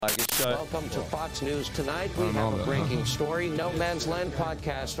Welcome to Fox News Tonight. We have a breaking story. No Man's Land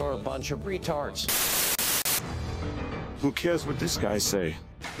podcast or a bunch of retards. Who cares what these guys say?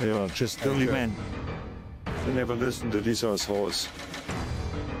 They are just silly men. They never listen to these assholes.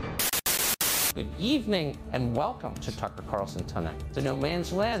 Good evening and welcome to Tucker Carlson Tonight, the No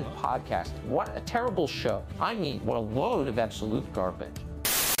Man's Land podcast. What a terrible show. I mean, what a load of absolute garbage.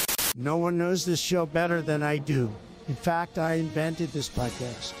 No one knows this show better than I do. In fact, I invented this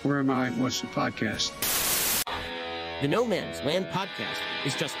podcast. Where am I? What's the podcast? The No Man's Land podcast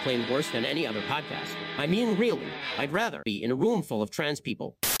is just plain worse than any other podcast. I mean, really, I'd rather be in a room full of trans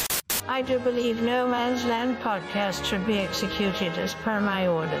people. I do believe No Man's Land podcast should be executed as per my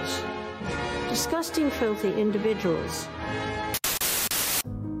orders. Disgusting, filthy individuals.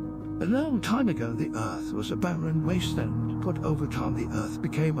 A long time ago, the Earth was a barren wasteland, but over time the Earth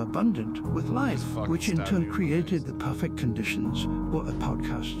became abundant with life, which in turn created the perfect conditions for a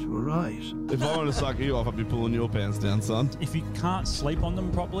podcast to arise. If I want to suck you off, I'd be pulling your pants down, son. If you can't sleep on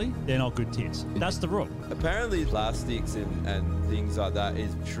them properly, they're not good tits. That's the rule. Apparently plastics and things like that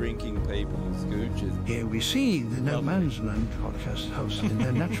is shrinking people's gooches. Here we see the No Man's Land podcast hosts in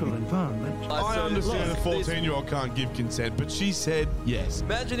their natural environment. I understand a 14-year-old can't give consent, but she said yes.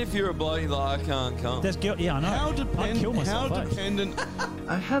 Imagine if you're a bloke like, I can't come. There's guilt. Yeah, I know. I'd kill myself. How dependent...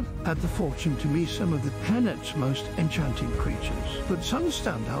 I have had the fortune to meet some of the planet's most enchanting creatures, but some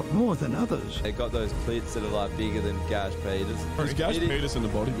stand out more than others. They got those clits that are like bigger than Gash Peters. Is Gash Peters in the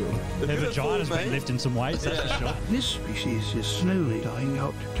bodybuilder? Their vagina's been lifting some weights, that's for sure. This species is slowly dying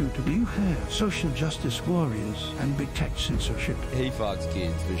out due to blue hair, social justice warriors, and big tech censorship. He fucks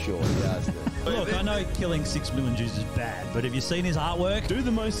kids for sure, he has to. Look, I know killing 6 million Jews is bad, but have you seen his artwork? Do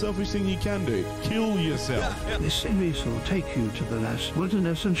the most selfish thing you can do. Kill yourself. This series will take you to the last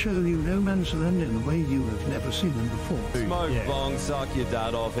wilderness and show you No Man's Land in a way you have never seen them before. Smoke bong, suck your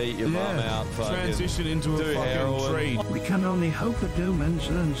dad off, eat your mum out, fucking transition into a fucking heroin. tree. We can only hope that No Man's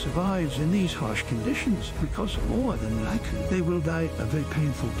Land survives in these harsh conditions, because more than likely they will die a very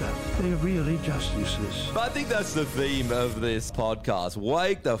painful death. They are really just useless. I think that's the theme of this podcast.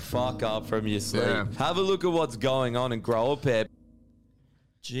 Wake the fuck up from your sleep. Yeah. Have a look at what's going on and grow a pair.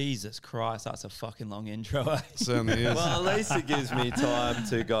 Jesus Christ, that's a fucking long intro. Eh? Certainly is. Well, at least it gives me time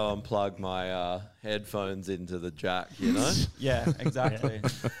to go and plug my headphones into the jack, you know? Yeah, exactly.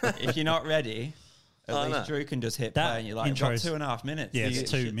 If you're not ready, at least Drew can just hit play and you're like, got 2.5 minutes. Yeah, it's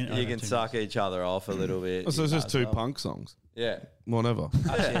 2 minutes. You can suck each other off a little bit. So it's just two punk songs. Yeah. Whatever.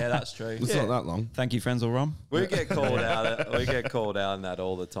 Actually, yeah, that's true. It's not that long. Thank you, Frenzal Rom. We get called out. We get called out on that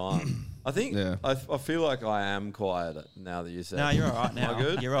all the time. I think I feel like I am quiet now that you said. No, you're all right now. Am I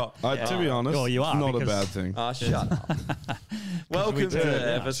good? You're up. To be honest, you are, it's not a bad thing. Shut up. Welcome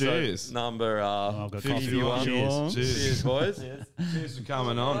to episode Cheers. number got coffee. 51. Cheers. Cheers, boys. Cheers for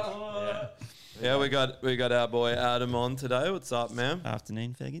coming on. Yeah, we got our boy Adam on today. What's up, man?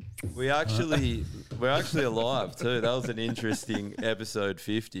 Afternoon, faggot. We're actually alive too. That was an interesting episode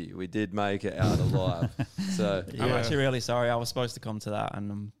 50. We did make it out alive. So I'm actually really sorry. I was supposed to come to that,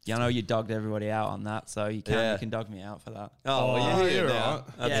 and I know you dogged everybody out on that, so you can dog me out for that. Oh, well, you're here you're now. right.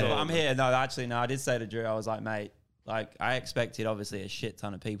 That's But all I'm good. here. No, actually, no. I did say to Drew, I was like, mate, like I expected obviously a shit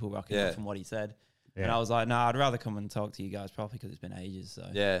ton of people rocking up from what he said, and I was like, nah, I'd rather come and talk to you guys properly because it's been ages. So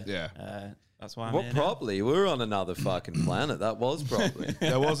Yeah. that's why I'm Well, here now. probably. We were on another fucking planet. That was probably.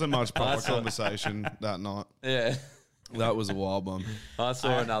 There wasn't much proper That's what- conversation that night. Yeah. That was a wild one. I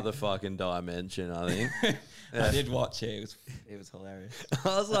saw another fucking dimension, I think. I did watch it. It was hilarious. I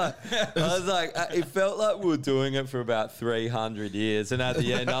was like, it felt like we were doing it for about 300 years. And at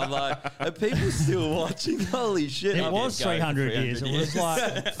the end, I'm like, are people still watching? Holy shit. It I'm was just going for 300 years. It was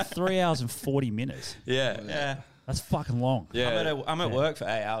like 3 hours and 40 minutes. Yeah. Yeah. That's fucking long. Yeah. I'm at work for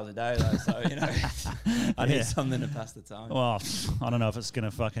 8 hours a day though, so you know I need something to pass the time. Well, I don't know if it's going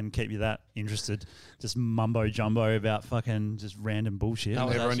to fucking keep you that interested. Just mumbo jumbo about fucking just random bullshit. That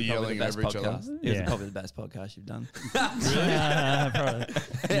was Everyone actually probably yelling the best over each other. podcast. It was Yeah. probably the best podcast you've done. Probably.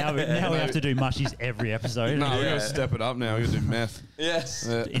 Now we have to do mushies every episode. No, we're going to step it up now. We're going to do meth. Yes.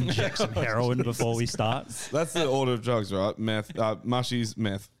 Inject some heroin before we start. That's the order of drugs, right? Meth, mushies,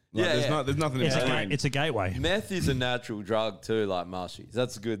 meth. Like, Yeah, yeah. there's nothing in between. It's a gateway. Meth is a natural drug too, like mushies.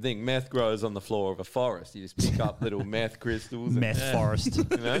 That's a good thing. Meth grows on the floor of a forest. You just pick up little meth crystals. Meth forest.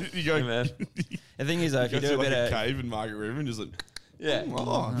 You know? You go, meth. The thing is though, if go you do to a like bit a of cave in Margaret River and just like, Yeah.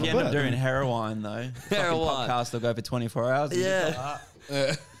 oh, if you end up doing heroin though, the Heroin. fucking podcast will go for 24 hours. Yeah.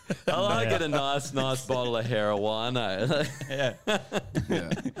 I like get a nice bottle of heroin. Eh? Yeah.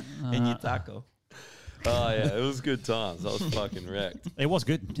 yeah. In your taco. Oh yeah, it was good times. I was fucking wrecked. It was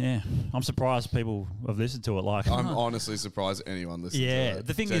good. Yeah, I'm surprised people have listened to it. Like, I'm honestly surprised anyone listens to it.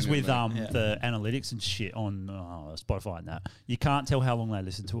 The thing is with Genuinely. the analytics and shit on Spotify and that, you can't tell how long they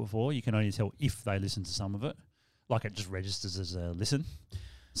listen to it for. You can only tell if they listen to some of it. Like, it just registers as a listen.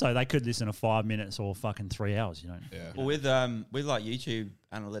 So they could listen to 5 minutes or fucking 3 hours, you know. Yeah. Well, with like YouTube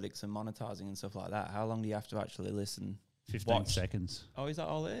analytics and monetizing and stuff like that, how long do you have to actually listen? 15 seconds. Oh, is that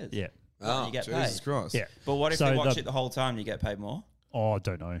all it is? Yeah. Oh, you get Jesus paid. Christ. Yeah. But what if So they watch it the whole time? Do you get paid more? Oh, I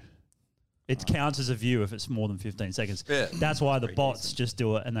don't know. It counts as a view if it's more than 15 seconds. Yeah. That's why the bots just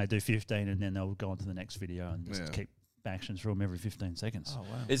do it and they do 15 and then they'll go on to the next video and just Yeah. keep actions from every 15 seconds. Oh, wow.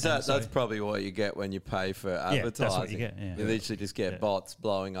 Is that that's probably what you get when you pay for advertising? that's what you get, yeah. You literally just get bots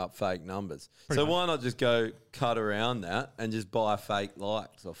blowing up fake numbers. Pretty so much. why not just go cut around that and just buy fake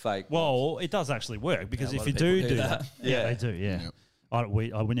likes or fake? Well, it does actually work because Yeah, a if lot you of do people do that, that. yeah, Yeah. they do, yeah. Yep.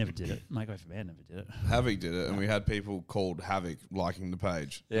 We never did it. Make Way for Man never did it. Havoc did it, and we had people called Havoc liking the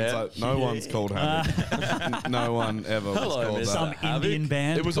page. Yeah. It's like, no one's called Havoc. No one ever Hello, was called Mr. that. Some Havoc? Indian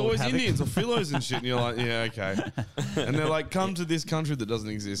band. It was called always Havoc. Indians or Philos and shit, and you're like, yeah, okay. And they're like, come to this country that doesn't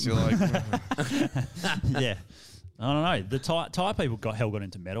exist. You're like, Yeah. I don't know. The Thai people got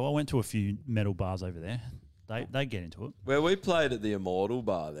into metal. I went to a few metal bars over there. They get into it. Where we played at the Immortal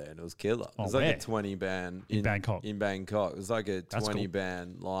Bar there, and it was killer. It was like where? a 20 band In Bangkok. In Bangkok, it was like a That's 20 cool.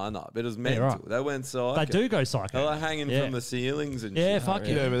 band lineup. It was mental. right. They went psycho. They do go psycho. They were hanging Yeah. from the ceilings and Yeah, shit. fuck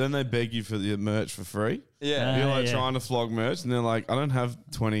yeah, yeah. but then they beg you for the merch for free. Yeah. You're like yeah. trying to flog merch, and they're like, I don't have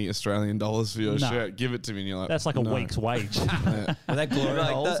 20 Australian dollars for your No. shirt. Give it to me. And you're like, That's like a no. week's wage. Yeah. Were there glory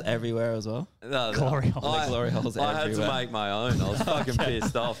Like holes that- everywhere as well? No, Glory holes. Like glory holes I had to everywhere. make my own. I was fucking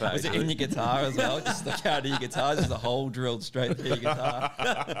pissed off, Was it actually. in your guitar as well? Just like how do your guitar? Just a hole drilled straight through your guitar.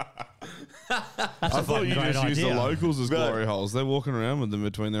 That's I a thought fucking you great just used the idea. locals as Bro. glory holes. They're walking around with them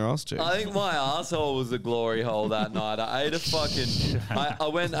between their ass cheeks. I think my asshole was a glory hole that night. I ate a fucking. I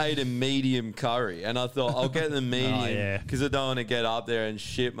went and ate a medium curry, and I thought I'll get the medium yeah. because I don't want to get up there and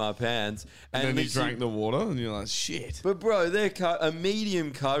shit my pants. and then you literally- drank the water, and you're like, shit. But bro, a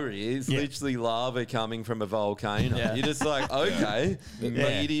medium curry is literally lava coming from a volcano. Yeah. You're just like, okay,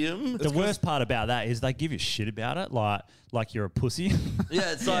 medium. The worst part about that is they give you shit about it, like you're a pussy.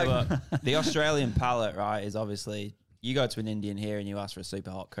 Yeah, it's like But the Australian palate, right, is obviously you go to an Indian here and you ask for a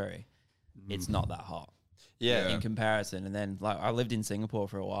super hot curry. It's not that hot. yeah. In comparison. And then, like, I lived in Singapore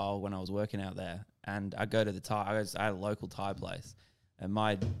for a while when I was working out there, and I go to the Thai. I had a local Thai place, and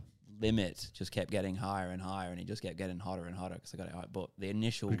my limit just kept getting higher and higher, and it just kept getting hotter and hotter because I got it. But the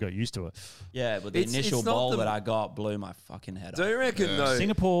initial, We got used to it. yeah, but the It's initial not bowl the- that I got blew my fucking head Do off. you reckon though? it's the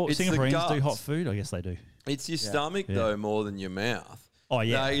Singaporeans do hot guts. food. I guess they do. It's your stomach though more than your mouth. Oh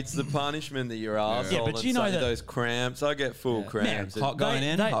yeah. No, it's the punishment that your arsehole Yeah, but and you know say that- those cramps. I get full cramps. Hot going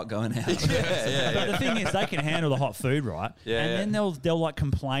in, hot going out. But the thing is, they can handle the hot food, right? Yeah, And yeah. then they'll like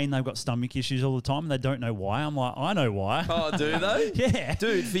complain they've got stomach issues all the time, and they don't know why. I'm like, I know why. Oh, do they? Yeah,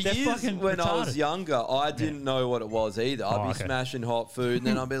 Dude, for They're years fucking when I was retarded. younger, I didn't know what it was either. I'd Oh, be okay. smashing hot food, and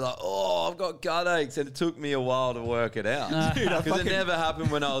then I'd be like, oh, I've got gut aches. And it took me a while to work it out. Because it never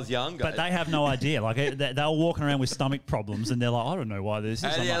happened when I was younger. But they have no idea. Like they're walking around with stomach problems, and they're like, I don't know why this is.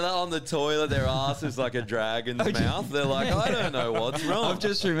 and I'm yeah, like, they're on the toilet, their ass is like a dragon's mouth. They're like, I don't know what's wrong. I've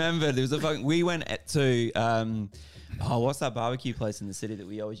just remembered there was a fucking. We went to what's that barbecue place in the city that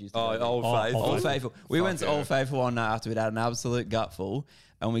we always used to go to? Old Faithful. Old Faithful. We Fuck went to yeah. Old Faithful one night after we'd had an absolute gutful,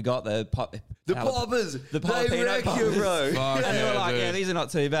 and we got the The jalap- poppers, the they peanut wreck you, poppers. bro. Fuck And they were yeah, like, dude. yeah, these are not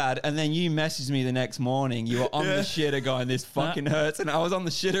too bad. And then you messaged me the next morning. You were on the shitter going, this fucking hurts. And I was on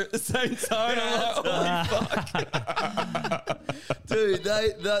the shitter at the same time. I'm like, holy fuck. Dude,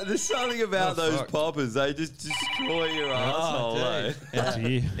 there's something about Oh, those fuck. poppers. They just destroy your asshole. dude. eh? up to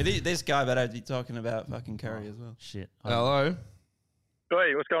you. This guy better be talking about fucking curry as well. Shit. Hello?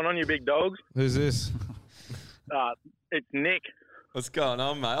 Hey, what's going on, you big dogs? Who's this? It's Nick. What's going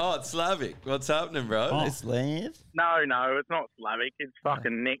on, mate? Oh, it's Slavic. What's happening, bro? Oh. This Lev? No, it's not Slavic. It's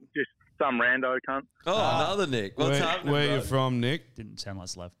fucking Nick, just some rando cunt. Oh, another Nick. What's happening, Where bro? you from, Nick? Didn't sound like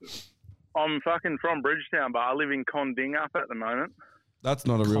Slav. I'm fucking from Bridgetown, but I live in Condingup at the moment. That's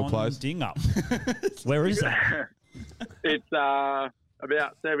not a real place. Ding up. Where is that? It's about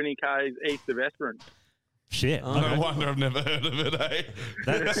 70 k's east of Esperance. Shit. No Okay. wonder I've never heard of it, eh?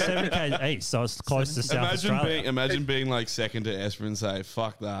 That's 7k east, so it's close to South Australia. Imagine being like second to Esperance, say,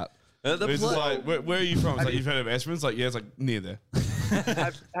 fuck that. The It's just pla- like, where are you from? It's like, you've heard of Esperance? Like, yeah, it's like near there.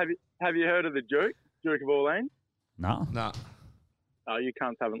 Have you heard of the Duke of Orleans? No. Nah. Oh, you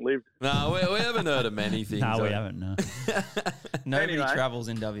cunts haven't lived. No, we haven't heard of many things. No, we eh? haven't. No. Nobody Anyway. travels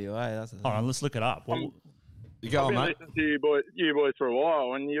in WA. That's the thing. Hold on, let's look it up. You go on, I've been mate. listening to you boys for a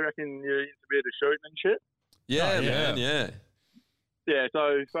while, and you reckon you're into a bit of shooting and shit? Yeah, Oh, yeah. man, yeah. Yeah,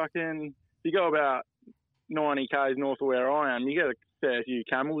 so fucking, you go about 90 k's north of where I am, you get a fair few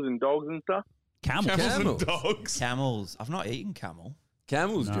camels and dogs and stuff. Camels. Camels and dogs. Camels. I've not eaten camel.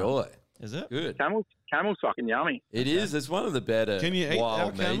 Camel's No. joy. Is it? Good. Camels fucking yummy. It is. It's one of the better Can you eat our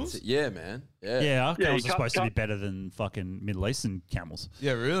wild camels? meats. Yeah, man. Yeah. Yeah, our Yeah, camels you are supposed to be cut- better than fucking Middle Eastern camels.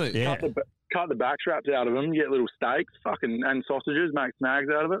 Yeah, really? Yeah. Cut the back straps out of them, get little steaks, fucking, and sausages, make snags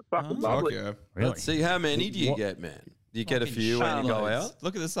out of it. Fucking Oh. Fuck lovely. yeah. Really? Let's see, how many do you What- get, man? Do you get a Fucking few when you go shitloads. out?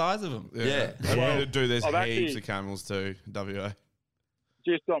 Look at the size of them. Yeah. I've Yeah. to do. There's I've heaps actually- of camels too. WA.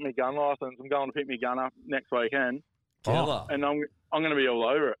 Just got my gun license. I'm going to pick my gun up next weekend, Killer. and I'm going to be all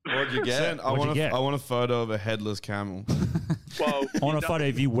over it. What'd you get? Send, I What'd you want get? I want a photo of a headless camel. Well, I want a photo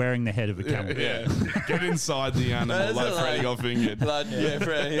of you wearing the head of a camel. Yeah. Get inside the animal That's like it, Freddy like- got fingered. Like, yeah,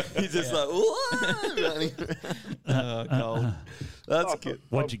 Freddie. He's just like, "What?" running around. Cold. That's good.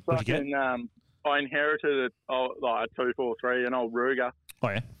 What'd you get? Fucking, I inherited a 243, an old Ruger. Oh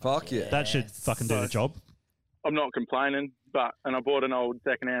yeah, Fuck yeah. that should fucking do the job. I'm not complaining, and I bought an old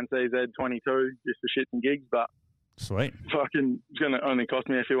second-hand CZ22 just for shits and gigs, but Sweet. fucking it's going to only cost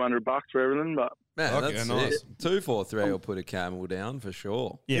me a few $100 for everything, but Man, Fuck that's yeah, nice. it. 243 will put a camel down for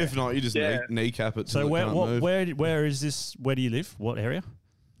sure. Yeah. If not, you just Yeah. kneecap it. So till it can't move. where is this? Where do you live? What area?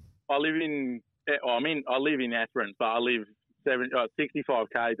 I live I live in Esperance, but I live 65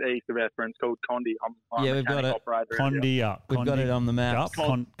 k's east of Esperance, called Condi. I'm Yeah, a we've got mechanic it. operator out here. Condi up. We've got it on the map. Up.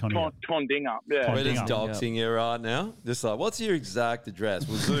 Condi up. Conding up, yeah. We're just Ding. doxing you right now. Just like, what's your exact address?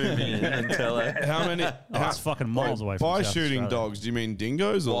 We'll zoom in and tell it. How many? Oh, it's fucking miles away from By South shooting Australia. dogs, do you mean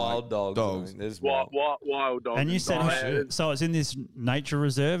dingoes or Wild like dogs. dogs? I mean, there's Wild dogs. And you said diet. so it's in this nature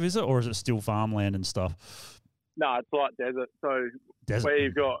reserve, is it, or is it still farmland and stuff? No, it's like desert. So Desert. where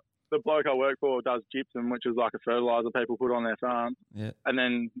you've got the bloke I work for does gypsum, which is like a fertilizer people put on their farm. Yeah. And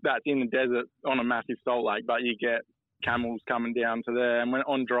then that's in the desert on a massive salt lake, but you get camels coming down to there. And when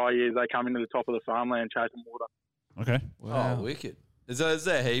on dry years, they come into the top of the farmland chasing water. Okay. Wow. Oh, wicked. Is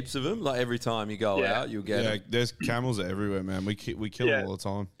there heaps of them? Like every time you go Yeah. out, you'll get Yeah, them. there's camels everywhere, man. We kill Yeah. them all the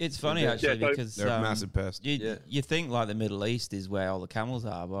time. It's funny Yeah, actually so- because They're a massive pest. You think like the Middle East is where all the camels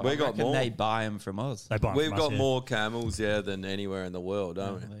are, but We I got reckon more. they buy them from us. They buy 'em We've from got us, yeah. more camels, than anywhere in the world, Oh,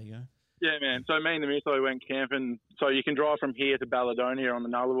 don't we? there you go. Yeah, man. So me and the misso went camping. So you can drive from here to Balladonia on the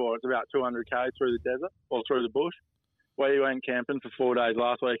Nullarbor. It's about 200 k's through the desert or through the bush. We went camping for 4 days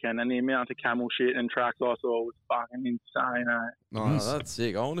last weekend, and the amount of camel shit and tracks I saw was fucking insane. Nice. Oh, that's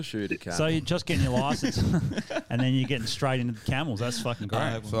sick. I want to shoot a camel. So you're just getting your license, and then you're getting straight into the camels. That's fucking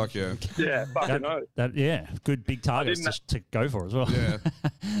great. Fuck yeah. Yeah, fucking oath. Yeah, good big targets didn't to go for as well. Yeah.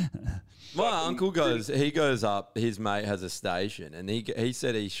 My uncle goes up. His mate has a station, and he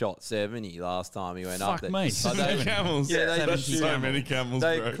said he shot 70 last time he went up Fuck there. me. Oh, they- Camels. Yeah, they That's just so shoot- many camels,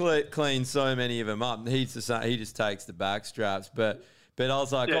 They bro. clean so many of them up. And he just takes the back straps, but I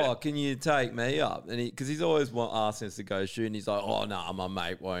was like, Yeah. oh, can you take me up? And because he's always asking us to go shoot, and he's like, oh no, my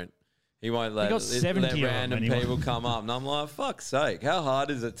mate won't. He won't let, got 70 let of them random anyway. people come up. And I'm like, fuck's sake, how hard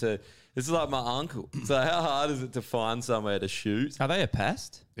is it to? This is like my uncle. So how hard is it to find somewhere to shoot? Are they a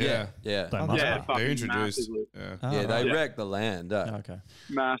pest? Yeah. They must Yeah, be. fucking They're introduced. massively. Yeah. Oh, Yeah, they Yeah. wreck the land. Okay.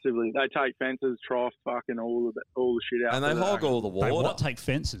 Massively. They take fences, trough, fucking all the shit out. And they of hog there. all the They water. what? Take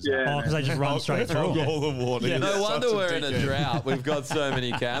fences? Yeah, Oh, because they just run straight through. them. all the water. Yeah. You're No wonder such we're in a dickhead. drought. We've got so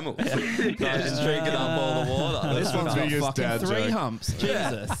many camels. They're just drinking up all the water. This one's Got biggest fucking dad 3 joke. humps.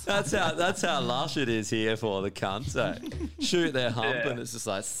 Jesus. That's how lush it is here for the cunts. Eh? Shoot their hump Yeah. and it's just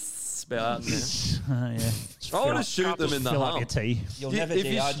like spouting. Yeah. I want to shoot them in the Fill up your hump. tea. You'll If never you sh-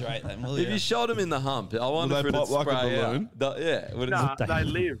 dehydrate them, will If you? you shot them in the hump, I wonder they if it'd pop like a spray balloon? out. Yeah, would it? Nah, the they hell?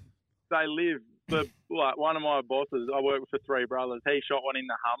 live. They live. Like one of my bosses, I work with for 3 brothers. He shot one in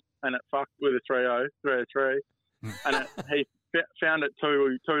the hump, and it fucked with a 303, and he found it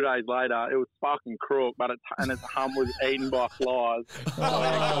two days later. It was fucking crook, but its hump was eaten by flies. Oh,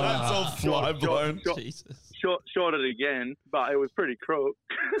 that's all fly blown. Jesus. Shot it again, but it was pretty crook.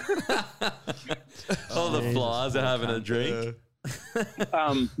 All the flies are having a drink.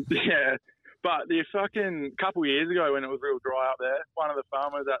 Yeah. But the fucking couple years ago when it was real dry up there, one of the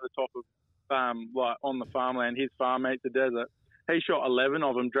farmers at the top of, like on the farmland, his farm meets the desert, he shot 11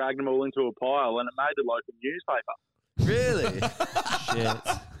 of them, dragged them all into a pile, and it made the local newspaper. Really?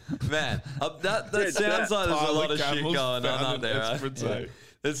 Shit. Man, that Yeah, sounds like there's a Pile lot of of shit camels going on found up in there. Esperance, eh?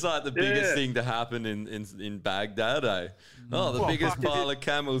 It's like the biggest Yeah. thing to happen in Baghdad, eh? Oh, the Well, biggest fuck, if pile of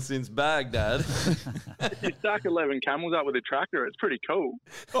camels since Baghdad. If you stack 11 camels up with a tractor, it's pretty cool.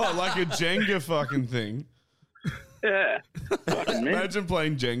 Oh, like a Jenga fucking thing. Yeah. Fucking mint. Imagine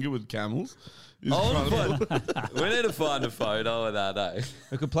playing Jenga with camels. Just Oh, trying to- but we need to find a photo of that, eh?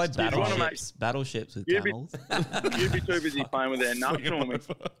 We could play wanna battleships with You'd be- camels. You'd be too busy playing with their nuts on me.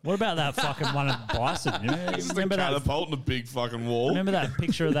 What about that fucking one of bison? You know, Just a remember that? catapult in a big fucking wall. Remember that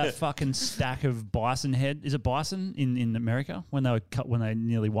picture of that fucking stack of bison head? Is it bison in America when they were cut when they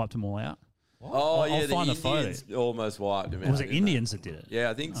nearly wiped them all out? Oh, I'll yeah, the find a photo. Indians almost wiped him out. Or was it didn't Indians that did it? they? Yeah,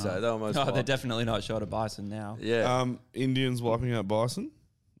 I think so. They almost Oh, wiped they're definitely not shot a bison now. Yeah. Indians wiping out bison?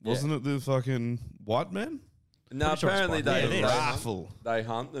 Wasn't it the fucking white man? No, Pretty sure it's apparently bison. they, Yeah, it is. Rifle. they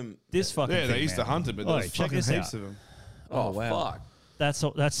hunt them. This fucking Yeah, they thing, used to man. hunt it, but Oi, there's check fucking this heaps out. of them. Oh, wow. fuck. That's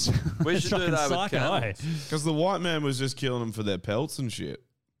We that's should do fucking that with psycho, eh? camels. Because the white man was just killing them for their pelts and shit.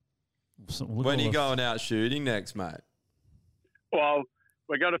 So look When all are you the- going out shooting next, mate? Well,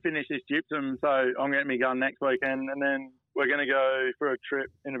 we've got to finish this gypsum, so I'm getting me gun next weekend, and then we're going to go for a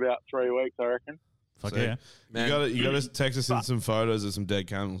trip in about 3 weeks, I reckon. Fuck So, yeah. Man. You got to text us in some photos of some dead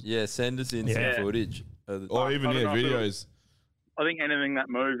camels. Yeah, send us in Yeah. some footage. Or even, I don't know if videos. I think anything that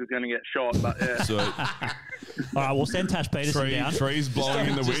moves is going to get shot, but yeah. So All right, we'll send Tash Peterson down. trees blowing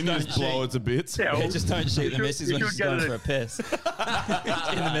in the wind, just blow it to bits. Yeah, Yeah, well, just don't shoot the should- missus you when should she's get going it- for a piss in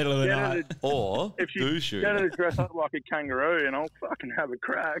the middle of the get night. it- Or if you do shoot. get her to dress up like a kangaroo, and I'll fucking have a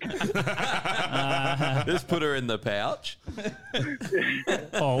crack. Just put her in the pouch.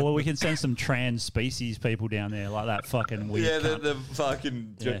 Oh well, we can send some trans species people down there, like that fucking weird. Yeah, cunt. the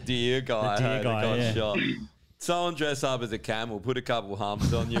fucking Yeah. deer guy. The deer that guy, got yeah. shot. Someone dress up as a camel, put a couple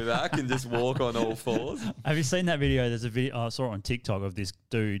humps on your back, and just walk on all fours. Have you seen that video? There's a video I saw it on TikTok of this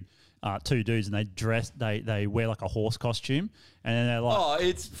dude, two dudes, and they wear like a horse costume, and then they're like, Oh,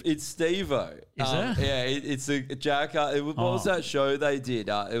 it's Steve-O. Is it? Yeah, it's a jackass. What was that show they did?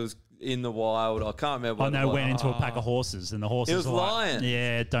 It was In the Wild. I can't remember. and what they it was. went into a pack of horses, and the horses It was were like, lions.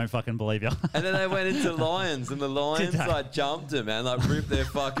 Yeah, don't fucking believe you. And then they went into lions, and the lions they? like jumped them and like ripped their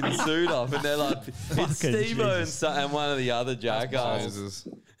fucking suit off, and they're like, it's Steve-O and, Jesus. and one of the other jackasses. Jesus.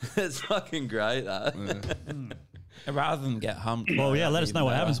 It's fucking great, that. Rather than get humped. Well, yeah, let us know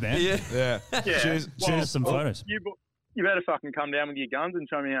what happens, man. Yeah. Yeah. Yeah. Cheers. Send us some photos. You better fucking come down with your guns and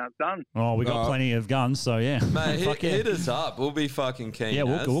show me how it's done. Oh, we got plenty of guns, so yeah. Mate, Fuck hit, yeah. hit us up. We'll be fucking keen. Yeah,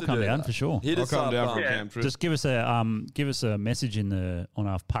 we'll as to come do down that. for sure. Hit I'll us come up. down for a Yeah. camp trip. Just give us a message on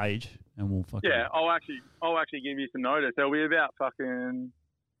our page, and we'll fucking Yeah, I'll actually give you some notice. There'll be about fucking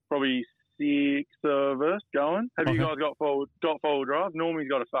probably 6 of us going. Have you Okay. guys got forward drive? Normie's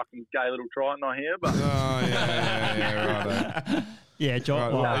got a fucking gay little Triton, I hear, but Oh, yeah, right. yeah, John.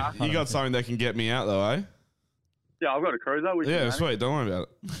 Right, well, well, you got something that can get me out, though, eh? yeah, I've got a cruiser. Which Yeah, is sweet. Don't worry about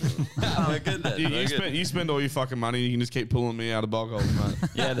it. We're good then. We're good. You spend all your fucking money, you can just keep pulling me out of bog holes, mate.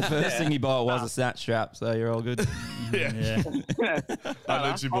 Yeah, the first thing he bought was a snatch strap, so you're all good. Yeah. yeah. I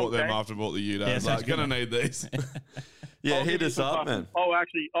literally bought them Okay. after I bought the Ute. I Yeah, was sounds like, good, gonna need these. Yeah, I'll hit give you us some up, fucking- man.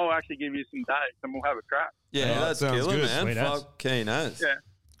 I'll actually give you some dates and we'll have a crack. Yeah, Oh, that's sounds killer, good. man. Sweet as. Fuck, keen as. Yeah.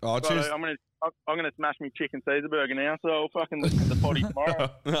 Oh, So cheers. I'm gonna smash me chicken Caesar burger now, so I'll fucking listen to the potty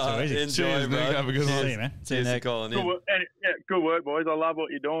tomorrow. Oh, easy. enjoy, Cheers, bro. Nick. Have a good See one. you, man. See you, Cheers for Nick. calling Good in. work, good work, boys. I love what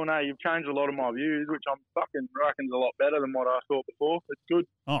you're doing. You've changed a lot of my views, which I'm fucking reckon's a lot better than what I thought before. It's good.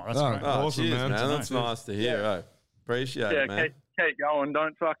 Oh, that's Oh, great. Oh, Awesome, cheers, man. man. Tonight. That's nice to hear. Oh, appreciate Yeah, it, man. keep going.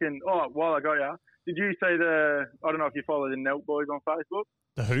 Don't fucking. Oh, while I got you, did you see the? I don't know if you follow the Nelt Boys on Facebook.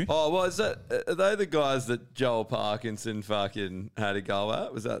 The who? Oh, what is that? Are they the guys that Joel Parkinson fucking had a go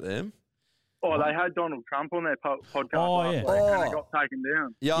at? Was that them? Oh, they had Donald Trump on their podcast Oh, last yeah. week, and Oh. it got taken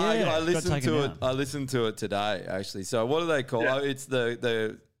down. Yeah, Yeah, I got listened taken to it. down. I listened to it today, actually. So what do they call Yeah. it? It's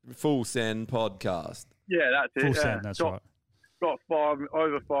the Full Send podcast. Yeah, that's it. Full yeah. send, that's got, right. Got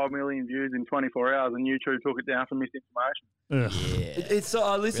over 5 million views in 24 hours, and YouTube took it down for misinformation. Ugh. It's so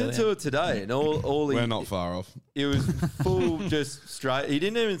I listened to it today, and all We're not far off. it was full, just straight. He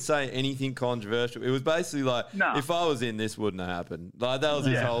didn't even say anything controversial. It was basically like, No. if I was in, this wouldn't have happened. Like that was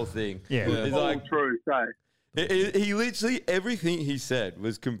his Yeah. whole thing. Yeah. It's All like true, say. he literally everything he said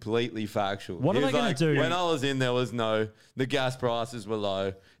was completely factual. What He are was they gonna like, do? When I was in, there was the gas prices were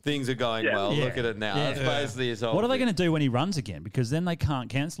low. Things are going Yeah. well. Yeah. Look at it now. Yeah. That's basically his whole. What are they thing. going to do when he runs again? Because then they can't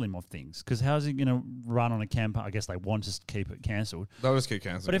cancel him off things. Because how's he going to run on a campaign? I guess they want to keep it cancelled. They'll just keep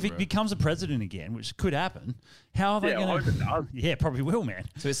cancelling. But if he bro. becomes a president again, which could happen, how are they Yeah, I going hope it does. to? Yeah, probably will, man.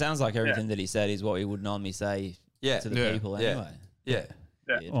 So it sounds like everything that he said is what he would normally say Yeah. to the Yeah. people Yeah. anyway. Yeah.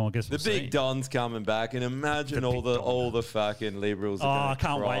 weird. Oh, I guess The we'll big see. Don's coming back, and imagine all the fucking liberals. Oh, Are I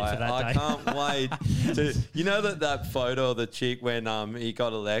can't cry. wait for that I day. can't wait. You know that photo of the chick when he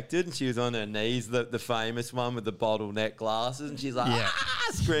got elected, and she was on her knees, the famous one with the bottleneck glasses, and she's like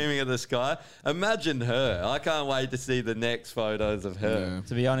screaming at the sky. Imagine her. I can't wait to see the next photos of her.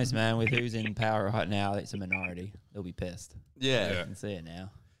 To be honest, man, with who's in power right now, it's a minority. They'll be pissed. Yeah. I can see it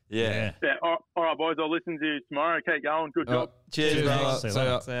now. Yeah. All right, boys. I'll listen to you tomorrow. Keep going. Good job. Cheers, brother. See you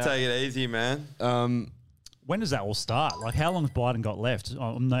later. Take it easy, man. When does that all start? Like, how long has Biden got left?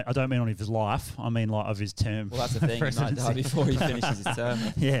 I don't mean on his life. I mean, like, of his term. Well, that's the thing. He might die before he finishes his term.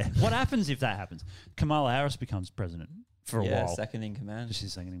 Yeah. What happens if that happens? Kamala Harris becomes president for a while. second in command.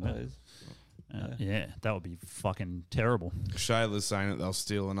 She's second in command. Yeah, that would be fucking terrible. Shayla's saying that they'll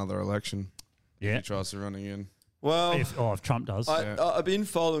steal another election. Yeah. If he tries to run again. Well, if Trump does, I've been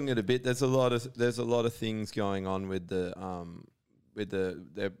following it a bit. There's a lot of things going on with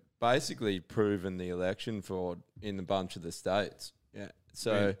they're basically proven the election fraud in a bunch of the states. Yeah,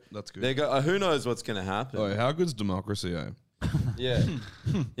 so Yeah, that's good. They go. Who knows what's going to happen? Oh, how good's democracy, eh? Yeah,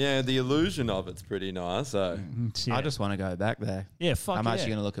 yeah. The illusion of it's pretty nice. So I just want to go back there. Yeah, fuck I'm actually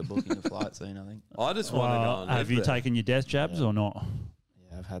yeah. going to look at booking a flight soon, I think. I just want to go. And have you live there. taken your death jabs or not?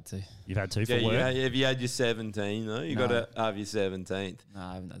 Yeah, I've had to. You've had to for Yeah, work? have you had your 17 though? You No. got to have your 17th. No,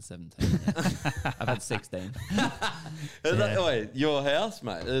 I haven't had 17 yet. I've had 16. Wait, your house,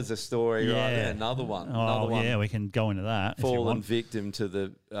 mate. There's a story right there. Another one. Another one. Yeah, we can go into that. if you Fallen want. victim to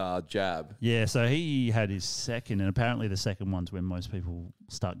the jab. Yeah, so he had his second, and apparently the second one's when most people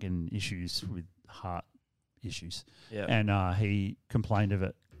start getting issues with heart issues. Yeah. And he complained of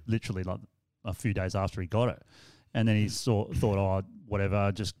it literally like a few days after he got it. And then he thought, oh,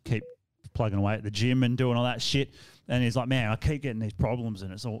 whatever, just keep plugging away at the gym and doing all that shit. And he's like, man, I keep getting these problems,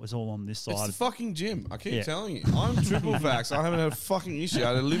 and it's all on this side. It's the fucking gym. I keep Yeah. telling you. I'm triple vax. I haven't had a fucking issue. I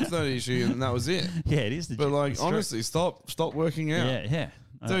had a lymph node issue, and that was it. Yeah, it is the But gym. like, It's true. honestly, stop working out. Yeah.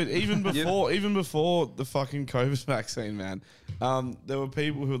 Dude, even before the fucking COVID vaccine, man, there were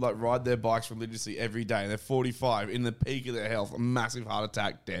people who would like ride their bikes religiously every day. They're 45 in the peak of their health, a massive heart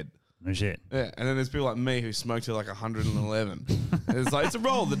attack, dead. No shit. Yeah, and then there's people like me who smoke till like 111. And it's like, it's a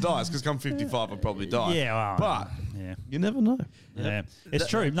roll of the dice, because come 55, I'll probably die. Yeah, well, but yeah. you never know. Yeah, it's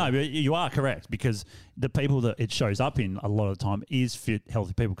true. No, but you are correct, because the people that it shows up in a lot of the time is fit,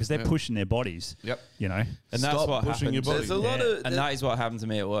 healthy people, because they're pushing their bodies. Yep. You know, And that's what pushing your happened. body. There's a lot of And that is what happened to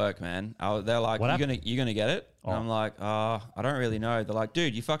me at work, man. They're like, What you gonna get it? And Oh. I'm like, I don't really know. They're like,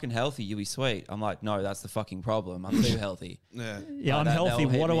 dude, you're fucking healthy. You'll be sweet. I'm like, no, that's the fucking problem. I'm too healthy. Yeah. yeah, I'm Like, healthy. they'll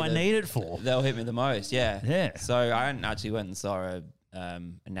hit What do me I the- need it for? They'll hit me the most. Yeah. Yeah. So I actually went and saw a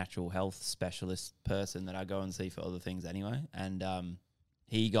natural health specialist person that I go and see for other things anyway. And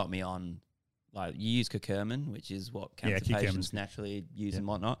he got me on, like, you use curcumin, which is what cancer curcumin's patients good. naturally use and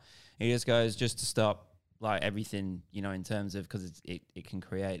whatnot. He just goes, just to stop, like, everything, you know, in terms of, because it can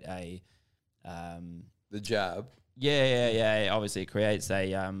create a... The jab. Yeah. Obviously, it creates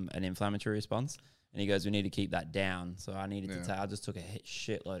an inflammatory response. And he goes, we need to keep that down. So I needed to take, I just took a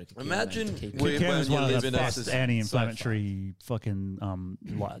shitload of curcumin. Imagine to keep we- it- Curcumin is when you one of live the in a best society- anti-inflammatory fucking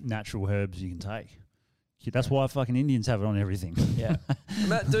like natural herbs you can take. That's why fucking Indians have it on everything. Yeah.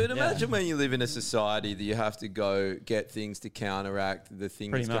 Dude, imagine when you live in a society that you have to go get things to counteract the thing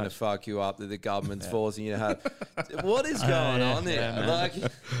Pretty that's going to much. fuck you up, that the government's forcing you to have. What is going on there? Yeah, man. Like,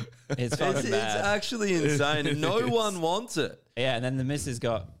 It's fucking it's bad. actually insane, and no one wants it. Yeah, and then the missus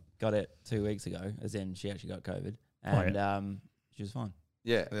got it 2 weeks ago, as in she actually got COVID, and she was fine.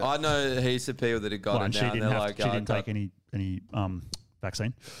 Yeah. I know heaps of people that have got Well, it and now, she and didn't they're have. like, She didn't take any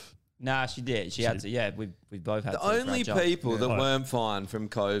vaccine. Nah, she did. She had to. Yeah, we both had The to. only scratch up. people that Yeah. weren't fine from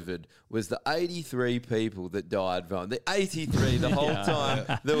COVID was the 83 people that died from the 83 the whole time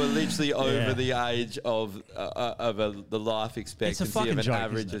that were literally over Yeah. the age of the life expectancy of fucking an joke,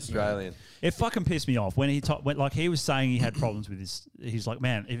 average isn't it? Australian. It fucking pissed me off when he was saying he had problems with his. He's like,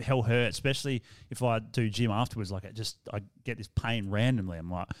 man, it hell hurts, especially if I do gym afterwards. Like, I get this pain randomly. I'm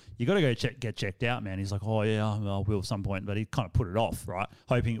like, you got to go get checked out, man. He's like, oh yeah, I will at some point, but he kind of put it off, right,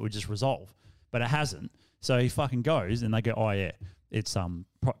 hoping it would just resolve, but it hasn't. So he fucking goes, and they go, oh yeah, it's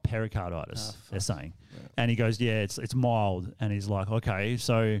pericarditis. They're saying, and he goes, yeah, it's mild, and he's like, okay,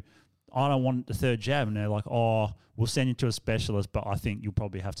 so I don't want the third jab. And they're like, oh, we'll send you to a specialist, but I think you'll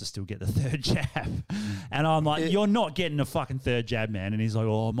probably have to still get the third jab. And I'm like, you're not getting a fucking third jab, man. And he's like,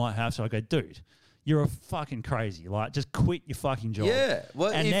 oh, I might have to. I go, dude, you're a fucking crazy. Like, just quit your fucking job. Yeah.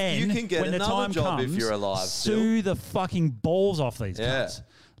 Well, and if then you can get when the another time job comes, if you're alive sue the fucking balls off these Yeah. cunts.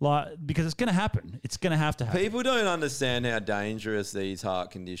 Like, because it's going to happen. It's going to have to happen. People don't understand how dangerous these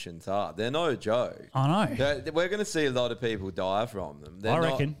heart conditions are. They're no joke. I know. We're going to see a lot of people die from them. They're I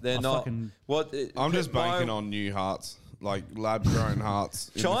not, reckon. They're I not. fucking- What? I'm just banking on new hearts, like lab-grown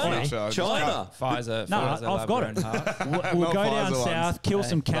hearts. in the China. future. China. Pfizer. No, Pfizer I've got it. lab-grown heart. We'll Not go Pfizer down ones. south, kill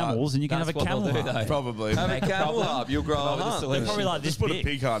some But camels, and you can have a that's what camel they'll do, heart. though. Probably. Have a Make a camel problem. hub. You'll grow a Probably the hump. solution. Probably like this Just put a big.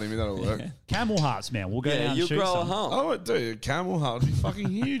 pig heart in me, that'll work. Camel hearts, man. We'll go down Yeah, and you shoot grow a some. hump. Oh, dude, a camel heart would be fucking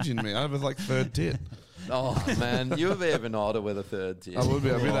huge in me. I have a like third tit. Oh man, you would be even odder with a third tit. I would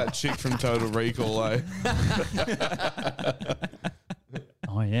be. I'd be that chick from Total Recall, eh?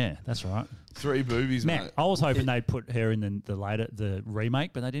 Oh, yeah, that's right. 3 boobies, Man, mate. I was hoping they'd put her in the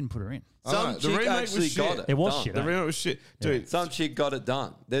remake, but they didn't put her in. Some the chick remake actually was got shit. it. It was done. shit, The eh? remake was shit, dude. Some chick got it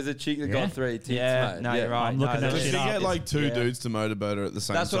done. There's a chick that Yeah? got 3 tits, Yeah, mate. no, you're right. I'm looking No, at there Did shit you is- up. get like 2 Yeah. dudes to motorboat her at the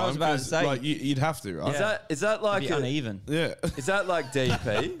same time? That's what I was about to 'Cause, say. Like you'd have to, right? Is that like Be uneven. Yeah. Is that like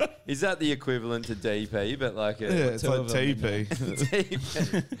DP? Is that the equivalent to DP, but like a Yeah, it's two like of them in TP.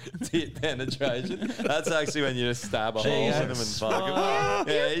 TP, tit penetration? That's actually when you just stab a hole in them and fuck them.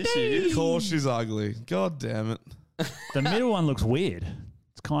 Yeah, she Of is. course she's ugly. God damn it. The middle one looks weird.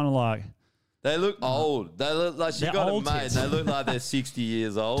 It's kind of like They look old. They look like she They're got old them made. tits. They look like they're 60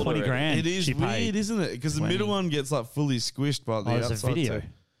 years old. 20 already. grand. It is she weird, paid. isn't it? Because the 20. middle one gets like fully squished by the Oh, there's a outside. video. too.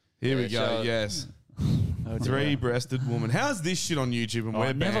 Here we Yeah, go. show it. Yes. Oh, dear. 3-breasted woman. How's this shit on YouTube and Oh, we're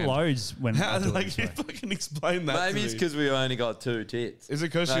it never banned? loads when How I do like it, you so. fucking explain that? Maybe to it's me. because we only got 2 tits. Is it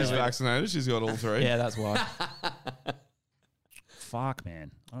because No, she's wait. vaccinated? She's got all 3. Yeah, that's why. Fuck,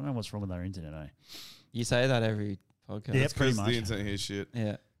 man. I don't know what's wrong with our internet, eh? You say that every podcast. Yeah, It's pretty because much. the internet hears shit.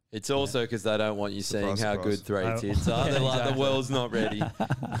 Yeah. It's also because they don't want you seeing Surprise, how surprise. good 3 Oh. tits are. They're like, Exactly. the world's not ready.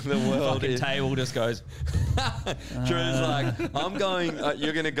 The world Fucking is. table just goes. Drew's like, I'm going,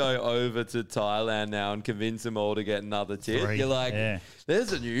 you're going to go over to Thailand now and convince them all to get another tit. 3, You're like, yeah.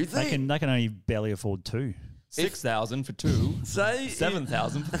 there's a new thing. They can only barely afford 2. 6,000 for 2. Say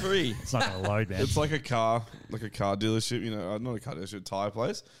 7,000 for 3. It's not going to load, man. It's like a car dealership, you know, not a car dealership, tire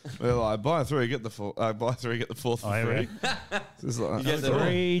place. They're like, buy 3, get the 4, buy 3, get the 4th for Oh, yeah, free. It's like, You get that's the- cool.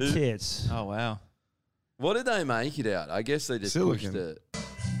 3 tits. Oh, wow. What did they make it out? I guess they just Silicon. pushed it.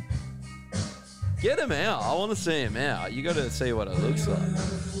 Get him out. I want to see him out. You got to see what it looks like.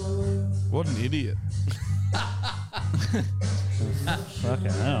 What an idiot. Fucking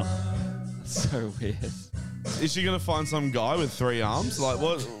hell. So weird. Is she going to find some guy with 3 arms? Like,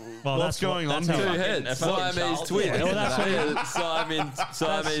 what? Well, what's that's what- going on that's here? how- 2 heads. a fucking Siamese child. twin. Yeah, well, that's what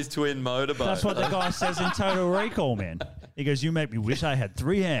Siamese twin motorboat. That's what the guy says in Total Recall, man. He goes, "You make me wish I had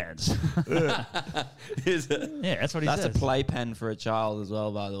 3 hands." Is it? Yeah, that's what he That's says. a playpen for a child as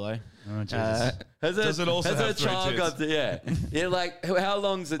well, by the way. Oh, Jesus. Does it also has have a 3 child tits? got to, yeah, like how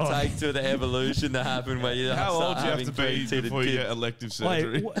long does it take to the evolution to happen where you How start old do you have having to be 3-titted before you kids? get elective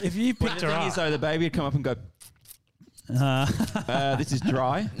surgery? Wait, if you But picked the her thing up, is, though, the baby would come up and go, this is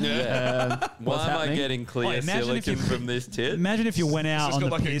dry. Yeah. Why am I happening? getting clear Wait, imagine if silicon you- from this tit? imagine if you went out She's on got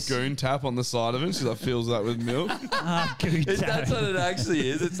the like piss. a goon tap on the side of it. She like fills that with milk. Ah, good That's day. what it actually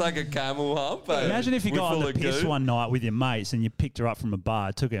is. It's like a camel hump. Imagine if you with got on full the of piss goo. one night with your mates and you picked her up from a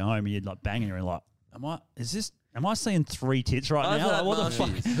bar, took her home, and you'd like banging her and like, am I seeing 3 tits right I've now? had Like, what the fuck?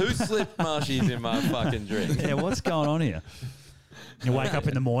 marshies. Who slipped marshies in my fucking drink? Yeah, what's going on here? You wake up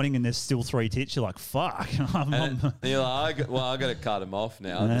in the morning and there's still 3 tits. You're like, fuck. And you're like, I got to cut him off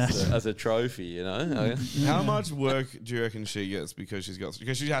now as a trophy, you know? How much work do you reckon she gets because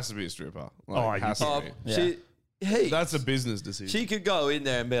she has to be a stripper? Like, has to Oh, be. Hey, That's a business decision. she could go in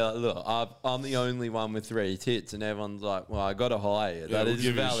there and be like, look, I'm the only one with 3 tits. And everyone's like, well, I got to hire you. That we'll is a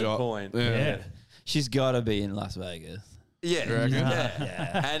give you a valid shot. point. Yeah. She's got to be in Las Vegas. Yeah, You reckon?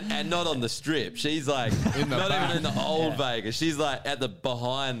 yeah. And not on the strip. She's like In the not back. even in the old Vegas. She's like at the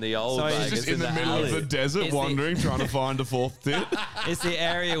behind the old So it's Vegas. She's just in the middle of alley. the desert, Is the- wandering, trying to find a 4th tit. It's the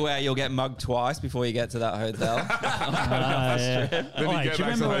area where you'll get mugged twice before you get to that hotel. yeah. Then Oh, you hey, get do you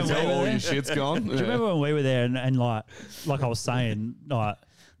back to the remember when we hotel, were all there? your shit's gone. Do you remember when we were there and like I was saying, like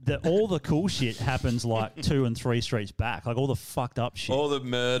all the cool shit happens like 2 and 3 streets back, like all the fucked up shit. all the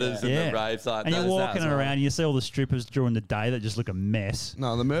murders and the rapes. Like and you're that's walking right. around, and you see all the strippers during the day that just look a mess.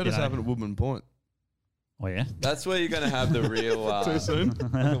 No, the murders You know. happen at Woodman Point. Oh yeah, That's where you're gonna have the real. Too soon?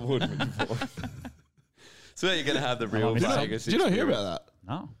 Woodman Point. That's where you're gonna have the real missed something. Vegas. Did you not hear experience. about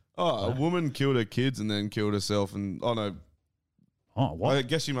that? no. Oh, a woman killed her kids and then killed herself. And Oh what? I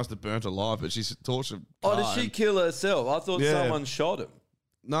guess she must have burnt alive, but she's tortured. Oh, did she kill herself? I thought Yeah. someone shot him.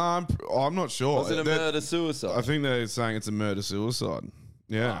 No, I'm not sure. Was it a They're- murder suicide? I think they're saying it's a murder suicide.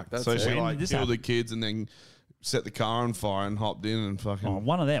 Yeah. Fuck, that's So she it. like This killed the happened. kids and then set the car on fire and hopped in and fucking. Oh,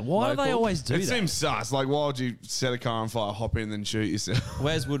 one of them. Why do they Local? always do It that? seems sus. Like, why would you set a car on fire, hop in, and then shoot yourself?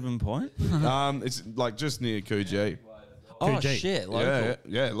 Where's Woodman Point? It's like just near Coogee. Oh Coogee. shit, local.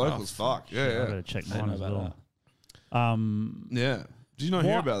 Yeah, local as fuck. I Yeah, better check Didn't mine know as about well. yeah. Did you not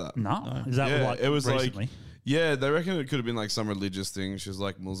hear What? about that? No. Is that Yeah, like it was recently? like, yeah, they reckon it could have been like some religious thing. She was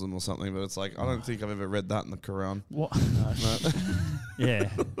like Muslim or something, but it's like, I don't think I've ever read that in the Quran. What?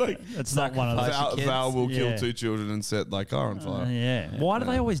 Yeah. It's not one of those. Val will kill Yeah. 2 children and set their car on fire. Yeah. Why do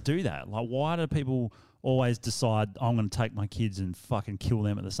they always do that? Like, why do people always decide I'm going to take my kids and fucking kill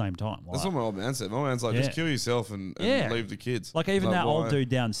them at the same time? That's Like, what my old man said. My man's like, Yeah. just kill yourself and leave the kids. like even that why? old dude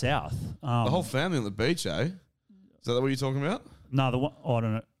down south. The whole family on the beach, eh? Is that what you're talking about? No, the one. Oh, I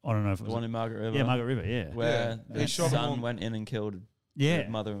don't know. I don't know if it The was one in Margaret River. Yeah, Margaret River. Yeah. Where Yeah. the He shot son him. went in and killed Yeah. the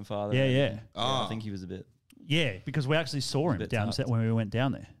mother and father. Yeah, and- yeah. Ah. I think he was a bit. Yeah, because we actually saw him bit down tucked. when we went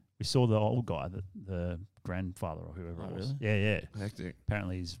down there. We saw the old guy, the grandfather or whoever Oh, it was. really? Yeah, yeah. Hectic.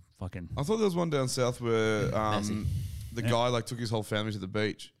 Apparently he's fucking. I thought there was one down south where Messy. the Yeah. guy like took his whole family to the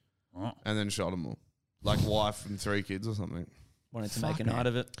beach Oh. and then shot them all. Like wife and 3 kids or something. Wanted to Fuck, make a man. night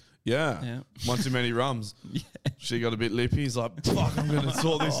of it. Yeah. Yeah. One too many rums. She got a bit lippy. He's like, fuck, I'm going to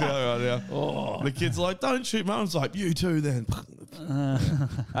sort this out right now. Oh. The kid's like, don't shoot. Mum's like, you too then.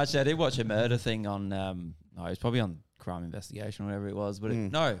 Actually, I did watch a murder thing on. No, it was probably on Crime Investigation or whatever it was. But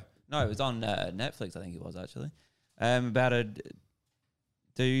no, it was on Netflix. I think it was actually about a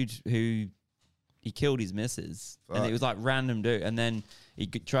dude who he killed his missus, and Fuck. it was like random dude, and then he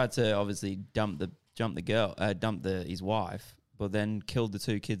tried to obviously dump his wife, but then killed the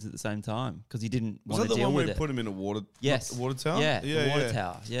 2 kids at the same time because he didn't Was want that to the deal one where with he it. put him in a water, Yes. water tower? Yeah, the water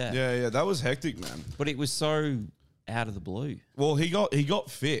tower. Yeah. Yeah. That was hectic, man. But it was so out of the blue. Well, he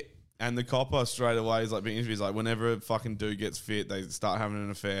got fit, and the copper straight away is like being interviewed. He's like, whenever a fucking dude gets fit, they start having an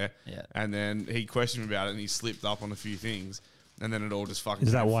affair. Yeah. And then he questioned him about it, and he slipped up on a few things, and then it all just fucking.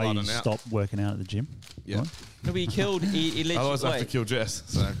 Is that came why you flooding out. stopped working out at the gym? Yeah. What? No, but he killed. He literally. Otherwise, I have to wait. kill Jess.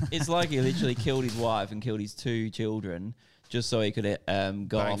 So It's like he literally killed his wife and killed his 2 children just so he could go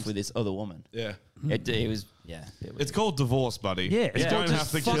Banged. off with this other woman. yeah, It was yeah. It was it's called divorce, buddy. Yeah, you it's don't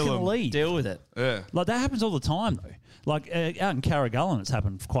just have to fucking kill him. leave. deal with it. Yeah, Like that happens all the time though. Like out in Carragullen, it's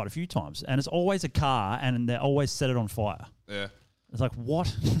happened quite a few times, and it's always a car, and they always set it on fire. yeah. It's like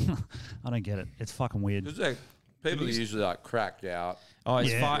what? I don't get it. It's fucking weird. It's like people usually like cracked out. Oh,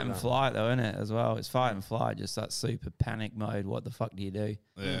 it's Yeah. fight and flight though, isn't it? As well, it's fight and flight. Just that super panic mode. What the fuck do you do?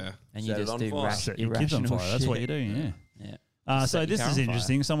 Yeah. And you Set it just on do fire. Set your kids on irrational fire. That's what you shit. do. Yeah. Yeah. So set your this car is on fire.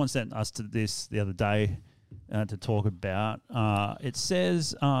 interesting. Someone sent us to this the other day to talk about. It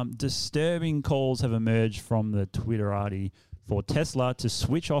says disturbing calls have emerged from the Twitterati for Tesla to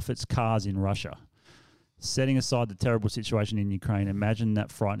switch off its cars in Russia. Setting aside the terrible situation in Ukraine, imagine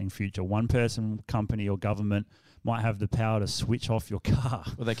that frightening future. One person, company, or government might have the power to switch off your car.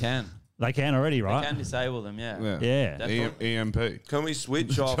 Well, they can. They can already, right? They can disable them. Yeah. Yeah. Yeah. Definitely. EMP. Can we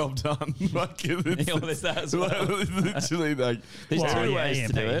switch off? Job done. Like, it's, Yeah, well, there's that as well. literally, like, There's Well, 2 yeah, ways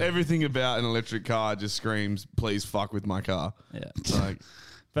to do EMP. it. everything about an electric car just screams, please fuck with my car. Yeah. Like,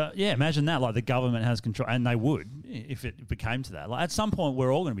 But yeah, imagine that. Like the government has control, and they would if it became to that. Like at some point,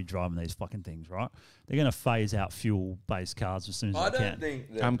 we're all going to be driving these fucking things, right? They're going to phase out fuel-based cars as soon as I they don't can.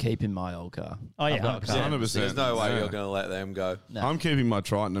 think that I'm keeping my old car. Oh yeah, I've got a 100%. car. 100%. there's no way Yeah. you're going to let them go. No. I'm keeping my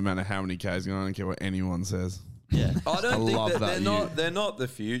Triton no matter how many Ks going. I don't care what anyone says. Yeah. I don't I think love that that they're not the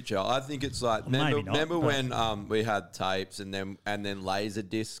future. I think it's like Maybe not, remember but- when we had tapes and then laser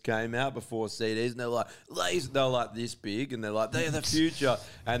discs came out before CDs and they're like they're like this big and they're like they're the future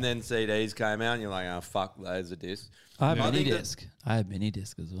and then CDs came out and you're like oh fuck laser discs. I have I mini think that- disc. I have mini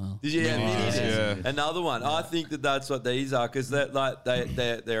disc as well. Did you Mini mini disc, disc? yeah. Another one. I think that's what these are because they're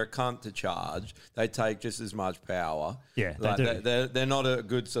a cunt to charge. They take just as much power. Yeah, they like do. They're not a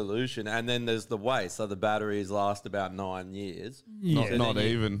good solution. And then there's the waste. So the batteries last about 9 years. Yeah. So Not then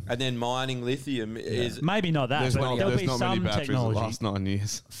you- even. And then mining lithium is. Maybe not that, There's but not, there'll there's be not many some batteries that technology. last 9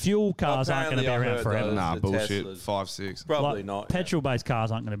 years. Fuel cars aren't going to be Apparently I around heard forever. those. Nah, the bullshit. Teslas. 5, 6. Probably Like, not. yeah. Petrol-based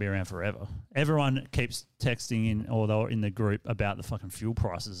cars aren't going to be around forever. Everyone keeps texting in, or they're in the group about the fucking fuel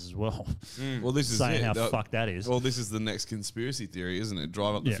prices as well, Well, this is saying it. how The- fucked that is. Well, this is the next conspiracy theory, isn't it?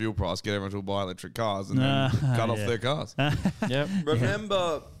 Drive up the Yeah. fuel price, get everyone to buy electric cars, and then cut off yeah. their cars. Yep.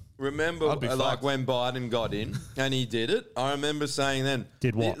 Remember, I'd be like fucked. when Biden got in and he did it. I remember saying then,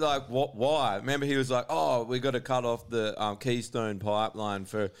 Did what? Like what? Why? Remember, he was like, "Oh, we got to cut off the Keystone pipeline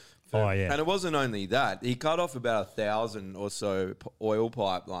for." Oh, yeah. And it wasn't only that; he cut off about 1,000 or so oil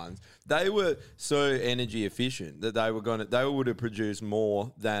pipelines. They were so energy efficient that they would have produced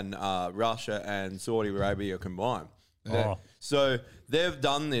more than Russia and Saudi Arabia combined. Oh. So they've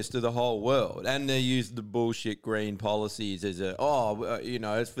done this to the whole world, and they use the bullshit green policies as it's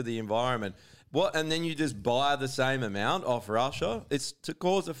for the environment. What? And then you just buy the same amount off Russia? It's to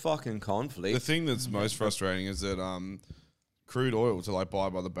cause a fucking conflict. The thing that's most frustrating is that crude oil to buy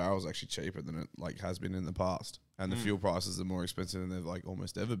by the barrel is actually cheaper than it has been in the past, and the fuel prices are more expensive than they've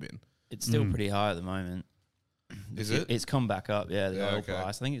almost ever been. It's still pretty high at the moment. Is it? It's come back up. Yeah, the oil okay.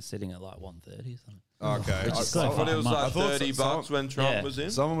 price. I think it's sitting at 130 or something. Okay, Which is so I thought it was fucking much. $30 when Trump was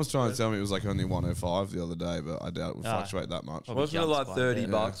in. Someone was trying to tell me it was only 105 the other day, but I doubt it would fluctuate that much. Wasn't it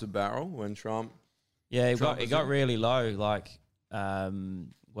 $30 a barrel when Trump? Yeah, it got really low.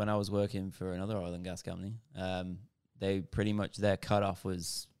 When I was working for another oil and gas company, they pretty much their cutoff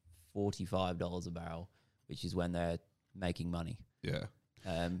was $45 a barrel, which is when they're making money. Yeah.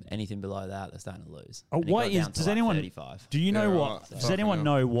 Anything below that, they're starting to lose. Oh, And it what got is? down to Does anyone? 35. Do you know Yeah, what? right. Does Fucking anyone hell.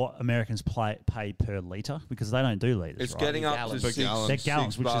 know what Americans pay per liter? Because they don't do liters. It's right? getting up to Per gallon. They're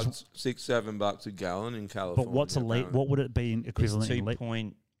gallons, which is. $6-7 a gallon in California. But what's a liter? What would it be in equivalent? It's in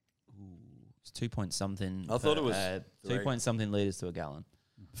lit- It's 2 point something. I thought it was 2 three. point something liters to a gallon.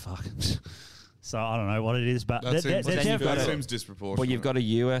 Fuck. So I don't know what it is, but That seems, they're then you've got definitely. to- seems disproportionate. Well, you've got a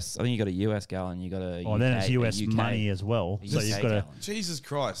US. I think you got a US gallon. You got a. Oh, then it's UK US a UK money as well. a So UK you've got to. gallon. Jesus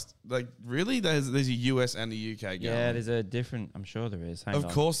Christ! Really? There's a US and a UK gallon. Yeah, there's a different. I'm sure there is. Hang Of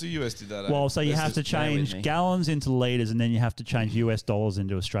on. course, the US did that. Well, so you have to bear with change me. gallons into liters, and then you have to change US dollars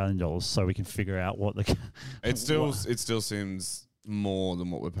into Australian dollars, so we can figure out what the. it still seems more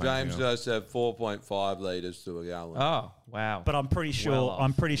than what we're paying. James now. just said 4.5 litres to a gallon. Oh wow! But I'm pretty sure. Well off.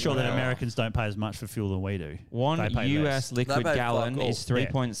 I'm pretty sure that Well Americans don't pay as much for fuel than we do. One They pay US less. liquid They pay gallon fuck all. is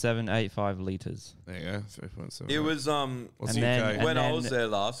 3.785 liters. There you go, 3.7. It was What's And the then- UK? and when I then- was there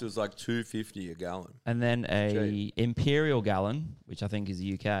last, it was $2.50 a gallon. And then a Cheap. imperial gallon, which I think is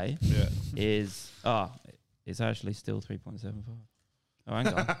UK, Yeah. is it's actually still 3.75. Oh, hang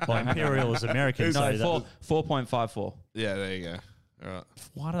on. Well, imperial is American. No, so 4.54. Yeah, there you go. All right.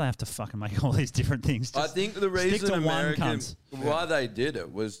 why do they have to fucking make all these different things? I Just think the stick reason to one Americans cunt. why they did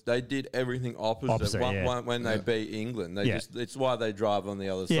it was they did everything opposite, yeah. when they beat England. They Yeah. it's why they drive on the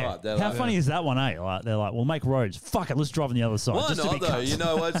other Yeah. side. They're How like, funny is that one, eh? Like, they're like, we'll make roads. Fuck it, let's drive on the other side. Why just to not be though? cunts. You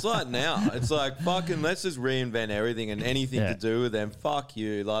know, it's like now. It's like fucking let's just reinvent everything and anything Yeah. to do with them. Fuck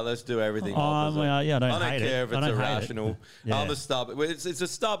you. Like let's do everything Oh, opposite. yeah, I don't hate it. care if I it's don't hate it. irrational. Yeah. I'm a stubborn. It's a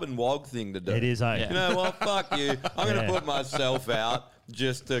stubborn wog thing to do. It is, eh? You know what? Fuck you. I'm going to Yeah. put myself out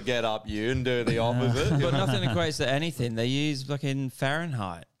just to get up you and do the opposite. But nothing equates to anything. They use fucking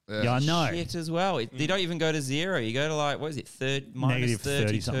Fahrenheit. Yeah, I know. Shit as well. They don't even go to zero. You go to what is it? Minus Negative 30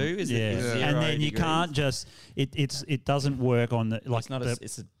 32? something. Is yeah. it? Zero And then you degrees? can't just it doesn't work on the like It's not the,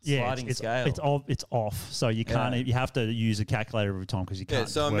 it's a sliding scale. It's off. So you can't you have to use a calculator every time because you can't. Yeah,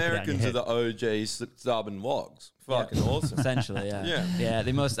 so just work it out in Americans your are head. the OG stubborn wogs. Fucking awesome. Essentially, yeah. Yeah. Yeah,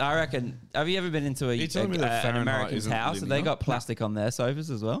 they must. I reckon. Have you ever been into You telling me that an Fahrenheit American's isn't house? Have they linear? got plastic on their sofas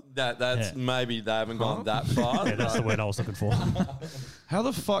as well? That's Yeah. maybe they haven't gone that far. Yeah, that's the word I was looking for. How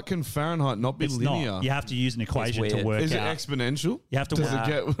the fuck can Fahrenheit not be It's linear? not. You have to use an equation to weird. work Is it out. exponential? You have to Does work-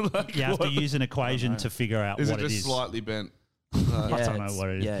 it get like You have to what? use an equation to figure out Is what it it just is. slightly bent? I don't know it's- what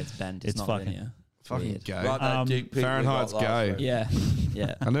it is. Yeah, it's bent. It's It's not fucking- linear. Fucking Weird. gay. Like that dick pic we got Fahrenheit's last gay. week. Yeah,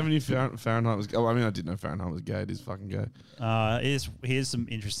 yeah. I never knew Fahrenheit was. Oh, I mean, I did know Fahrenheit was gay. It is fucking gay. Here's some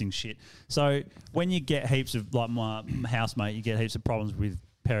interesting shit. So when you get heaps of, like my housemate, you get heaps of problems with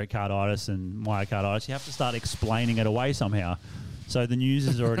pericarditis and myocarditis, you have to start explaining it away somehow. So the news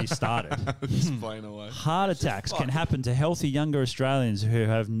has already started. Explain away. Heart attacks can happen to healthy younger Australians who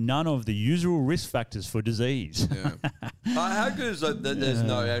have none of the usual risk factors for disease. Yeah. How good is it that there's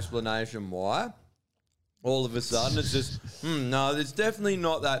no explanation why? All of a sudden, it's just, no, it's definitely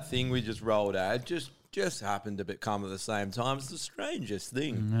not that thing we just rolled out. It just happened to become at the same time. It's the strangest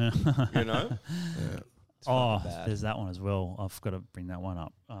thing, you know? Oh, there's that one as well. I've got to bring that one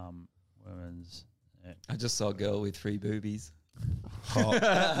up. I just saw a girl with 3 boobies. Oh,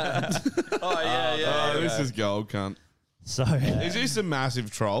 yeah. Oh, this is gold, cunt. So Is this a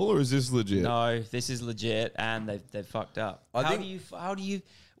massive troll or is this legit? No, this is legit, and they've fucked up. Why do you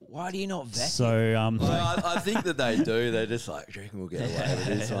not vet it? So Well, I think that they do. They're just like, do you reckon we'll get away with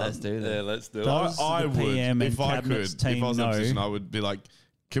this one? Let's do that. Yeah, let's do it. Does I the would. PM and If I could, Cabinet's if team I was in a know- position, I would be like,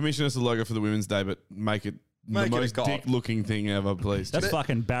 commission us a logo for the Women's Day, but make it Make it the a most cock. dick-looking thing ever, please. That's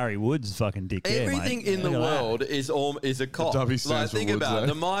fucking Barry Woods' fucking dick. there, Everything mate. in the Look at that. world is a cock. W Like, stands for think Woods, about it.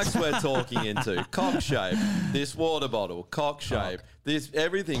 though. The mics we're talking into, cock shape. This water bottle, cock shape. This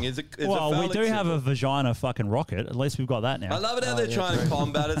everything is a. Is Well, a we phallic do have symbol. a vagina fucking rocket. At least we've got that now. I love it how they're trying to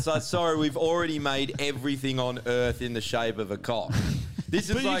combat it. It's like, sorry, we've already made everything on Earth in the shape of a cock. This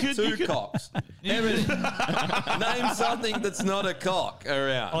is But you like could- two you could- cocks. Name something that's not a cock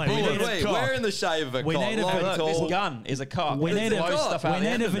around. Oh, we need a Wait, cock. we're in the shape of a We cock. need a Long, bit- tall. This gun is a cock. We need There's a- loads of stuff out we the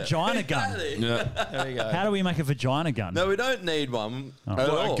end need a of it. vagina gun. Exactly. Yeah. There we go. How do we make a vagina gun? No, we don't need one at What,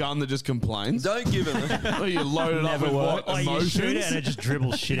 all. a gun that just complains? Don't give it. Well, you load it up Never with worked. what? Oh, you Emotions? shoot it and it just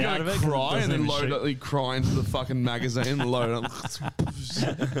dribbles shit You out gotta of it. 'cause it cry and doesn't then even load shoot. it. You cry into the fucking magazine and load it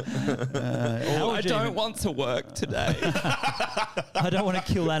up. How I would you don't even- want to work today. I don't want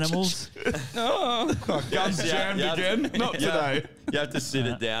to kill animals. Guns jammed yeah. again? Not today. You have to sit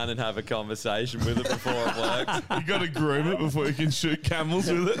it down and have a conversation with it before it works. You got to groom it before you can shoot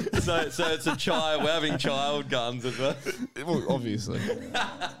camels with it. So it's a child. We're having child guns as well. Well, obviously.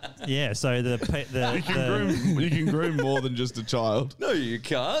 Yeah, so the You can groom more than just a child. No, you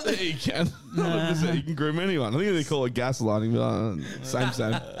can't. Yeah, you can. 100%. You can groom anyone. I think they call it gaslighting, but same.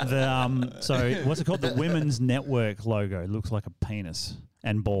 So what's it called? The Women's Network logo looks like a penis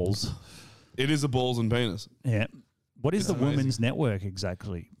and balls. It is a balls and penis. Yeah. What is It's the amazing. Women's Network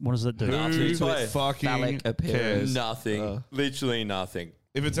exactly? What does it do? Who Wait, fucking phallic appearance. cares? Nothing. Literally nothing.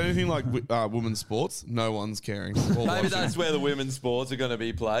 If it's anything like women's sports, no one's caring. or Maybe watching. that's where the women's sports are going to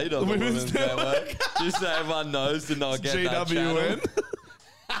be played on the Women's Women's Network. Just so everyone knows to not get that channel.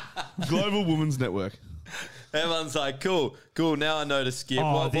 GWN. Global Women's Network. Everyone's like, cool. Now I know to skip.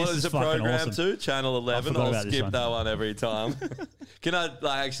 Oh, what this is is the fucking program awesome. to? Channel 11. forgot I'll about this skip one. that one every time. Can I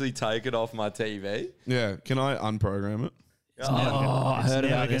actually take it off my TV? Yeah. Can I unprogram it? I heard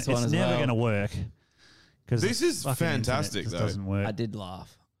about this one It's as never well. going to work. 'Cause This the is fucking internet fantastic, just though. doesn't work. I did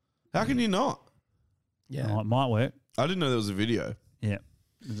laugh. How can you not? Yeah. Oh, it might work. I didn't know there was a video. Yeah.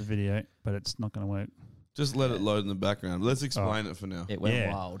 There's a video, but it's not going to work. Just let it load in the background. Let's explain it for now. It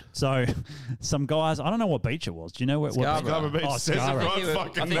went wild. So, some guys, I don't know what beach it was. Do you know what? Scarborough Beach. Oh, Says it Scarborough. right I think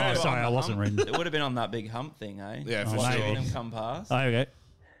fucking it there. was Sorry, on I the wasn't hump. reading. It would have been on that big hump thing, eh? Yeah, for Oh, sure. maybe. Them come past. Oh, okay.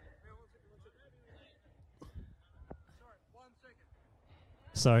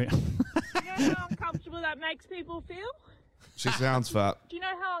 So, You know how uncomfortable that makes people feel? She sounds fat. Do you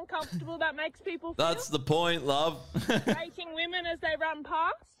know how uncomfortable that makes people feel? That's the point, love. Rating women as they run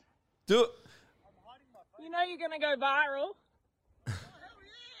past? Do it. You know you're going to go viral.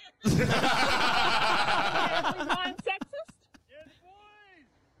 Was mine sexist?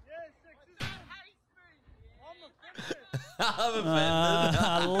 I'm offended.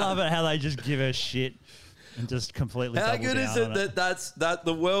 I love it how they just give a shit and just completely. How double good down is it on that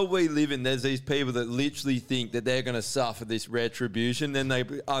the world we live in, there's these people that literally think that they're going to suffer this retribution, then they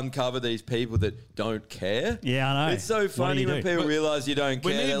uncover these people that don't care. Yeah, I know. It's so What do funny you when do? people realise you don't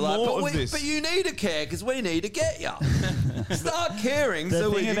we care. need They're like, more but, of this." but you need to care because we need to get you. Start caring The so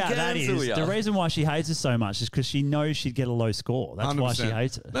we thing can about that cancel is you. the reason why she hates us so much is because she knows she'd get a low score. That's why she 100%.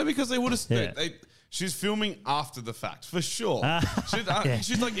 hates it. No, because they would have. Yeah. She's filming after the fact for sure. Yeah.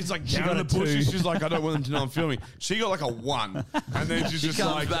 She's like, it's like She down got in the a bushes. 2. She's like, I don't want them to know I'm filming. She got like a 1, and then she's She just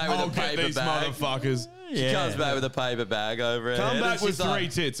comes like, back with I'll a get paper these bag. motherfuckers. She Yeah. comes back with a paper bag over her Come head back and with she's like, 3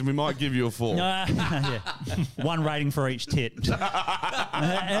 tits, and we might give you a 4. Yeah. One rating for each tit. It's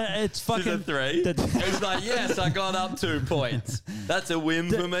She's a fucking 3. the- It's like, yes, I got up 2 points. That's a win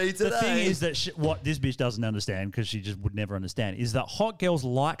for me today. The thing is that what this bitch doesn't understand, because she just would never understand, is that hot girls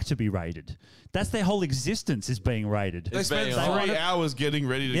like to be rated. That's their whole existence, is being rated. They spent being 3 hours getting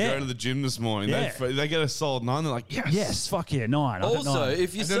ready to Yeah. go to the gym this morning. Yeah. They get a solid 9. They're like, yes. Yes, fuck yeah, 9. I got Also, 9.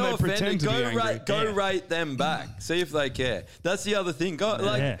 if you're And then so they pretend offended, to be go angry. rate them back. See if they care. That's the other thing. Go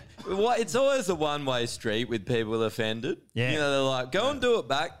Yeah. it's always a one-way street with people offended. Yeah. You know, they're like, go and do it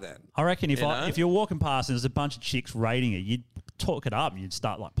back then. I reckon if You know? if you're walking past and there's a bunch of chicks rating it, you'd talk it up and you'd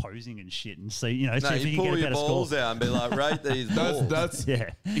start like posing and shit and see, see No, if you you can pull get a your better balls score. out and be like, rate these balls. That's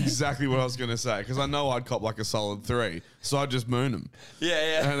Yeah. exactly what I was going to say, because I know I'd cop like a solid 3. So I'd just moon them.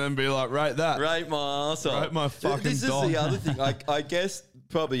 Yeah. And then be like, rate that. Rate my arsehole. Rate my fucking This is dog. the other thing. I guess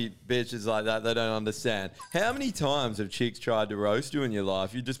probably bitches like that, they don't understand. How many times have chicks tried to roast you in your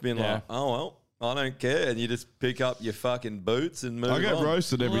life? You've just been Yeah. like, oh, well, I don't care. And you just pick up your fucking boots and move I get on.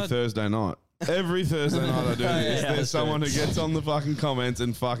 roasted every Thursday night. Every Thursday night I do this. Yeah, There's someone who gets on the fucking comments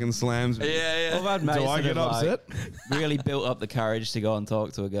and fucking slams me. Yeah, I've had mates Do I that get have, like, upset? really built up the courage to go and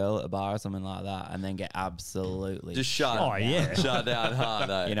talk to a girl at a bar or something like that, and then get absolutely Just shut Oh, yeah. shut down hard,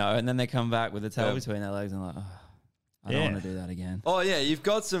 eh? you know, and then they come back with the tail Yeah. between their legs and like, oh, I Yeah. don't want to do that again. Oh, yeah, you've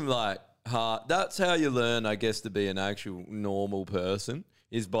got some, like, hard... That's how you learn, I guess, to be an actual normal person,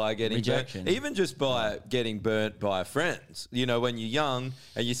 is by getting Rejection. burnt. Even just by getting burnt by friends. You know, when you're young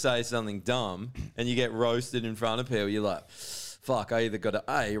and you say something dumb and you get roasted in front of people, you're like, fuck, I either got to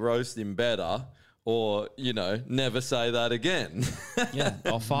A, roast him better, or, you know, never say that again. Yeah,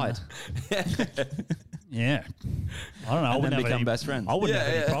 I'll fight. Yeah. I don't know. I And wouldn't then have become any, best friends. I wouldn't Yeah,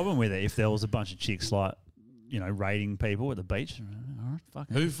 have any yeah. problem with it if there was a bunch of chicks like, raiding people at the beach. All right,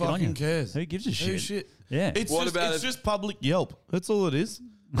 fucking Who good on fucking you. cares? Who gives a Who shit? Yeah. It's What just, about it's if- just public Yelp. That's all it is.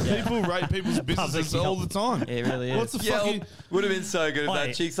 People rate people's businesses all the time. It really is. What's the Yelp fucking... would have been so good if Oi.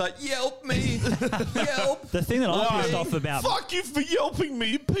 that chick's like, Yelp me, Yelp. The thing that I'm pissed off about. Fuck you for yelping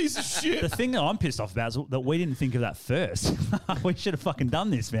me, you piece of shit. The thing that I'm pissed off about is that we didn't think of that first. We should have fucking done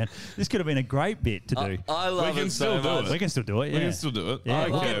this, man. This could have been a great bit to do. I love We can it so still do much. it. We can still do it. Yeah. We can still do it. Yeah, I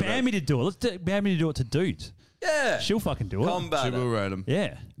don't we'll care get about Bambi to do it. Let's get Bambi to do it to dudes. Yeah. She'll fucking do it. Combat She it. will rate him.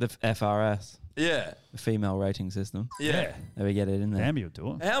 Yeah. The FRS, Yeah. the female rating system. Yeah. There we get it in there. Bambi will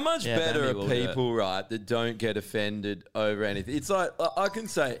do it. How much Yeah, better Bambi are will do it. people, right, that don't get offended over anything? It's like, I can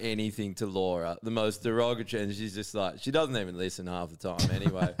say anything to Laura, the most derogatory, and she's just like, she doesn't even listen half the time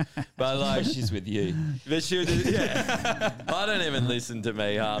anyway. But like, She's with you. but she'll just, yeah. I don't even listen to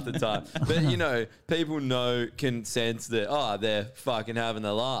me half the time. But, people can sense that, they're fucking having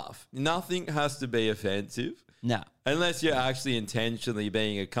a laugh. Nothing has to be offensive. No. Unless you're actually intentionally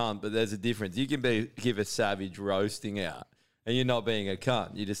being a cunt, but there's a difference. You can give a savage roasting out, and you're not being a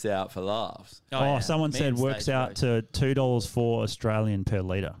cunt. You're just out for laughs. Someone Me said and works Stacey out both. to $2 Australian per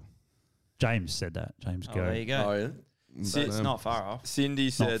litre. James said that. James Oh, Go. there you go. Oh, yeah? So it's not far off. Cindy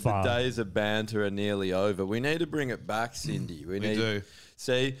said the far. days of banter are nearly over. We need to bring it back, Cindy. We do.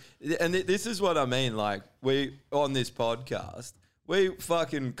 See, and this is what I mean. Like, we, on this podcast, we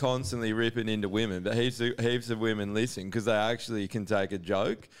fucking constantly ripping into women, but heaps of women listen because they actually can take a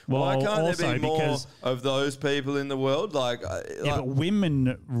joke. Why Well, can't there also be more because- of those people in the world? Yeah, but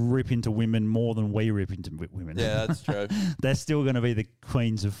women rip into women more than we rip into women. Yeah, that's true. They're still going to be the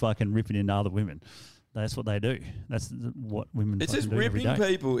queens of fucking ripping into other women. That's what they do. That's what women It's fucking just do every ripping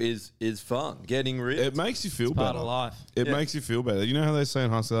day. people is fun. Getting ripped. It makes you feel It's better. part of life. It Yeah. makes you feel better. You know how they say in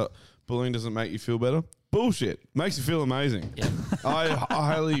high school, bullying doesn't make you feel better? Bullshit. Makes you feel amazing. Yeah. I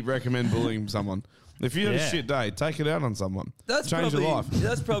highly recommend bullying someone. If you have Yeah. a shit day, take it out on someone. That's Change probably, your life.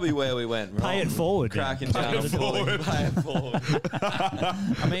 That's probably where we went wrong. Pay it forward. man. Cracking down on bullying. Pay it forward.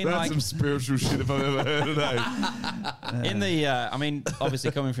 I mean, That's like, some spiritual shit if I've ever heard it. in the,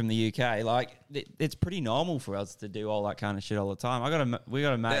 obviously coming from the UK, like, it's pretty normal for us to do all that kind of shit all the time. We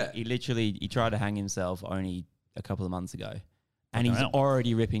got a mate, Yeah. he tried to hang himself only a couple of months ago. And he's Wow.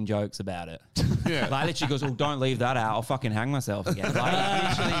 already ripping jokes about it. Yeah. Like, literally goes, "Oh, don't leave that out. I'll fucking hang myself again." Like, he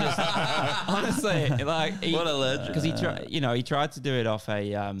literally just, honestly, like, What a legend. Because he tried to do it off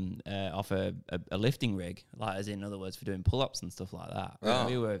a lifting rig, like, as in other words, for doing pull-ups and stuff like that. Oh.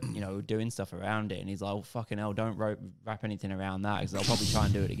 We were, doing stuff around it, and he's like, "Oh, fucking hell, don't wrap anything around that, because I'll probably try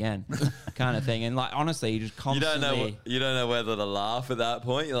and do it again," kind of thing. And like, honestly, he just You constantly. don't know whether to laugh at that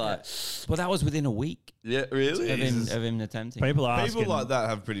point. You're like, Well, that was within a week yeah, really? of him attempting. People are asking. People like that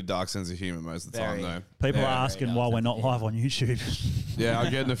have a pretty dark sense of humour most of the Very. time, People Very, are very asking dark why we're sense not of live on YouTube. though. Yeah,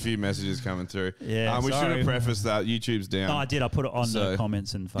 I'm getting a few messages coming through. Yeah, we should sorry. have prefaced that YouTube's down. No, I did. I put it on the So-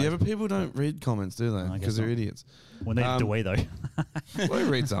 comments and Facebook. Yeah, but people don't read comments, do they? I guess Because they're not. idiots. Well, neither do we, though. Well,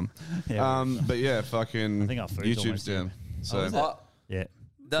 read some. Yeah, But yeah, fucking I think our food's YouTube's almost down. in. So Oh, is it? Yeah.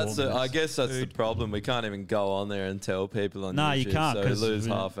 That's 4 I minutes. guess that's the problem. We can't even go on there and tell people on No, YouTube, you can't. so we 'cause lose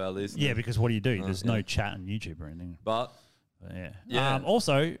we- half our listeners. Yeah, because what do you do? There's no yeah. chat on YouTube or anything. But But yeah. Yeah.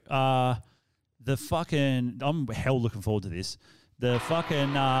 Also, the fucking I'm hell looking forward to this. The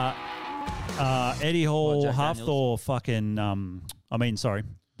fucking Eddie Hall Jack Half-Thor fucking sorry,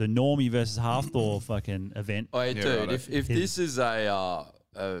 the Normie versus Half-Thor fucking event. oh, hey, Yeah, dude, righto. if this is a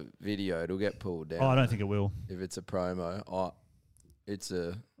video, it'll get pulled down. Oh, I don't think it will. If it's a promo, it's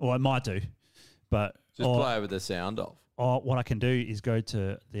a Well, it might do, but just play with the sound off. what I can do is go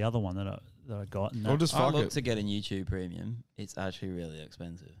to the other one that I got. And Or just I fuck looked it. to get a YouTube Premium. It's actually really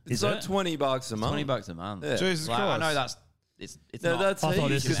expensive. It's Is like it? $20 a month. $20 a month. Yeah. Jesus Like, I Christ. know that's it's No, not. that's I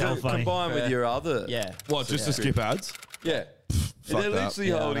thought heaps, this was 'cause hell it funny. combined with your other. Yeah. What, just to skip ads? Yeah. Fuck They're that. literally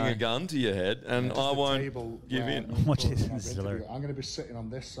Yeah, I holding know. a gun to your head, and I won't give in. Watch this. This is hilarious. I'm going to be sitting on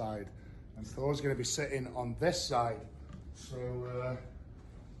this side, and Thor's going to be sitting on this side. So I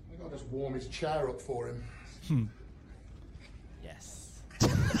think I'll just warm his chair up for him. Yes.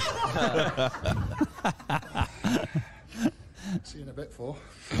 See you in a bit, Thor.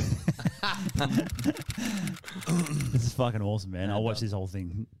 This is fucking awesome, man. I'll watch this whole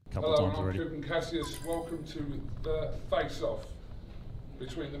thing a couple of Hello, times I'm already. Cuban Cassius. Welcome to the face-off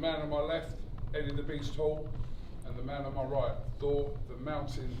between the man on my left, Eddie the Beast Hall, and the man on my right, Thor the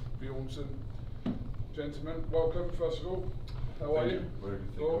Mountain Bjornsson. Gentlemen, welcome, first of all. How are you? Very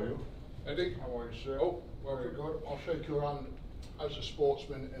good, Thor? thank you. Eddie? How are you, sir? Oh, Very welcome. good. I'll shake your hand as a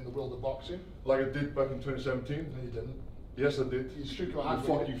sportsman in the world of boxing. Like I did back in 2017. No, you didn't. Yes, I did. You shook your hand.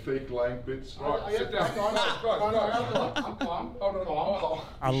 Fucking fake lying bitch. Right, sit down. I'm calm. Calm.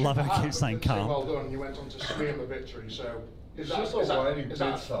 I love how he keeps saying calm. Well done. You went on to scream the victory. So it's just a whining bitch. Is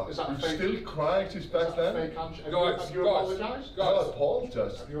that still crying? She's back then. Have you apologised? Guys,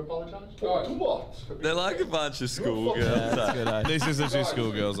 apologised. Have you apologised? To what? They're like a bunch of schoolgirls. This is a two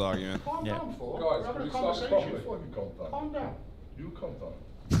schoolgirls argument. Calm down, for. Guys, We're having a can we start conversation. properly? Calm down. You calm down.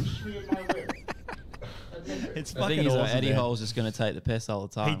 You smeared my whip. It's The fucking thing is, awesome, Eddie man. Hole's just going to take the piss all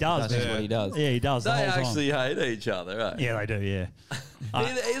the time. He does. That's just what he does. Yeah, he does. They the whole actually time. hate each other, right? Yeah, they do. Yeah.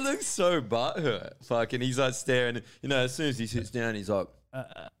 He looks so butthurt. Fucking, he's like staring. You know, as soon as he sits down, he's like,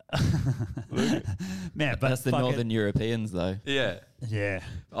 Man, but that's the fucking- Northern Europeans, though. yeah, Yeah.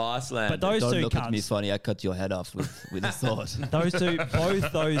 Iceland. But those Don't two look at me cunts. funny. I cut your head off with a sword.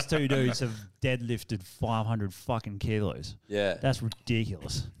 Both those two dudes have deadlifted 500 fucking kilos. Yeah. That's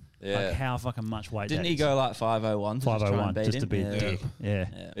ridiculous. Yeah. Like how fucking much weight Didn't that he is. go like 501 to just try 501 and beat just him? to beat Yeah. Dick. Yeah.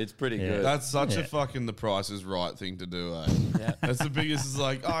 It's pretty Yeah. good. That's such Yeah. a fucking the Price is Right thing to do, eh? Yeah. That's the biggest. It's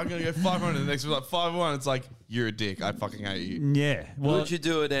like, oh, I'm going to go 500. The next one's like 501. It's like, you're a dick. I fucking hate you. Yeah. Well, Would you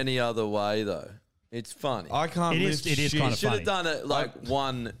do it any other way, though? It's funny. I can't It lift is shit. kind He of should funny. have done it like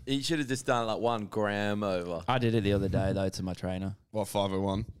one. He should have just done it like 1 gram over. I did it the other day though to my trainer. What,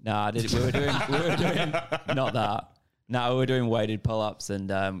 501? No, I did it. We were doing not that. No, we were doing weighted pull-ups,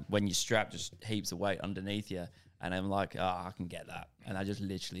 and when you strap just heaps of weight underneath you, and I'm like, oh, I can get that, and I just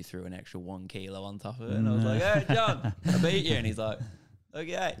literally threw an extra 1 kilo on top of it, and I was like, hey, John, I beat you, and he's like,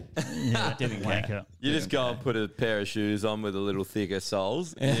 okay. Yeah, didn't wank it. You just go and put a pair of shoes on with a little thicker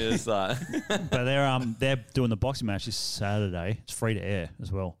soles. And you're just like, But they're doing the boxing match this Saturday. It's free to air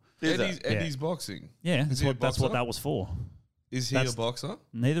as well. Eddie's boxing. Yeah, Is he a that's what boxer? that was for. Is he That's- a boxer?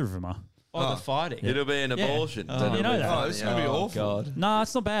 Neither of them are. Oh, the fighting. it'll be an abortion. Oh, That'll you know be that. Oh, funny. this is going to be awful. God. No,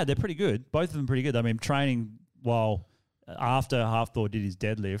 it's not bad. They're pretty good. Both of them pretty good. I mean, training while after Halfthor did his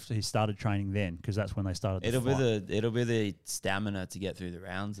deadlift, he started training then because that's when they started. It'll be the stamina to get through the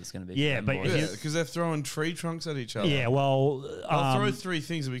rounds. It's going to be Yeah, them but boys. Yeah, because they're throwing tree trunks at each other. Yeah, well, I'll throw 3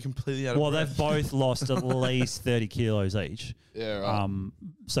 things and be completely out of well, breath. they've both lost at least 30 kilos each. Yeah, right.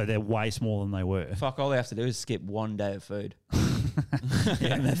 So they're way smaller than they were. Fuck, all they have to do is skip 1 day of food.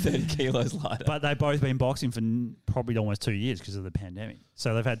 And they're 30 kilos lighter. But they've both been boxing for probably almost 2 years because of the pandemic.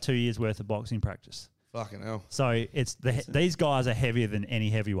 So they've had 2 years worth of boxing practice. Fucking hell. So these guys are heavier than any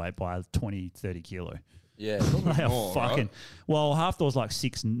heavyweight by 20, 30 kilo. Yeah. They are more, fucking. right? Well, Halfthor's like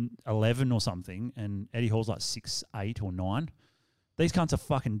 6'11" or something, and Eddie Hall's like 6'8" or 9. These cunts are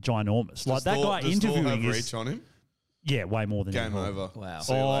fucking ginormous. Like that guy does Thor interviewing have is reach on him? yeah, way more than Game Eddie Hall. over. Wow.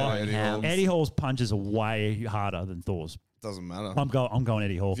 See you later, Eddie Hall. Eddie Hall's punches are way harder than Thor's. Doesn't matter. I'm going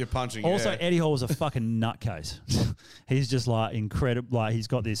Eddie Hall. If you're punching Also, air. Eddie Hall's a fucking nutcase. He's just like incredible. Like he's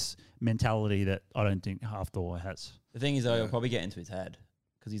got this mentality that I don't think Halfthor has. The thing is, though, he'll probably get into his head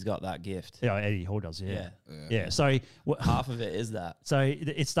because he's got that gift. Yeah, Eddie Hall does. Yeah, Yeah. yeah. So Half of it is that. So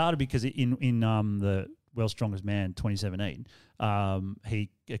it started because in the World's Strongest Man 2017,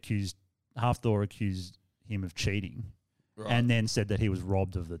 Halfthor accused him of cheating. Right. And then said that he was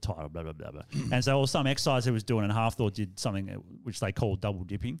robbed of the title, blah, blah, blah, blah. And so some exercise he was doing, and Halfthor did something which they call double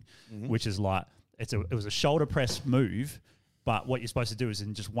dipping, which is like, it was a shoulder press move, but what you're supposed to do is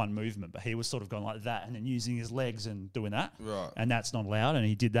in just one movement. But he was sort of going like that and then using his legs and doing that. Right. And that's not allowed. And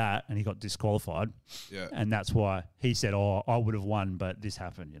he did that and he got disqualified. Yeah. And that's why he said, oh, I would have won, but this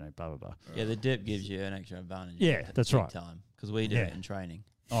happened, blah, blah, blah. Yeah, the dip gives you an extra advantage. Yeah, that's big right. Time because we do Yeah. it in training.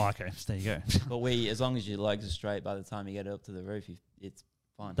 Oh, okay. So there you go. But as long as your legs are straight, by the time you get up to the roof, it's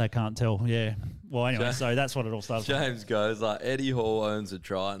fine. They can't tell. Yeah. Well, anyway, so that's what it all starts with. James goes like, Eddie Hall owns a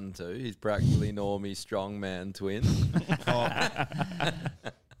Triton too. He's practically Normie strongman twin.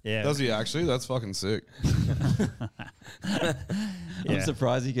 Yeah. Does he actually? That's fucking sick. I'm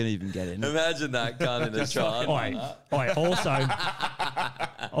surprised he can even get in. Imagine that cunt in a Triton.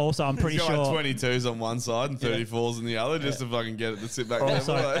 Also, I'm pretty He's got sure. like 22s on one side and 34s on the other just to fucking get it to sit back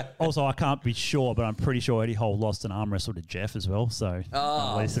down. Also, I can't be sure, but I'm pretty sure Eddie Hall lost an arm wrestle to Jeff as well. So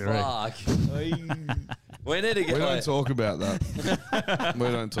Oh, at least they're fuck. We need to get. We don't talk about that. We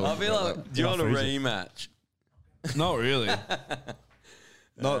don't talk I feel about like, do you want a rematch? that. Not really.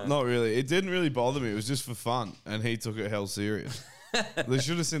 Not really. It didn't really bother me. It was just for fun, and he took it hell serious. They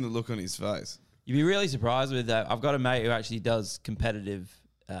should have seen the look on his face. You'd be really surprised with that. I've got a mate who actually does competitive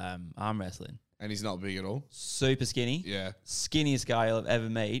arm wrestling. And he's not big at all. Super skinny. Yeah. Skinniest guy you'll ever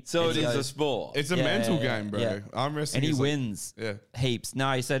meet. So And it he is a goes- sport. It's a mental game, bro. yeah. Arm wrestling And he is like- wins yeah. heaps.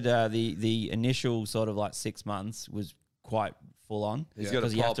 No, he said the initial sort of like 6 months was quite full on. He's got a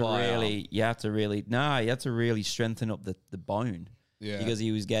Because you have to Popeye you have to really strengthen up the bone. Yeah. Because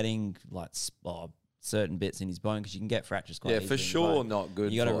he was getting like certain bits in his bone because you can get fractures quite Yeah, easily for in the sure bone. not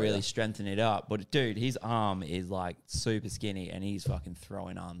good You got to for really you. strengthen it up. But dude, his arm is like super skinny and he's fucking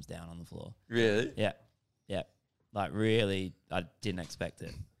throwing arms down on the floor. Really? Yeah. Yeah. Like really, I didn't expect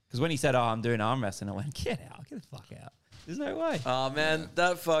it. Because when he said, "Oh, I'm doing arm wrestling," I went, "Get out. Get the fuck out. There's no way." Oh man,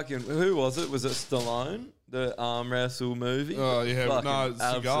 that fucking who was it? Was it Stallone? The arm wrestle movie? Oh yeah, Fucking no, it's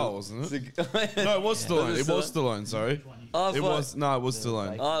Seagal, absolute- wasn't it? Seagal- No, it was Stallone. Was It was Stallone. Sorry, I it was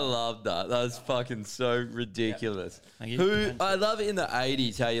Stallone. I love that. That's fucking so ridiculous. Thank you. Who I love it in the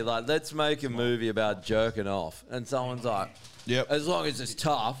 80s how you're like, let's make a movie about jerking off, and someone's like, yep, as long as it's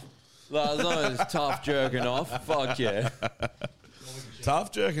tough, like, as long as it's tough jerking off, fuck yeah.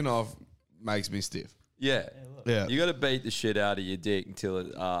 Tough jerking off makes me stiff. Yeah. Yeah. You got to beat the shit out of your dick until it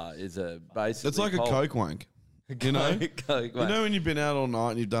is a basically. It's like a cold. coke wank. You know, Coke you wank. know when you've been out all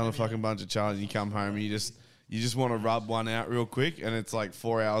night and you've done a fucking bunch of challenges, and you come home and you just want to rub one out real quick, and it's like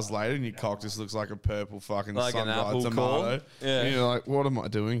 4 hours later, and your cock just looks like a purple fucking Like an sun-dried apple tomato. core? Yeah. And you're like, what am I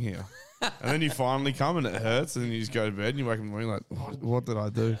doing here? And then you finally come and it hurts, and then you just go to bed and you wake up in the morning like, what did I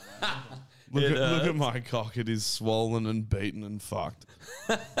do? Look It at my cock. It is swollen and beaten and fucked.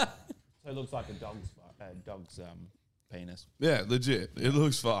 So it looks like a dog's penis. Yeah, legit. It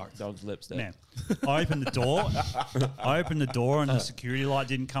looks fucked. Dog's lipstick. Man, I opened the door. And the security light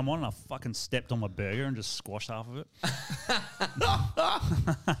didn't come on. And I fucking stepped on my burger and just squashed half of it.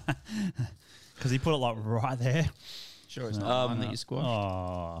 Because he put it like right there. Sure, it's not mine that you squashed.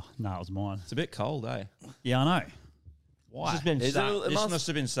 Oh no, it was mine. It's a bit cold, eh? Yeah, I know. Why? It's just been Is sat- it must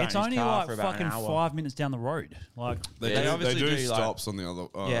have been sat It's in his only car like for about fucking an hour. 5 minutes down the road. Like They obviously do do, like- stops on the other.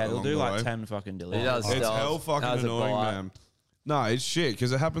 Yeah, they'll along do the like way. 10 fucking deliveries. It's hell fucking How's it annoying, bite? man. No, it's shit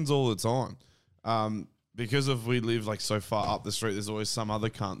because it happens all the time. Because of we live like so far up the street, there's always some other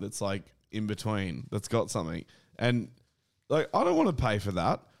cunt that's like in between that's got something, and like I don't want to pay for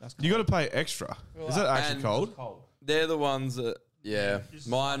that. You got to pay extra. Is that actually And cold? They're the ones that, yeah.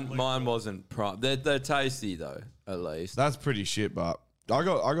 Mine wasn't prime. They're tasty though, at least. That's pretty shit, but I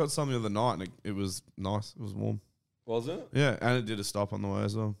got some the other night and it was nice. It was warm. Was it? Yeah, and it did a stop on the way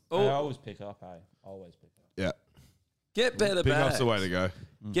as well. I always pick up, Always pick up. Yeah. Get better Pick bags. up's the way to go.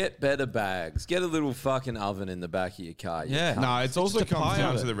 Get better bags. Get a little fucking oven in the back of your car. you cunt. No, it's also comes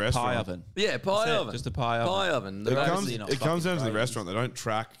down to the restaurant. Pie oven. Yeah, pie That's it, oven. just a pie oven. Pie oven. It comes, Obviously not it comes down to the fucking restaurant. They don't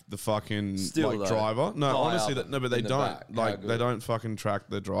track the fucking Still, like though, driver. No, pie honestly, oven no, but they in the don't. back. How Like they good. don't fucking track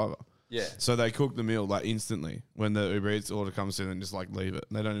the driver. Yeah. So they cook the meal like instantly when the Uber Eats order comes in and just like leave it.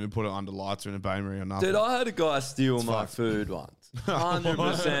 And they don't even put it under lights or in a bain-marie or nothing. Dude, I had a guy steal It's my fucked. food once.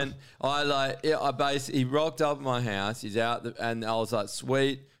 100%. I basically, he rocked up at my house. He's out, and I was like,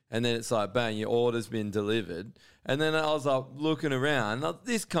 sweet. And then it's like, bang, your order's been delivered. And then I was like looking around, like,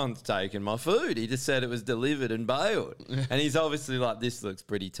 this cunt's taken my food. He just said it was delivered and bailed. And he's obviously like, this looks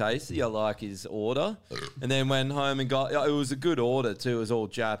pretty tasty. I like his order. And then went home and got, it was a good order too. It was all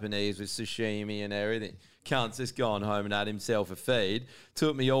Japanese with sashimi and everything. Cunt's just gone home and had himself a feed.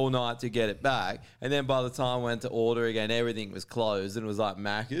 Took me all night to get it back. And then by the time I went to order again, everything was closed and it was like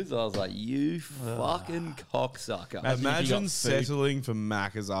Macca's. I was like, you fucking cocksucker. Imagine settling for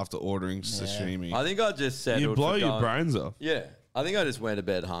Macca's after ordering sashimi. I think I just settled You blow for your going- brains off. Yeah. I think I just went to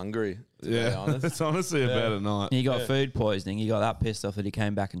bed hungry, to be Yeah, honest. it's honestly a better night. You got food poisoning. You got that pissed off that he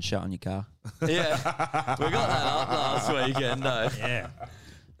came back and shut on your car. Yeah. We got that up last weekend, though. Yeah.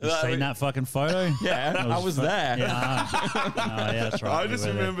 You seen that fucking photo? Yeah, That I was there. Yeah, yeah, that's right. I we just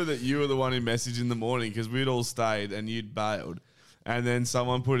were there. remember that you were the one who messaged in the morning because we'd all stayed and you'd bailed. And then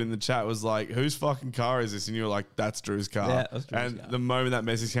someone put in the chat was like, whose fucking car is this? And you were like, that's Drew's car. Yeah, that's Drew's and car. the moment that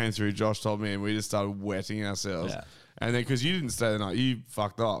message came through, Josh told me and we just started wetting ourselves. Yeah. And then because you didn't stay the night, you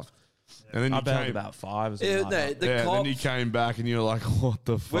fucked off. And then I you bailed came about 5 or something Yeah, like no, that. the yeah, and then you cops- came back and you were like, what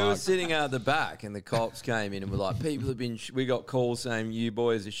the fuck? We were sitting out the back, and the cops came in and were like, "People have been." We got calls saying you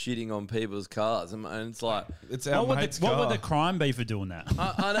boys are shitting on people's cars, and it's like, it's What would the crime be for doing that?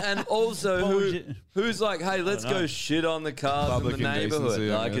 and also What would who's like, "Hey, let's know. go shit on the cars Public in the neighborhood."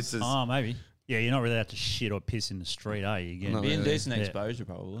 indecency, I Like guess. it's just, Oh, maybe. Yeah, you're not really allowed to shit or piss in the street, are you? Again, No, Be yeah. indecent Yeah. exposure,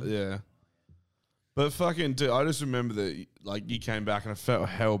 probably. Yeah. But fucking, dude, I just remember that like you came back and I felt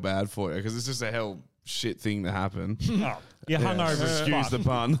hell bad for you because it's just a hell shit thing to happen. Oh, you're hungover as Excuse fuck. the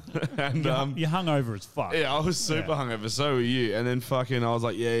pun. And You're hungover as fuck. yeah, I was super Yeah. hungover. So were you. And then fucking, I was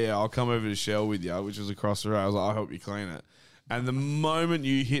like, yeah, I'll come over to Shell with you, which was across the road. I was like, I hope you clean it. And the moment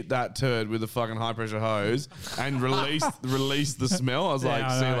you hit that turd with a fucking high pressure hose and released the smell, I was Yeah, like,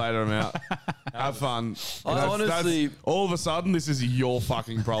 I see you know. later, I'm out. Have fun. I That's- honestly- all of a sudden, this is your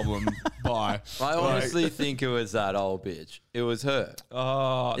fucking problem. Bye. I honestly think it was that old bitch. It was her.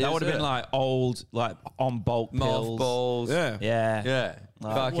 Oh, It that was would have been her. like old, like on bulk pills. Mothballs. Yeah. Yeah. Yeah.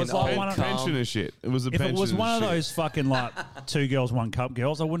 Fucking was like old one of- cum. Pensioner shit. It was a If it was pensioner one of shit. those fucking like 2 girls, 1 cup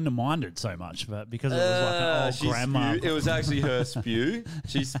girls, I wouldn't have minded so much. But because it was like an old She grandma. spewed- It was actually her spew.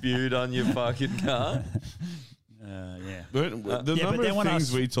 She spewed on your fucking car. Yeah. The Yeah, but number then of when I things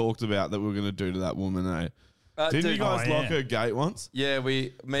s- we talked about that we were going to do to that woman, eh? Didn't dude- you guys Oh, lock yeah. her gate once? Yeah, me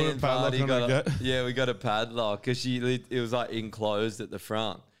Put a and padlock Vardy on got her a, gate? yeah, we got a padlock because it was like enclosed at the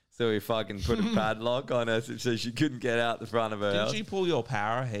front. So we fucking put a padlock on her so she couldn't get out the front of her Didn't house. she pull your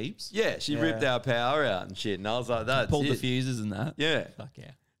power heaps? Yeah, she ripped our power out and shit. And I was like, that's Pulled the it. fuses and that. Yeah. Fuck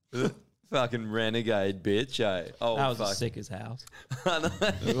yeah. Fucking renegade bitch, eh? Oh, That was fuck. the sickest house. I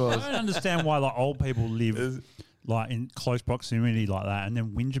know. I don't understand why like old people live like in close proximity like that and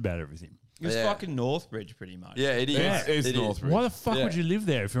then whinge about everything. It's Yeah. fucking Northbridge, pretty much. Yeah, it is. Yeah. It's It is. Northbridge. Why the fuck Yeah. would you live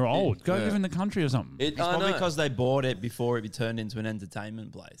there if you're old? Go Yeah. live in the country or something. It's probably because they bought it before it turned into an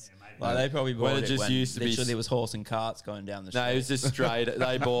entertainment place. Like they probably bought When it it just when used to be literally there was horse and carts going down the street. No, it was just straight.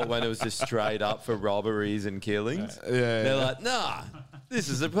 They bought when it was just straight up for robberies and killings. Yeah. They're like, nah, this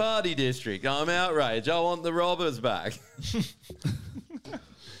is a party district. I'm outraged. I want the robbers back.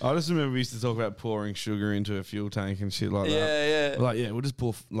 I just remember we used to talk about pouring sugar into a fuel tank and shit like that. Yeah, yeah. We're like, yeah, we'll just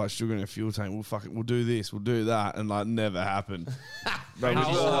pour like sugar in a fuel tank. We'll do this, we'll do that, and like never happened. But we How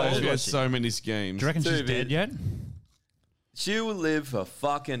just old always was had she? so many schemes. Do you reckon she's Too dead big. yet? She will live for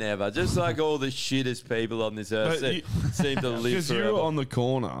fucking ever, just like all the shittest people on this earth But you- seem to live Because you forever. were on the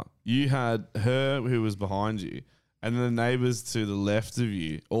corner, you had her who was behind you, and the neighbours to the left of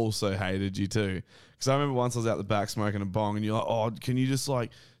you also hated you too. Because I remember once I was out the back smoking a bong, and you're like, "Oh, can you just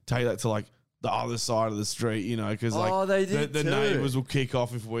like take that to like the other side of the street?" You know, because like Oh, they did the too. neighbours will kick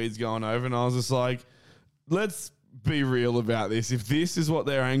off if weed's going over, and I was just like, "Let's be real about this. If this is what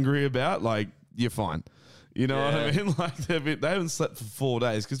they're angry about, like you're fine." You know what I Yeah. mean? Like they haven't slept for 4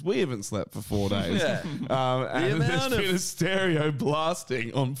 days because we haven't slept for 4 days. Yeah. And there's amount of- been a stereo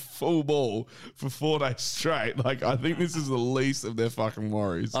blasting on full ball for 4 days straight. Like I think this is the least of their fucking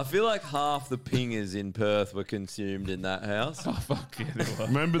worries. I feel like half the pingers in Perth were consumed in that house. Oh, fuck yeah.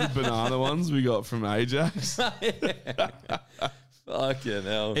 Remember the banana ones we got from Ajax? Fucking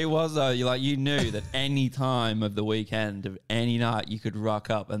hell. It was though. You knew that any time of the weekend of any night you could rock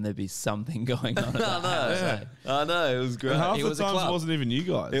up and there'd be something going on. At that house, eh? I know, it was great. And half It the was a times it club. wasn't even you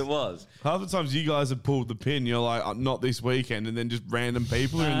guys. It was. Half the times you guys had pulled the pin. You're like, not this weekend, and then just random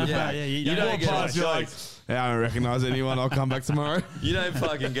people are in the Yeah, back. yeah, you you don't walk get a past, you're like, choice. "Hey, I don't recognise anyone. I'll come back tomorrow." You don't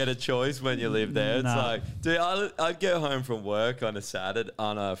fucking get a choice when you live there. It's No. like, dude, I'd go home from work on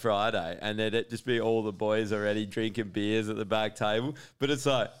a Friday, and then it'd just be all the boys already drinking beers at the back table. But it's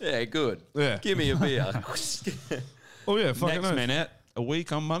like, yeah, good. Yeah. Give me a beer. Oh yeah, fucking Next oath. minute, a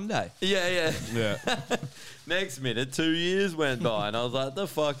week on Monday. yeah. Yeah. Next minute, 2 years went by, and I was like, the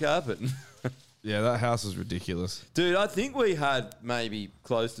fuck happened? Yeah, that house is ridiculous. Dude, I think we had maybe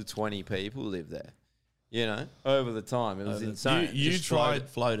close to 20 people live there. You know, over the time. It was insane. You Just tried.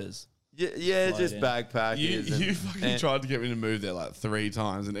 floaters. Yeah, just in. backpackers. You fucking and- tried to get me to move there like 3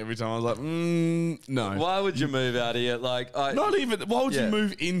 times, and every time I was like, no. Why would you move out of here? Like, Not even. Why would Yeah. you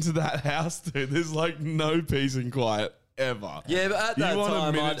move into that house, dude? There's like no peace and quiet ever. Yeah, but at that you want time,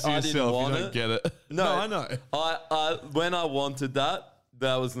 a minute to I didn't yourself. want You don't it. get it. No, I know. I when I wanted that,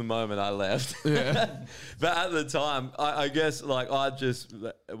 that was the moment I left. Yeah. But at the time, I guess like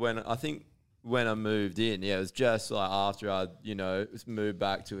when I moved in, yeah, it was just like after I, moved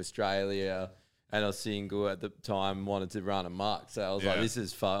back to Australia and I was single at the time, wanted to run amok. So I was like, Yeah. this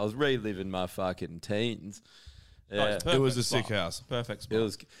is fun. I was reliving my fucking teens. Oh, Yeah. it's It was a perfect sick spot. house. Perfect It spot.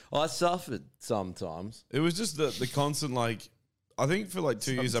 was. I suffered sometimes. It was just the constant like. I think for like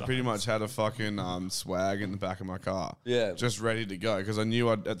 2 years, I pretty much had a fucking swag in the back of my car. Yeah. Just ready to go because I knew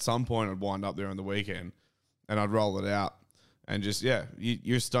at some point I'd wind up there on the weekend and I'd roll it out and just,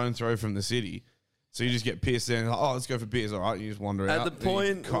 you're a stone throw from the city. So you just get pissed and like, oh, let's go for beers. All right. You just wander At out. the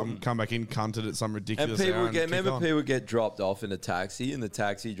and you point- come back in, cunted at some And ridiculous people hour would get, kick remember on. people would get dropped off in a taxi and the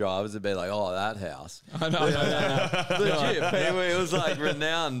taxi drivers would be like, oh, that house. I know. Legit. People, it was like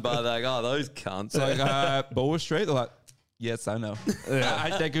renowned by like, oh, those cunts. It's like Bulwer Street. They're like, yes, I know.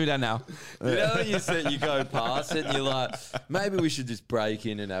 I take you down now. You know when you go past it and you're like, maybe we should just break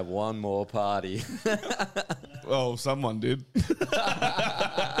in and have one more party. Well, someone did.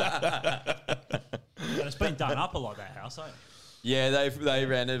 But it's been done up a lot, that house, eh? Yeah, they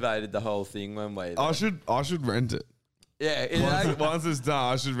renovated the whole thing when we. I should rent it. Yeah, once it's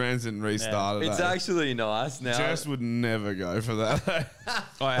done, I should rent it and restart it. It's actually nice now. Jess would never go for that.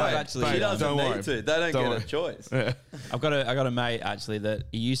 She doesn't need to. They don't get a choice. Yeah. I got a mate actually that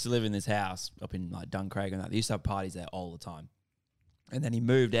he used to live in this house up in like Duncraig and that. They used to have parties there all the time, and then he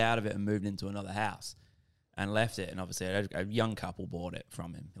moved out of it and moved into another house, and left it. And obviously, a young couple bought it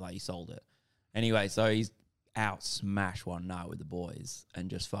from him. Like he sold it. Anyway, so he's out smashed one night with the boys, and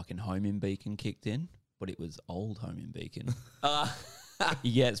just fucking homing beacon kicked in. But it was old homing beacon.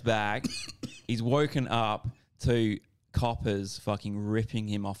 He gets back. He's woken up to coppers fucking ripping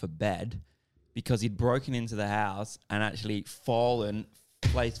him off a bed because he'd broken into the house and actually fallen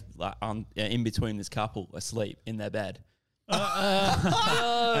placed like in between this couple asleep in their bed.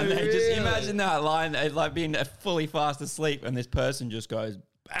 And they just imagine that line, like being fully fast asleep, and this person just goes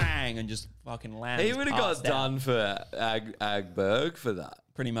bang and just fucking lands. He would have got done for Agberg for that.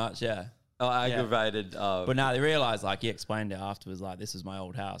 Pretty much, yeah. Oh, aggravated. But now they realised, like, he explained it afterwards, like, this is my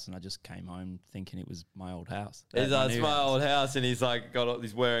old house. And I just came home thinking it was my old house. He's like, it's my old house. And he's like,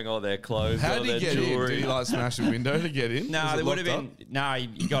 he's wearing all their clothes. How did he get jewelry. in? Did he like smash a window to get in? No, there would have been. No,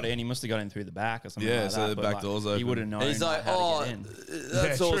 he got in. He must have got in through the back or something. Yeah, like so that, the but, back door's open. He would have known. He's like, how to get in.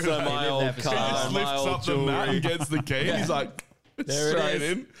 That's also my old car. He just my lifts old up the mat jewelry. and gets the key. Yeah. He's like, There it straight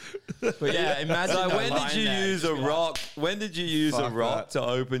is. in. But yeah, imagine. So that when did line you there, use just a be like, rock? When did you use a Fuck rock to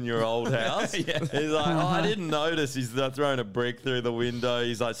open your old house? Yeah. He's like, I didn't notice. He's throwing a brick through the window.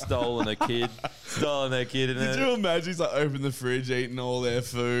 He's like stolen their kid. Did you imagine he's like opening the fridge, eating all their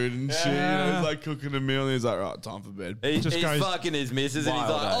food and shit? You know, he's like cooking a meal and he's like, right, time for bed. He's fucking his missus and he's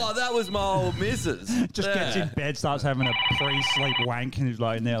like, oh, that was my old missus. Just gets in bed, starts having a pre-sleep wank, and he's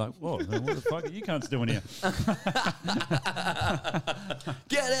like in there like, whoa, what the fuck are you cunts doing here?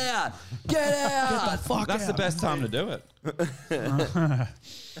 Get out! Get out! Get the fuck That's the out. best time to do it.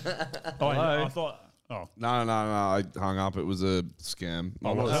 I thought. Oh No, I hung up. It was a scam.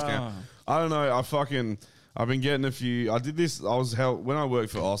 Oh, Not a was it? scam. I don't know. I've been getting a few. I did this. When I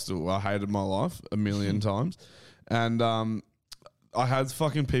worked for Austell, I hated my life a million times. And I had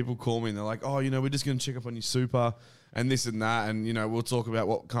fucking people call me and they're like, oh, we're just going to check up on your super and this and that. And, we'll talk about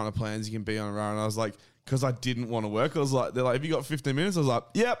what kind of plans you can be on a run. And I was like, because I didn't want to work. They're like, have you got 15 minutes? I was like,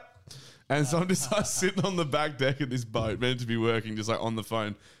 yep. And so I'm just like sitting on the back deck of this boat, meant to be working, just like on the phone.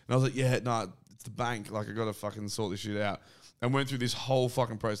 And I was like, yeah, no, it's the bank. Like, I got to fucking sort this shit out. And went through this whole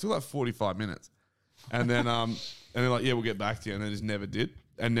fucking process. It took like 45 minutes. And then, and they're like, yeah, we'll get back to you. And they just never did.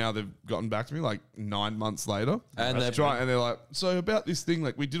 And now they've gotten back to me like 9 months later. And they're like, so about this thing,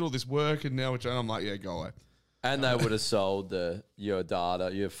 like we did all this work and now we're trying. I'm like, yeah, go away. And they would have sold your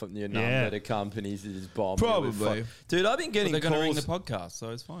data, your number to companies that just bombed you with Probably. Dude, I've been getting They're going to ring calls. the podcast, so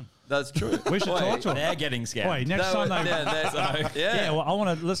it's fine. That's true. We should talk to him. They're getting scammed. Wait, next time they. Yeah. Well, I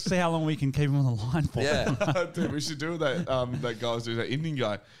want to. Let's see how long we can keep him on the line for. Yeah. Dude, we should do that. That guy was doing that Indian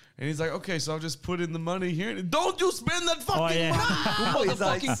guy. And he's like, okay, so I'll just put in the money here. And don't you spend that fucking money. He's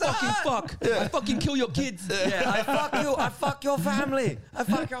like, fuck. I fucking kill your kids. yeah, I fuck you. I fuck your family. I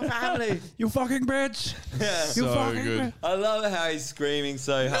fuck your family. You fucking bitch. Yeah. You So fucking good. bitch. I love how he's screaming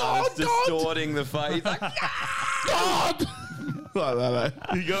so hard. It's distorting the face. He's like, God! Like that,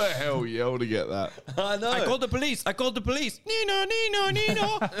 eh? You got to hell yell to get that. I know. I called the police. Nino.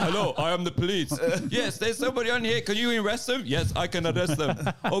 Hello, I am the police. Yes, there's somebody on here. Can you arrest them? Yes, I can arrest them.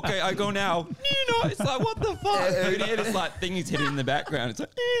 Okay, I go now. Nino. It's like, what the fuck? You hear this like thing he's hitting in the background. It's like,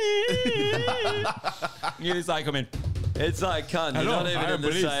 you just like, come in. It's like, cunt, you're Hello, not even I am in the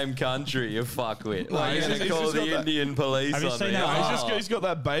police. same country, you fuckwit. Like, he's you're going just- to call he's just the got that- Indian police Have you on seen me. that? Oh. He's got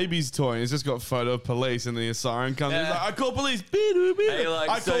that baby's toy. And he's just got photo of police, and then a siren comes. Yeah. He's like, I call police. Hey, like,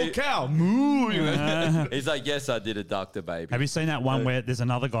 I so- call cow. Moo. You know? He's like, yes, I did abduct a baby. Have you seen that one where there's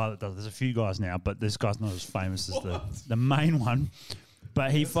another guy that does? There's a few guys now, but this guy's not as famous as the main one.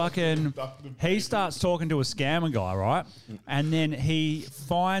 But he starts talking to a scammer guy, right? And then he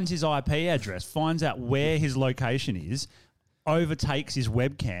finds his IP address, finds out where his location is, overtakes his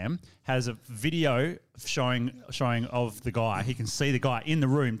webcam, has a video showing of the guy. He can see the guy in the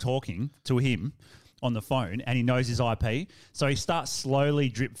room talking to him on the phone, and he knows his IP. So he starts slowly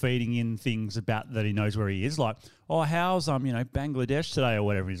drip feeding in things about that he knows where he is, like, oh, how's Bangladesh today or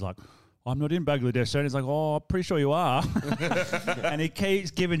whatever. He's like, I'm not in Bangladesh. So he's like, oh, I'm pretty sure you are. And he keeps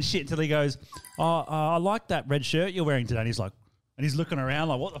giving shit till he goes, oh, I like that red shirt you're wearing today. And he's like, and he's looking around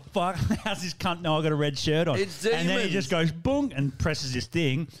like, what the fuck? How's this cunt know I got a red shirt on? It's and then he demons. just goes boom and presses his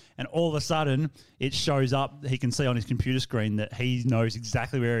thing, and all of a sudden it shows up. He can see on his computer screen that he knows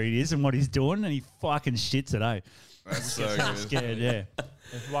exactly where he is and what he's doing, and he fucking shits it, eh? That's so good. Scared, yeah.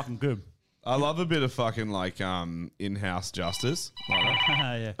 It's fucking good. I love a bit of fucking like in-house justice. Like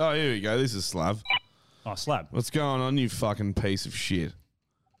that. Yeah. Oh, here we go. This is Slav. Oh, Slab. What's going on, you fucking piece of shit?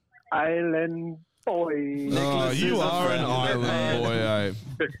 Island boy. Oh, you are an island boy, eh?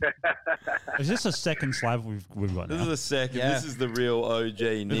 Is this a second Slav we've got now? This is the second. Yeah. This is the real OG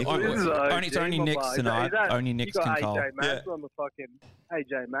Nick. It's only Nick's tonight. Only Nick's you got can call. AJ Maz on the fucking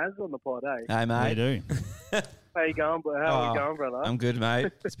AJ Maz on the pod, eh? Hey, mate. How you doing? How you going? How are we going, brother? I'm good,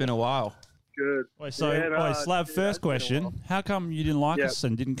 mate. It's been a while. Good. Wait, so, Slav, first question. How come you didn't like us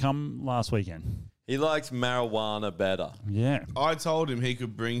and didn't come last weekend? He likes marijuana better. Yeah. I told him he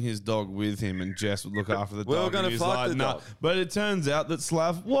could bring his dog with him and Jess would look after the dog. We were and gonna he's fuck like, the "No." dog. But it turns out that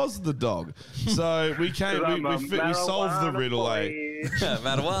Slav was the dog. So we came, we solved the riddle, eh?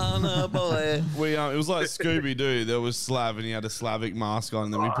 Marijuana boy. It was like Scooby Doo. There was Slav and he had a Slavic mask on,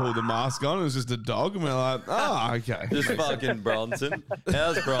 and then we pulled the mask on. It was just a dog, and we're like, oh, okay. Just fucking Bronson.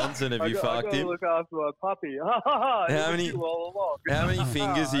 How's Bronson? Have you fucked him? Look after my puppy. How many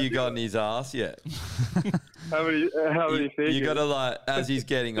fingers have you got in his ass yet? How many fingers? You gotta like, as he's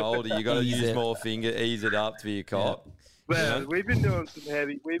getting older, you gotta use more finger, ease it up for your cock. Man, we've been doing some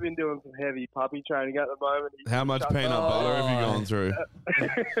heavy puppy training at the moment. How much peanut butter have you gone through?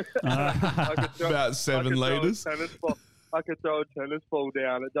 About 7 litres. I could throw a tennis ball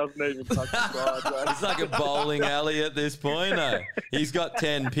down. It doesn't even touch the side. Right? It's like a bowling alley at this point. Eh? He's got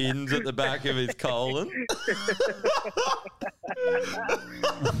 10 pins at the back of his colon. He's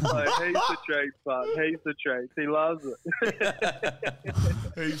the treats, bud. He's the treats. He loves it.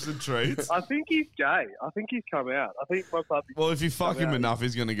 He's the treats. I think he's gay. I think he's come out. I think my puppy. Well, if you fuck him enough,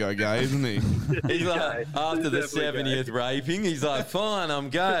 he's going to go gay, isn't he? He's like, after the He's definitely 70th raping, he's like, fine, I'm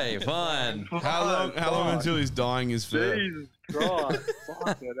gay, fine. How long until he's dying is fair? Jesus Christ.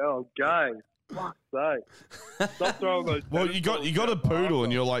 Fucking hell, gay. Fuck's sake. Stop throwing those. Well, you got a poodle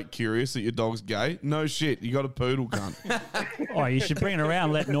and you're like curious that your dog's gay? No shit, you got a poodle, cunt. Oh, you should bring it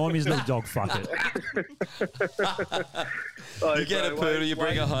around. Let Normie's little dog fuck it. You get a poodle, you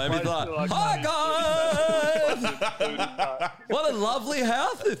bring it home, he's like, hi guys! What a lovely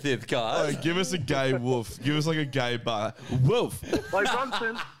house this is, guys. Give us a gay wolf. Give us like a gay bar. Wolf. Like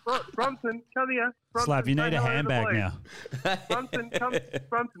Bronson, come here. Bronson, Slav, you say need a hello to the handbag boys. now. Bronson, come.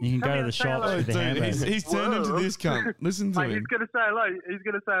 Bronson, You can come go to here, the say shops hello. with the Dude, handbag. he's turned into this cunt. Listen to Mate, him. he's gonna say hello. He's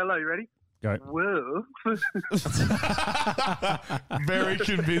gonna say hello. You ready? Go. Whoa. Very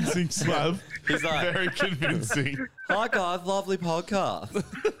convincing, Slav. He's like, very convincing. Hi guys, lovely podcast.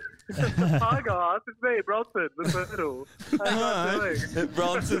 Hi guys, it's me, Bronson, the poodle. How you guys doing?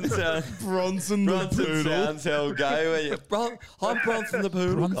 Bronson sounds hell gay. Where you, I'm Bronson the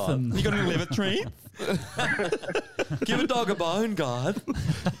poodle. Bronson. Guys. You got any liver treat? Give a dog a bone, guys.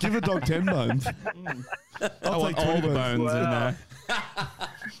 Give a dog 10 bones. I'll take all the bones in there.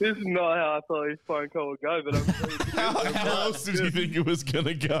 This is not how I thought his phone call would go, but I'm How else did you think it was going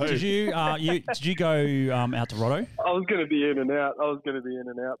to go? Did you go out to Roto? I was going to be in and out.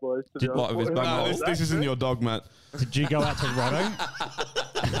 Boys. To be honest. No, this isn't your dog, Matt. Did you go out to Roto?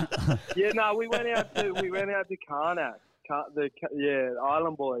 Yeah, no, we went out to Karnak.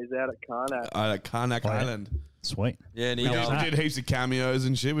 Island boys out at Karnak. At Karnak Island. Sweet. Yeah, and we did heaps of cameos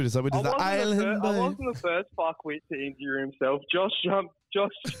and shit. We did the island. I wasn't the first fuckwit to injure himself. Josh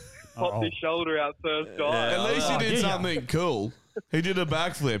popped his shoulder out first guy. At least he did something cool. He did a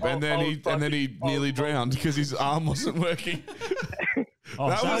backflip and then he nearly drowned because his arm wasn't working.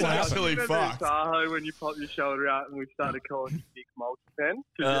 That was actually fucked. Tahoe when you popped your shoulder out and we started calling you Dick Multipen.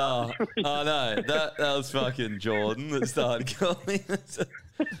 Oh no, that was fucking Jordan that started calling us.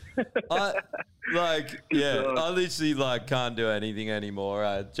 I literally can't do anything anymore.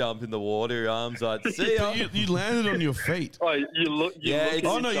 I jump in the water, arms like, see ya. You landed on your feet. Oh, you landed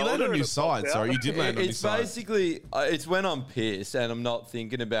on your side. Sorry, you did land on your side. It's basically, it's when I'm pissed and I'm not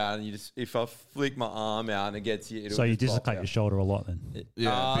thinking about it. And if I flick my arm out and it gets you, so you dislocate your shoulder a lot then?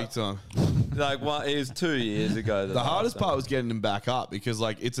 Yeah, big time. It was 2 years ago. The hardest part was getting him back up because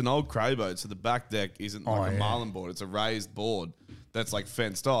it's an old cray boat, so the back deck isn't like a marlin board. It's a raised board that's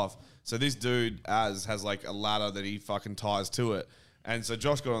fenced off. So this dude has a ladder that he fucking ties to it. And so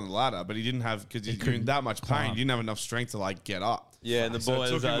Josh got on the ladder, but he didn't have, because he's in that much pain, he didn't have enough strength to get up. Yeah, and the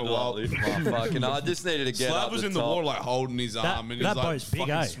boys had to lift my fucking. I just needed to get Slab up was the in the top. water holding his arm, and that he's boat's big,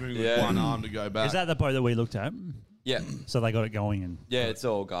 fucking swimming with Yeah. one arm to go back. Is that the boat that we looked at? Yeah. So they got it going and Yeah, it's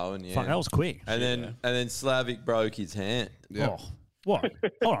all going. Yeah, fuck, that was quick. And then Slavic broke his hand. Yeah. Oh, what?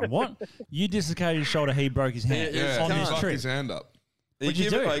 Hold on, what? You dislocated his shoulder, he broke his hand on he this fucked trip. his hand up. What'd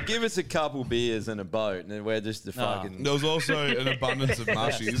you do? Give us a couple beers and a boat, and then we're just the fucking. There was also an abundance of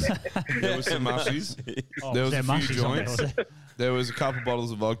mushies. There was some mushies. Oh, There was there a mushies few on there, joints. was there? There was a couple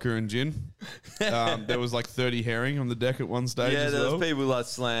bottles of vodka and gin. There was like 30 herring on the deck at one stage. Yeah, as there well. was people like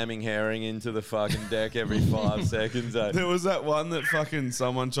slamming herring into the fucking deck every 5 seconds. There was that one that fucking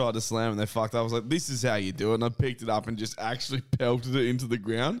someone tried to slam and they fucked up. I was like, this is how you do it. And I picked it up and just actually pelted it into the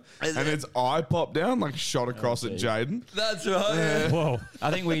ground. And its eye popped down, like shot across at Jaden. That's right. Whoa. I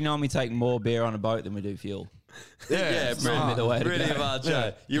think we normally take more beer on a boat than we do fuel. Yeah, pretty much.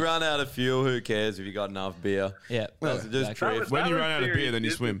 Yeah. You run out of fuel, who cares if you got enough beer? Yeah, That's just drift. When you run out of beer, then you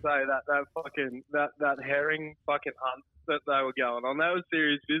swim. Say that herring fucking hunt that they were going on, that was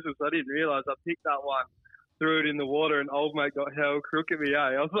serious business. I didn't realise. I picked up one, threw it in the water, and old mate got hell crook at me.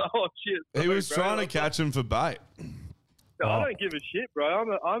 I was like, oh shit. He was trying to catch him for bait. I don't give a shit,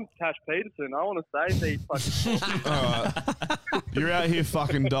 bro. I'm Tash Peterson. I want to save these fucking. All right. You're out here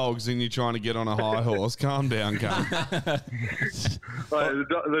fucking dogs and you're trying to get on a high horse. Calm down, cunt.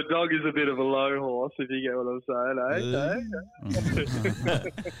 The dog is a bit of a low horse, if you get what I'm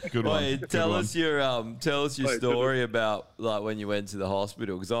saying. Good one. Wait, tell us your story about like when you went to the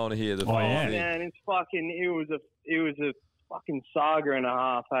hospital, because I want to hear the. Man, it was a fucking saga and a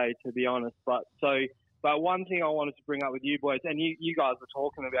half, hey, to be honest. But one thing I wanted to bring up with you boys, and you guys were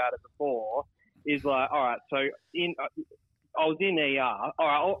talking about it before, is like, all right, so I was in ER. All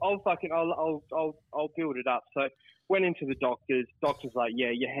right, I'll build it up. So went into the doctors. Doctor's like, yeah,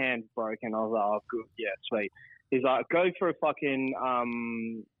 your hand's broken. I was like, oh, good, yeah, sweet. He's like, go for a fucking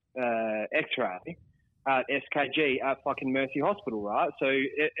X-ray at SKG at fucking Mercy Hospital, right? So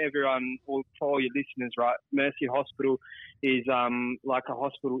everyone, or for all your listeners, right, Mercy Hospital is like a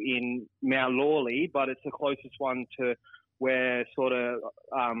hospital in Mount Lawley, but it's the closest one to where sort of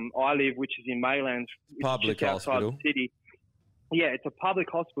I live, which is in Maylands, public just outside hospital. the city. Yeah, it's a public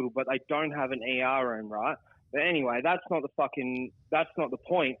hospital, but they don't have an ER room, right? But anyway, that's not the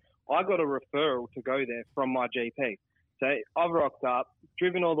point. I got a referral to go there from my GP. So I've rocked up,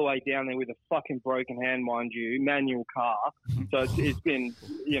 driven all the way down there with a fucking broken hand, mind you, manual car. So it's been,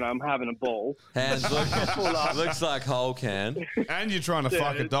 I'm having a ball. Hands looks like whole can. And you're trying to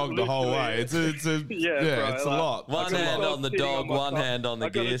fuck a dog the whole way. It's a lot. One hand on the dog, one hand on the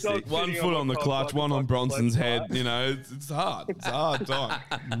gear stick. One foot on the clutch, one on Bronson's head. It's hard. It's a hard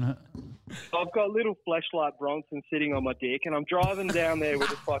time. I've got little fleshlight Bronson sitting on my dick, and I'm driving down there with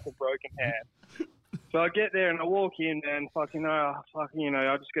a fucking broken hand. So I get there and I walk in and I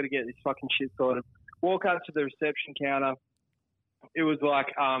just got to get this fucking shit sorted. Walk up to the reception counter. It was like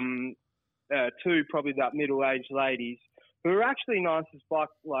two probably that middle-aged ladies who were actually nice as fuck.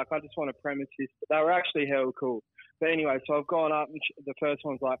 Like, I just want to premise this, but they were actually hell cool. But anyway, so I've gone up and the first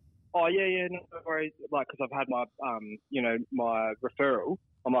one's like, oh, yeah, no worries. Like, because I've had my, my referral.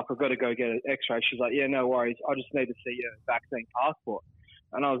 I'm like, I've got to go get an X-ray. She's like, yeah, no worries. I just need to see your vaccine passport.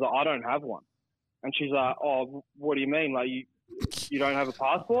 And I was like, I don't have one. And she's like, oh, what do you mean? Like, you don't have a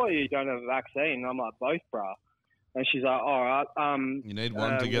passport or you don't have a vaccine? And I'm like, both, bruh. And she's like, all right. You need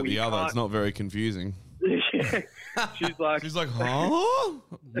one to get the other. It's not very confusing. She's like, huh?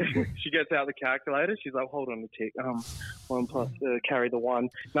 She gets out the calculator. She's like, hold on a tick. 1 plus carry the 1.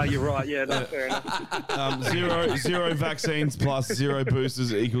 No, you're right. Yeah, that's fair enough. Zero vaccines plus 0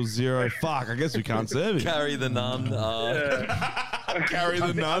 boosters equals 0. Fuck, I guess we can't serve it. Carry the none. Carry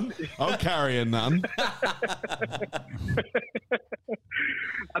the none. I'll carry a none.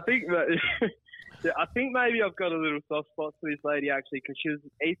 I think maybe I've got a little soft spot for this lady actually, because she was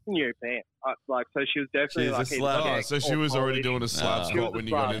Eastern European. So she was definitely She's a Slav. So she was already doing a Slav squat when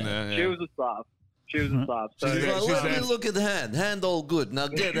you got in there. Yeah. She was a Slav. So she's like, let me look at the hand. Hand all good. Now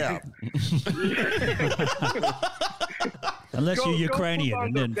get out. Unless you're Ukrainian,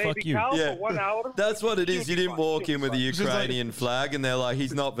 and then fuck you. Yeah. That's what it is. You didn't walk in with a Ukrainian flag, and they're like,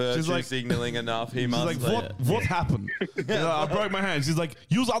 he's not virtue signaling enough. He must. She's like, what happened? I broke my hand. She's like,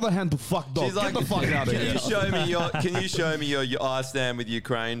 use other hand to fuck dog. She's like, get the fuck out of here. Can you show me your Iceland with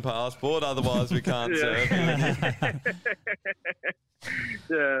Ukraine passport? Otherwise, we can't serve you.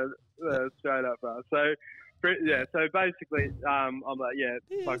 Yeah, straight up, bro. So basically, I'm like,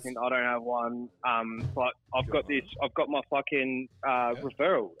 fucking, I don't have one. But I've got my fucking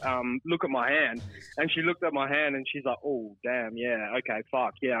referral. Look at my hand. And she looked at my hand and she's like, oh, damn, yeah, okay,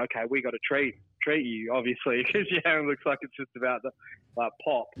 fuck, yeah, okay, we got to treat you, obviously, because your hand looks like it's just about to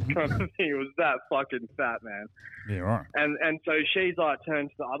pop kind of thing. It was that fucking fat, man. Yeah, right. And so she's like, turns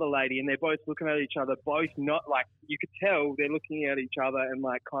to the other lady and they're both looking at each other, both not like, you could tell they're looking at each other and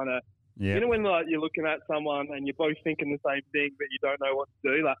like kind of, you know, when like you're looking at someone and you're both thinking the same thing, but you don't know what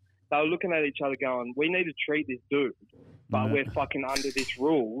to do. Like they were looking at each other going, we need to treat this dude, but we're fucking under this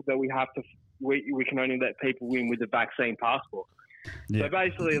rule that we have to, we can only let people in with a vaccine passport. Yeah. So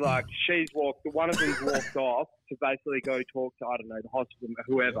basically, like, one of them's walked off to basically go talk to, I don't know, the hospital,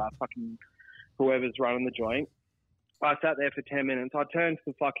 whoever's running the joint. I sat there for 10 minutes. I turned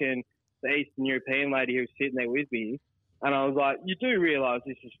to the Eastern European lady who was sitting there with me, and I was like, you do realise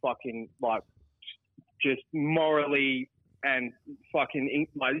this is fucking, like, just morally and fucking,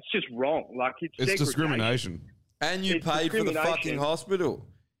 like, it's just wrong. Like, it's discrimination. And you paid for the fucking hospital.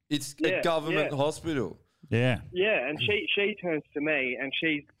 It's a government hospital. Yeah. Yeah, and she turns to me and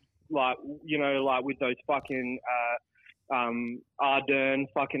she's like, you know, like with those fucking Ardern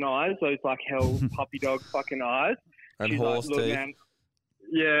fucking eyes, those like hell puppy dog fucking eyes. And she's horse like, look, teeth. man,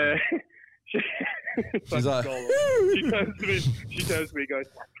 yeah. She's like, she turns to me and goes,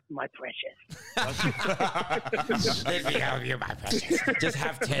 my precious. Let me help you, my precious. Just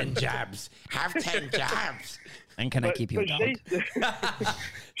have 10 jabs. Have 10 jabs. And can I keep your dog?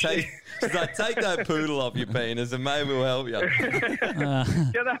 She's like, take that poodle off your penis and maybe we'll help you. Get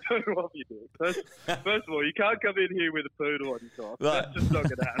that poodle off your dick. First of all, you can't come in here with a poodle on your top. Right. That's just not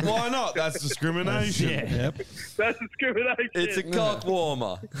going to happen. Why not? That's discrimination. That's discrimination. It's a cock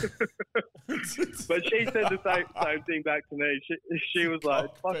warmer. But she said the same thing back to me. She was like,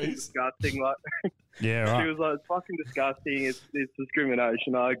 it's fucking disgusting. Like, Yeah, right. She was like, it's fucking disgusting. It's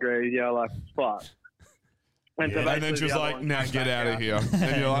discrimination. I agree. Yeah, like, it's fuck. And, And then she was like, now get out of here.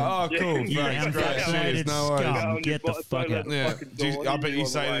 And you're like, oh, cool. Thanks, great. Cheers. No worries. Get the fuck out. Yeah. I bet you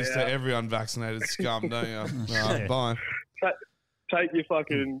say this to every unvaccinated scum, don't you? All right, bye. Take your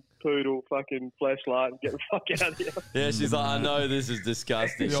fucking poodle fucking fleshlight and get the fuck out of here. Yeah, she's like, I know this is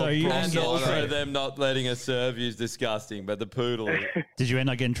disgusting. So you and didn't get also treated. them not letting us serve you is disgusting, but the poodle. Did you end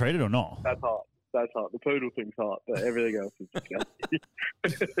up getting treated or not? That's hot. That's hot. The poodle thing's hot, but everything else is disgusting.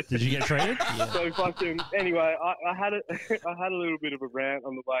 Did you get treated? So fucking anyway, I had a little bit of a rant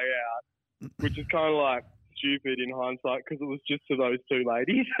on the way out, which is kind of like stupid in hindsight because it was just to those two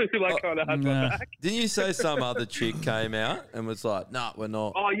ladies who like kind of had my back. Didn't you say some other chick came out and was like, nah, we're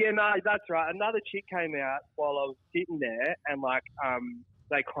not? Oh yeah, no, that's right. Another chick came out while I was sitting there, and like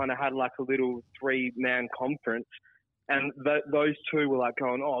they kind of had like a little 3-man conference. And those two were like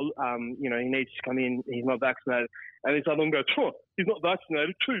going, you know, he needs to come in. He's not vaccinated. And this other one goes, he's not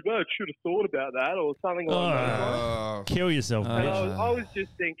vaccinated. Too bad. Should have thought about that or something like that. Kill yourself, And bitch. I was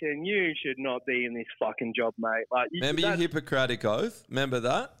just thinking, you should not be in this fucking job, mate. Like, Remember your Hippocratic Oath? Remember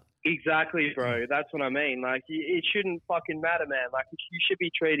that? Exactly, bro. That's what I mean. Like, it shouldn't fucking matter, man. Like, you should be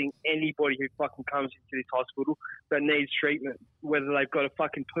treating anybody who fucking comes into this hospital that needs treatment, whether they've got a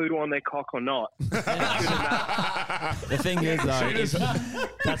fucking poodle on their cock or not. The thing is, though,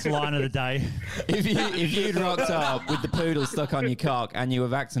 that's the line of the day. If you'd rocked up with the poodle stuck on your cock and you were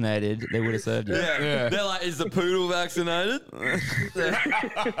vaccinated, they would have served you. Yeah. They're like, is the poodle vaccinated?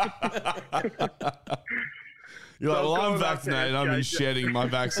 You're like, So well, I'm going back to vaccinated. I've been SJ. shedding my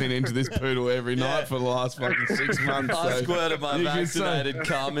vaccine into this poodle every night for the last fucking 6 months. I so squirted my you can vaccinated say-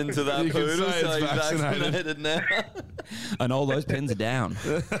 cum into that you can poodle, say so it's he's vaccinated now. And all those pins are down.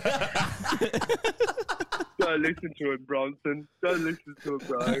 Don't listen to him, Bronson. Don't listen to him,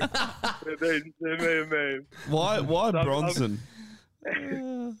 bro. They're mean. Why So I'm- Bronson?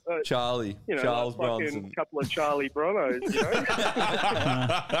 Charlie. You know, Charles like fucking Bronson. couple of Charlie Bronos, you know?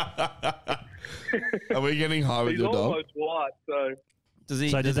 Are we getting high with He's your dog? almost white, so... Does he?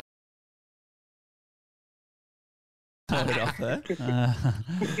 So does did turn it off there?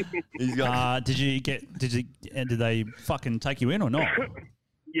 He's got. Did they fucking take you in or not?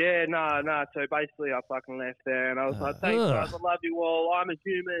 Yeah, no. So basically, I fucking left there, and I was like, "Thanks, guys. I love you all. I'm a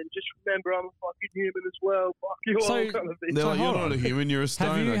human. Just remember, I'm a fucking human as well. Fuck you all." So- Kind of thing. They're like, you're hold not a on. human, you're a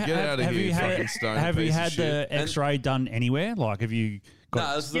stoner. Get out of here, fucking stoner. Have you piece of had shit. the X-ray done anywhere? Like, have you got?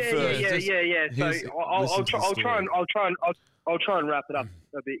 No, this is the Yeah. first. So Here's- I'll listen to the I'll try and wrap it up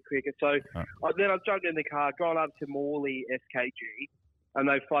a bit quicker. So then I jumped in the car, gone up to Morley SKG, and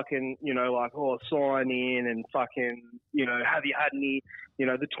they fucking, you know, like, sign in and fucking, you know, have you had any, you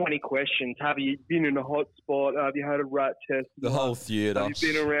know, the 20 questions. Have you been in a hot spot? Have you had a rat test? The whole theatre. Have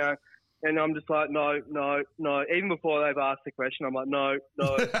you been around? And I'm just like, no. Even before they've asked the question, I'm like, no.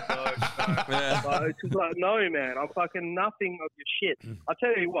 Yeah. Like, it's just like, no, man. I'm fucking nothing of your shit. I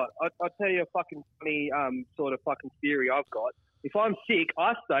tell you what. I tell you a fucking funny sort of fucking theory I've got. If I'm sick,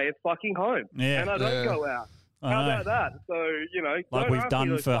 I stay at fucking home, Yeah. and I don't Yeah. go out. I How know. about that? So, you know, Like don't we've ask me done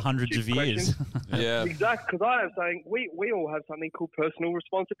those for fucking hundreds of shit years. questions. Yeah. Exactly, because I have something. We all have something called personal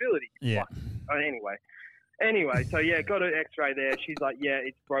responsibility. Yeah. Anyway, so yeah, got an X-ray there. She's like, yeah,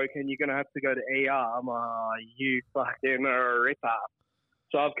 it's broken. You're gonna have to go to ER. I'm like, you fucking ripper.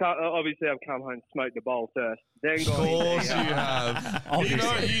 So I've come home and smoked the bowl first. Then Of course you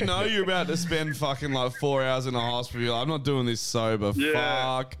have. you know you're about to spend fucking like 4 hours in a hospital. You're like, I'm not doing this sober. Yeah.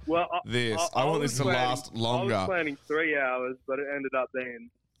 Fuck Well, this. I want was this to planning- last I longer. was planning 3 hours, but it ended up being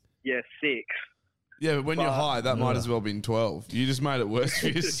 6. Yeah, but when you're But- high, that might as well have been 12. You just made it worse for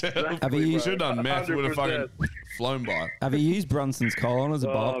yourself. Have you used- should have done meth. It would have fucking flown by. Have you used Brunson's colon as a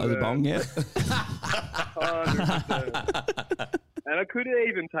bong yet? 100%. And I could have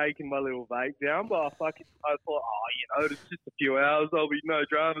even taken my little vape down, but I thought, it's just a few hours. There'll be no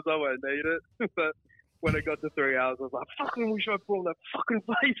dramas. I won't need it. But when it got to 3 hours, I was like, fucking wish I brought that fucking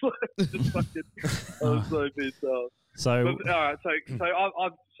vape. Just fucking, I was so pissed off. So, But, all right,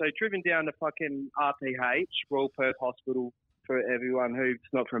 I've driven down to fucking RPH, Royal Perth Hospital, for everyone who's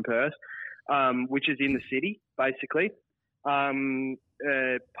not from Perth, which is in the city, basically.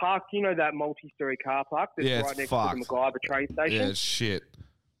 Park, that multi-story car park that's Yeah, right it's next fucked. to the MacGyver train station. Yeah, it's shit.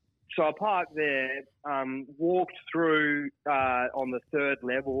 So I parked there, walked through on the third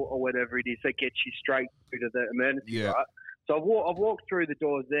level or whatever it is that gets you straight through to the emergency, right? So I've walked through the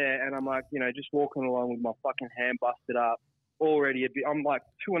doors there, and I'm like, just walking along with my fucking hand busted up. Already, I'm like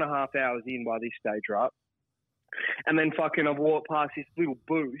 2.5 hours in by this stage, right? And then fucking I've walked past this little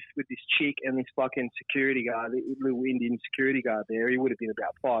booth with this chick and this fucking security guard, the little Indian security guard there. He would have been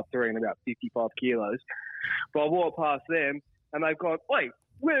about 5'3" and about 55 kilos. But I walked past them, and they've gone, wait,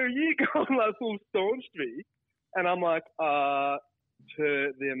 where are you going? Like, full staunched me. And I'm like,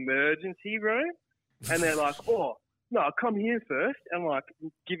 to the emergency room. And they're like, oh, no, come here first. And like,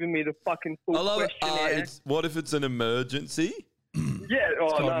 giving me the fucking full I love it. questionnaire. What if it's an emergency? Yeah.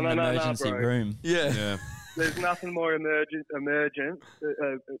 Oh, no, emergency bro. room. Yeah. There's nothing more emergent,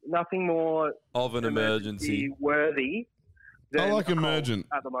 nothing more Of an emergency. worthy. Than I like a cold emergent.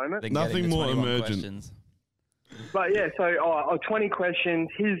 at the moment. Nothing more emergent. But yeah, so 20 questions.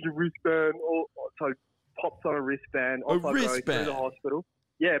 Here's the wristband. So pops on a wristband. Off I go wristband? to the hospital.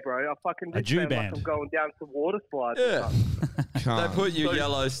 Yeah, bro. I fucking A wristband Jew-band. like I'm going down some water slides. Yeah. They put your So-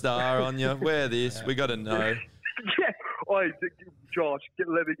 yellow star on you. Wear this. We got to know. Yeah. Oi, Josh,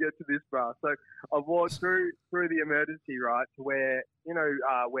 let me get to this, bro. So I walked through the emergency, right, to where,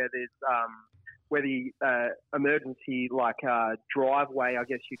 where there's where the emergency driveway, I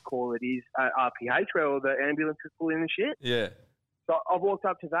guess you'd call it, is at RPH, where all the ambulances pull in and shit. Yeah. So I walked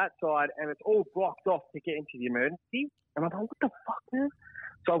up to that side, and it's all blocked off to get into the emergency. And I'm like, what the fuck, man?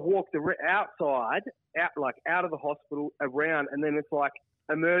 So I've walked outside, out of the hospital, around, and then it's like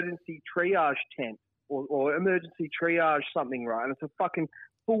emergency triage tent or emergency triage something, right? And it's a fucking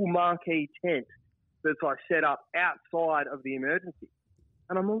full marquee tent that's like set up outside of the emergency.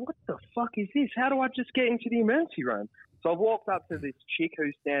 And I'm like, what the fuck is this? How do I just get into the emergency room? So I've walked up to this chick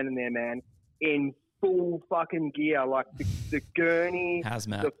who's standing there, man, in full fucking gear, like the gurney,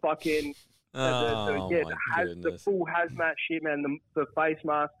 Hazmat. the fucking, the full hazmat shit, man, the face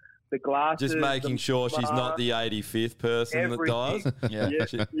mask, the glasses. Just making sure she's not the 85th person that dies.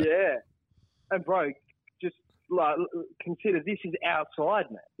 Yeah. And bro, just like consider this is outside,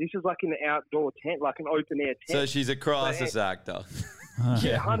 man. This is like an outdoor tent, like an open air tent. So she's a crisis actor.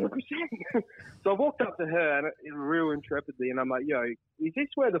 Yeah, 100%. So I walked up to her and real intrepidly, and I'm like, yo, is this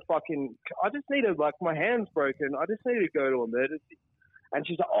where the fucking, I just need to, like, my hand's broken. I just need to go to emergency. And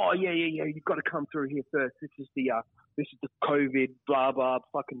she's like, oh, yeah, you've got to come through here first. This is the COVID, blah, blah,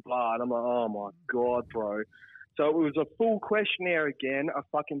 fucking blah. And I'm like, oh my God, bro. So it was a full questionnaire again, a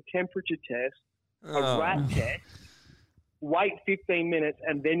fucking temperature test, a rat test, wait 15 minutes,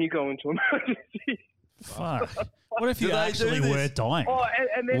 and then you go into emergency. Fuck. What if you actually were dying? Oh,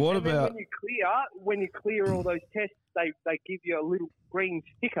 and then, What and then about- when you clear all those tests, they give you a little green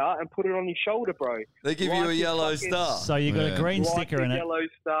sticker and put it on your shoulder, bro. They give you a yellow star. So you got a green like sticker the in it. yellow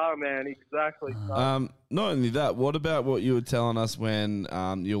star, man. Exactly. son. Not only that, what about what you were telling us when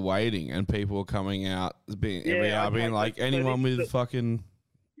you're waiting and people are coming out being every hour being like anyone with fucking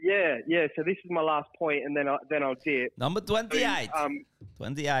Yeah. So this is my last point, and then I'll dip. Number 28.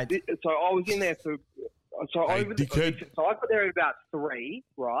 28. So I was in there for. So Hey, over dickhead. so I got there at about 3,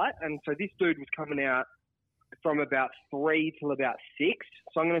 right? And so this dude was coming out from about 3 till about 6.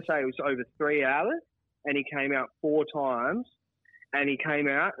 So I'm going to say it was over 3 hours, and he came out 4 times. And he came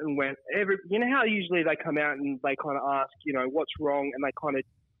out and went you know how usually they come out and they kind of ask, what's wrong, and they kind of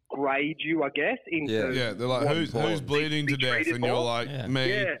grade you, I guess. Into they're like, who's bleeding to death? And you're like, me.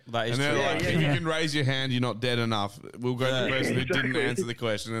 Yeah. And they're like, if you can raise your hand, you're not dead enough. We'll go to the person who didn't answer the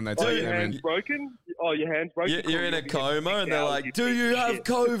question, and they Oh, take your them hand's in. broken? "Oh, your hand's broken." You're in a coma, and they're like, "Do you have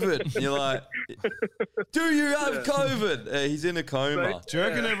COVID?" And you're like, "Do you have COVID?" He's in a coma. Do you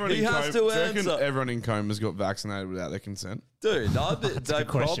reckon everyone He in has coma? to Do you reckon answer. everyone in comas got vaccinated without their consent? Dude, they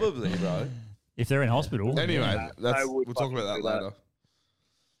question. probably, bro. If they're in hospital. Anyway, I would we'll talk about that fucking do that. later.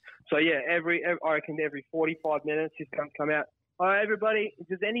 So yeah, I reckon every 45 minutes he's going to come out. All right, everybody,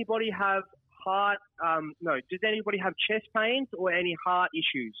 does anybody have does anybody have chest pains or any heart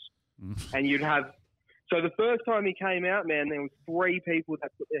issues? And you'd have. So the first time he came out, man, there was 3 people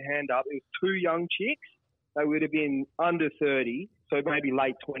that put their hand up. It was 2 young chicks. They would have been under 30, so maybe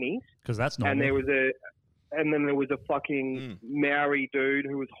late 20s. Because that's normal. And then there was a fucking Maori dude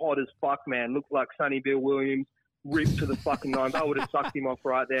who was hot as fuck, man. Looked like Sonny Bill Williams, ripped to the fucking nines. I would have sucked him off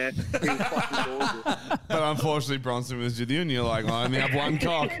right there. He was fucking gorgeous. But unfortunately, Bronson was with you, and you're like, I only have one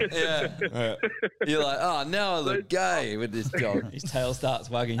cock. Yeah. You're like, oh, now I look gay with this dog. His tail starts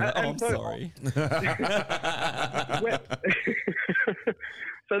wagging. You're like, oh, I'm sorry.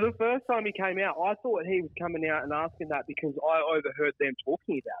 So the first time he came out, I thought he was coming out and asking that because I overheard them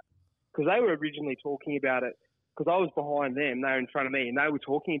talking about it. Because they were originally talking about it, because I was behind them, they were in front of me, and they were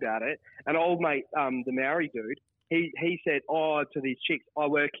talking about it. And old mate, the Maori dude, he said, to these chicks, I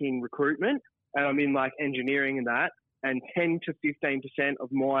work in recruitment, and I'm in, like, engineering and that, and 10 to 15% of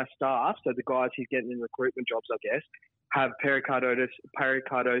my staff, so the guys he's getting in recruitment jobs, I guess, have pericarditis,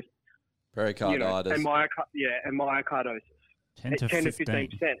 Pericarditis. you know, and myocardosis. 10 to 15%.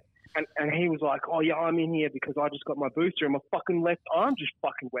 And he was like, oh, yeah, I'm in here because I just got my booster and my fucking left arm just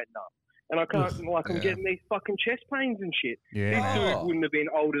fucking wetting up. And I can't, I'm getting these fucking chest pains and shit. Yeah, this man. dude wouldn't have been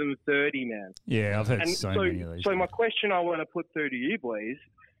older than 30, man. Yeah, I've heard And so many of these. So my question I want to put through to you, boys,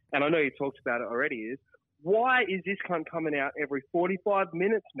 and I know you talked about it already, is why is this cunt coming out every 45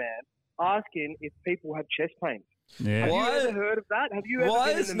 minutes, man, asking if people have chest pains? Yeah. Have you ever heard of that? Have you ever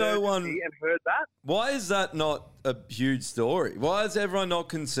Why been is in no an one- emergency and heard that? Why is that not a huge story? Why is everyone not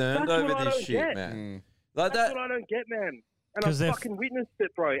concerned That's what over I this don't shit, get. man? Like That's that. what I don't get, man. And 'Cause I've they're fucking witnessed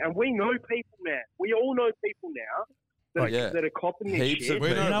it, bro. And we know people, man. We all know people now that, Like, yeah. that are copping this Heaps shit. of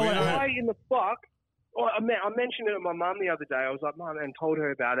people. Why in the fuck? Oh, I mentioned it to my mum the other day. I was like, Mum, and told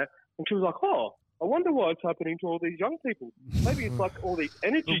her about it. And she was like, oh, I wonder why it's happening to all these young people. Maybe it's like all these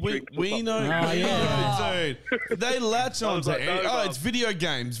energy drinks. or We something. know, dude. They latch on to like, it. no, Oh, no. it's video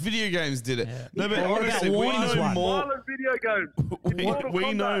games. Video games did it. No, but What about honestly, we Warner's know one? more. Violent video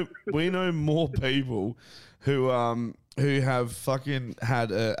games. We know more people who have fucking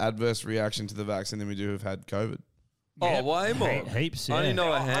had an adverse reaction to the vaccine than we do have had COVID. Oh, way more. Heaps, I only yeah.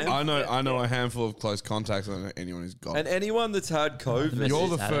 know a handful. I know a handful of close contacts. I don't know anyone who's got And it. anyone that's had COVID. You're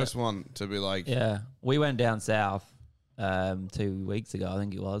the had first one to be like, Yeah, we went down south 2 weeks ago, I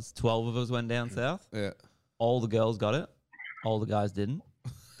think it was. 12 of us went down south. yeah. All the girls got it. All the guys didn't.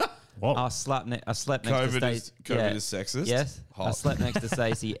 What? I slept next to COVID Stacey. is sexist. Yes. I Hot. slept next to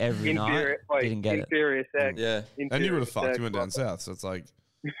Stacey every night. Inferior, Didn't get it. inferior sex. Yeah. And you would have fucked. Inferior You went down sex. south, so it's like,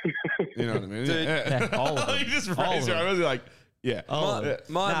 you know what I mean? Dude, yeah, all of them. You just All raised of your them. eyebrows, you're like, yeah.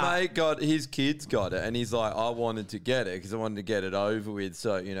 My mate got his kids got it, and he's like, I wanted to get it because I wanted to get it over with.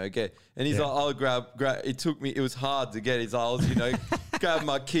 So get, and he's like, I'll grab. It took me. It was hard to get. He's like, I was, grabbing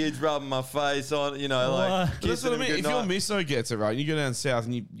my kids, rubbing my face on, like. That's kissing what I them mean. If your goodnight. misso gets it right, and you go down south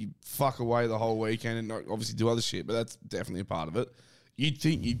and you fuck away the whole weekend and not obviously do other shit, but that's definitely a part of it. You'd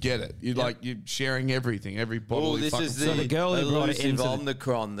think you'd get it. You're sharing everything, every bottle. Oh, this is the girl who brought it elusive into the-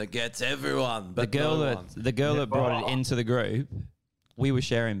 Omicron that gets everyone. The But girl no that one. brought it into the group, we were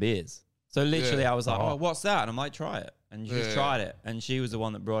sharing beers. So literally, Yeah. I was like, "Oh, what's that?" And I'm like, "Try it." And she Yeah. tried it, and she was the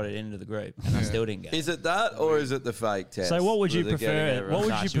one that brought it into the group, and I still didn't get it. Is it that, or is it the fake test? So what would you where they're getting prefer? everyone? What would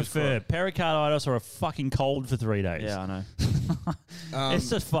Nah, you she was prefer? Pericarditis or a fucking cold for 3 days? Yeah, I know. It's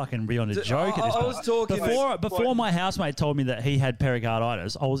just fucking beyond a joke at this I point. was talking before my housemate told me that he had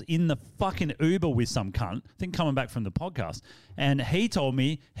pericarditis, I was in the fucking Uber with some cunt, I think coming back from the podcast, and he told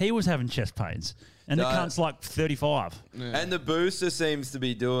me he was having chest pains. And the No. cunt's like 35. And the booster seems to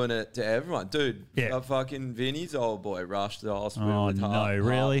be doing it to everyone. Dude, Yeah. fucking Vinny's old boy rushed to the hospital Oh, with no, heart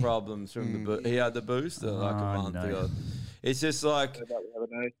really? problems from the he had the booster like a Oh, month no. ago. It's just like,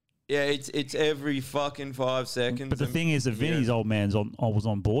 yeah, it's every fucking 5 seconds. But the and- thing is that yeah. Vinny's old man's was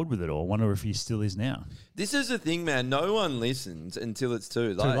on board with it all. I wonder if he still is now. This is the thing, man. No one listens until it's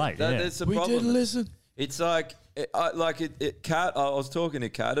too late. late, yeah. That's the We problem. did listen. It's like, Kat. I was talking to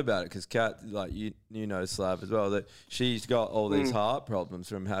Kat about it because Kat, like you know, Slav as well. That she's got all these heart problems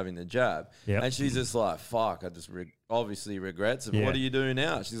from having the jab, Yep. and she's just like, "Fuck!" I just obviously regrets it. Yeah. What do you do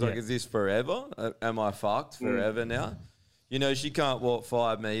now? She's like, Yeah. "Is this forever? Am I fucked forever now?" You know, she can't walk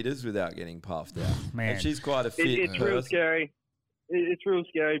 5 meters without getting puffed out. Man. And she's quite a fit It's real person. scary. it's real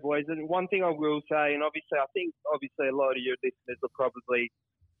scary, boys. And one thing I will say, and obviously a lot of your listeners are probably,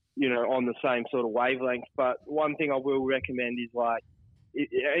 you know, on the same sort of wavelength. But one thing I will recommend is like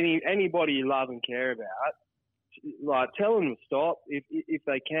anybody you love and care about, like tell them to stop if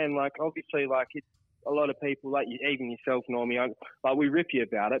they can. Like obviously, like it's a lot of people, like you, even yourself, Normie, like we rip you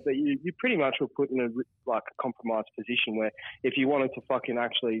about it, but you pretty much were put in a compromised position where if you wanted to fucking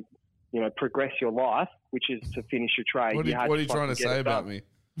actually, you know, progress your life, which is to finish your trade. What are you trying to say about me?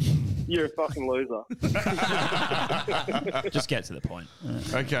 You're a fucking loser. Just get to the point.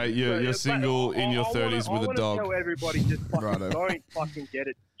 Okay, you're single in your 30s with a dog. I want to tell everybody just fucking don't fucking get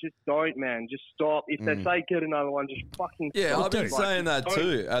it. Just don't, man. Just stop. If they say get another one, just fucking Yeah, stop. I've been saying that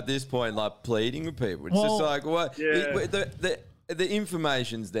too at this point, like pleading with people. It's just like, what? The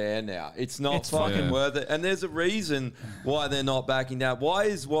information's there now. It's not fucking worth it. And there's a reason why they're not backing down. Why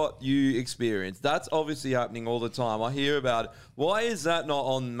is what you experience? That's obviously happening all the time. I hear about it. Why is that not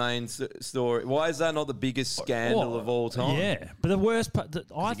on main story? Why is that not the biggest scandal of all time? Yeah, but the worst part,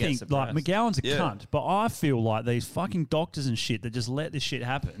 I think, like McGowan's a cunt, but I feel like these fucking doctors and shit that just let this shit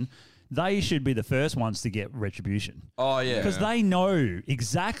happen, they should be the first ones to get retribution. Oh, yeah. Because they know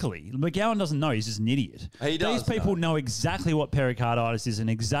exactly. McGowan doesn't know. He's just an idiot. He does These people know exactly what pericarditis is and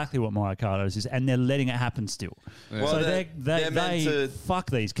exactly what myocarditis is, and they're letting it happen still. Yeah. So Well, they fuck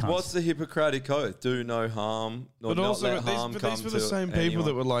these cunts. What's the Hippocratic Oath? Do no harm. But these were the same people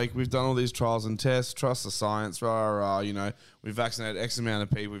that were like, we've done all these trials and tests, trust the science, you know, we've vaccinated X amount of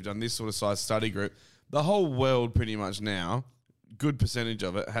people, we've done this sort of size study group. The whole world pretty much now, good percentage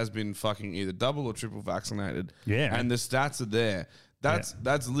of it has been fucking either double or triple vaccinated. Yeah. And the stats are there. That's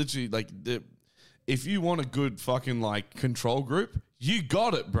literally like if you want a good fucking like control group, you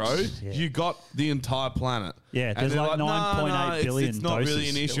got it, bro. Yeah. You got the entire planet. Yeah, there's they're like 9.8 billion it's not really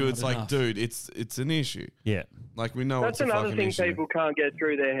an doses. issue. It's Still like, not dude, it's an issue. Yeah. Like we know That's it's a another fucking thing issue. people can't get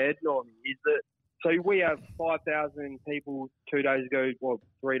through their head, Normie, is that so we have 5,000 people 2 days ago, or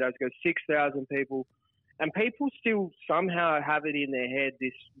 3 days ago, 6,000 people, and people still somehow have it in their head,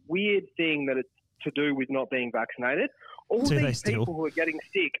 this weird thing that it's to do with not being vaccinated. All these people who are getting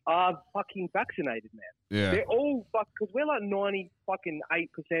sick are fucking vaccinated, man. Yeah. They're all because we're like 98%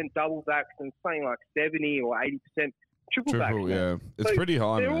 double vax and something like 70 or 80% triple vaccinated. Yeah. It's pretty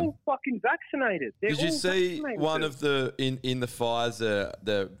high, They're man. all fucking vaccinated. They're Did you all see vaccinated. one of the in the Pfizer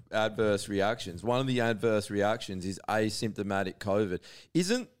the adverse reactions? One of the adverse reactions is asymptomatic COVID.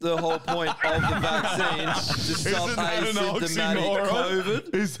 Isn't the whole point of the vaccine to stop Isn't that an asymptomatic oxymoron?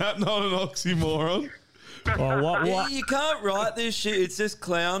 COVID? Is that not an oxymoron? You can't write this shit. It's just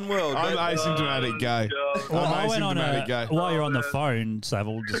clown world. I'm But- asymptomatic gay. Well, I'm I went on asymptomatic gay. while you're on the phone,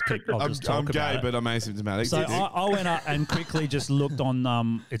 Savile, I'll just talk I'm about gay, it. but I'm asymptomatic. So I went up and quickly just looked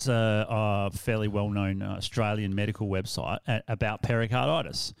on, it's a fairly well-known Australian medical website about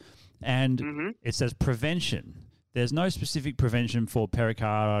pericarditis. And it says prevention. There's no specific prevention for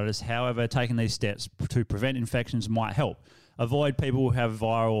pericarditis. However, taking these steps to prevent infections might help. Avoid people who have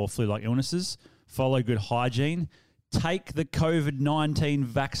viral or flu-like illnesses. Follow good hygiene. Take the COVID-19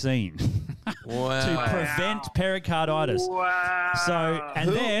 vaccine to prevent pericarditis. Wow. So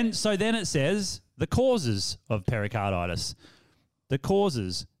then it says the causes of pericarditis. The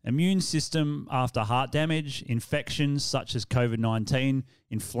causes: immune system after heart damage, infections such as COVID-19,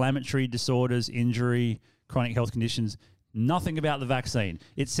 inflammatory disorders, injury, chronic health conditions. Nothing about the vaccine.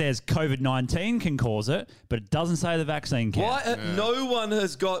 It says COVID-19 can cause it, but it doesn't say the vaccine can. Why no one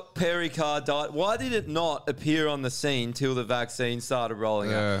has got pericarditis? Why did it not appear on the scene till the vaccine started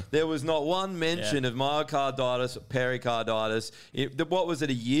rolling out? There was not one mention of myocarditis, pericarditis. What was it,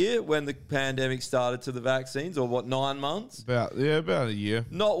 a year when the pandemic started to the vaccines, or what, 9 months? About a year.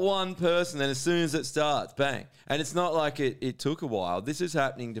 Not one person. And as soon as it starts, bang. And it's not like it took a while. This is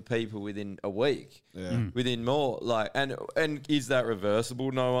happening to people within a week. Within more, and is that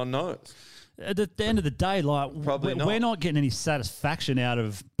reversible? No one knows. At the end of the day, we're not getting any satisfaction out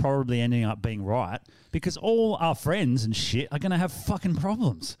of probably ending up being right, because all our friends and shit are going to have fucking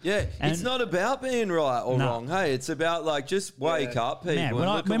problems. Yeah, And- it's not about being right or No. wrong. Hey, it's about just wake up, people, Man, and when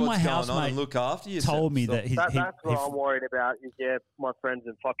look my at what's going on housemate and look after yourself. told me that That's what I'm worried about. Is my friends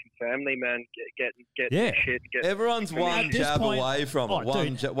and fucking family, man, get Yeah. shit. Everyone's one At this jab point- away from it. Oh,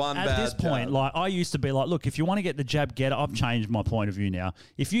 One dude, one at bad this point, jab. I used to be like, look, if you want to get the jab, get it. I've changed my point of view now.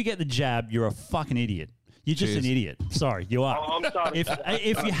 If you get the jab, you're a fucking idiot. You're just Cheers. an idiot. Sorry, you are. I'm sorry.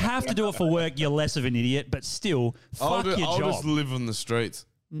 If you have to do it for work, you're less of an idiot. But still, fuck your I'll job. just live on the streets.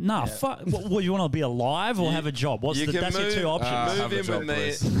 Nah, fuck. What, you want to be alive or have a job? you can That's your move- two options. move in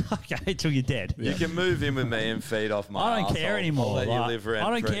with me. Okay, till you're dead. You can move in with me and feed off my I don't care arsehole. anymore. I'll let you Like, live I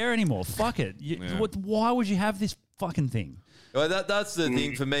don't rent-free. care anymore. Fuck it. Why would you have this fucking thing? Well, that's the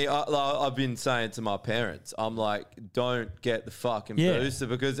thing for me. I've been saying to my parents, I'm like, don't get the fucking Yeah. booster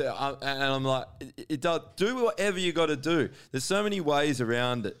because, I'm like, it does, do whatever you got to do. There's so many ways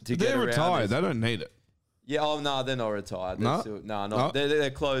around it to get They're around retired. it. They don't need it. Yeah, no, they're not retired. They're No? still, no, No? not. They're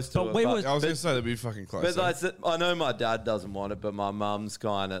close to it. I was going to say they'd be fucking close. But like, I know my dad doesn't want it, but my mum's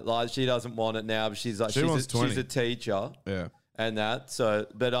kind of like, she doesn't want it now, but she's like, She wants 20. she's a teacher. Yeah. And that, so,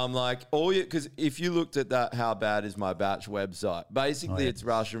 but I'm like, because if you looked at that, How Bad Is My Batch website, basically it's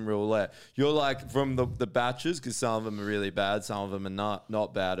Russian roulette. You're like, from the batches, because some of them are really bad, some of them are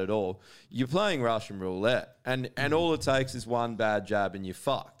not bad at all. You're playing Russian roulette, and all it takes is one bad jab and you're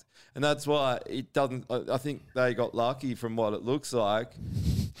fucked. And that's why it doesn't, I think they got lucky from what it looks like,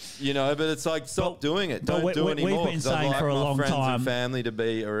 but it's like, stop doing it. Don't do it anymore. We've been saying for a long friends time. and family to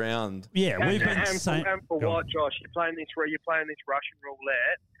be around. Yeah, we've been and saying. for what, Josh? You're playing this Russian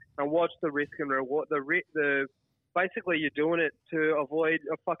roulette, and what's the risk and reward? Basically, you're doing it to avoid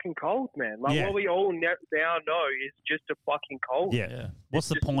a fucking cold, man. Like what we all now know is just a fucking cold. Yeah. What's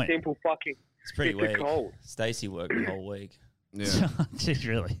the Just a point? simple fucking. It's pretty a weak. cold. Stacey worked the whole week. Yeah. Jeez,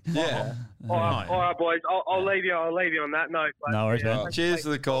 really? Yeah. All right, boys. I'll leave you. I'll leave you on that note. But, No worries, man. Cheers for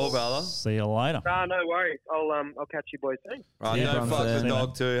the call, brother. See you later. No worries. I'll catch you boys soon. Right, Yeah, don't fuck Bronson. the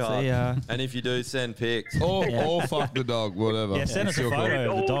dog too hard. See ya. And if you do, send pics. Or fuck the dog, whatever. Yeah, send us a It's your call.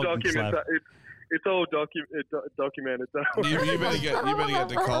 photo of the dog. and slap. It's all documented. You better get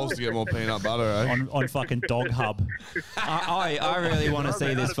to Coles to get more peanut butter, eh? on fucking Dog Hub. I really want to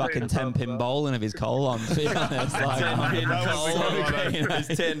see this fucking 10-pin bowling of his colon. To be honest, like, 10-pin I'm- There's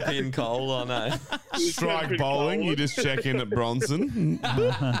 10-pin coal on it. Strike bowling, you just check in at Bronson.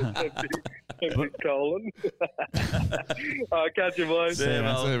 Colin. Catch you, boys. See you,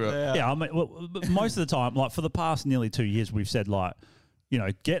 bro. Yeah, I mean, most of the time, like for the past nearly 2 years, we've said like,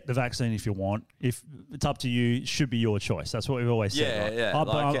 get the vaccine if you want. If it's up to you, it should be your choice. That's what we've always said. Yeah, right?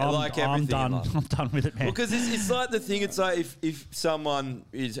 yeah. Like everything I'm in done. life. I'm done with it, man. Well, because it's like the thing. It's like if someone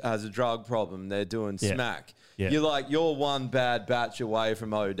has a drug problem, they're doing Yeah. smack. Yeah. You're one bad batch away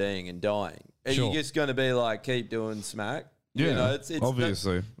from ODing and dying. Are Sure. you just going to be like keep doing smack? Yeah, it's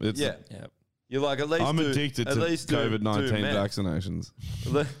obviously. yeah. You're like at least I'm do- addicted at to least do COVID-19 meth. vaccinations.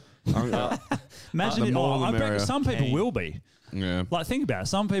 Imagine the it. more the I bet merrier. some people will be. Yeah. Like, think about it.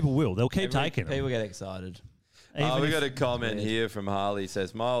 Some people will. They'll keep taking them. People get excited. Even We if- got a comment here from Harley.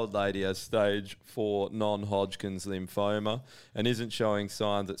 Says my old lady has stage 4 non-Hodgkin's lymphoma and isn't showing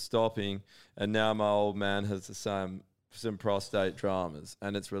signs at stopping. And now my old man has some prostate dramas,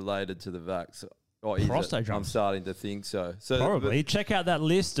 and it's related to the vaccine. Or is Prostate it? dramas? I'm starting to think so. Probably. Check out that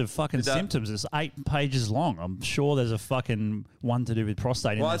list of fucking Did that- symptoms. It's 8 pages long. I'm sure there's a fucking one to do with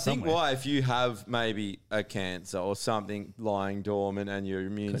prostate in Well, there I think somewhere. why if you have maybe a cancer or something lying dormant and your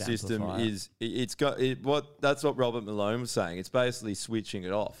immune Could system amplify it. is it's got it, that's what Robert Malone was saying. It's basically switching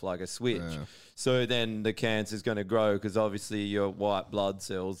it off like a switch. Yeah. So then the cancer is going to grow because obviously your white blood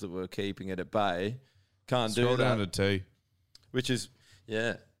cells that were keeping it at bay can't Scroll do down that. to T. Which is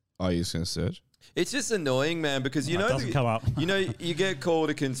Oh, you're just going to search? It's just annoying, man, because It doesn't come up. You get called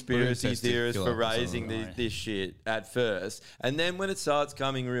a conspiracy Testicular theorist for or raising something. this shit at first, and then when it starts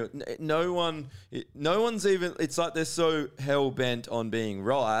coming real, no one's even. It's like they're so hell bent on being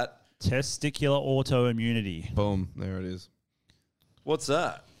right. Testicular autoimmunity. Boom. There it is. What's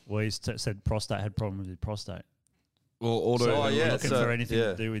that? Well, he said prostate had problems with prostate. Well, auto. So, yeah, Looking so- for anything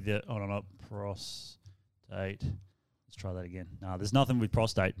yeah. to do with the prostate. Let's try that again. No, there's nothing with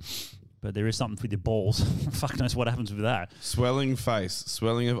prostate, but there is something with your balls. Fuck knows what happens with that. Swelling face,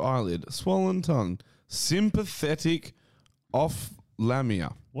 swelling of eyelid, swollen tongue, sympathetic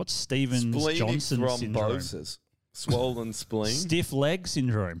ophthalmia. What's Stevens Splenic Johnson syndrome? thrombosis, swollen spleen. Stiff leg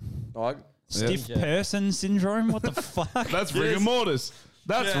syndrome. I- Stiff person syndrome? What the fuck? That's rigor mortis.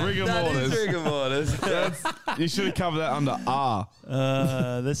 That's Yeah, rigor that mortis. is rigor mortis. You should have covered that under R.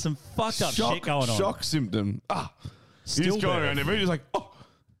 There's some fucked up shit going on. Shock symptom. He's just going around everywhere. He's like,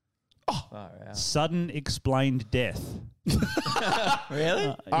 Sudden explained death.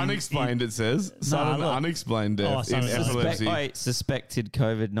 Really? unexplained, it says. Sudden look. unexplained death in epilepsy. Suspected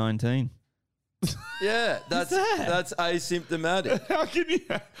COVID-19. Yeah, that's asymptomatic. How can you?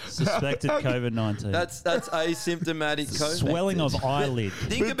 Suspected COVID-19. That's asymptomatic COVID. Swelling of eyelid.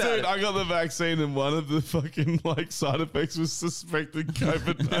 Think But about dude, it. I got the vaccine and one of the fucking side effects was suspected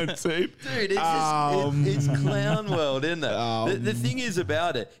COVID-19. Dude, it's clown world, isn't it? The thing is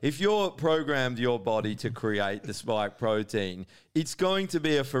about it, if you're programmed your body to create the spike protein, it's going to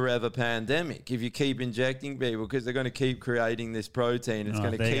be a forever pandemic if you keep injecting people because they're going to keep creating this protein. It's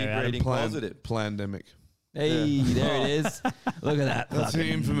going to there you keep go, Adam. breeding positive. Plandemic. Hey, there it is. Look at that. That's the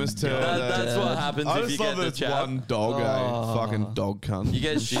fucking infamous turd. That's what happens I if just you love get that the it's chat. one dog, fucking dog cunt. You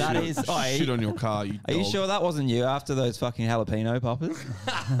get shit. That is. shit on your car, you Are you dog. sure that wasn't you after those fucking jalapeno poppers?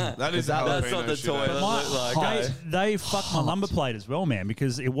 That is That's jalapeno not the shit, toilet. eh? Look like, They fucked my number plate as well, man,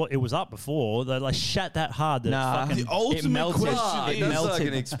 because it was up before. They like shat that hard that Nah, it fucking The ultimate it melted. question It is, that's like melted.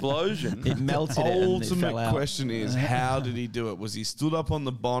 an explosion. It melted it and it fell ultimate out. question is, how did he do it? Was he stood up on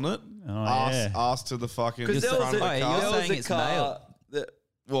the bonnet, asked to the fucking Because there was front of the Wait, car? you're there was saying a it's car male. that-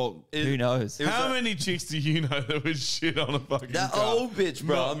 Well, Who knows? it was how a- many chicks do you know that would shit on a fucking That car? old bitch,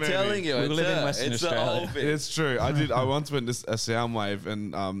 bro. Not I'm many. telling you. We it's live in her. Western It's the Australia. old bitch. It's true. I once went to a sound wave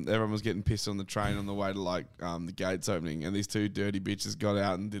and everyone was getting pissed on the train on the way to the gates opening, and these two dirty bitches got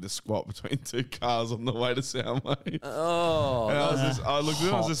out and did a squat between two cars on the way to sound wave. Oh. And I looked at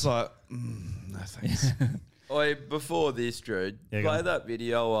it, I was just like, no thanks. Oi, before this, Drew, Yeah, play go. that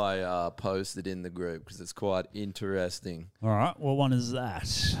video I posted in the group because it's quite interesting. All right, what one is that?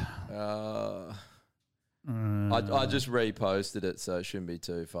 I just reposted it, so it shouldn't be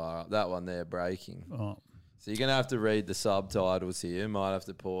too far up. That one there, breaking. Oh, So you're going to have to read the subtitles here. Might have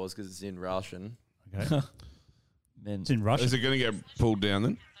to pause because it's in Russian. okay. Then It's in Russian. Is it going to get pulled down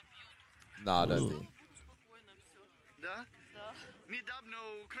then? No, I don't think.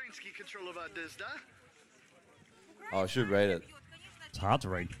 Oh, I should read it. It's hard to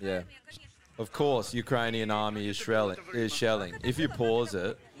read. Yeah. Of course, Ukrainian army is shelling. If you pause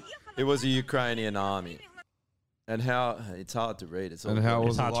it, it was a Ukrainian army. And how it's hard to read. It's all And how good.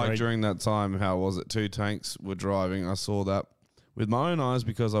 was it hard to like read. during that time? How was it? Two tanks were driving. I saw that with my own eyes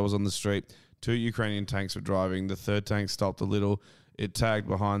because I was on the street. Two Ukrainian tanks were driving. The third tank stopped a little. It tagged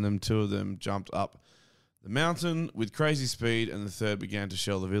behind them. Two of them jumped up the mountain with crazy speed, and the third began to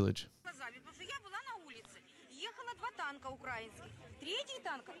shell the village. Ехало два танка украинских. Третий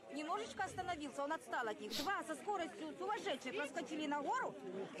танк немножечко остановился, он отстал от них. Два со скоростью сумасшедшей проскочили на гору,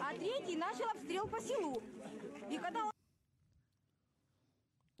 а третий начал обстрел по селу. И когда он...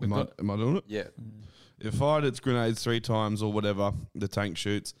 Am I doing it? Yeah. It fired its grenades 3 times or whatever the tank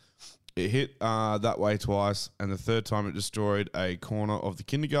shoots. It hit that way twice, and the third time it destroyed a corner of the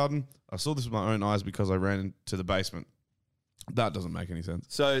kindergarten. I saw this with my own eyes because I ran into the basement. That doesn't make any sense.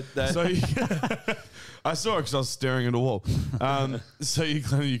 So I saw it because I was staring at a wall. So you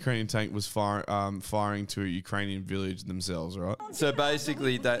claim the Ukrainian tank was firing to a Ukrainian village themselves, right? So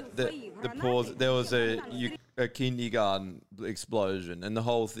basically, the pause. There was a kindergarten explosion, and the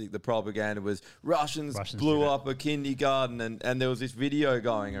whole thing, the propaganda was Russians blew did it. up a kindergarten, and there was this video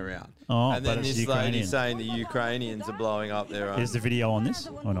going around. Oh, and but then it's this lady Ukrainian. saying the Ukrainians are blowing up their own. Is the video on this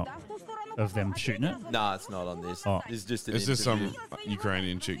or not? Of them shooting it? Nah, it's not on this. Oh. It's just an It's just some interview.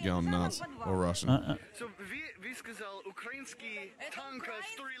 Ukrainian chick going nuts or Russian.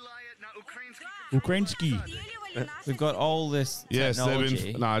 Ukrainsky. we've got all this Yes, technology.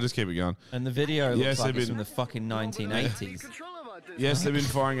 they've been. No, just keep it going. And the video looks Yes, like they've it's been- from the fucking 1980s. Yes, they've been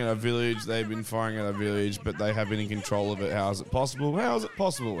firing at our village. They've been firing at our village, but they have been in control of it. How is it possible? How is it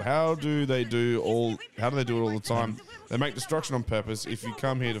possible? How do they do it all the time? They make destruction on purpose. If you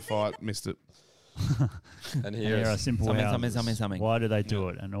come here to fight, missed it. And Here are simple houses. something. Why do they do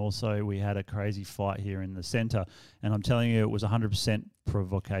it? And also, we had a crazy fight here in the centre, and I'm telling you, it was 100%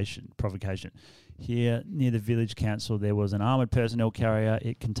 provocation. Here, near the village council, there was an armoured personnel carrier.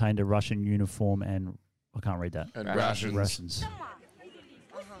 It contained a Russian uniform and, I can't read that. And rations. Rations.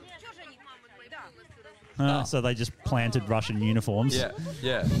 So they just planted Russian uniforms. Yeah,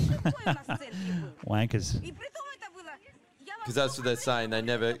 yeah. Wankers. Because that's what they're saying. They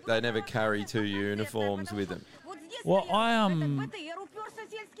never carry 2 uniforms with them. Well, БТР уперся в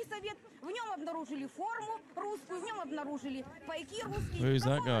сельский совет, в нем обнаружили форму русскую, в нем обнаружили пайки русские. Who's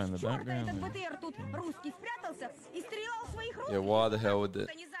that guy in the Чёрта, background этот there? БТР тут русский спрятался и стрелял своих Yeah, why the hell would they?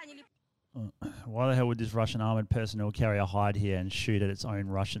 Why the hell would this Russian armoured personnel carrier hide here and shoot at its own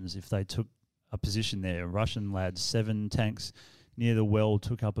Russians if they took a position there? Russian lads, 7 tanks near the well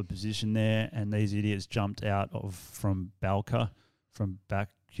took up a position there, and these idiots jumped out from Balka, from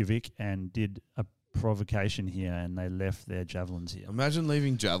Bakuvik, and did a provocation here, and they left their javelins here. Imagine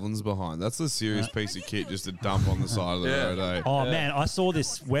leaving javelins behind. That's a serious piece of kit just to dump on the side of the road, eh? Oh man, I saw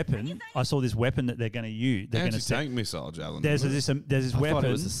this weapon. That they're going to use. They're going to Anti-tank missile javelin. There's this I weapon. thought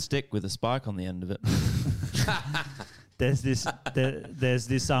it was a stick with a spike on the end of it. There's this. There's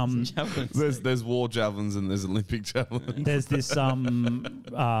war javelins and there's Olympic javelins. There's this tech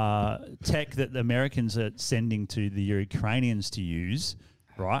that the Americans are sending to the Ukrainians to use,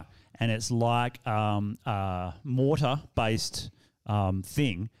 right? And it's like a mortar-based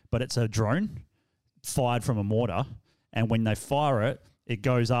thing, but it's a drone fired from a mortar. And when they fire it, it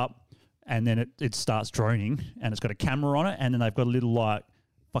goes up and then it starts droning, and it's got a camera on it, and then they've got a little like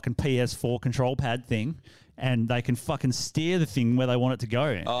fucking PS4 control pad thing, and they can fucking steer the thing where they want it to go,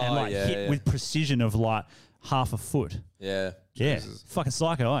 and like hit with precision of like half a foot. Yeah. Yeah, fucking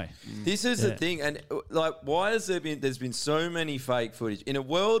psycho, eh? This is the thing, and like, why has there's been so many fake footage in a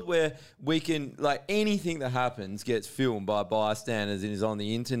world where we can, like, anything that happens gets filmed by bystanders and is on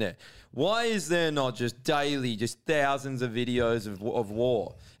the internet? Why is there not just daily, just thousands of videos of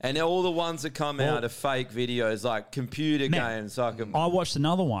war, and all the ones that come out are fake videos, like computer games? Like, I watched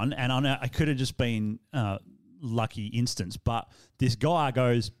another one, and I know it could have just been lucky instance, but this guy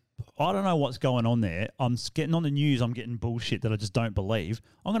goes, I don't know what's going on there. I'm getting on the news. I'm getting bullshit that I just don't believe.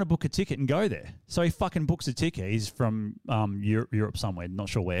 I'm going to book a ticket and go there. So he fucking books a ticket. He's from Europe somewhere, not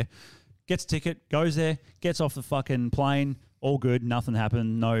sure where. Gets a ticket, goes there, gets off the fucking plane. All good. Nothing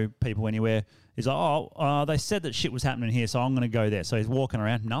happened. No people anywhere. He's like, they said that shit was happening here, so I'm going to go there. So he's walking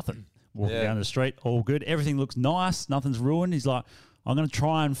around. Nothing. Walking down the street. All good. Everything looks nice. Nothing's ruined. He's like, I'm going to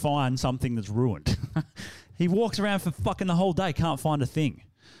try and find something that's ruined. He walks around for fucking the whole day. Can't find a thing.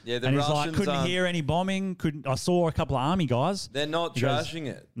 Yeah, and he's like, couldn't hear any bombing. I saw a couple of army guys. They're not trashing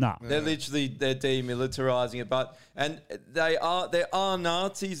it. No, they're demilitarizing it. There are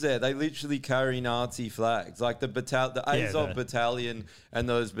Nazis there. They literally carry Nazi flags, like the Azov battalion and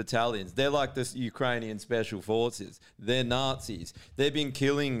those battalions. They're like the Ukrainian special forces. They're Nazis. They've been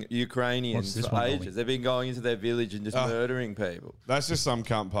killing Ukrainians for ages. They've been going into their village and just murdering people. That's just some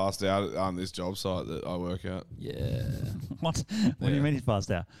cunt passed out on this job site that I work at. Yeah. What? What do you mean he's passed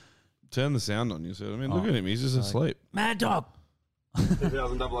out? Turn the sound on, you see what I mean? Look at him, he's just asleep. Mad Dog.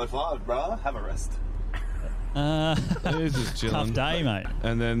 2005, bro. Have a rest. He's just chilling. Tough day, mate.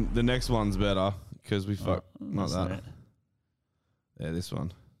 And then the next one's better because we fuck not that. Yeah, this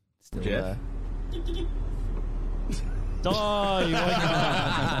one. Still Jeff. Oh, you woke him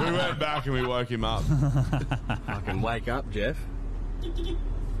up. We went back and we woke him up. Fucking wake up, Jeff.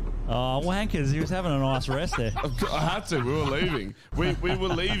 Oh, wankers, he was having a nice rest there. I had to. We were leaving. We were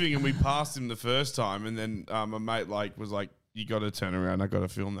leaving and we passed him the first time, and then my mate was like, "You got to turn around. I got to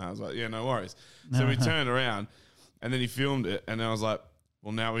film that." I was like, "Yeah, no worries." So we turned around, and then he filmed it, and I was like,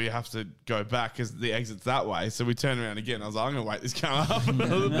 "Well, now we have to go back because the exit's that way." So we turned around again. I was like, "I'm gonna wake this guy up."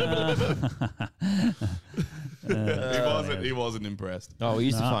 He wasn't impressed. Oh, we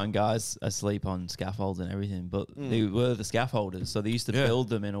used to find guys asleep on scaffolds and everything, but they were the scaffolders, so they used to build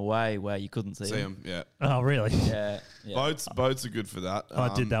them in a way where you couldn't see them. Yeah. Oh, really? Yeah. Boats are good for that.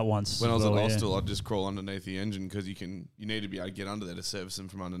 I did that once when I was as at well, hostel. I'd just crawl underneath the engine because you need to be able to get under there to service them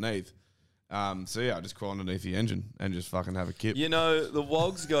from underneath. I just crawl underneath the engine and just fucking have a kip. You know, the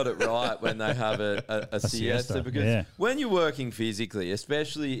WOG's got it right when they have a siesta because when you're working physically,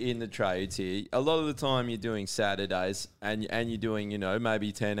 especially in the trades here, a lot of the time you're doing Saturdays and you're doing,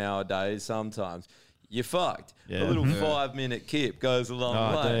 maybe 10-hour days sometimes. You're fucked. Yeah. A little 5-minute kip goes a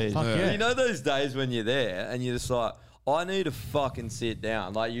long way. Dude. You know those days when you're there and you're just like, I need to fucking sit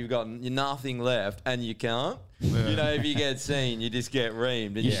down. Like you've got nothing left and you can't. Yeah. If you get seen, you just get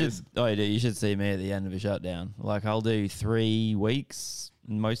reamed. And you should see me at the end of a shutdown. Like I'll do 3 weeks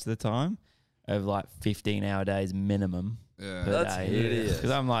most of the time of like 15-hour days minimum per That's day. hideous.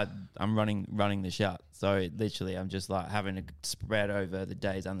 Because I'm running the shut. So literally I'm just like having to spread over the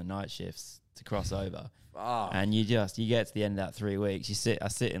days and the night shifts to cross over. And you get to the end of that 3 weeks. I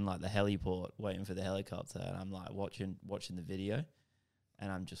sit in like the heliport waiting for the helicopter, and I'm like watching the video,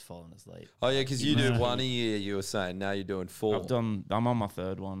 and I'm just falling asleep. Oh yeah, because you do one a year. You were saying now you're doing 4. I'm on my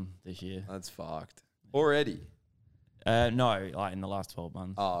 3rd one this year. That's fucked already. No, like in the last 12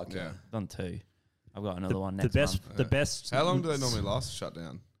 months. Oh, okay. Yeah. Done 2. I've got another one next The best. How long do they normally last shut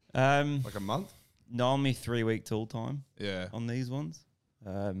down? Like a month? Normally 3-week tool time. Yeah. On these ones.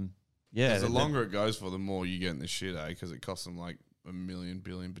 Yeah, the longer it goes for, the more you get in the shit, Because it costs them like $1 million,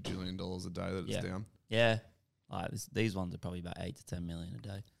 billion, bajillion dollars a day that it's down. Yeah, like these ones are probably about 8 to 10 million a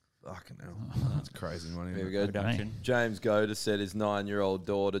day. Fucking hell, that's crazy money. There we go. Production. James Goda said his 9-year-old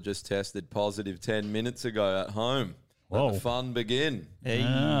daughter just tested positive 10 minutes ago at home. Whoa. Let the fun begin. Hey.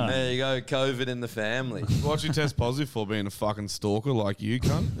 There you go. COVID in the family. What'd you test positive for? Being a fucking stalker like you,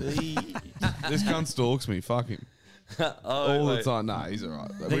 cunt. This cunt stalks me. Fuck him. All the time. Nah, he's all right.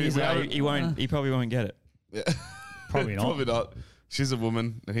 He probably won't get it. Yeah. Probably not. Probably not. She's a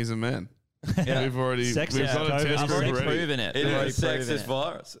woman and he's a man. Yeah. We've got a test already. Proven it. It is a sexist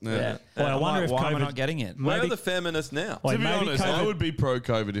virus. Yeah. Well, I wonder if why COVID, am I not getting it? Where are the feminists now? To be honest, I would be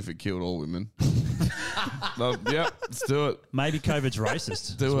pro-COVID if it killed all women. Let's do it. Maybe COVID's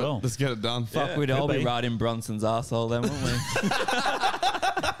racist Do as it. well. Let's get it done. Fuck, we'd all be right in Bronson's arsehole then, wouldn't we?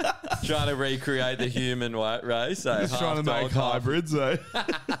 Trying to recreate the human race. Just trying to make hybrids,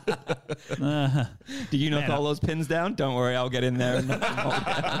 Do you knock Man, all those pins down? Don't worry, I'll get in there and knock them all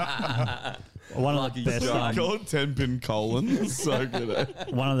down. One of the best. Call it 10-pin colon. It's so good.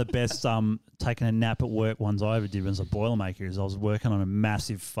 One of the best taking a nap at work ones I ever did was a Boilermaker. Is I was working on a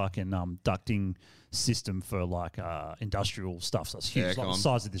massive fucking ducting system for like industrial stuff. So it's huge, like the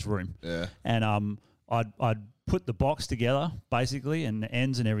size of this room. Yeah. And I'd put the box together basically, and the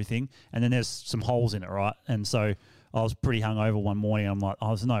ends and everything, and then there's some holes in it, right? And so I was pretty hungover one morning. I'm like, oh,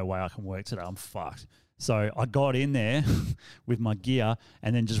 there's no way I can work today. I'm fucked. So I got in there with my gear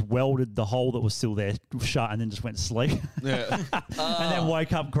and then just welded the hole that was still there shut and then just went to sleep. Yeah. And then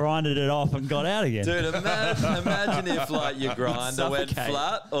woke up, grinded it off and got out again. Dude, imagine if like your grinder went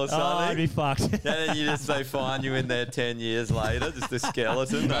flat or something. Oh, I'd be fucked. And then they find you in there 10 years later, just a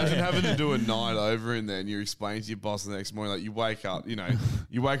skeleton. Imagine having to do a night over in there and you're explaining to your boss the next morning, like you wake up,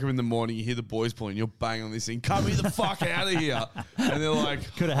 you wake up in the morning, you hear the boys pulling, you're banging on this thing, cut me the fuck out of here. And they're like,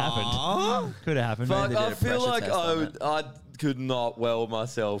 could have happened. Could have happened. Fuck, I feel like I could not weld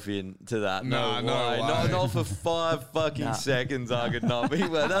myself into that. No way. Not for 5 fucking seconds. I could not be.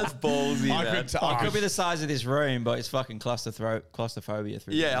 Well, that's ballsy, man. I could be the size of this room, but it's fucking claustrophobia.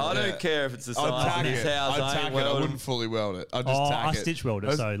 Yeah, I don't care if it's the size of this house. I wouldn't fully weld it. I'd just tack it. I stitch weld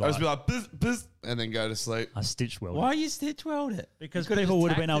it. I'd just be like, bzz, bzz, and then go to sleep. I stitch weld it. Why you stitch weld it? Because people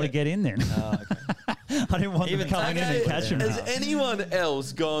would have been able to get in then. Oh, okay. I didn't want them coming in and catching me. Has anyone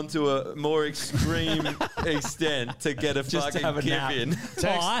else gone to a more extreme extent to get a Just to fucking have a kip nap. in?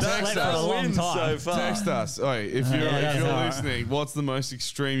 Text us. Oi, if you're listening, what's the most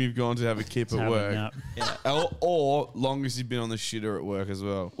extreme you've gone to have a kip at work? Or longest you've been on the shitter at work as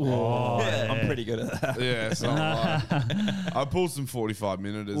well? I'm pretty good at that. Yeah, so I pulled some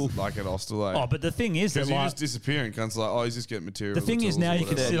 45-minuters like at Austerley. Oh, but the thing is that because you like, just disappear and cunts like, oh, he's just getting material. the thing is now you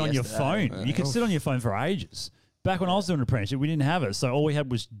can sit on your phone. Yeah. You can sit on your phone for ages. Back when I was doing an apprenticeship, we didn't have it. So all we had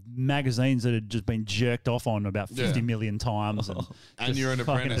was magazines that had just been jerked off on about 50 million times. And you're an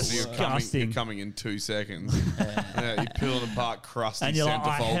apprentice, disgusting. you're coming in 2 seconds. You're peeling apart crusty And you're like,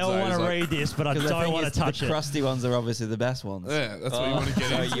 I centerfolds. hell want to read this, but I don't want to touch it. The crusty ones are obviously the best ones. Yeah, that's what you want to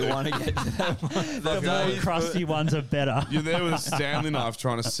get into. So you want to get to that one. The more crusty ones are better. You're there with a Stanley knife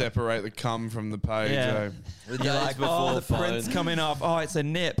trying to separate the cum from the page. Yeah. Eh? You're like, oh, the print's coming off. Oh, it's a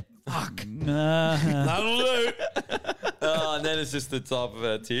nip. Fuck. That'll do. Oh, and then it's just the top of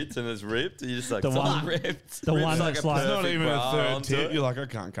her tits and it's ripped. You're just like, The one- ripped. the one Rips that's a like- It's not perfect even a bra third onto tit. it. You're like, I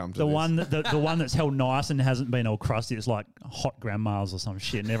can't come to The this. one the one that's held nice and hasn't been all crusty, it's like hot grandmas or some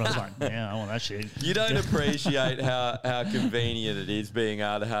shit. And everyone's like, yeah, I want that shit. You don't appreciate how convenient it is being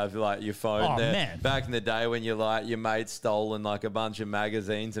able to have like your phone Oh, there. man. Back in the day when your mate stolen like a bunch of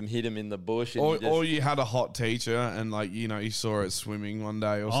magazines and hid them in the bush. And Or you had a hot teacher and like, you saw it swimming one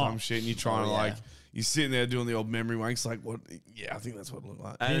day or some shit and you're trying to like, you're sitting there doing the old memory wanks like, what? Yeah, I think that's what it looked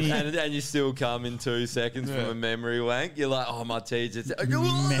like. And you still come in 2 seconds from a memory wank. You're like, oh, my teacher's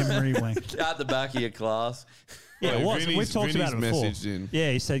Memory wank. out the back of your class. Yeah, it was. Vinny's- We've talked about it Vinny's before. messaged in.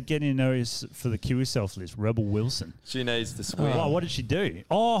 Yeah, he said get in there for the Kill Yourself list. Rebel Wilson. She needs to swim. Oh, what did she do?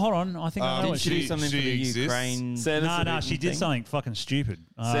 Oh, hold on. I think I know Did what she do she something for the Ukraine? No, she did something fucking stupid.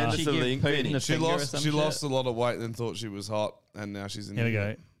 Send us a link, Vinny. She lost a lot of weight and thought she was hot and now she's in Here we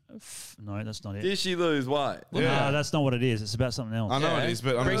go. No, that's not it. Did she lose weight? No, that's not what it is. It's about something else. I know it is,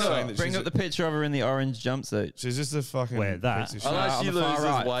 but I'm just saying that Bring she's up the picture of her in the orange jumpsuit. She's just a fucking Where that? piece of I shit. know she on the far loses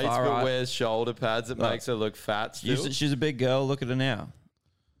right, weight far but right. wears shoulder pads. It makes her look fat still. She's a big girl. Look at her now.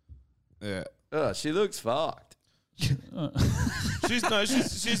 Yeah. Oh, she looks fucked. She She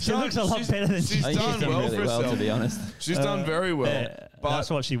done, looks a lot better than she's I think done she's done well really for well, herself. to be honest. She's done very well. Yeah, but that's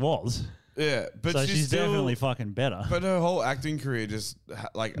what she was. yeah, but So she's still, definitely fucking better. But her whole acting career just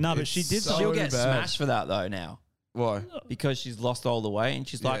like No, but it's she did so She'll get bad. smashed for that though now Why? because she's lost all the weight and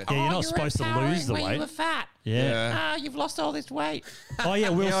she's like, Yeah, you're not supposed to lose the weight. fat. Yeah. You've lost all this weight. Oh yeah,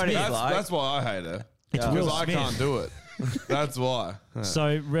 Will You know what Smith. it is, like? That's why I hate her. It's Because Will I Smith. can't do it. That's why.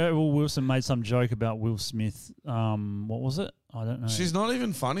 So Rebel Wilson made some joke about Will Smith. What was it? I don't know. She's not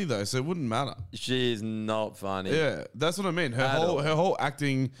even funny though, so it wouldn't matter. She is not funny. Yeah, that's what I mean. Her At whole all. her whole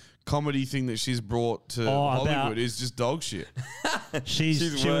acting comedy thing that she's brought to Hollywood about- is just dog shit. she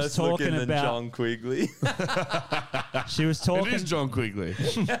She's was worse looking talking than about. John Quigley. She was It talking. is John Quigley.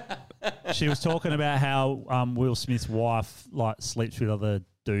 She was talking about how Will Smith's wife like sleeps with other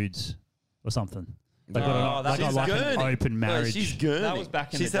dudes or something. They got, they got she's like an gurning. open marriage. No, she's gurning. That was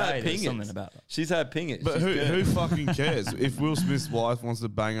back in She's the day. had There's pingers. something about that. She's had pingers. But She's who gurning. fucking cares? If Will Smith's wife wants to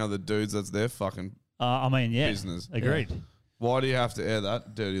bang other dudes, that's their fucking I mean, yeah, business. Agreed. Why do you have to air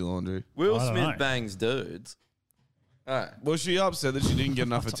that dirty laundry? Will I don't Smith know. bangs dudes. Was she upset that she didn't get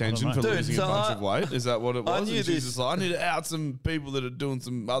enough attention for Dude, losing so a bunch of weight? Is that what it I was? knew And she's this- just like, I need to out some people that are doing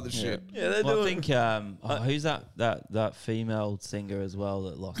some other shit. Yeah, they're Well, I doing. think who's that female singer as well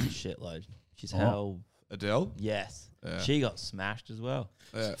that lost a shitload? She's Oh. hell. Adele? Yes. Yeah. She got smashed as well.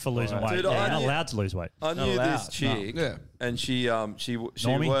 For losing weight. Dude, yeah, I you're not knew- allowed to lose weight. I Not knew allowed, this chick, no. Yeah. and she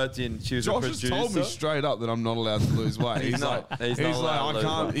Normie? worked in. She was Josh a has producer. told me straight up that I'm not allowed to lose weight. He's He's not. like, He's not allowed I to lose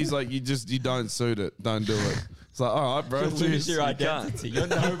can't. weight. He's like, you don't suit it. Don't do it. It's like, all right, bro. Lose cheers. your You identity. can't.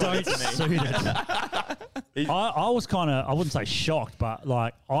 You're nobody Don't to me. suit it. I was kind of, I wouldn't say shocked, but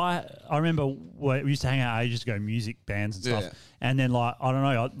like I remember we used to hang out ages ago, music bands and stuff, Yeah. and then like I don't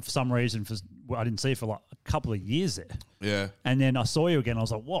know, for some reason, I didn't see it for like a couple of years there. Yeah. And then I saw you again. I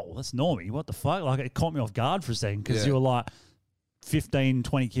was like, whoa, that's Normie. What the fuck? Like, it caught me off guard for a second because Yeah. you were like 15,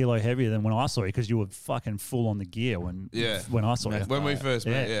 20 kilo heavier than when I saw you because you were fucking full on the gear when I saw you. When we first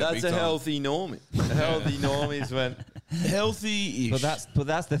met, yeah. That's big a time. healthy normie. A healthy normie's when Healthy-ish. But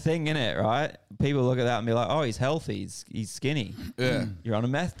that's the thing, innit, right? People look at that and be like, oh, he's healthy, he's skinny. Yeah. You're on a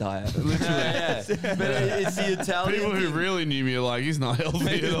meth diet. yeah. But it's the Italian. People who thing. really knew me are like, he's not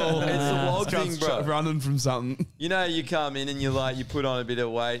healthy at all. It's the wog This thing, guy's bro. running from something. You know, you come in and you put on a bit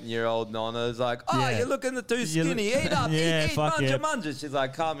of weight, and your old nonna's like, "Oh, Yeah. you're looking too You skinny. Eat up, Yeah, eat, fuck munja, yeah. munja." She's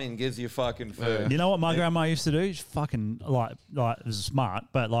like, "Come in, gives you fucking food." You know what my grandma used to do? She's fucking like it was smart,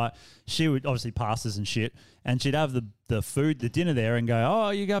 but like she would obviously pastas and shit, and she'd have the food, the dinner there, and go, "Oh,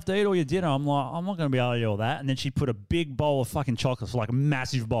 you have to eat all your dinner." I'm like, I'm not going to be able to do all that. And then she'd put a big bowl of fucking chocolates, like a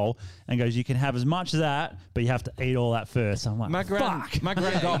massive bowl, and goes, "You can have as much of that, but you have to eat all that first." I'm like, My gran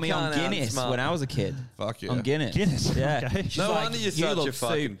Yeah, got you me on can't Guinness outsmart when I was a kid. Fuck yeah. On Guinness. Guinness, Yeah. okay. She's No like, wonder you're "You such a look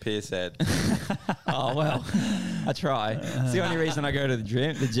fucking pisshead. Oh, well, I try. It's the only reason I go to the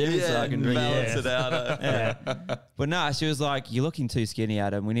gym so I can drink balance it out. Yeah. But no, she was like, "You're looking too skinny,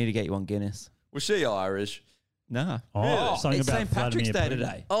 Adam. We need to get you on Guinness." Was she Irish? No. Oh, something It's about St. Patrick's Vladimir Day Putin.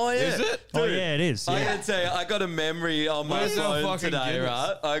 today. Oh yeah, Is it? Oh Dude, yeah, it is. I Yeah. gotta tell you, I got a memory on my Where's the phone fucking today, Guinness?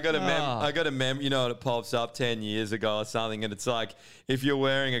 right? I got Ah. a mem. You know, and it pops up 10 years ago or something, and it's like, if you're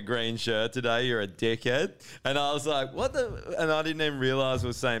wearing a green shirt today, you're a dickhead. And I was like, what the? And I didn't even realize it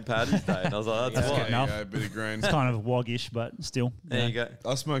was St. Paddy's Day. And I was like, that's That's why. good enough. There you go, a bit of green. It's kind of woggish, but still. There you go.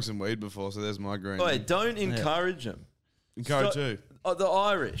 I smoked some weed before, so there's my green. Wait, don't encourage them. Encourage who? Oh, the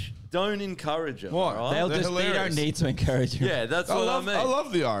Irish. Don't encourage them. What? Right? They're You hilarious. don't need to encourage him. Yeah, that's I what love, I mean. I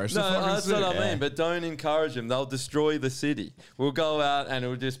love the Irish. They're No, fucking that's what sick. I mean. But don't encourage them. They'll destroy the city. We'll go out and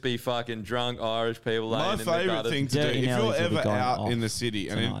it'll just be fucking drunk Irish people laying My in the favourite gutters. thing to do, Dirty if Nellies you're will be ever going out off in the city,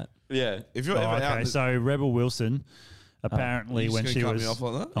 and tonight. Yeah. if you're Oh, ever out, okay, in the, so Rebel Wilson, apparently you when just she gonna was. cut me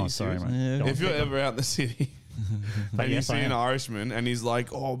off like that? Are Oh, you sorry, serious? mate. Go on, if you're keep going. ever out in the city But and you yes, see I an am. Irishman and he's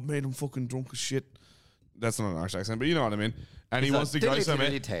like, "Oh man, I'm fucking drunk as shit." That's not an Irish accent, but you know what I mean. And he He's wants like, to go "Dilly, somewhere.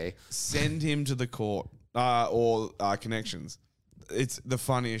 dilly, tay." Send him to the court or connections. It's the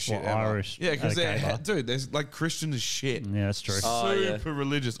funniest shit What, ever. Irish Yeah, because at a gay bar? dude, there's like Christian as shit. Yeah, that's true. Oh, yeah. Super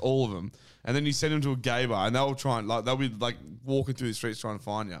religious, all of them. And then you send them to a gay bar, and they'll try and they'll be like walking through the streets trying to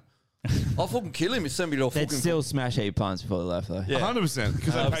find you. I'll fucking kill him if somebody will They'd fucking still smash 8 pints before they left, though. Yeah. 100%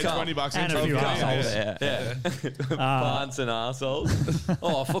 because they pay come. $20 And a extra. few for assholes. it. Yeah. Plants and assholes.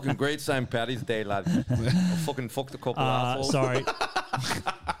 Oh, fucking great St. Paddy's Day, lad. I'll fucking fuck the couple assholes. Sorry.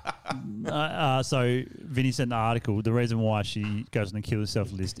 So Vinny sent the article. The reason why she goes on the kill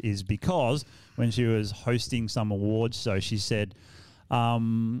herself list is because when she was hosting some awards show, she said,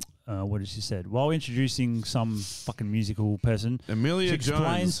 what did she said? While introducing some fucking musical person, Amelia she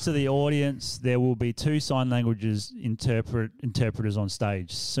explains Jones. to the audience there will be 2 sign languages interpreters on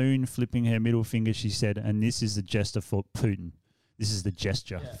stage. Soon flipping her middle finger, she said, and this is the gesture for Putin. This is the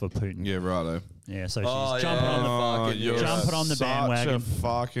gesture for Putin. Yeah, righto. Yeah, so she's Oh, jumping yeah. on the fucking you're jumping on the such bandwagon. a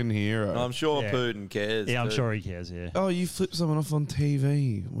fucking hero. I'm sure Yeah. Putin cares. Yeah, I'm too. sure he cares. Yeah. Oh, you flipped someone off on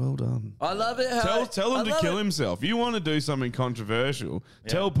TV. Well done. I love it. How Tell him I to love kill it. himself. You want to do something controversial,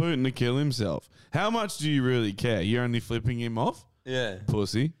 tell Putin to kill himself. How much do you really care? You're only flipping him off? Yeah.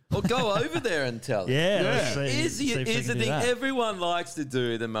 Pussy. Well, go over there and tell him. Yeah. Yeah. let's see- Here's see if we the can do thing. that. Everyone likes to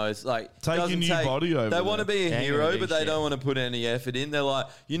do the most. Like, Take your doesn't new body over They want to there. be a They ain't hero, gonna do but they shit. don't want to put any effort in. They're like,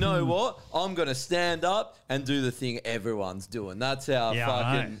 you know what? I'm gonna stand up and do the thing everyone's doing. That's how Yeah, I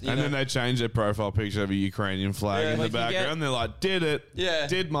fucking. know. You And know, then they change their profile picture of a Ukrainian flag Yeah. in the Like you get- background. They're like, did it. Yeah.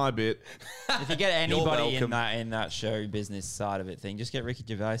 Did my bit. If you get anybody welcome. in that show business side of it thing, just get Ricky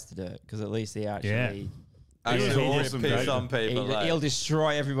Gervais to do it, because at least he actually Yeah. He was actually awesome, piss dude. on people. like- he'll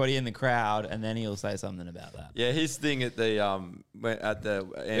destroy everybody in the crowd, and then he'll say something about that. Yeah, his thing at the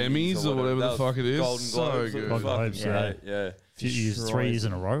Emmys or whatever the that fuck it is. Golden So Globes, good. fucking Golden Globes, great, yeah. Few years, 3 years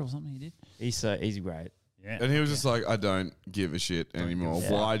in a row or something he did. He's great. And he was just like, I don't give a shit anymore.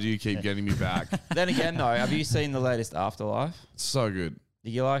 Yeah. Why do you keep getting me back? Then again, though, have you seen the latest Afterlife? So good.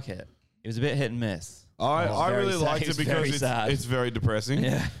 Did you like it? It was a bit hit and miss. I really liked it was because very sad. it's very depressing.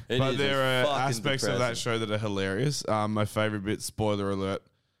 Yeah. It But is, there it's are fucking aspects of that depressing. show that are hilarious. My favorite bit, spoiler alert,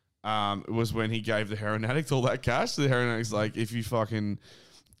 was when he gave the heroin addict all that cash. The heroin addict's like, if you fucking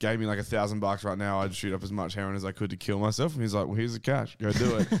gave me like $1,000 right now, I'd shoot up as much heroin as I could to kill myself. And he's like, well, here's the cash. Go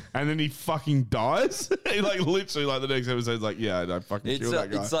do it. And then he fucking dies. He like literally like the next episode's like, yeah, I fucking killed that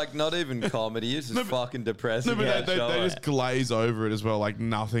guy. It's like not even comedy. It's just fucking depressing. No, but Yeah, they show they it. just glaze over it as well. Like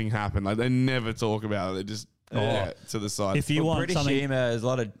nothing happened. Like they never talk about it. They just to the side. If you want British something, humour, there's a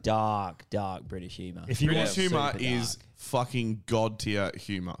lot of dark British humour. If you British want humor is fucking god tier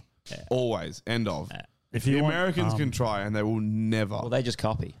humor. Always. End of. If the you want, Americans can try and they will never. Well, they just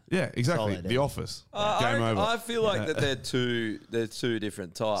copy. Yeah, exactly. That's all they The do. Office. Game over. I feel like that they're two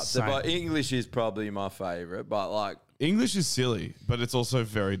different types. Same. But English is probably my favorite. But like English is silly, but it's also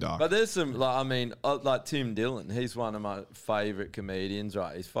very dark. But there's some, like, I mean, like Tim Dillon. He's one of my favorite comedians,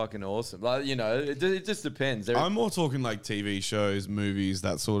 right? He's fucking awesome. Like, you know, it just depends. I'm more talking like TV shows, movies,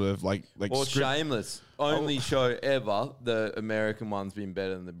 that sort of like or script- Shameless. Only show ever, the American one's been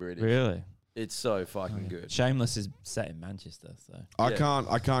better than the British. Really? It's so fucking good. Shameless is set in Manchester, so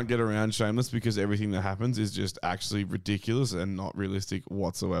I can't get around Shameless because everything that happens is just actually ridiculous and not realistic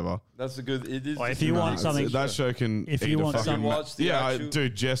whatsoever. That's a good. It is. Well, if just you a want nice- something- That show can. If eat you a want fucking something- Watch the yeah, actual-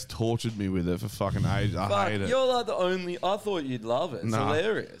 dude, Jess tortured me with it for fucking ages. I Fuck, hate it. you're like the only. I thought you'd love it. It's Nah.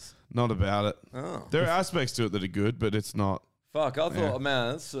 hilarious. Not about it. Oh. There are aspects to it that are good, but it's not. Fuck, I thought, Yeah.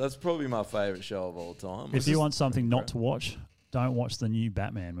 man, that's probably my favorite show of all time. if you want something not to watch, don't watch the new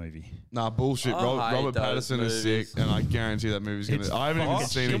Batman movie. Nah, bullshit. I hate Robert those Pattinson is movies. sick, and I guarantee that movie's gonna. It's I haven't even fucking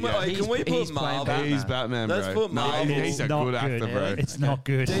seen shit. it yet. Can we put he's playing Marvel? Batman. He's Batman, Let's bro. put No, Marvel. he's a Not good actor, bro. It's not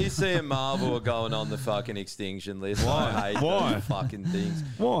good. DC and Marvel are going on the fucking extinction list. Why? I hate Why? those fucking things.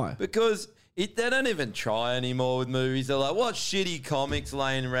 Why? Because they don't even try anymore with movies. They're like, what shitty comics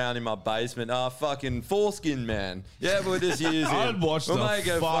laying around in my basement? Fucking Foreskin Man. Yeah, we'll just use him. I'd watch the make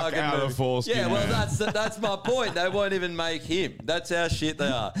a fuck fucking out of movie. Foreskin Yeah, well, Man. that's my point. They won't even make him. That's how shit they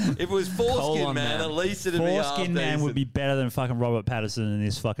are. If it was Foreskin on, Man, man. at least it'd be half Foreskin Man decent. would be better than fucking Robert Pattinson in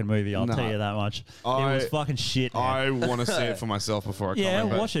this fucking movie. I'll No. tell you that much. It was fucking shit. Man. I want to see it for myself before I yeah,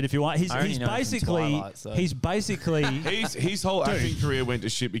 comment. but watch it if you want. He's, I only he's know him from basically Twilight, so- he's basically His whole Dude. acting career went to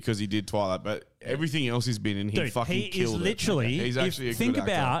shit because he did Twilight, but everything else he's been in, he dude. fucking He is killed it. literally. He's actually a think good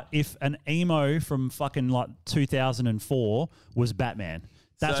actor. about if an emo from fucking like 2004 was Batman.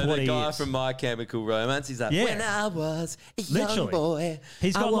 That's so what the he guy is. from My Chemical Romance, he's like, Yeah. when I was a young Literally. boy,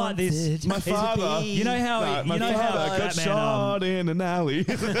 He's got I like this. wanted My to father. be- You know how My you know how father got Batman. shot in an alley.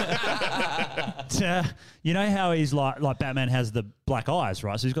 You know how he's like Batman has the black eyes,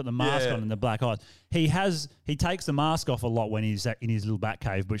 right? So he's got the mask Yeah. on and the black eyes. He takes the mask off a lot when he's in his little bat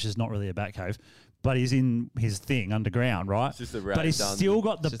cave, which is not really a bat cave, but he's in his thing underground, right? It's just a but he's dungeon. still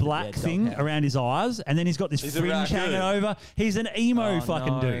got the It's just a black red thing doghouse. around his eyes, and then he's got this He's a fringe hanging raccoon. over. He's an emo Oh,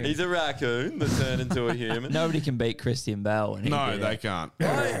 fucking no. dude. He's a raccoon that turned into a human. Nobody can beat Christian Bale. When he No, did they it. can't.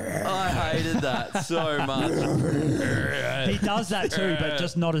 I hated that so much. He does that too, but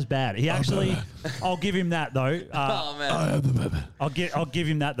just not as bad. He actually, I'll give him that though. Oh man, I'll give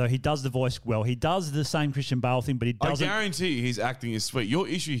him that though. He does the voice well. He does the same Christian Bale thing, but he I doesn't. guarantee his acting is sweet. Your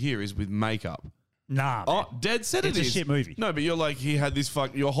issue here is with makeup. Nah, Oh, Dead said It's it a is. shit movie. No, but you're like, he had this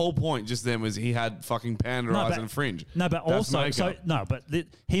fuck. Your whole point just then was he had fucking panda eyes but- and fringe. No, but That's also,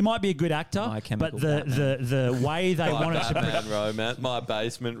 makeup. he might be a good actor, My Chemical but the way they my wanted to. Batman romance, my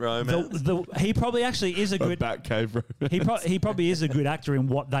basement romance. He probably actually is a A good. bat cave, bro. He probably is a good actor in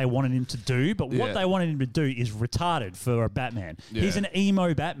what they wanted him to do, but what Yeah. they wanted him to do is retarded for a Batman. He's Yeah. an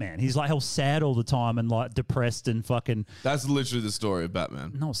emo Batman. He's like hell sad all the time and like depressed and fucking. That's literally the story of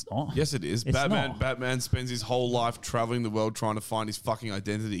Batman. No, it's not. Yes, it is. It's Batman. not. Batman spends his whole life traveling the world trying to find his fucking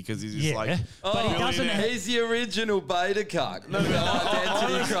identity because he's just Yeah, like, but he doesn't. He's the original beta cuck. No,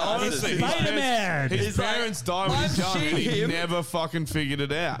 identity crisis. honestly, his Beta parents- Man. His He's like, parents died when he's "I'm young, and he him." never fucking figured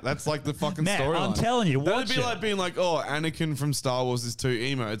it out. That's like the fucking Man, storyline. I'm telling you, that'd watch be it. like being like, oh, Anakin from Star Wars is too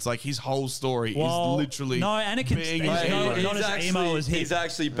emo. It's like his whole story Well, is literally no, Anakin's- being he's an not- emo. not as emo as him He's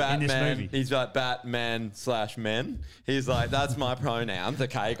actually in this Batman. movie. He's like Batman/men. He's like, that's my pronoun.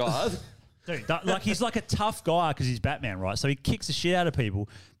 Okay, guys. Dude, like he's like a tough guy because he's Batman, right? So he kicks the shit out of people,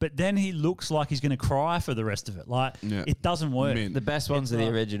 but then he looks like he's going to cry for the rest of it. Like it doesn't work. Mint. The best ones are the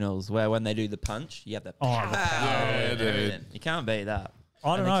originals, where when they do the punch, you have the Oh, power. the power. Yeah, and dude. everything. You can't beat that.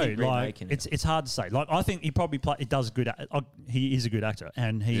 I don't And they keep know. Like remaking it. it's hard to say. Like I think he probably he does good. He is a good actor,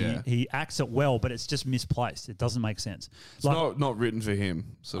 and he acts it well, but it's just misplaced. It doesn't make sense. It's not written for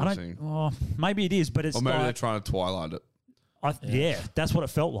him, sort of thing. Oh, maybe it is, but it's Or maybe like, they're trying to Twilight it. Yeah, that's what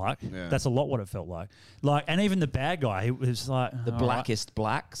it felt like. Yeah. That's a lot what it felt like. Like, and even the bad guy, he was like The all blackest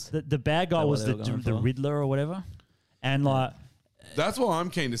blacks. The bad guy Is that was what they were going the for? Riddler or whatever, and like. That's why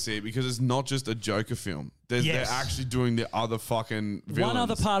I'm keen to see it, because it's not just a Joker film. Yes. They're actually doing the other fucking villains. One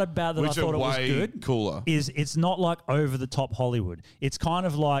other part about that I which thought are it was way good cooler. is it's not like over the top Hollywood. It's kind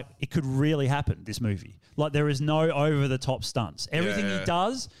of like it could really happen, this movie. Like there is no over the top stunts. Everything Yeah. he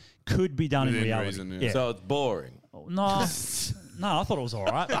does could be done in Within reality. reason, yeah. So it's boring. No, I thought it was all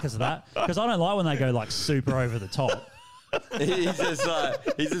right because of that. Because I don't like when they go like super over the top.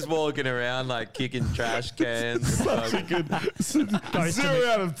 He's just walking around like kicking trash cans. Such a good 0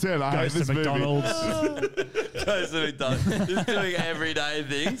 out of 10. I hate goes to this movie. Goes to McDonald's. Just doing everyday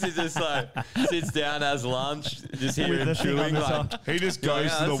things. He just like sits down, has lunch, just hear him chewing. Like, He just You're like,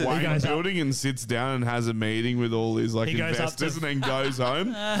 goes "Oh, to that's the it." He Wayne goes up- building and sits down and has a meeting with all his like He goes up investors to- and then goes home.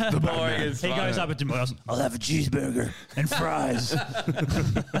 The Batman. He goes up to Miles. I'll have a cheeseburger and fries.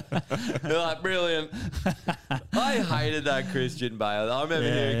 They're like, brilliant. I hated that Christian Bale. I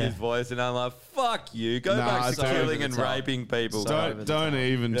remember hearing his voice and I'm like, fuck you. Go Nah, back to it's over killing the and top. raping people. Don't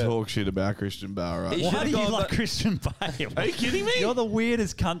even talk shit about Christian Bale, right? He Why should've do you gone like back- Christian Bale? Are you kidding me? You're the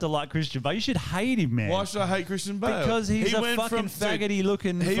weirdest cunt to like Christian Bale. You should hate him, man. Why should I hate Christian Bale? Because he's He a went fucking from- faggoty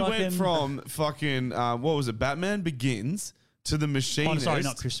looking. He fucking... went from fucking what was it? Batman Begins to the Oh, Machinist. sorry,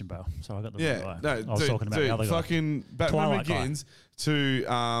 not Christian Bale. Sorry, I got the wrong Yeah, guy. no, I was talking about the other guy. fucking Batman Twilight guy. Begins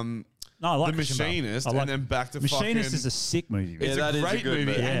to No, I like the Christian Bale. Machinist, I like- and then back to Machinist fucking. is a sick movie. It's Yeah, a that is a great good movie,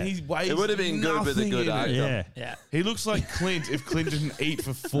 movie. and he weighs It would have been good with a nothing good in actor. it. Yeah. He looks like Clint if Clint didn't eat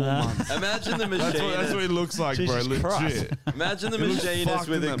for 4 months. Imagine the That's Machinist. what he looks like, Jesus bro. Christ. Legit. Imagine the He looks Machinist fucked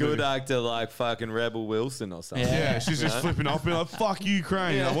with in a that good movie. actor like fucking Rebel Wilson or something. Yeah, she's just You know? flipping off, being like, "Fuck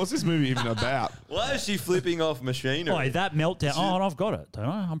Ukraine!" Yeah. Like, what's this movie even about? Why is she flipping off machinery? Oh, that meltdown. Oh, and I've got it, don't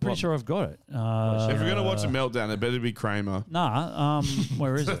I? I'm pretty sure I've got it. If you're gonna watch a meltdown, it better be Kramer. Nah,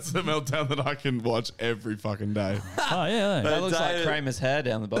 where is it? That's the meltdown that I can watch every fucking day. Oh, yeah. That looks like David- Kramer's hair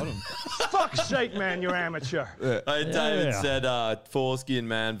down the bottom. Fuck's sake, man, you're amateur. Hey, David Yeah. said foreskin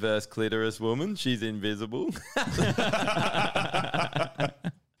man versus clitoris woman. She's invisible.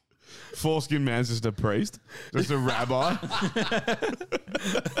 Foreskin man's just a priest, just a rabbi.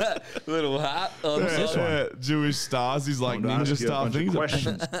 Little hat on Yeah, top. yeah, Jewish stars. He's like Don't ninja ask you a star bunch of things.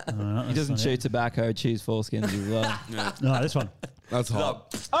 questions. He doesn't chew tobacco, chews foreskins as well. No, this one. That's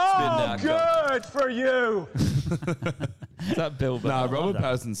hot. Oh, good for you. Is that Bill Burr? Nah, Robert that.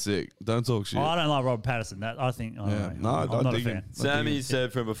 Pattinson's sick. Don't talk shit. Oh, I don't like Robert Pattinson. That I think. I don't Yeah. know. No, I'm not a dig fan. him. Sammy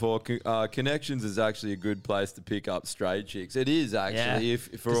said from before, Connections is actually a good place to pick up stray chicks. It is actually, Yeah, if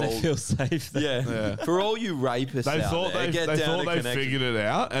for 'cause all they feel safe. yeah, Yeah. for all you rapists They out thought there, they get thought down to they Connections. figured it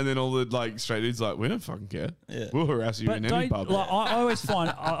out, and then all the like straight dudes like, we don't fucking care. Yeah. We'll harass you But in any don't, pub. like, I always find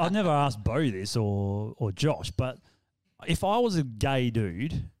I never asked Bo this or Josh, but if I was a gay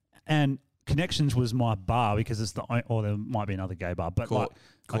dude and Connections was my bar because it's or there might be another gay bar, but Court.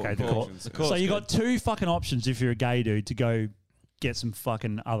 like, okay, the court. Connections. So you got two fucking options if you're a gay dude to go get some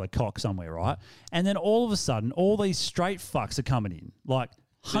fucking other cock somewhere, right? And then all of a sudden, all these straight fucks are coming in, like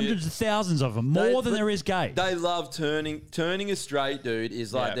hundreds of thousands of them, more than there is gay. They love turning a straight dude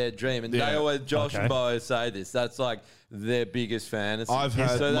is like Yeah. their dream, and Yeah. they always Josh Okay. and Bo always say this. That's like their biggest fantasy. I've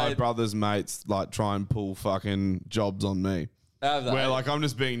had So my they- brother's mates like try and pull fucking jobs on me. Have they? Where like I'm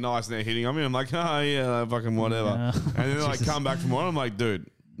just being nice and they're hitting on me. I'm like, oh yeah, fucking whatever. Yeah. And then like come back from one. I'm like, dude,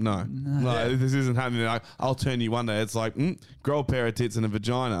 no, this isn't happening. I'll turn you one day. It's like, grow a pair of tits and a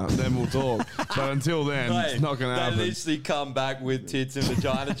vagina, then we'll talk. But until then, Hey, it's not going to they happen. literally come back with tits and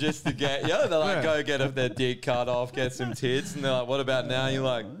vagina just to get you. They're like, Yeah. go get their dick cut off, get some tits, and they're like, what about now? You're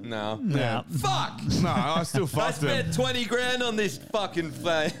like, no. Yeah. Fuck. No, I still I fucked them. spent 20 grand on this fucking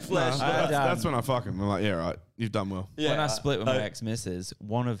flesh. No, that's when I fuck them. I'm like, yeah, right, you've done well. When I split with my ex-missus,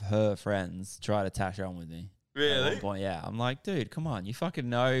 one of her friends tried to tash on with me. Really? At one point, yeah. I'm like, dude, come on. You fucking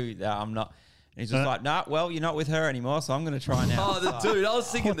know that I'm not. And he's just like, nah, well, you're not with her anymore, so I'm going to try now. Oh, dude, I was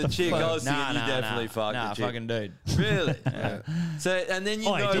thinking the chick. I was thinking Nah, you definitely fucked nah, the chick. fucking dude. Really? So, and then you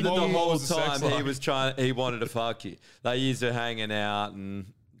Oh, he know that did. the What whole was the sex time like? he wanted to fuck you. Like, you used to hanging out and.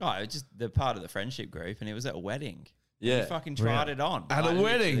 Oh, it was just the part of the friendship group, and it was at a wedding. Yeah. He fucking tried Really? it on. At a Like,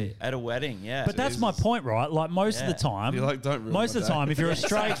 wedding? literally, At a wedding, yeah. But that's my point, right? Like most of the time, You like, don't ruin most my of the day. time, if you're a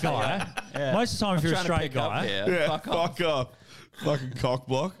straight guy, Yeah. most of the time, if I'm you're a trying to straight pick up guy, here. Yeah, Fuck off. fuck off. Fucking cock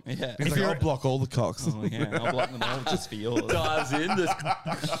block. Yeah. He's like, I'll block all the cocks. Oh, yeah, I'll block them all just for yours. Dives in. Just,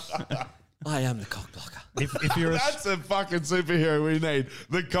 I am the cock blocker. If you're That's a fucking superhero we need.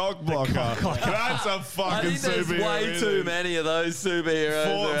 The cock blocker. That's a I fucking think there's superhero. way we too need. many of those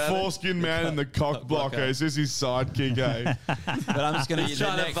superheroes. around. Foreskin man and the cock blocker. It's just his sidekick, eh? But I'm just going to He's use the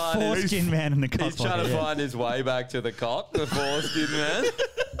trying to next find his, foreskin man and the cock he's trying to blocker, yeah. find his way back to the cock, the foreskin man.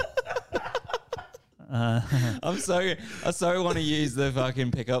 I so want to use the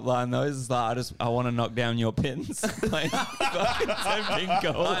fucking pickup line though. It's like I want to knock down your pins. Like, fucking tempting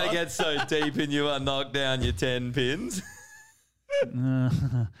goal. I get so deep in you, I knock down your 10 pins.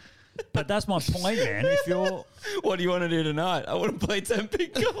 But that's my point, man. If you're, what do you want to do tonight? I want to play 10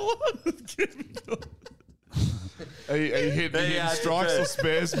 pin goal. Are you hitting strikes or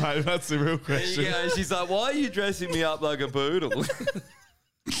spares, mate? That's the real question. There you go. She's like, why are you dressing me up like a poodle?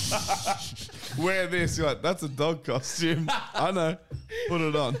 Wear this. You're like, that's a dog costume. I know. Put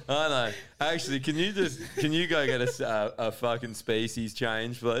it on. I know. Actually, can you go get a fucking species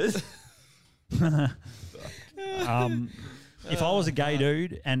change, please? if I was a gay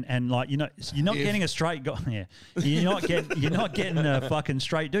dude and like you're not getting a straight guy, you're not getting a fucking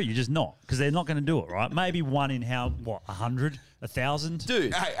straight dude. You're just not, because they're not going to do it, right? Maybe one in 100, 1,000,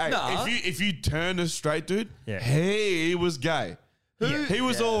 dude. Hey, nah. if you turn a straight dude, Yeah. he was gay. He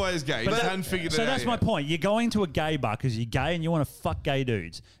was always gay. He just hadn't figured it out. So that's my yet. point. You're going to a gay bar because you're gay and you want to fuck gay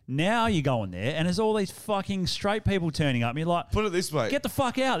dudes. Now you're going there and there's all these fucking straight people turning up. And you're like, put it this way: get the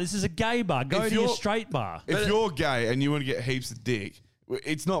fuck out. This is a gay bar. Go to your straight bar. If you're gay and you want to get heaps of dick,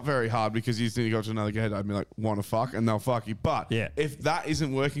 it's not very hard, because you think you go to another gay dude and be like, want to fuck, and they'll fuck you. But if that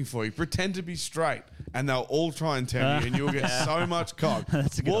isn't working for you, pretend to be straight and they'll all try and turn you, and you'll get so much cock.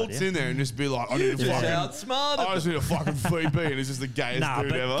 Waltz idea. in there and just be like, I need to fucking outsmarted. I just need a fucking VB, and it's just the gayest Nah, dude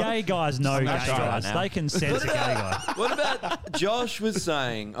but ever. gay guys know gay That's guys. right. They can sense a gay guy. What about Josh was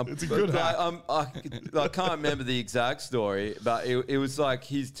saying? It's a good hack. I can't remember the exact story, but it was like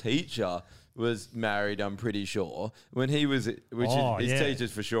his teacher was married, I'm pretty sure, when he was, his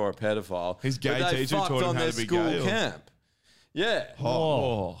teacher's for sure a pedophile. His gay But they teacher fucked taught him on how their to be school gay, or- camp. Yeah.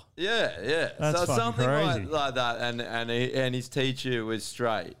 Oh. Yeah. That's so fucking something crazy. like that, and his teacher was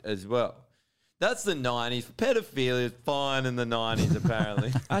straight as well. That's the 90s. Pedophilia is fine in the 90s,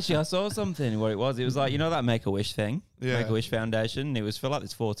 apparently. Actually, I saw something. What it was like, you know that Make-A-Wish thing? Yeah. Make-A-Wish Foundation. It was for like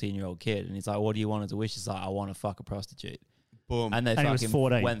this 14-year-old kid, and he's like, "What do you want as a wish?" He's like, "I want to fuck a prostitute." Boom. And they And he was fucking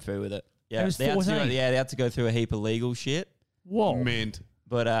 14. went through with it. Yeah, He was they had to 14. they had to go through a heap of legal shit. Whoa. Mint.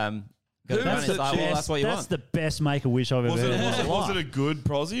 But Who was the like, well, that's what you That's want. the best Make-A-Wish I've ever Was heard. it a good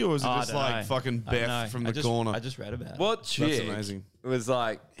prosy, or was it I just don't like know. fucking I don't know. Beth from the I just- corner? I just read about it. What chick amazing. was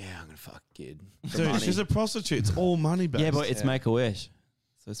like, yeah, I'm going to fuck a kid. for Dude, money. she's a prostitute. It's all money based. Yeah, but it's Make-A-Wish,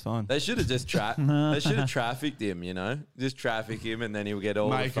 so it's fine. They should have just trafficked him, you know? Just traffic him, and then he'll get all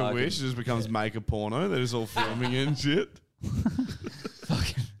the Make a fucking... wish. It just becomes make a porno. They're just all filming it and shit.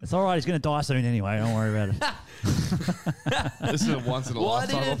 It's all right. He's going to die soon anyway. Don't worry about it. This is a once in a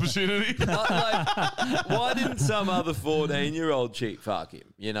lifetime opportunity. Why didn't some other 14-year-old chick fuck him?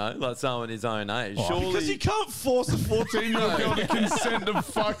 You know, like someone his own age. Surely Because you can't force a 14-year-old girl to consent to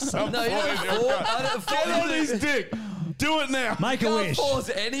fuck some No, you don't 14-year-old force- Get on his dick. Do it now. Make a can't wish. force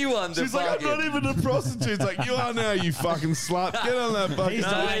anyone to She's fuck like, I'm not him. even a prostitute. It's like, you are now, you fucking slut. Get on that fucking... He's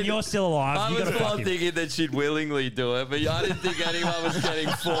dying. You're still alive. I You was got to fuck not him. thinking that she'd willingly do it, but I didn't think anyone was getting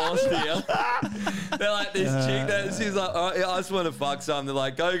forced here. They're like this chick that she's like, oh, yeah, I just want to fuck some. They're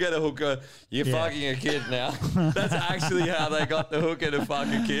like, go get a hooker. You're Yeah. fucking a kid now. That's actually how they got the hooker to fuck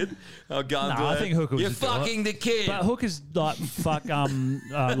a kid. Oh, gun No, I think hookers You're just do it. fucking the kid. But hookers like fuck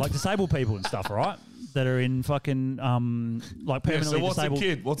like disabled people and stuff, right? That are in fucking like Yeah, permanently so what's disabled. a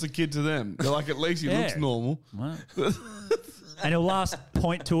kid? What's a kid to them? They're like, at least he Yeah. looks normal. Well, and he'll last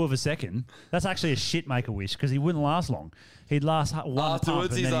 0.2 of a second. That's actually a shit Make-A-Wish because he wouldn't last long. He'd last one pump Afterwards,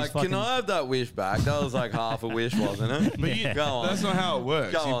 and he's then like, fucking, can I have that wish back? That was like half a wish, wasn't it? But you, Go on. that's not how it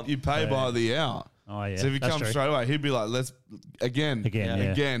works. Go You, on. you pay by the hour. Oh yeah. So if he that's comes true. straight away, he'd be like, let's again,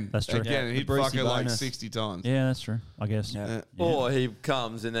 Again, that's true. again, and The he'd fuck Brucey her like bonus. 60 times. Yeah, that's true. I guess. Yeah. Or he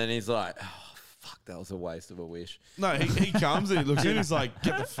comes and then he's like, oh, fuck, that was a waste of a wish. No, he comes and he looks in and he's like,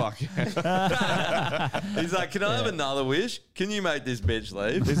 get the fuck out. He's like, can I have another wish? Can you make this bitch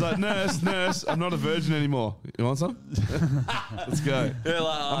leave? He's like, nurse, I'm not a virgin anymore. You want some? Let's go. They're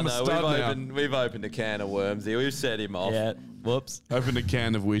like, oh I'm a no, stud now. we've opened a can of worms here. We've set him off. Yeah. Whoops. Open a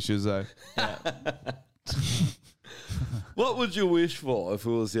can of wishes, eh? What would you wish for if it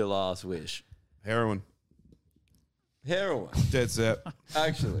was your last wish? Heroin. Heroin. Dead set.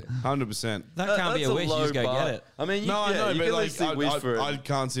 Actually. 100%. That can't be that's a wish. You low just go bar. get it. I mean, you, No, I know, you but can like, literally wish for I it.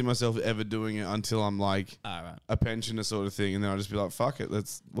 can't see myself ever doing it until I'm like All right. a pensioner sort of thing, and then I'll just be like, fuck it,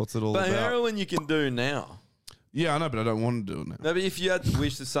 what's it all But about? heroin you can do now. Yeah, I know, but I don't want to do it now. No, but if you had to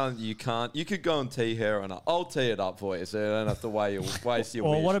wish for something you can't, you could go and tee heroin up. I'll tee it up for you so you don't have to waste your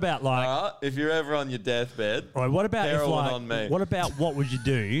Or wish. what about, like- All right? If you're ever on your deathbed, All right, what about if, heroin like, on me. what about what would you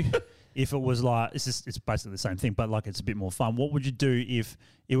do if it was like it's basically the same thing, but like it's a bit more fun? What would you do if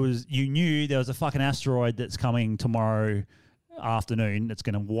it was you knew there was a fucking asteroid that's coming tomorrow afternoon that's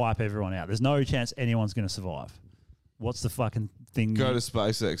going to wipe everyone out? There's no chance anyone's going to survive. What's the fucking thing? Go to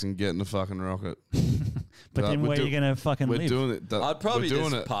SpaceX and get in the fucking rocket. But then where are you going to fucking We're live? doing it. I'd probably we're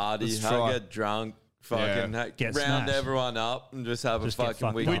doing just it. party, Let's have, try. get drunk, fucking Get round smashed. everyone up and just have Just a get fucking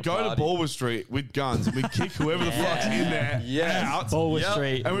fucked weekend We'd go party. to Balwood Street with guns and we'd kick whoever the fuck's in there Yes. out. Balwood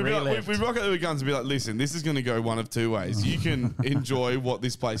Street, And we'd be like, relift. we'd rock out there with guns and be like, listen, this is going to go one of two ways. You can enjoy what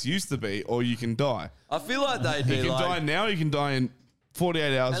this place used to be, or you can die. I feel like they'd be You can like... die now, you can die in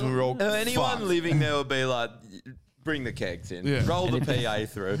 48 hours when we're all anyone fucked. living there would be like, bring the kegs in, Yeah. roll the And if- PA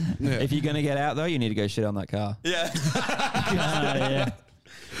through. If you're going to get out, though, you need to go shit on that car. Yeah. yeah.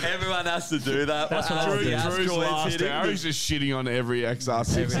 Everyone has to do that. That's what I would do. The Drew's asteroid's last hitting. hour, he's just shitting on every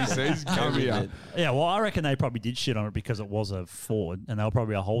XR60. Come here. Yeah, well, I reckon they probably did shit on it because it was a Ford, and they were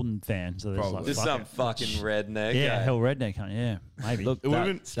probably a Holden fan. So there's like, Just fuck some it. fucking redneck. Yeah, eh? hell redneck, huh? Yeah, maybe. Look, It would've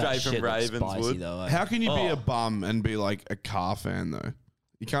been straight from Ravenswood. How can you be Oh. a bum and be like a car fan though?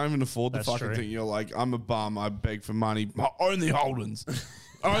 You can't even afford the That's fucking true. thing. You're like, I'm a bum. I beg for money. Only Holdens.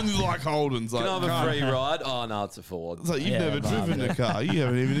 I only like Holdens. Like, Can I have a can't- free ride? Oh, no, it's a Ford. It's like you've Yeah, never driven man. a car. You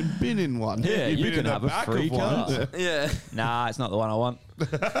haven't even been in one. Yeah, You've you been can in the have a back free of one. car. Yeah. Nah, it's not the one I want. I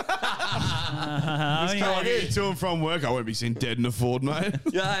mean, I get to and from work. I won't be seen dead in a Ford, mate.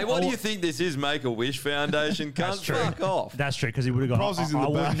 Yeah, hey, what do you think this is? Make-A-Wish Foundation? Can't That's true. fuck off. That's true because he would have gone. Probably's in I the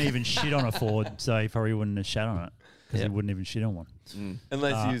wouldn't back. even shit on a Ford, so he probably wouldn't have shat on it because he wouldn't even shit on one.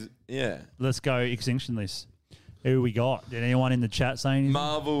 Unless you... Yeah. Let's go extinction list. Who we got? Did anyone in the chat say anything?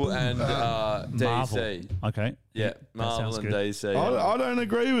 Marvel and Marvel. DC. Okay. Yeah, That Marvel sounds and good. DC. I don't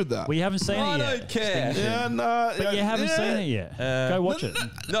agree with that. We haven't seen I it yet. don't care. Yeah, no. But you haven't seen it yet. Go watch it.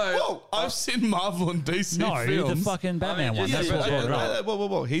 No, Whoa, I've seen Marvel and DC No, films. the fucking Batman one. That's what brought it up.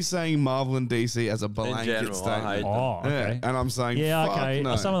 Whoa. He's saying Marvel and DC as a blanket general, I statement. hate them. Oh, okay. Yeah, and I'm saying, Yeah, fuck okay.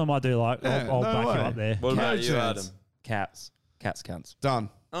 no. Some of them I do like. Yeah, I'll no back way. you up there. What No about you, chance. Adam? Cats. Cats cunts. Done.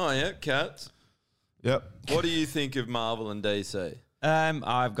 Oh, yeah, cats. Yep. What do you think of Marvel and DC?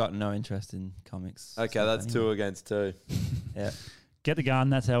 I've got no interest in comics. Okay, stuff that's anymore. 2 against 2. Yeah. Get the gun.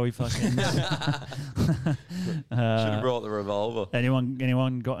 That's how we fucking. Should have brought the revolver.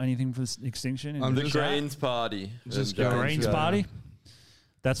 Anyone got anything for this extinction? in The the chat? Greens Party. Just The go Greens into- Party.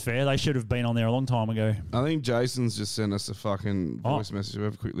 That's fair. They should have been on there a long time ago. I think Jason's just sent us a fucking voice message. We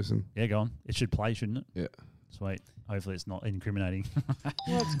have a quick listen. Yeah, go on. It should play, shouldn't it? Yeah. Sweet. Hopefully, it's not incriminating.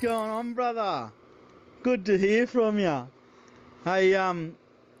 What's going on, brother? Good to hear from you. Hey,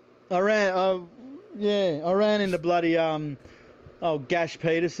 I ran into bloody Gash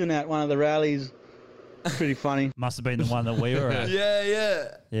Peterson at one of the rallies. Pretty funny. Must have been the one that we were at. Yeah.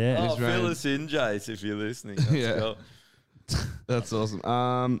 Yeah. Oh, He's fill right. us in, Jace, if you're listening. Let's Yeah. go. That's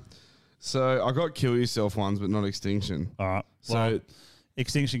awesome. So I got kill yourself ones, but not extinction. All right. So Well,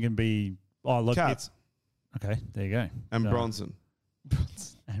 extinction can be. Oh, look. cats Okay, there you go. and No. Bronson.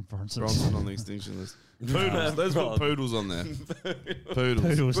 And Bronson. Bronson on the extinction list. Poodles. Let's put poodles on there. Poodles.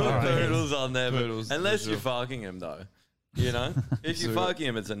 Poodles. Put all right. poodles on there. but Poodles, unless for you're sure. fucking him, though. You know? If you're So- fucking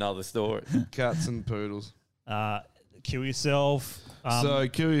him, it's another story. Cats and poodles. Kill yourself. So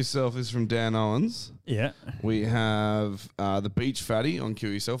kill yourself is from Dan Owens. Yeah. We have the beach fatty on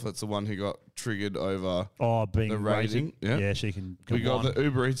kill yourself. That's the one who got triggered over Oh, being the rating. rated. Yeah. She can. We go got on. the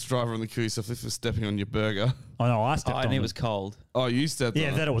Uber Eats driver on the kill yourself list for stepping on your burger. Oh no, I stepped on and it it. was cold. Oh, you stepped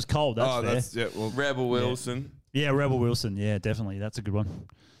Yeah, on that it was cold. That's oh, fair. that's yeah. Well, Rebel Wilson. Yeah, Rebel Wilson. Yeah, definitely. That's a good one.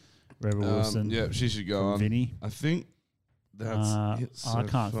 Rebel Wilson. yeah, she should go on. Vinny. I think that's. it so I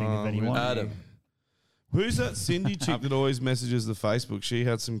can't think of far. anyone. Adam. Who's that Cindy chick that always messages the Facebook? She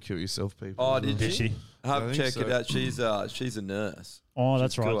had some kill yourself people. Oh, as well. did she? I Have think check so. it out. She's a nurse. Oh,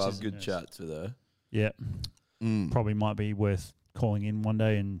 that's She's right. Cool. I she's have a good nurse. chats with her. Yeah. Mm. Probably might be worth calling in one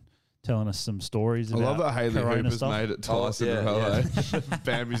day and telling us some stories I about love that Haley Corona Hooper's stuff. made it to Oh, us in yeah, a row. yeah. eh?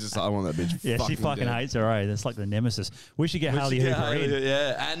 Bambi's just like, I want that bitch. Yeah, she fucking dead. hates her, eh? That's like the nemesis. We should get We Harley should get Hooper Haley- in.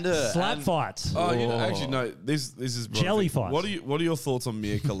 Yeah, and her. Slap and- fights. Oh, you know, actually, no. This is Jelly fights. What are your thoughts on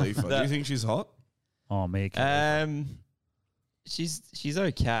Mia Khalifa? Do you think she's hot? Oh, me. She's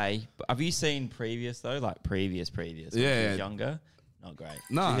okay. But have you seen previous though? Like previous when she Yeah. was younger? Not great.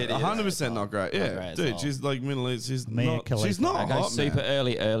 No, She hit it. 100% not great. Not Yeah, great at dude, all. she's like Middle East. She's Mia not. Khalifa. She's not Okay, hot, super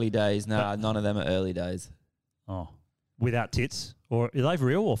man. early days. Nah, none of them are early days. Oh, without tits, or are they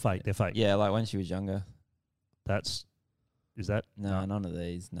real or fake? They're fake. Yeah, like when she was younger. Is that? No, none of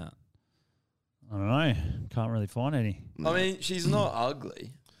these. No. I don't know. Can't really find any. I mean, she's not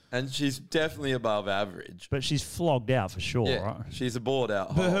ugly, and she's definitely above average. But she's flogged out for sure, Yeah, right? she's a bored out.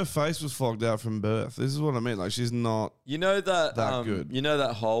 But hole. her face was flogged out from birth. This is what I mean. Like, she's not. You know that good. You know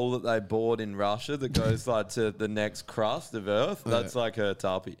that hole that they bored in Russia that goes like to the next crust of Earth. That's like her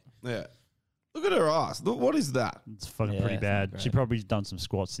tuppy. Yeah. Look at her ass. Look, what is that? It's fucking Yeah, pretty it's bad. not She great. probably done some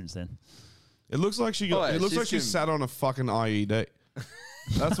squats since then. It looks like she got. Oh, yeah, it looks she's like she gonna- sat on a fucking IED.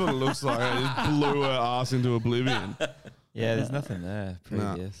 That's what it looks like. It just blew her ass into oblivion. Yeah, there's nothing there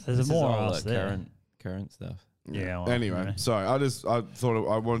Nah. previous. There's This is more all, ass there. current stuff. Yeah. Well, Anyway, yeah. sorry. I thought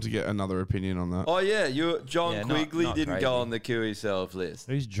I wanted to get another opinion on that. Oh yeah, John Yeah, not- Quigley not didn't crazy. go on the kill yourself list.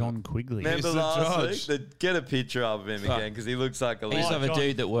 Who's John Quigley? Remember He's the last judge. week? Get a picture of him Fuck. again because he looks like a I used to have a John-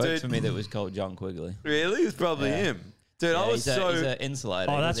 dude that worked Dude. for me that was called John Quigley. Really? It's probably Yeah. him. Dude, I was he's so. he's an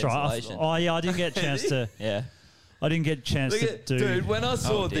insulator. Oh, He that's does right. insulation. Oh, yeah. I didn't get a chance to. Yeah. I didn't get a chance Look to at, do. dude, when I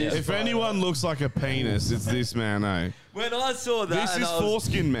saw Oh, dear. this, If anyone looks like a penis, it's this man, eh? when I saw that, This and is I was,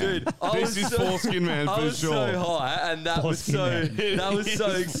 foreskin man. Dude, I This was is so, foreskin man I for was sure. so high, and that was Foreskin so man. that was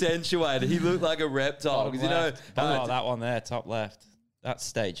so accentuated. He looked like a reptile because you know, Oh, that one there, top left. That's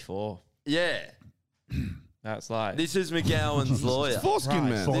stage 4. yeah. That's like This is McGowan's lawyer. Foreskin Right,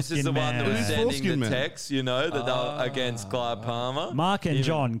 man. This is the Foreskin one that man. was It is sending foreskin the man. text, you know, that they were against Clive Palmer. Mark and Even-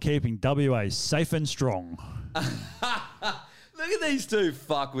 John keeping WA safe and strong. Look at these two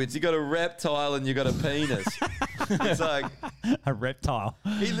fuckwits. You got a reptile and you got a penis. It's like A reptile.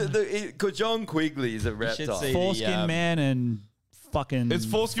 cause John Quigley is a should reptile. see- Foreskin man and fucking. It's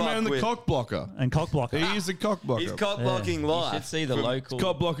foreskin man and the Fuckwit. cock blocker. and cock blocker. He is a cock blocker. He's cock blocking you life. should see the From- local.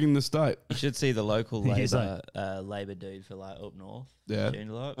 Cock blocking the state. You should see the local He is Labor dude for like up north. Yeah.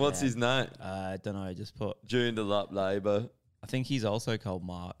 Joondalup. What's Yeah. his name? I don't know. Just put. Joondalup Labour. I think he's also called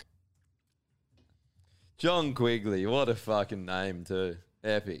Mark. John Quigley. What a fucking name too.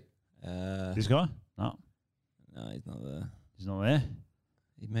 Epic. This guy? No, No, he's not there. he's not there.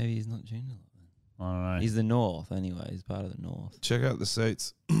 Maybe he's not Joondalup. I don't know. He's the north anyway. He's part of the north. Check out the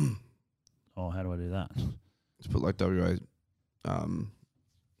seats. Oh, how do I do that? Just put like WA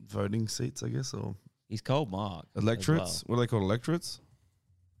voting seats, I guess, or He's called Mark. as electorates. What are they called? Electorates?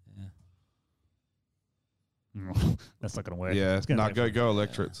 That's not going to work. Yeah. It's gonna No, take- go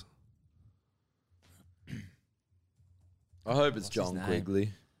electorates. I hope it's What's his John name? Quigley.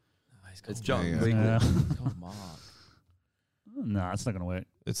 well. He's It's called John Yeah, yeah. Quigley. Yeah. He's called Mark. No, it's not going to work.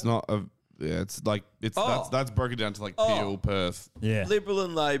 It's not a. Yeah, it's like it's Oh. that's broken down to like Oh. Peel, Perth. Yeah. Liberal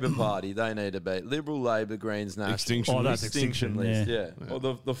and Labor Party, they need to be. Liberal, Labor, Greens, National. Extinction Oh, that's list. extinction. list, Yeah. yeah. Or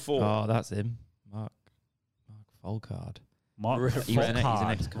the four. Oh, that's him. Mark Folkard. Mark He's He's an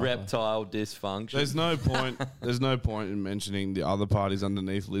Folkard. ex-copper. Reptile dysfunction. There's no point. There's no point in mentioning the other parties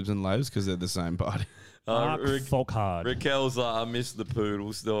underneath Libs and Labs because they're the same party. Mark Folkard. Raquel's like, I missed the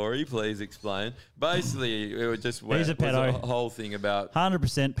poodle story. Please explain. Basically, it was just He's a pedo. whole thing about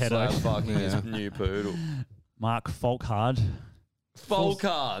 100% pedo. slap fucking Yeah. his new poodle. Mark Folkard.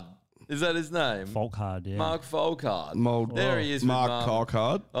 Folkard. Is that his name? Folkard, yeah. Mark Folkard. Mold. There he is. with Mark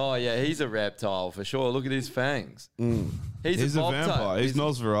Cockard. Oh, yeah, he's a reptile for sure. Look at his fangs. He's a bobtail. vampire. He's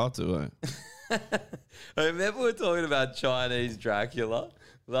Nosferatu. Eh? I remember we were talking about Chinese Dracula.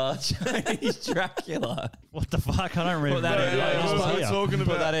 Chinese Dracula. What the fuck? I don't remember Put that in. that. what was I talking Put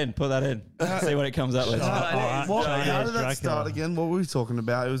about? that in. Put that in. See what it comes up with. Chinese What? Dracula. How did that Dracula. start again? What were we talking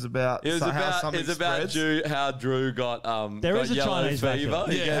about? It was about. It was how about something it's spreads. about how Drew got There got is a yellow Chinese fever.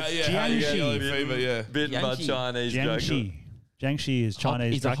 Dracula. He Yeah, gets yeah, how you get Jiangxi. yellow fever, yeah. bitten by Jiangxi. Chinese Dracula. Jiangxi. Jiangxi is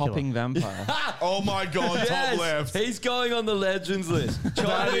Chinese He's Dracula. a hopping vampire. Oh my god, Yes, top left. He's going on the legends list.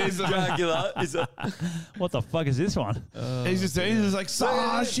 Chinese Dracula is a What the fuck is this one? He's just like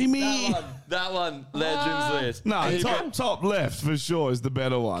sashimi. that one legends list. No, Can you top left for sure is the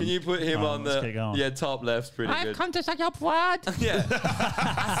better one. Can you put him on let's keep going. the top left's pretty good. to suck your blood. Yeah.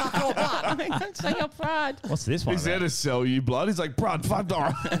 Suck your blood. What's this one? He's there about? to sell you blood. He's like, Brad,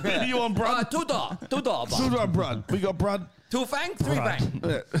 $5. You want Brad? $2, Brad. We got Brad. 2 fang, 3 fang.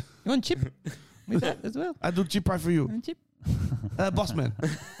 Yeah. You want chip with that as well? I do cheap price for you. Chip. Boss man.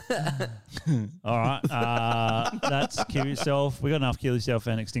 All right. That's Kill Yourself. We got enough Kill Yourself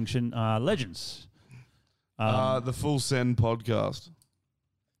and Extinction. Legends. The Full Send podcast.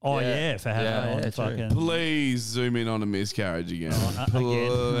 Oh, yeah. For having Yeah, on yeah, true. fucking. Please zoom in on a miscarriage again. Again.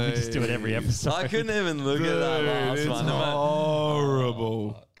 We just do it every Please. episode. I couldn't even look at that Dude, last it's one.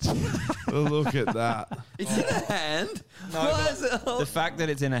 horrible. Look at that. It's in a hand. Why is it all- The fact that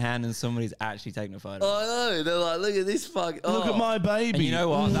it's in a hand and somebody's actually taking a photo. I know. They're like, look at this fuck. Look at my baby. And you know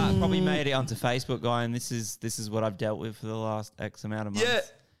what? That probably made it onto Facebook, going, "This is what I've dealt with for the last X amount of months." Yeah.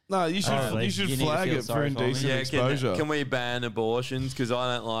 No, you should Alright. you should You need to flag feel it for sorry for me. indecent Yeah, exposure. can we ban abortions? Because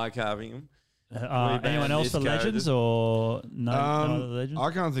I don't like having them. Anyone else for legends or no other legends?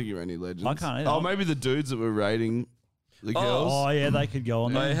 I can't think of any legends. I can't either. Oh, maybe the dudes that were rating the girls. Oh, yeah, they could go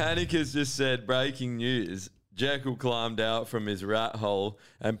on there. Hannica's just said, breaking news. Jekyll climbed out from his rat hole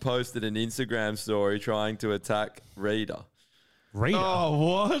and posted an Instagram story trying to attack Rita. Rita? Oh,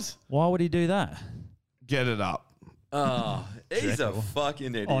 what? Why would he do that? Get it up. Oh, he's Jekyll. a fucking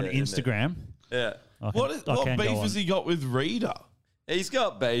idiot. On isn't he? Instagram? Yeah. What beef has he got with Rita? He's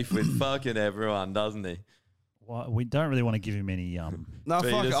got beef with fucking everyone, doesn't he? Well, we don't really want to give him any. No, But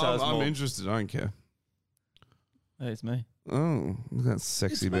he fuck. just has I'm more- interested. I don't care. Hey, it's me. Oh, look at that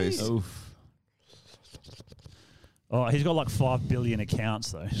sexy beast. Oof. Oh, he's got like 5 billion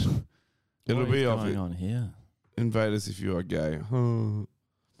accounts though. It'll What be is off going it. on here? Invaders if you are gay.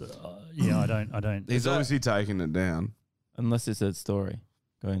 Yeah, I don't. He's obviously taking it down. Unless it's a story.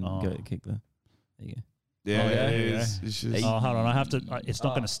 Go and go kick the. There you go. Yeah, there it you is. go. It's just- Oh, hold on. I have to. It's not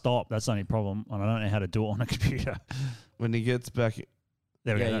going to stop. That's the only problem, and I don't know how to do it on a computer. When he gets back.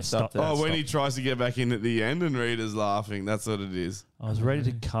 There we Yeah, go. you That stopped stopped. it. Oh, when Stop. he tries to get back in at the end and Rita's laughing. That's what it is. I was ready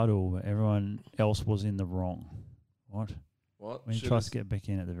to cuddle, but everyone else was in the wrong. What? What? When he tries to get back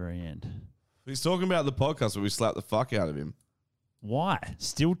in at the very end. He's talking about the podcast where we slapped the fuck out of him. Why?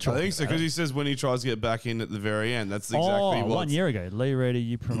 Still I trying. think so, because he says when he tries to get back in at the very end. That's exactly what. 1 year ago, Lee Reader,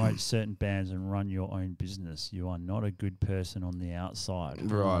 you promote certain bands and run your own business. You are not a good person on the outside.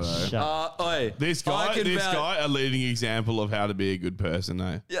 Righto. Shut Oi, This I guy, can vouch- a leading example of how to be a good person,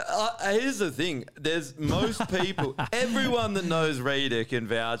 eh? Yeah, here's the thing. There's most people, everyone that knows Rita can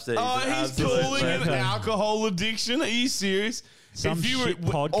vouch that Oh, he's an he's absolute calling it legend. alcohol addiction. Are you serious? Some if you shit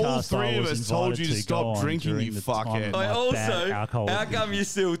were, all podcast three I of was us told you to invited to go stop on drinking, during you the time fuckhead. of my Also, bad alcohol how come you're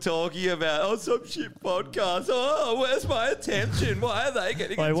still talking about some shit podcast? Oh, where's my attention? Why are they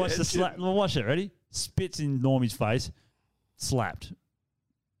getting Wait, attention? watch the slap. Well, watch it. Ready? Spits in Normie's face. Slapped.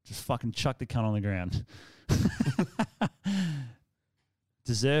 Just fucking chucked the cunt on the ground.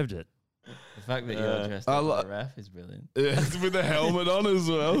 Deserved it. The fact that you're dressed up like a ref is brilliant. Yeah, with the helmet on as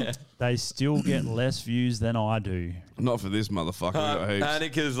well. Yeah. They still get less views than I do. Not for this motherfucker. We got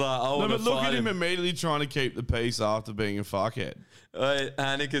heaps. Annika's like, I No, want to but look fight at him immediately trying to keep the peace after being a fuckhead.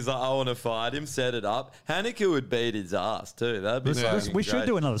 Annika's like, I want to fight him, set it up. Annika would beat his ass too. That'd be fucking We should great.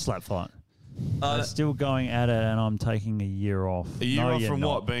 do another slap fight. They're still going at it, and I'm taking a year off. A year No, off you're from not.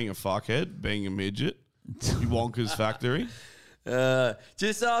 what? Being a fuckhead? Being a midget? Wonka's factory?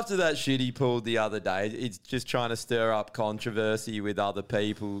 Just after that shit he pulled the other day, it's just trying to stir up controversy with other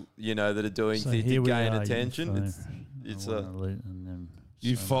people, you know, that are doing So things to here we gain are, attention. It's a.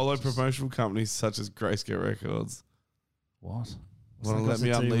 You follow promotional companies such as Grayscale Records. What? Want that to let got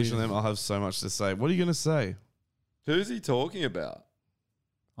me to do unleash on with- them? I'll have so much to say. What are you going to say? Who's he talking about?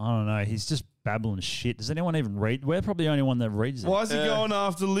 I don't know. He's just babbling shit. Does anyone even read? We're probably the only one that reads it. Why is he going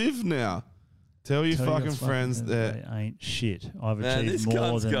after Liv now? Tell your fucking friends that. They ain't shit. I've Man, achieved this more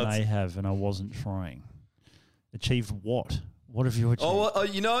cunt's than got- they have, and I wasn't trying. Achieved what? What have you achieved? Oh,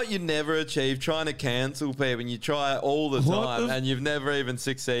 you know what you never achieve? Trying to cancel people, and you try it all the What time, the- and you've never even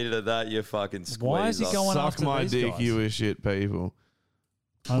succeeded at that. You fucking squeeze. Why is he us. going Suck after my these dick, guys? you shit people.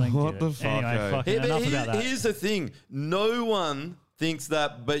 I don't What get the it. fuck? Anyway, eh? fucking Hey, but enough about that. Here's the thing: no one thinks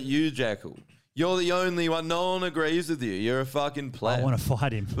that, but you, Jackal. You're the only one. No one agrees with you. You're a fucking player. I want to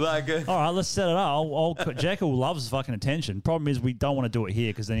fight him. Like, All right, let's set it up. Jekyll loves fucking attention. Problem is, we don't want to do it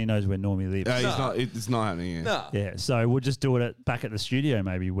here because then he knows where Normie lives. He's not, it's not happening here. no. Yeah, so we'll just do it back at the studio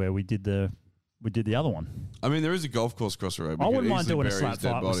maybe where we did the other one. I mean, there is a golf course across the road. We I could wouldn't mind easily doing a bury slap his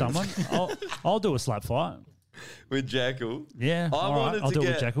dead fight with body. someone. I'll do a slap fight. With Jackal. Yeah, I all right, wanted I'll to do it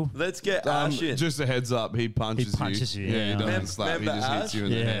get. with Jackal. Let's get Ash in. Just a heads up, he punches, punches you, yeah, he I know. doesn't slap, he Remember just hits Ash? you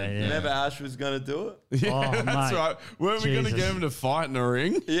in the Yeah, head. yeah. Remember Ash was going to do it? Yeah, Oh, that's mate. right. Weren't we going to Jesus. get him to fight in a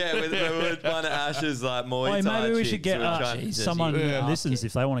ring? Yeah, with one of Ash's like Muay Wait, Thai maybe we chicks should get who are trying- someone Yeah. that listens.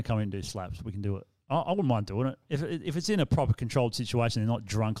 If they want to come in and do slaps, we can do it. I wouldn't mind doing it. If it's in a proper controlled situation, they're not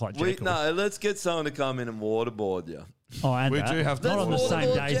drunk like Jekyll. No, let's get someone to come in and waterboard you. Oh, and We that. do have to Not on the Let's same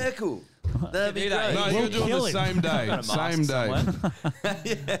waterboard day. Jekyll. That'd be great. No, We'll you're doing kill the him. same day. Got a mask Same day.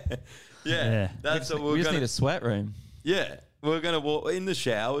 somewhere. Yeah, that's what We we're just gonna. need a sweat room. Yeah, we're gonna walk in the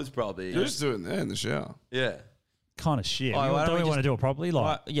showers probably. You're just doing that in the shower. Yeah. Kind of shit. Oh, why don't don't we we want to just- do it properly?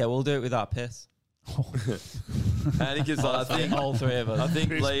 Like, Yeah, we'll do it with our piss. Annika's like, I think all three of us. I think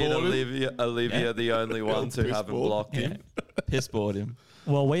Piss Lee and boarded? Olivia are the only ones who Piss haven't board? blocked him. Piss board him.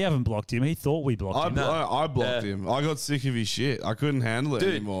 Well, we haven't blocked him. He thought we blocked him. I blocked him. I got sick of his shit. I couldn't handle it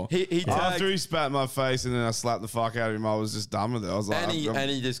Dude, anymore. tagged- After he spat in my face and then I slapped the fuck out of him, I was just done with it. I was like, And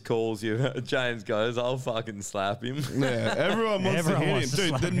he just calls you. James goes, I'll fucking slap him. yeah, everyone wants to hit him. wants to Dude,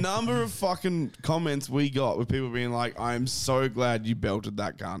 slap the him. number of fucking comments we got with people being like, I'm so glad you belted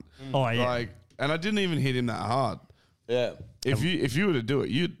that cunt. Oh, yeah. Like, and I didn't even hit him that hard. Yeah. If you were to do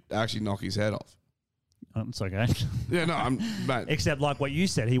it, you'd actually knock his head off. It's okay. Yeah, no, mate. Except like what you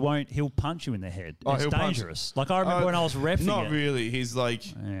said, he'll punch you in the head. Oh, It's he'll punch- dangerous. Like I remember when I was reffing Not it. really. He's like,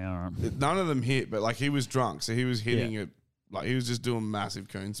 Yeah, all right. none of them hit, but like he was drunk, so he was hitting it. Like he was just doing massive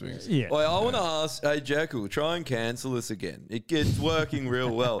coon swings. Yeah. Wait, I want to ask, hey Jekyll, try and cancel this again. It's working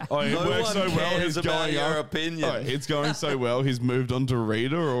real well. Oh, it no works one so well. cares He's about going your up. opinion. Oh, it's going so well. He's moved on to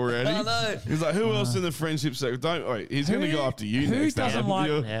Rita already. I know. He's like, who else in the friendship circle? Don't. Wait, he's going to go after you Who next. doesn't Adam. like?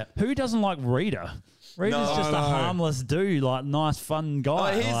 You're- Who doesn't like Rita? Rita's No, just a I know. harmless dude, like nice, fun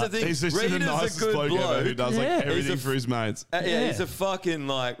guy. Here's like, the thing. He's just the Rita's nicest a good bloke ever bloke. who does like Yeah. everything He's a- for his mates. Yeah, he's a fucking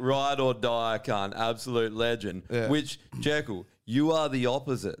like ride or die cunt, absolute legend. Yeah. Which, Jekyll, you are the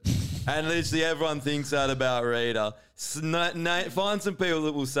opposite. And literally everyone thinks that about Rita. Find some people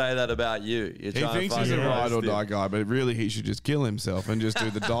that will say that about you. You're He trying thinks to he's a fucking ride or roast him. die guy, but really he should just kill himself and just do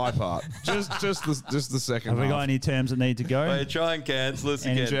the die part. Just the second have we half. got any terms that need to go? Wait, try and cancel us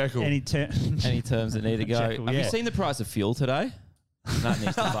Any- again. Jekyll. Any terms? Any terms that need to go. Jekyll, Have yeah. you seen the price of fuel today? That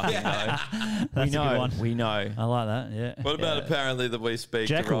needs to fucking go. That's We a good know. one. We know. I like that. Yeah. What about apparently that we speak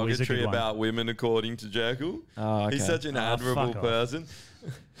Jekyll is a derogatory good one. about women according to Jekyll? Oh, okay. He's such an Oh, admirable fuck off. person.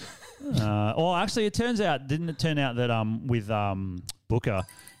 Well, actually, it turns out, didn't it turn out that with Booker,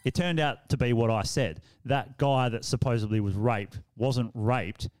 it turned out to be what I said. That guy that supposedly was raped wasn't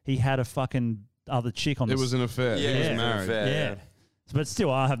raped. He had a fucking other chick on. It was an affair. Yeah, He was it was an married. affair. Yeah. But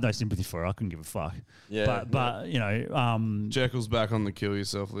still, I have no sympathy for her. I couldn't give a fuck. Yeah. But you know, Jekyll's back on the kill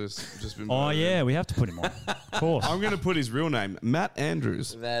yourself list. Just been oh voted yeah, in. we have to put him on. Of course. I'm going to put his real name, Matt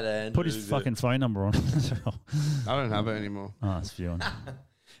Andrews. That Andrews, Put his fucking phone number on as well. I don't have it anymore. Oh, that's viewing.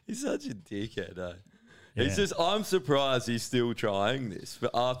 He's such a dickhead, eh? Yeah. It's just, I'm surprised he's still trying this.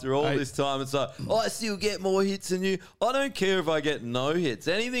 But after all this time, it's like, I still get more hits than you. I don't care if I get no hits.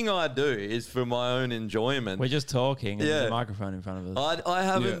 Anything I do is for my own enjoyment. We're just talking and there's Yeah. a microphone in front of us. I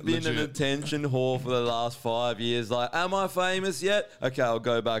haven't Yeah, been an legit. attention whore for the last 5 years. Like, am I famous yet? Okay, I'll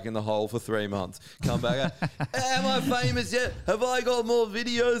go back in the hole for 3 months. Come back. Am I famous yet? Have I got more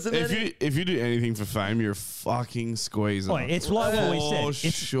videos than any? If you do anything for fame, you're a fucking squeezer. Wait, it's like what we said. For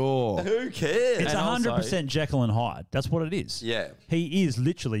It's, sure. Who cares? it's And also- 100% Jekyll and Hyde. That's what it is. Yeah. He is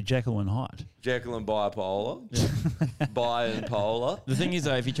literally Jekyll and Hyde. Jekyll and bipolar. Bi and polar. The thing is,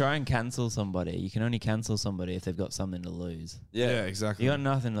 though, if you try and cancel somebody, you can only cancel somebody if they've got something to lose. Yeah. exactly. You got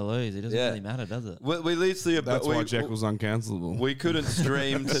nothing to lose. It doesn't Yeah. really matter, does it? We literally, That's why Jekyll's uncancelable. We couldn't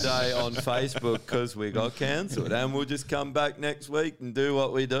stream today on Facebook because we got cancelled, and we'll just come back next week and do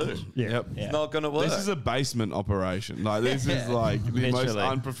what we do. Yep. It's not going to work. This is a basement operation. Like this is like the most Literally.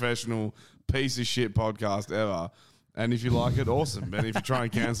 unprofessional piece of shit podcast ever. And if you like it, awesome. And if you try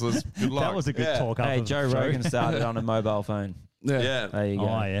and cancel us, good luck. That was a good Yeah. talk up. Hey, of Joe the show. Rogan started on a mobile phone. yeah. There you go.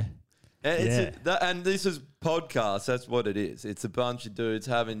 Oh, yeah. And, Yeah. and this is podcast. That's what it is. It's a bunch of dudes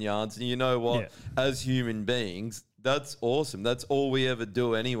having yarns. And you know what? Yeah. As human beings, that's awesome. That's all we ever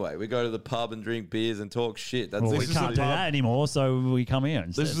do anyway. We go to the pub and drink beers and talk shit. That's Well, we This is can't a do pub. that anymore, so we come here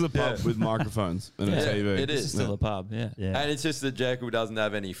instead. This is a pub Yeah. with microphones and Yeah, a TV. it This is. is still a pub, yeah. Yeah. And it's just that Jekyll doesn't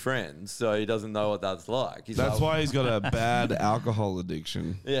have any friends, so he doesn't know what that's like. He's That's like, why he's got a bad alcohol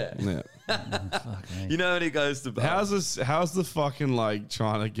addiction. Yeah. Yeah. Fuck me. You know when he goes to How's the fucking like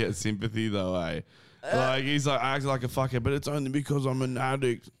trying to get sympathy though, eh? Like he's like acting like a fuckhead, but it's only because I'm an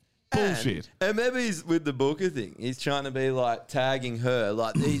addict. Bullshit. And maybe he's with the Booker thing. He's trying to be like tagging her,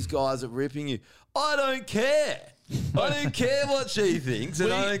 like these guys are ripping you. I don't care. I don't care what she thinks,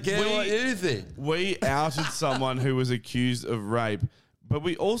 and I don't care what you think. We outed someone who was accused of rape, but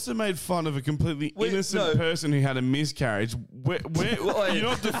we also made fun of a completely innocent person who had a miscarriage. You're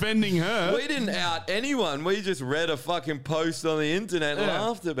not defending her. We didn't out anyone. We just read a fucking post on the internet and Yeah.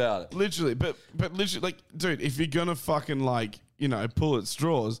 laughed about it. Literally, but literally, like, dude, if you're gonna fucking like, pull at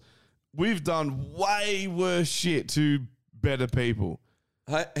straws, we've done way worse shit to better people.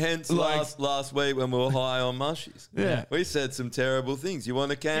 Hence, Like- last week when we were high on mushies. Yeah. We said some terrible things. You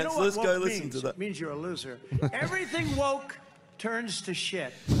want to You know cancel what us? Go woke listen means? to that. It means you're a loser. Everything woke turns to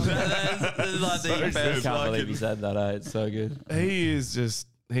shit. That's like the I best can't believe fucking- he said that. It's so good. He is just,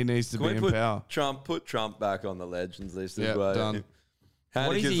 he needs to Can be we in put power. put Trump back on the legends list Yeah, as well? done.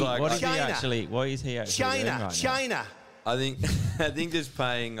 What is Hannigan's he? like, What is he China. actually? What is he actually doing right now? China. I think just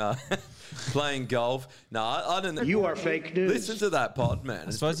playing golf. No, I don't know. You are fake news. Listen to that pod, man.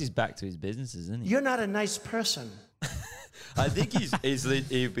 I suppose he's back to his businesses, isn't he? You're not a nice person. I think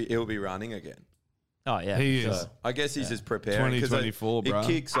he'll be running again. Oh yeah, He So is. I guess he's just preparing. 2024, bro. It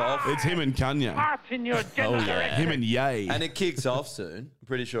kicks off. It's him and Kanye. Oh yeah, Him and Ye. and it kicks off soon. I'm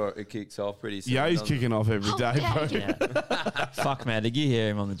pretty sure it kicks off pretty soon. Ye's doesn't kicking off every day, bro. Fuck man, did you hear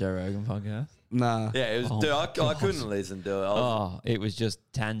him on the Joe Rogan podcast? Nah. it? Yeah, it was. Oh, Dude, I God. couldn't listen to it. I was- Oh, it was just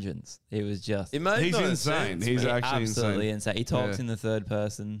tangents. It was just. It made He's no insane. sense, He's man. actually absolutely insane. He talks Yeah. in the third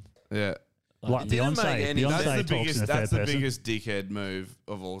person. Yeah. Like didn't make Beyonce. any Beyonce sense. That's the talks in biggest. the That's third the person. biggest dickhead move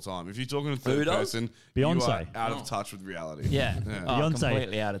of all time. If you're talking to Who third does? person, you are Beyonce. out of touch with reality. Yeah. Oh,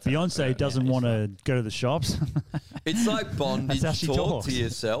 completely out of touch. Beyonce doesn't want to go to the shops. It's like bondage That's how she talk talks. to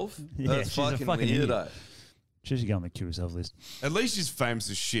yourself. Yeah, That's she's a fucking fucking weirdo. idiot. She should go on the kill yourself list. At least she's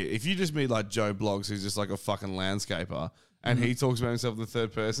famous as shit. If you just meet like Joe Bloggs, who's just like a fucking landscaper, and he talks about himself in the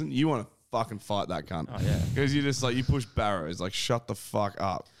third person, you want to fucking fight that cunt. Oh, yeah. Because you just like, you push barrows, like shut the fuck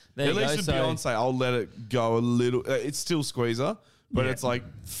up. There At you least go, with so- Beyonce, I'll let it go a little. It's still Squeezer, but Yeah. it's like,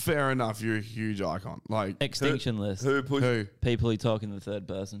 fair enough, you're a huge icon. Like Extinction list. Who pushed? Who? People who talk in the third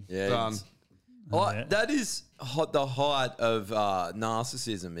person. Yeah, Done. That is the height of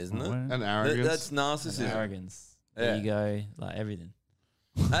narcissism, isn't it? And arrogance. That's narcissism. Arrogance, Yeah. ego, like everything.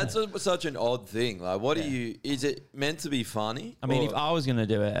 That's such an odd thing. Like, what do you? Is it meant to be funny? I mean, Or- if I was going to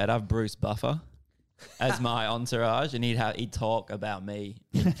do it, I'd have Bruce Buffer as my entourage, and he'd talk about me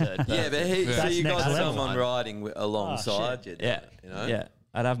in third person. yeah, but so That's you got next level. someone riding alongside you. Yeah, you know. yeah.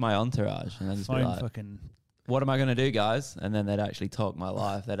 I'd have my entourage, and I'd just be Fine, like, fucking. "What am I going to do, guys?" And then they'd actually talk my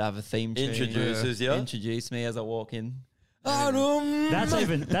life. They'd have a theme tune. Introduce me as I walk in.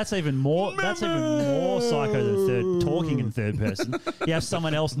 That's even more psycho than talking in third person. You have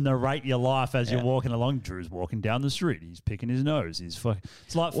someone else narrate your life as you're walking along. Drew's walking down the street. He's picking his nose. It's like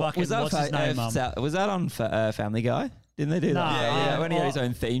fucking. What's his name? Was that on Family Guy? Didn't they do Nah, that? Yeah, when he had his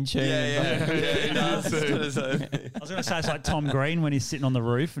own theme tune. he does. I was going to say it's like Tom Green when he's sitting on the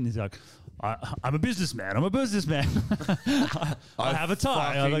roof and he's like, I'm a businessman. I'm a businessman. I have a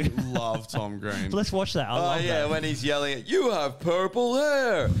tie. I'm like- fucking love Tom Green. Let's watch that. I love yeah, that. when he's yelling at you have purple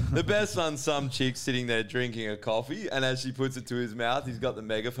hair. The best one, some chick sitting there drinking a coffee, and as she puts it to his mouth, he's got the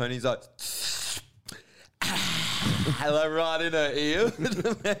megaphone. He's like, like right in her ear with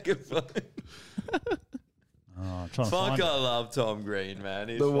the megaphone. Oh, I'm trying to Fuck, find I it. love Tom Green, man.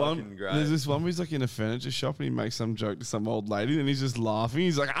 He's The fucking one, great. there's this one where he's like in a furniture shop and he makes some joke to some old lady and he's just laughing.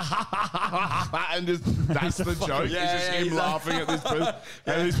 He's like, and just that's the joke. Yeah, it's just yeah, him he's like- laughing at this person.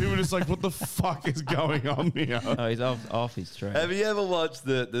 And these people are just like, what the fuck is going on here? Oh, he's off his train. Have you ever watched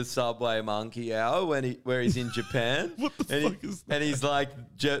the Subway Monkey Hour where he's in Japan? What the and fuck is And he's like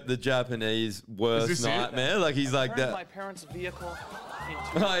the Japanese worst this it? nightmare. Like he's like Turned that. my parents' vehicle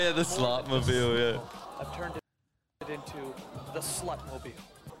into Oh yeah, the Slutmobile. Yeah. I've turned it into the Slutmobile.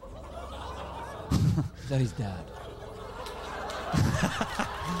 Is that his dad?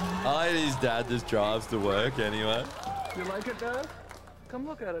 I think his dad just drives to work anyway. You like it, Dad? Come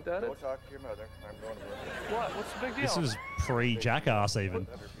look at it, Dad. Go talk to your mother. I'm going to work. What? What's the big deal? This was pre-Jackass even.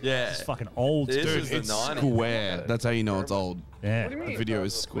 Yeah. It's fucking old. This Dude, is the it's 90s. square. That's how you know it's old. Yeah. What do you The mean? video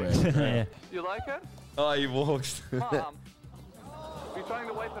is square. Yeah. You like it? Oh, he walks. Mom, you trying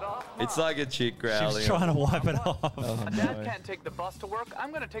to wipe it off? It's like a chick growling. She's trying to wipe it off. Dad can't take the bus to work. I'm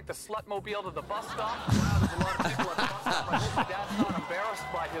going to take the Slutmobile to the bus stop. Wow, there's a lot of people at the bus stop. I hope my dad's not embarrassed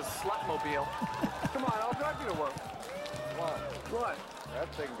by his Slutmobile. Come on, I'll drive you to work. What? That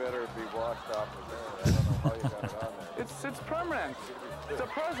thing better be washed off the ground. I don't know how you got it on there. It's permanent. It's a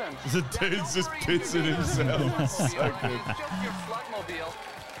present. The dude's just pissing himself. It's so good. It's just your Slutmobile.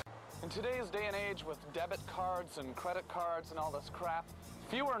 In today's day and age with debit cards and credit cards and all this crap,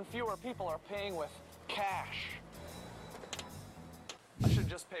 fewer and fewer people are paying with cash. I should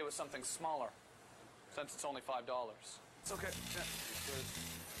just pay with something smaller, since it's only $5. It's okay. Yeah.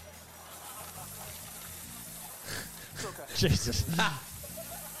 It's okay. Jesus.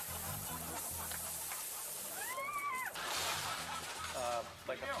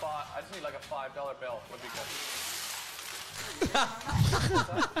 Like a five. I just need like a $5 bill. Would be good.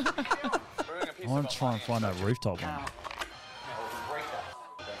 I want to try and find that rooftop one.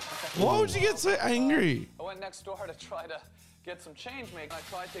 Why would you get so angry? I went next door to try to get some change made. I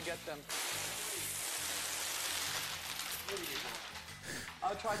tried to get them.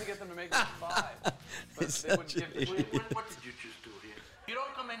 I tried to get them to make me $5, but they wouldn't give me. What did you just do here? You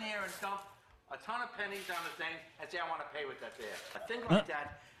don't come in here and dump a ton of pennies on a thing and say, I want to pay with that there. A thing like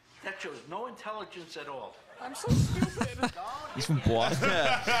that shows no intelligence at all. I'm so stupid. He's from Bois.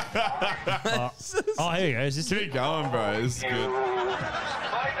 Oh, here you go. Is this Keep going, bro. This is good.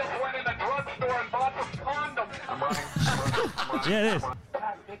 I just went in the drugstore and bought some condoms. Yeah, it is.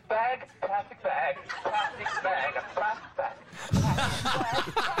 Plastic bag, plastic bag, plastic bag, plastic bag.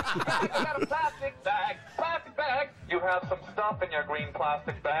 I got a plastic bag, plastic bag. You have some stuff in your green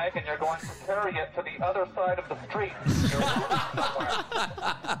plastic bag, and you're going to carry it to the other side of the street.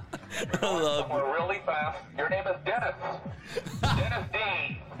 You're going somewhere really fast. Your name is Dennis. Dennis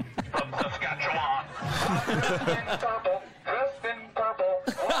D. from Saskatchewan. Dressed in purple,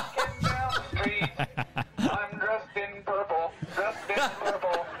 walking down the street. I'm dressed in purple,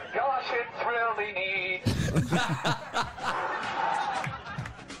 Gosh, it's really neat.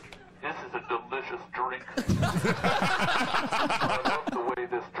 This is a delicious drink. I love the way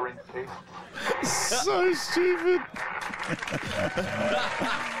this drink tastes. So stupid.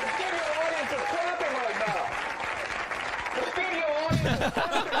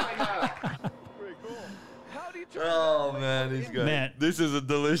 Oh man, he's good. Man. This is a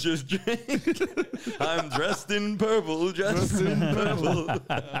delicious drink. I'm dressed in purple, dressed in purple.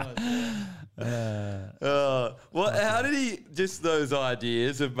 Well, how did he just those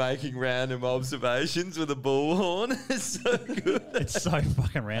ideas of making random observations with a bullhorn? It's so good. It's so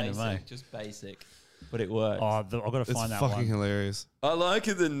fucking random, Basic, mate. just basic. But it works. Oh, I've got to It's find that fucking one. hilarious. I like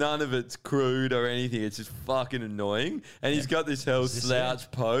it that none of it's crude or anything. It's just fucking annoying. And he's got this hell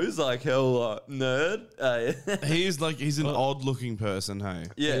slouch pose, like hell nerd. He's an odd looking person, hey?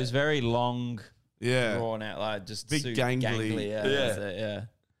 Yeah. It was very long, Yeah. drawn out, like just Big super gangly. Yeah, Yeah. that's it, yeah.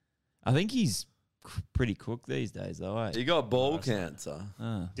 I think he's pretty cooked these days, though. Eh? He got ball cancer.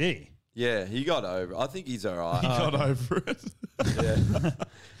 Did he? Yeah, he got over it. I think he's all right. He got over it. Yeah.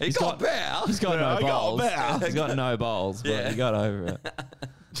 He's got bow. He's got Yeah, I no got balls. bow. He's got no balls, but Yeah. he got over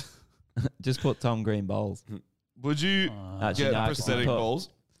it. Just put Tom Green balls. Would you Actually, get no, prosthetic put- balls?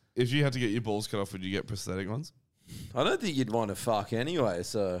 If you had to get your balls cut off, would you get prosthetic ones? I don't think you'd want to fuck anyway,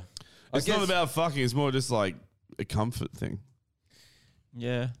 so... It's not about fucking. It's more just like a comfort thing.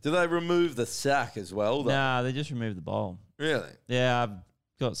 Yeah. Do they remove the sack as well, though? Nah, they just removed the bowl. Really? Yeah, I've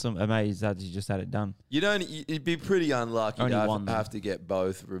got some amazed that he just had it done. You don't... You'd be pretty unlucky Only to one, though. have to get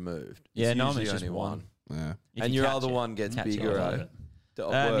both removed. Yeah, It's normally usually it's just only one. Yeah. If And you your catch other it. one gets Catch it, bigger, I love eh? it. That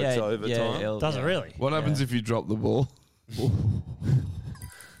works yeah, over yeah, time. it'll- Does it yeah. really? What happens if you drop the ball?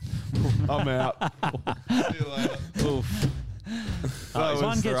 I'm out. See you later. Oof. That One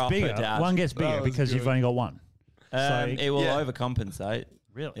was gets rough, bigger. Dad. One gets bigger was because you've good. only got one. It will Yeah. overcompensate.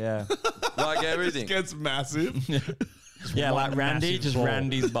 Really? Yeah. Like It everything. gets massive. Yeah, one like Randy, massive just ball.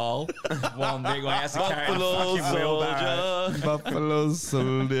 Randy's bowl. One big one. He has to carry a Buffalo fucking wheelbarrow. soldier. Buffalo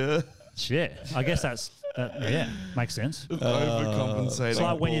soldier. Shit. I guess that's, yeah, makes sense. Overcompensating. It's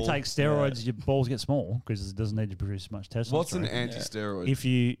like when you ball. take steroids, your balls get small because it doesn't need to produce as much testosterone. What's an anti-steroid? If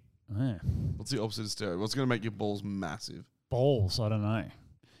you... yeah. What's the opposite of steroid? What's going to make your balls massive? Balls, I don't know.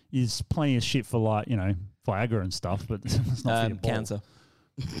 There's plenty of shit for like, you know, Viagra and stuff, but it's not for your balls. Cancer.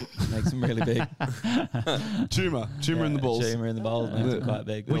 Makes them really big. Tumor in the balls. Tumor in the balls makes them quite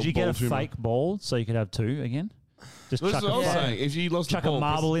big. Would you get ball a tumor. fake ball so you could have two again? Just That's chuck, what I was a, saying. If you lost chuck the ball, a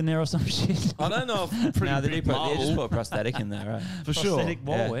marble in there or some shit. I don't know if... No, they big do put, they just marble. put a prosthetic in there, right? For sure. Prosthetic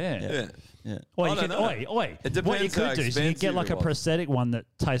ball, yeah. Yeah. Yeah. Or I you don't could, know. oi. It What you depends how could do is you could get expensive like it a was. prosthetic one that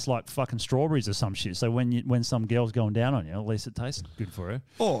tastes like fucking strawberries or some shit. So when some girl's going down on you, at least it tastes good for her.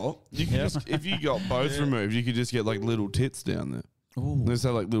 Or you can just, if you got both removed, you could just get like little tits down there. There's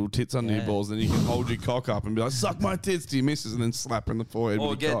like little tits under your Yeah. balls, then you can hold your cock up and be like, "Suck my tits to your missus," and then slap her in the forehead Or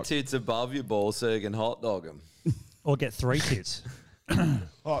with your get cock. tits above your balls so you can hot dog them. Or get three tits.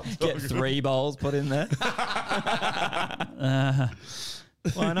 Get 3 bowls put in there.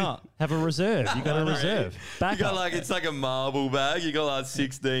 Why not? Have a reserve. You got a reserve. Back You got up. like, it's like a marble bag. You got like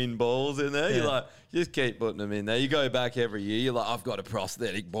 16 balls in there. You're Yeah. like, just keep putting them in there. You go back every year. You're like, I've got a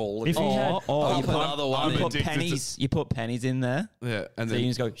prosthetic ball. If you had- I'll you put put, another one you in. put pennies. You put pennies in there. Yeah, and So then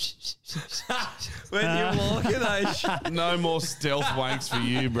you just go. Shh, shh, shh. When you're walking, no more stealth wanks for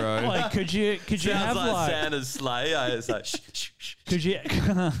you, bro. Like, could you Sounds have like, like Santa's sleigh. It's like, shh, shh, shh.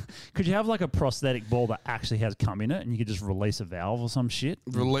 could you have like a prosthetic ball that actually has cum in it, and you could just release a valve or some shit?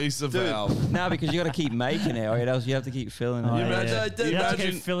 Release a valve. No, because you got to keep making it, or else you have to keep filling it. Oh, up. yeah. imagine- You have to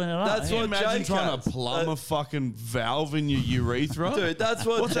imagine- keep filling it up. That's yeah. what Imagine Jake trying has. to plumb a fucking valve in your urethra. Dude, that's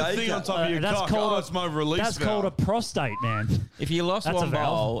what What's that Jake thing on has. top of your that's cock? called Oh, a- it's my release That's valve. called a prostate, man. If you lost That's a one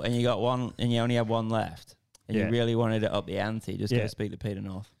valve. bowl and you got one, and you only had one left, and Yeah. you really wanted it up the ante, just Yeah. go speak to Peter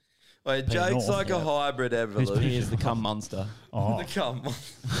North. Wait, Peter Jake's North. like a hybrid evolution. He is the cum monster. Oh. The cum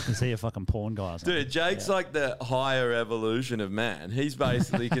monster. Is he a fucking porn guy or something? Dude, Jake's like the higher evolution of man. He's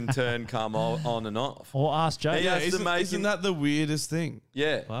basically can turn cum on and off. Or ask Jake. He has to isn't, make isn't him. that the weirdest thing?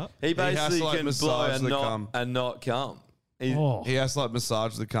 Yeah. What? He has basically to, like, can blow massage the cum. and not cum. He- Oh, He has to like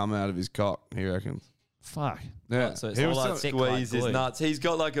massage the cum out of his cock, he reckons. fuck. Yeah. So it's He all was like tell- thick Squeeze like his glue. nuts. He's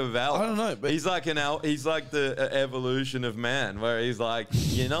got like a valve. I don't know, but- he's like he's like the evolution of man, where he's like,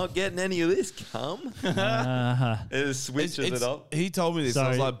 you're not getting any of this cum. Uh-huh. It just switches it up. He told me this. I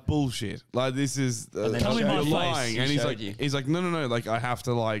was So- like, bullshit. Like, this is. And then Tell me you're my face. lying. He And he's showed like, you. no. Like, I have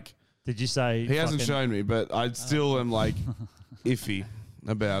to, like. Did you say He hasn't fucking- shown me, but I still am, like, iffy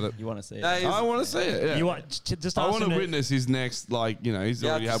about it. You want to see it? Hey, I want to see it. Yeah. You want just I ask want him to to- witness his next, like, you know, he's You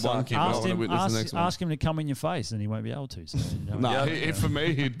already have had to one suck kid, but I Ask want to him, witness the next one. ask him to come in your face, and he won't be able to. So you don't- No, Yeah. if for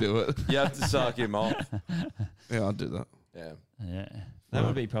me, he'd do it. You have to suck him off. Yeah, I'd do that. Yeah. Yeah. That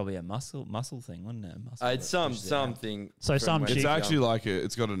would be probably a muscle thing, wouldn't it? Muscle It's that pushes it out. something. So from some when chick- It's you're actually young. like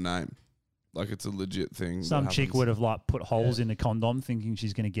it's got a name. Like, it's a legit thing. Some that chick happens. would have like put holes in the condom, thinking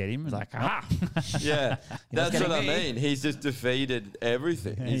she's going to get him. It's like, ah, Yeah, that's getting what I me. mean. He's just defeated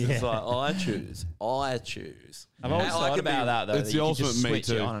everything. He's just Yeah. like, I choose. I've always I thought could about be- that though. It's that the you could ultimate just me switch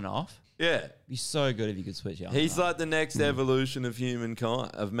it too. on and off. Yeah, It'd be so good if you could switch it on. he's and off. like the next evolution of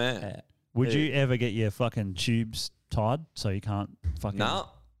humankind, of man. Yeah. would Yeah. you ever get your fucking tubes tied so you can't fucking? No,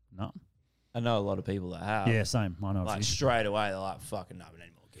 No. I know a lot of people that have. Yeah, same. I know. a Like few. straight away, they're like, "Fucking no, we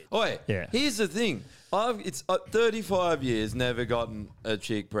need more kids." Oi, Yeah. here's the thing. It's 35 years, never gotten a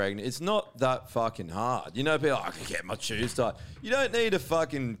chick pregnant. It's not that fucking hard. You know, people are like, I can get my tubes tied. You don't need to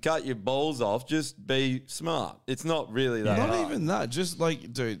fucking cut your balls off. Just be smart. It's not really that Not hard. even that. Just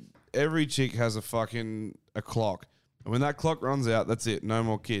like, dude, every chick has a fucking clock. And when that clock runs out, that's it. No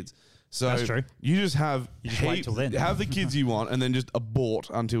more kids. So That's true. You just have You just wait till then. have the kids you want, and then just abort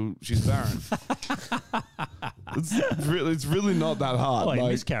until she's barren. it's really not that hard. Oh,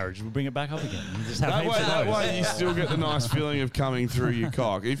 Like, miscarriage. We'll bring it back up again. You just have that heaps way, of that those. way, you still get the nice feeling of coming through your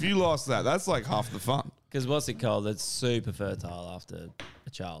cock. If you lost that, that's like half the fun. Because what's it called? It's super fertile after a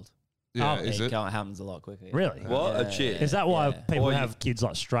child. Yeah, Oh, is it? happens a lot quicker. Really? What? A Yeah, chick? yeah, Is that why yeah. people Or you- have kids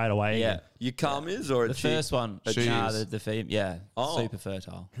like straight away? Yeah. You cum is or a The chick? first one, She nah, is. the female, yeah, Oh. super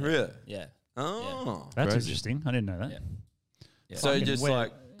fertile. Really? Yeah. Oh. That's Crazy. interesting. I didn't know that. Yeah. Yeah. So you Fucking just weird.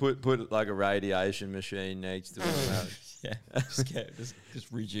 like put like a radiation machine next to it. Yeah,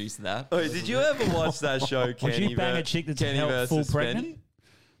 just reduce that. Oh, did you ever watch that show? Would you bang a chick that's Kenny held full versus pregnant?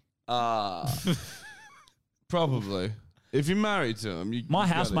 Spenny? Probably. If you're married to him, you My you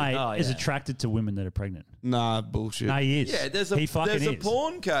gotta- housemate Oh, is yeah. attracted to women that are pregnant. Nah, bullshit. No, he is. Yeah, there's he a fucking there's a is.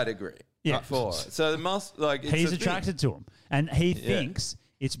 porn category. Yeah. For it. So it must like it's He's a thing. attracted to them, and he thinks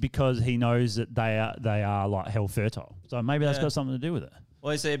it's because he knows that they are like hell fertile. So maybe that's Yeah. got something to do with it.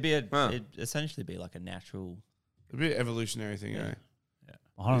 Well, so it'd essentially be like a natural. It'd be an evolutionary thing, eh?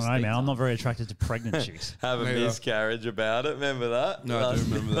 I don't know, man. I'm not very attracted to pregnant chicks. Have a Neither. miscarriage about it. Remember that? No, I do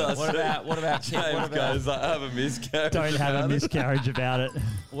remember that. What about James what about, goes like, have a miscarriage. Don't have a about it. miscarriage about it.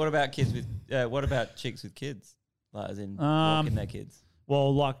 what about kids with? What about chicks with kids? Like as in walking their kids.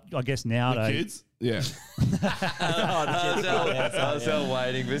 Well, like I guess The nowadays. kids? Yeah. I was still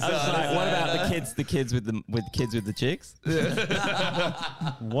waiting for I was like, what about the kids with the chicks?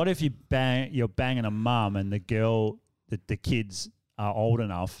 What if you're banging a mum and the kids are old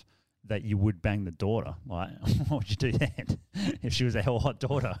enough that you would bang the daughter? Like, what would you do then if she was a hell hot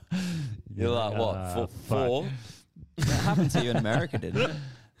daughter? You're like, what? fuck. Four? That happened to you in America, didn't it?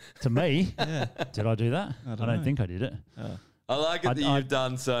 To me? Yeah. Did I do that? I don't know. think I did it. I like it that you've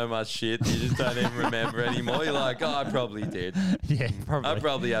done so much shit, you just don't even remember anymore. You're like, oh, I probably did. Yeah, probably. I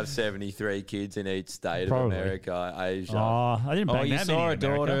probably have 73 kids in each state Probably. of America, Asia. Oh, I didn't bang you that saw many a in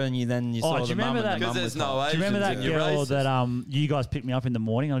daughter America. and you do saw you the mum remember and that? the Because mum there's was no hot. Do you remember Asians that and you're girl racist. that you guys picked me up in the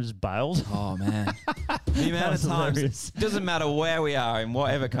morning? I just bailed. Oh man, the amount was of times hilarious. doesn't matter where we are in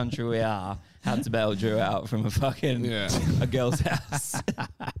whatever country we are. Had to bail Drew out from a girl's house.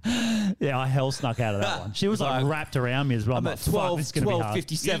 Yeah, I hell snuck out of that one. She was like wrapped around me as well. I'm like, at fuck, this is gonna be hard.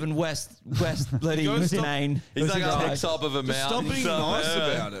 12:57 West bloody Maine. He's like on the top of a Just mountain. stop being somewhere. nice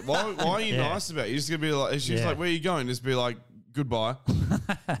about it. Why are you Yeah. nice about it? You're just going to be like, she's Yeah. like, where are you going? Just be like, goodbye.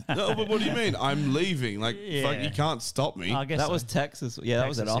 No, but what do you mean? I'm leaving. Like, fuck, Yeah. you can't stop me. I guess That so. was Texas. Yeah, that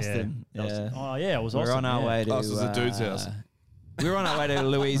was at Texas, Austin. yeah. Yeah. Oh yeah, it was We were Austin. on our yeah. way to. Us was a dude's house. We were on our way to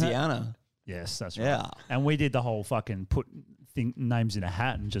Louisiana. Yes, that's right. Yeah. And we did the whole fucking put names in a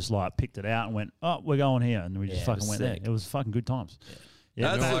hat and just like picked it out and went, oh, we're going here, and we just Yeah, it fucking was went sick. there. It was fucking good times.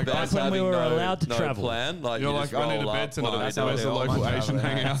 Yeah, That's like, the best, when we having were no, allowed to no travel. plan. Like You're you like, just I need a roll bed up, what tonight. do we So where's do? the local travel, Asian yeah.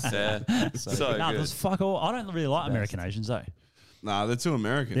 hangout? Yeah. So No, good. there's fuck all. I don't really like American Asians though. Nah, they're too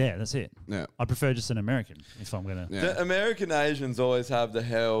American. Yeah, that's it. Yeah. I prefer just an American if I'm gonna. The American Asians always have the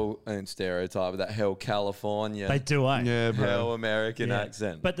hell and stereotype of that hell California. They do, eh? Yeah, bro. Hell American Yeah.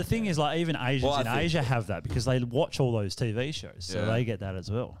 accent. But the thing is, like, even Asians Well, I in think- Asia have that because they watch all those TV shows, so Yeah. they get that as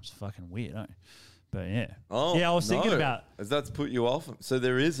well. It's fucking weird, eh? But yeah. Oh, yeah, I was thinking no. about. Has that put you off? So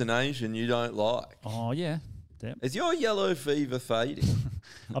there is an Asian you don't like. Oh yeah. Yep. Is your yellow fever fading?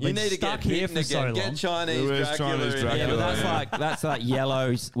 I've you been need to stuck get here bitten for so again. long. Get Chinese Who is Dracula. Chinese in Dracula? Yeah, here. but that's like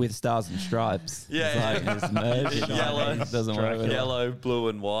yellow with stars and stripes. Yeah, It's like, it's merged. yellow, Doesn't work. at all. yellow, blue,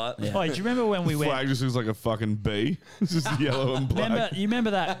 and white. Yeah. Oh, do you remember when we went? Flag just looks like a fucking bee. It's just yellow and black. You remember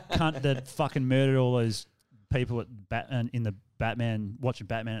that cunt that fucking murdered all those people at in the Batman watching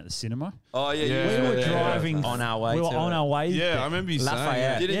Batman at the cinema? Oh yeah, we were driving on our way. We were to on it. our way. Yeah, there. I remember you saying.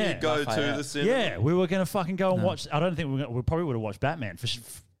 Lafayette. Didn't Yeah. you go to Lafayette. the cinema? Yeah, we were going to fucking go and watch. I don't think we probably would have watched Batman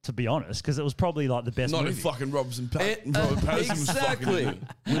to be honest, because it was probably like the best Not movie. if fucking Robert Pattinson was Exactly. fucking.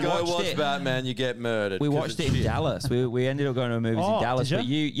 You go watched watch it. Batman, you get murdered. We 'cause watched it's it in shit. Dallas. We ended up going to a movies Oh, in Dallas, did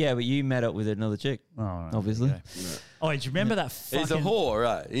but you met up with another chick, Oh, right, obviously. okay. Oh, do you remember that fucking... He's a whore,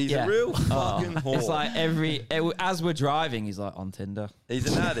 right? He's Yeah. a real Oh, fucking whore. It's like as we're driving, he's like on Tinder.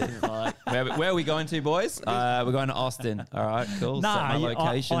 He's an addict. Like, where are we going to, boys? We're going to Austin. All right, cool. Nah, Set my I-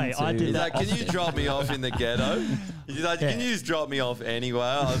 location. I did He's to like, can you Austin. drop me off in the ghetto? He's like, can you just drop me off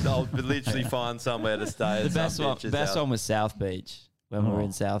anywhere? I'll literally find somewhere to stay. The at some best bitch's best house. one was South Beach when we were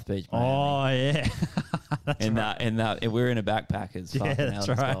in South Beach. Oh, yeah. in that, we were in a backpackers. Yeah, Fucking that's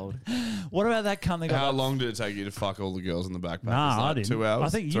hell, it's right. cold. What about that cunt that got... How like- long did it take you to fuck all the girls in the backpack? Nah, I Like didn't. 2 hours.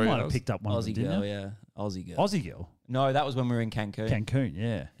 I think you 3 might have hours? picked up one of them, Aussie didn't girl, you? yeah. Aussie girl. Aussie girl? No, that was when we were in Cancun. Cancun,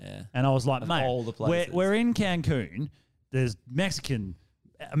 yeah. Yeah. And I was like, Of mate, all the we're, places. we're in Cancun. There's Mexican,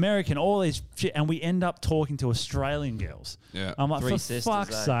 American, all these shit, and we end up talking to Australian girls. Yeah. I'm like, Three for sisters,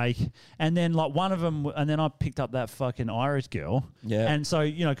 fuck's eh? sake. And then like one of them, and then I picked up that fucking Irish girl. Yeah. And so,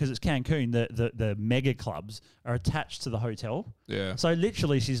 you know, because it's Cancun, the mega clubs are attached to the hotel. Yeah. So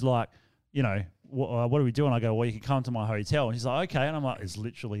literally she's like, you know, what are we doing? I go, well, you can come to my hotel. And she's like, okay. And I'm like, it's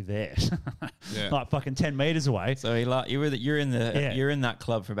literally there. Yeah. Like fucking 10 meters away. So you're in that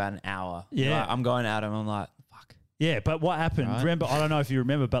club for about an hour. You're Yeah. like, I'm going out and I'm like, fuck. Yeah, but what happened? Right. Remember, I don't know if you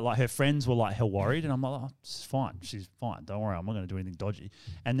remember, but like her friends were like hell worried, and I'm like, oh, it's fine, she's fine, don't worry, I'm not going to do anything dodgy.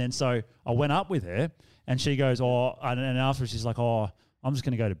 And then so I went up with her, and she goes, oh, and afterwards she's like, oh, I'm just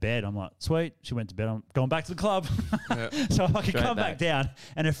going to go to bed. I'm like, sweet. She went to bed. I'm going back to the club, so I can Straight come back down.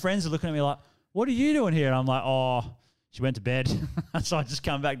 And her friends are looking at me like, what are you doing here? And I'm like, oh, she went to bed. So I just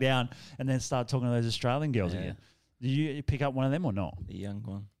come back down and then start talking to those Australian girls Yeah. again. Did you pick up one of them or not? The young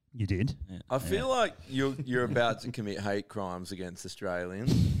one. You did. I feel like you're about to commit hate crimes against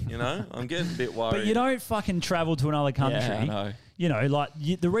Australians. You know, I'm getting a bit worried. But you don't fucking travel to another country. I know. You know, like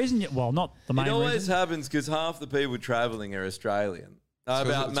the reason. Well, not the main It always reason. happens because half the people traveling are Australian.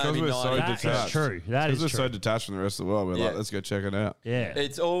 About It's 'cause maybe we're so 90%. That is detached. true. That It's is we're true. so detached from the rest of the world. We're Yeah. like, let's go check it out. Yeah.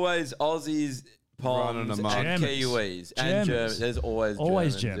 It's always Aussies, Running Poms, amok. and Germans. Kiwis, and Germans. Germans. There's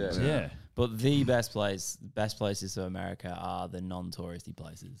always Germans. yeah. Yeah. But the best places of America are the non-touristy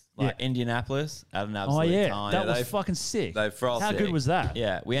places. Like Indianapolis, had an absolute Oh yeah, time. that was they- fucking sick. They frost How good it. was that?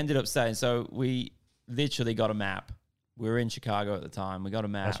 Yeah, we ended up staying. So we literally got a map. We were in Chicago at the time. We got a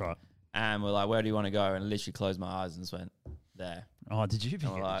map. That's right. And we're like, where do you want to go? And literally closed my eyes and just went, there. Oh, did you? And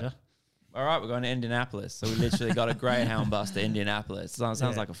we're Did like, you? all right, we're going to Indianapolis. So we literally got a Greyhound bus to Indianapolis. Sounds Yeah.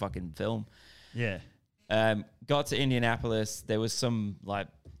 like a fucking film. Yeah. Got to Indianapolis. There was some like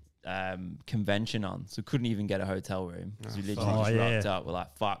convention on, so couldn't even get a hotel room because we literally fuck. just Oh, rocked yeah. up. We're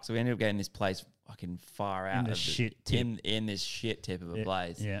like, fuck. So we ended up getting this place fucking far out the of shit tip. in this shit tip of a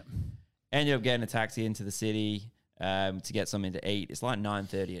place. Yeah. Ended up getting a taxi into the city to get something to eat. It's like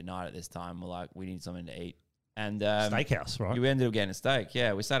 9:30 at night at this time. We're like, we need something to eat. And Steakhouse, right? we ended up getting a steak.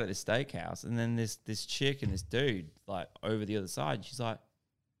 Yeah, we sat at this steakhouse, and then this chick and this dude like over the other side. She's like,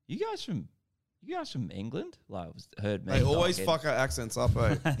 "You guys from England?" Like, heard me. They always talking. fuck our accents up,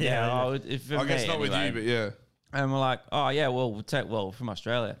 eh? Yeah, oh, for I guess me not with anyway. you, but yeah. And we're like, "Oh yeah, well we're from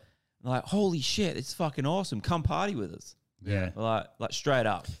Australia." And they're like, "Holy shit, it's fucking awesome! Come party with us." Yeah. We're like straight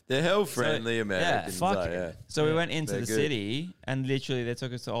up. They're hell friendly Americans. fuck though, it. yeah. So we went into They're the good. city, and literally they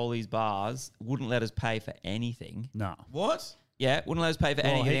took us to all these bars. Wouldn't let us pay for anything. No. What? Yeah, wouldn't let us pay for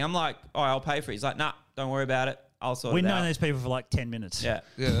Well, anything. he- I'm like, "Oh, I'll pay for it." He's like, "Nah, don't worry about it. I'll sort We've it known out." these people for like 10 minutes. Yeah.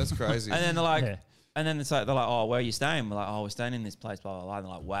 Yeah, that's crazy. And then they're like, Yeah. and then it's like they're like, "Oh, where are you staying?" We're like, "Oh, we're staying in this place." Blah blah blah. And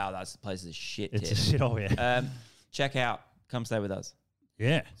they're like, "Wow, that's the place is a shit It's tip." a shit. Oh yeah. Check out. Come stay with us.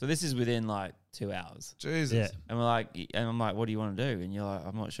 Yeah. So this is within like 2 hours. Jesus. Yeah. And we're like, and I'm like, "What do you want to do?" And you're like,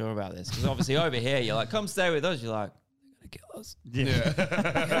 "I'm not sure about this," because obviously over here you're like, "Come stay with us." You're like, "They're gonna kill us. Yeah.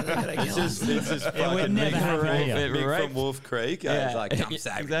 It's just It would never happen here. Mick from Wolf Creek. Yeah. It's like, come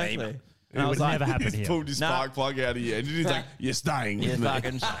save exactly. me. It would never happen He's here. pulled his spark plug out of your engine. He's like, you're staying You're with me.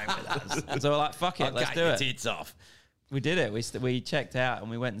 fucking staying with us. So we're like, fuck it, I'll let's cut do your it. tits off. We did it. We checked out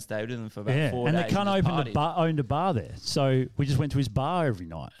and we went and stayed with them for about 4 and days. the cunt just opened a partied. bar, owned a bar there, so we just went to his bar every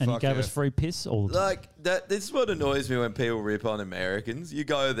night, and Fuck he gave yeah. us free piss all the time. Like that. This is what annoys me when people rip on Americans. You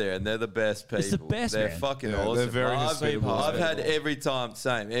go there and they're the best people. It's the best, They're man. fucking Yeah, they're awesome. very hospitable. I've had every time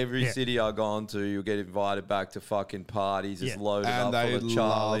every Yeah. city I've gone to, you'll get invited back to fucking parties. It's Yeah. loaded And up they full of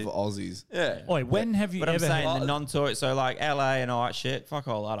Charlie. love Aussies. Yeah. Oi, when have you But ever I'm saying had? the non-tourist, so like LA and all that shit, fuck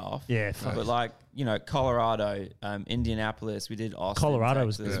all that off. Yeah, fuck. But like, you know, Colorado, Indianapolis, we did Austin, Colorado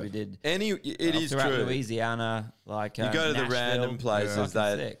was Texas, good. we did It is throughout true. Louisiana, like You go to the Nashville. random places Fucking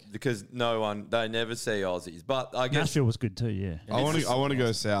that sick. because they never see Aussies. But I guess Nashville was good too. Yeah. I want to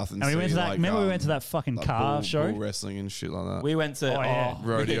go south and And we see went to that. like, Remember, we went to that fucking like car show. bull wrestling and shit like that. We went to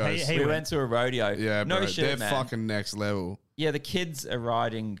rodeos. we went to a rodeo. Yeah, no bro, shit, they're man. fucking next level. Yeah, the kids are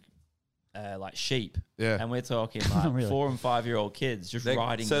riding like sheep. Yeah. And we're talking like Really? 4 and 5-year-old kids just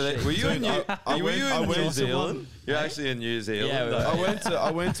riding sheep. were you in New I went to Zealand? one- You're actually in New Zealand. Yeah, though.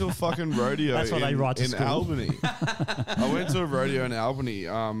 I went to a fucking rodeo That's why they ride to in school. Albany. I went to a rodeo in Albany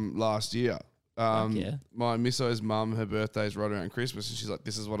last year. yeah. My misso's mum, her birthday's right around Christmas, and she's like,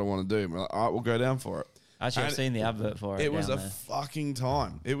 "This is what I want to do." And we're like, "All right, we'll go down for it." Actually, I've And seen the advert for it. It was a down there. fucking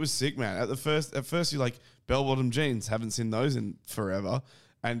time. It was sick, man. At first, you're like bell-bottom jeans. Haven't seen those in forever,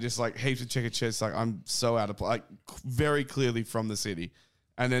 and just like heaps of checker chest. Like I'm so out of place. Like very clearly from the city.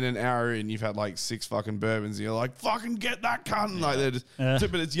 And then an hour in, you've had like 6 fucking bourbons, and you're like, "Fucking get that cunt!" Like they're just,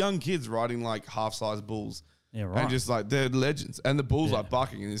 but it's young kids riding like half-sized bulls. Yeah, right. And just like they're legends, and the bulls like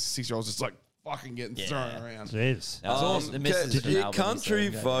bucking, and this 6-year-old's just like fucking getting thrown around. Jeez. That's awesome. The missus from Albany, country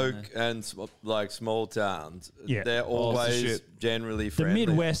so go folk down there. and like small towns, Yeah. they're Balls of always shit. generally The friendly.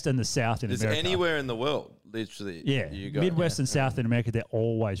 Midwest and the South in There's America. anywhere in the world, literally. Yeah, you go. Midwest and South in America, they're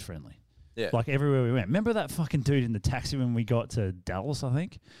always friendly. Yeah. Like everywhere we went. Remember that fucking dude in the taxi when we got to Dallas, I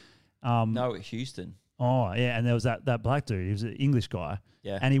think? No, Houston. Oh, yeah, and there was that black dude. He was an English guy.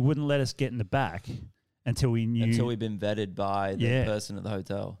 Yeah. And he wouldn't let us get in the back until we knew. Until we'd been vetted by the Yeah. person at the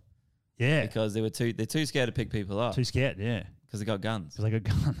hotel. Yeah. Because they're too scared to pick people up. Too scared, yeah. Because they got guns. Because they got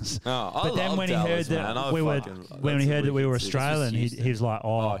guns. Oh, I But then love when he Dallas, heard man. that I we were, fucking- when that's he a heard that we were wicked city. Australian, It's just he was like,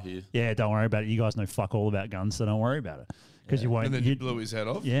 "Oh, Hugh. yeah, don't worry about it. You guys know fuck all about guns, so don't worry about it." Because you won't. And then he blew his head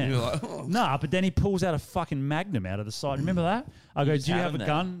off. Yeah. You're like, oh. Nah, but then he pulls out a fucking Magnum out of the side. Remember that? I go, just "Do you had have a him there.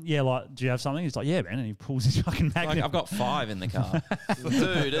 gun?" Yeah, like, "Do you have something?" He's like, "Yeah, man." And he pulls his fucking Magnum. Like, I've got 5 in the car.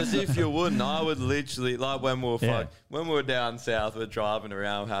 Dude, as if you wouldn't. I would literally, like when we were Yeah. when we were down south, we're driving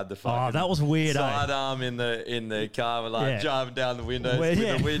around, had the fucking that was weird, eh? sidearm in the car, we're like Yeah. driving down the windows Well, with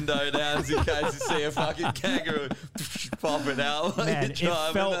yeah. the window down in case you see a fucking kangaroo popping out while Man, you're it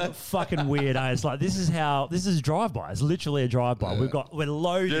driving. felt fucking weird. It's like this is a drive-by. It's literally a drive-by. We're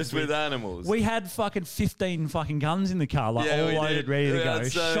loaded Just with animals. We had fucking 15 fucking guns in the car, like Yeah, all we loaded, did. ready to We go.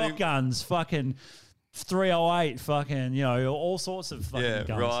 had so many- Shotguns, fucking 308, fucking, you know, all sorts of fucking Yeah,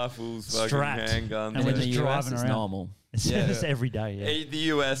 guns. rifles, fucking Strapped. handguns. And we're in the just US, driving it's around. normal. It's Yeah. just every day, yeah. In the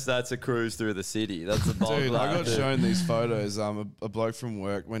US, that's a cruise through the city. That's a bog Dude, I got life. shown these photos. A bloke from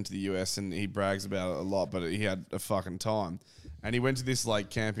work went to the US and he brags about it a lot, but he had a fucking time. And he went to this like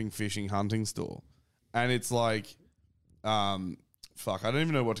camping, fishing, hunting store, and it's like, fuck, I don't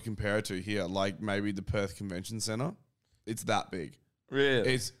even know what to compare it to here. Like maybe the Perth Convention Center. It's that big.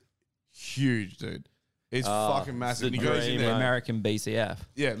 Really? It's huge, dude. It's Ah, fucking massive. it's And the he goes in dream, there. mate. American BCF.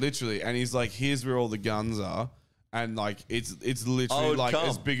 Yeah, literally. And he's like, here's where all the guns are. And like it's literally I would like come.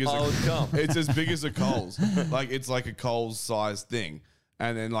 as big as I would come. it's as big as a Coles. Like it's like a Coles sized thing.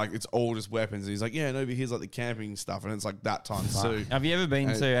 And then like it's all just weapons. And he's like, yeah, and over here's like the camping stuff, and it's like that times two. Have you ever been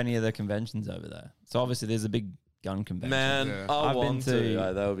And- to any of the conventions over there? So obviously there's a big gun convention. Man, Yeah. I I've been want to.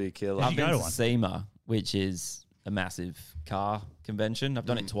 to- That would be a killer. I've you go been to to one? SEMA, which is a massive car convention. I've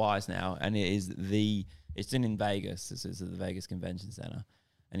done it twice now, and it's in Vegas. This is at the Vegas Convention Center,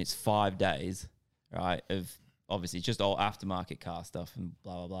 and it's 5 days, right? Of obviously just all aftermarket car stuff and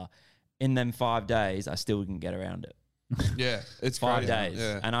blah blah blah. In them 5 days, I still didn't get around it. Yeah, it's 5 crazy. days,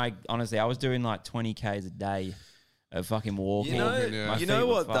 Yeah. and I honestly I was doing like 20Ks a day of fucking walking. You know, yeah. My you feet know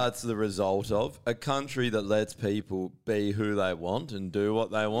were what fucked. that's the result of? A country that lets people be who they want and do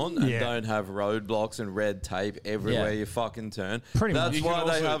what they want and Yeah. don't have roadblocks and red tape everywhere Yeah. you fucking turn. Pretty That's much. You can why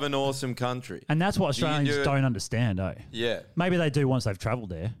they also- have an awesome country. And that's what You can Australians do it- don't understand, eh? Yeah. Maybe they do once they've travelled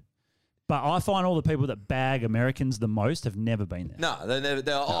there. But I find all the people that bag Americans the most have never been there. No, they never.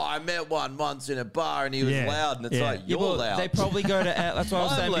 They're I met one once in a bar and he was Yeah. loud, and it's Yeah. like you're loud. They probably go to. That's what I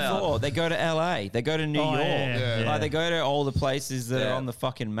was I'm saying loud. before. They go to LA. They go to New Oh, York. yeah. Like they go to all the places that Yeah. are on the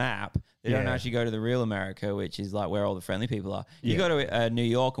fucking map. They don't Yeah. actually go to the real America, which is like where all the friendly people are. You Yeah. go to New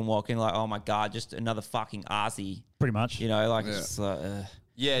York and walk in like, oh my god, just another fucking Aussie. Pretty much. You know, like Yeah. it's like.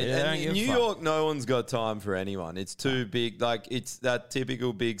 Yeah, They don't and give in a New fuck. York, no one's got time for anyone. It's too big. Like it's that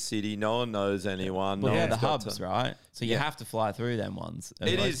typical big city. No one knows anyone. Well, no yeah, the one's got hubs, time. right? So you Yeah. have to fly through them ones. And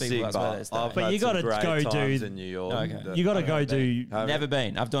It most is people, sick, that's where but they stay. I've But had you some gotta great go times do- in New York. Okay. You got to go do. Never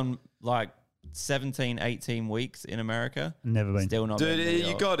been. I've done like 17, 18 weeks in America. Never been. Still not Dude, been to New you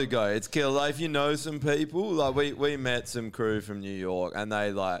York. got to go. It's killer. Like, if you know some people, like we met some crew from New York, and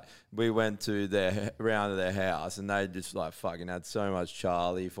they we went to round to their house, and they just like fucking had so much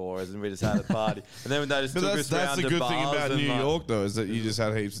Charlie for us, and we just had a party. And then they just But took that's us round the to good bars thing about and, New like- York, though, is that you just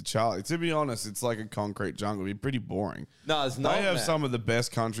had heaps of Charlie. To be honest, it's like a concrete jungle. It'd be pretty boring. No, it's not. They have man. some of the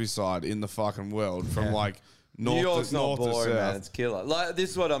best countryside in the fucking world, from like north New York's to not north to boring, man. south. It's killer. Like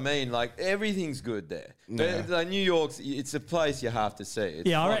this is what I mean. Like everything's good there. Yeah. But, like New York's, it's a place you have to see. It's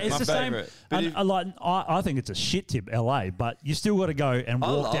Yeah, all right. fucking It's the same. favourite. But And, if- I think it's a shit tip, LA, but you still got to go and I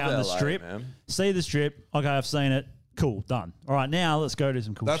walk love down the LA, strip, man. see the strip. Okay, I've seen it. Cool, done. All right, now let's go do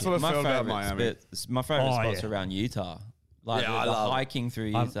some cool That's shit. what I My felt about favorite Miami. my favorite Oh, spots yeah. are around Utah. Like Yeah, the, I the love it. hiking through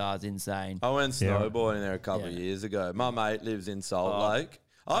Utah is insane. I went Yeah. snowboarding there a couple of years ago. My mate lives in Salt Lake.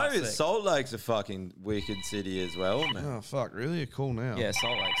 I think sick. Salt Lake's a fucking wicked city as well, man. Oh, fuck. Really? Cool now. Yeah,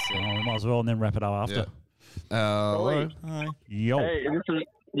 Salt Lake's sick. Oh, we might as well and then wrap it up after. Hello. Hi. Yo. Hey,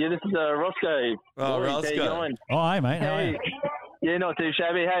 this is Roscoe. Oh, Boys, Roscoe. How you going? Oh, hey, mate. How are Hey, you? yeah, not too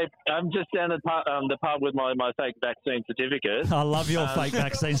shabby. Hey, I'm just down at the pub with my fake vaccine certificate. I love your fake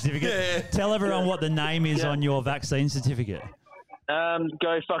vaccine certificate. Tell everyone what the name is on your vaccine certificate.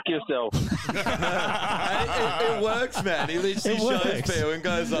 Go fuck yourself. It works, man. He literally It shows works. people and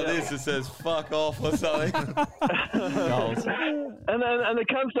goes like this and says, fuck off or something. Goals. And the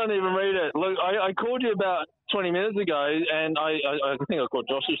cunts don't even read it. Look, I called you about 20 minutes ago, and I think I called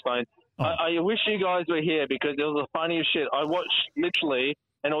Josh's phone. Oh. I wish you guys were here because it was the funniest shit. I watched literally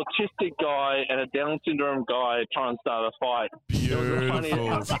an autistic guy and a Down syndrome guy try and start a fight. Beautiful.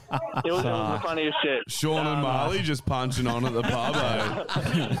 It was the funniest shit. Sean and Marley just punching on at the pub.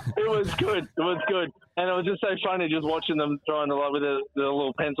 Eh? It was good. It was good. And it was just so funny just watching them trying to, like, with the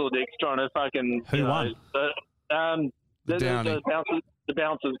little pencil dicks trying to fucking... Who won? The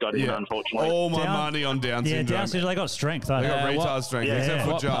bouncers got in, Yeah. unfortunately. All my Down- money on Down Yeah, syndrome. Down syndrome, they got strength. They got retard what- strength, Yeah. except for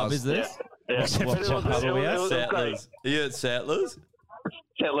What pub Jars. is this? Yeah. Except for But it what was- pub are we it at? was great. Settlers. Are you at Settlers?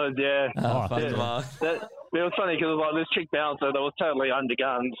 Settlers, yeah. Oh, fuck Yeah. yeah. Mark. It was funny because like this chick bouncer that was totally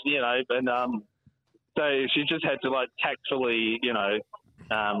undergunned, you know, and so she just had to like tactfully, you know,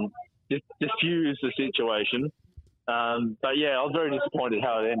 diffuse the situation. But yeah, I was very disappointed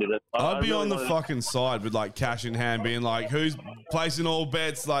how it ended. I'd be really on the wanted- fucking side with like cash in hand, being like, "Who's placing all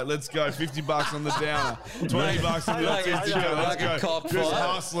bets? Like, let's go, $50 on the downer, $20 on the Like a- autistic guy. Let's like a go, cock just fight.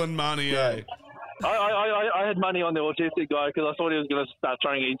 hustling money, eh?" I had money on the autistic guy because I thought he was going to start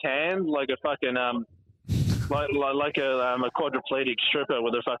throwing his hands like a fucking like a quadriplegic stripper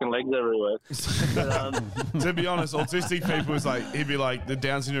with her fucking legs everywhere. But, To be honest, autistic people is like he'd be like the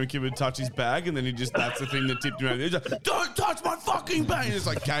Down syndrome kid would touch his bag, and then he just that's the thing that tipped him over. He's like, "Don't touch my fucking bag!" And it's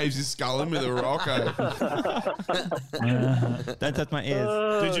like caves his skull in with a rock. Eh? Don't touch my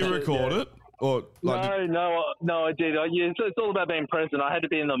ears. Did you record it? Or like, no, I did. It's all about being present. I had to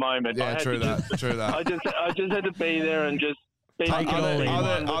be in the moment. I yeah, had true to that, true that. I just had to be there and just be Are in there,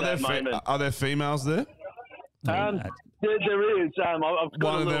 that moment. are there females there? There is. I've got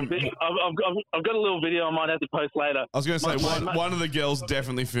One a of little them- I've got a little video I might have to post later. I was going to say one of the girls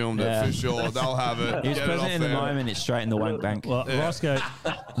definitely filmed it for sure. They'll have it. He was Get it present off in the there. moment. It's straight in the wank bank. Well, Roscoe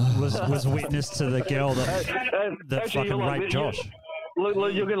was witness to the girl that Actually, fucking you'll like raped it. Josh.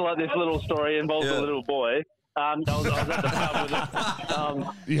 Look, you're gonna like this little story. It involves a little boy. I was at the pub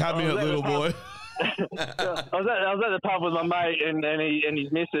with You had me at little boy. I was at the pub with my mate and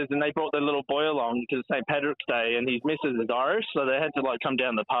his missus, and they brought their little boy along to St. Patrick's Day, and his missus is Irish, so they had to like come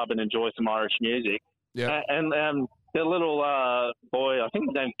down the pub and enjoy some Irish music. Yeah. And their little boy, I think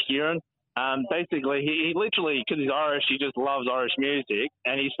his name's Kieran. Basically, he literally, because he's Irish, he just loves Irish music,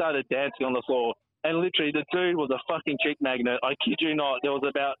 and he started dancing on the floor. And literally, the dude was a fucking chick magnet. I kid you not. There was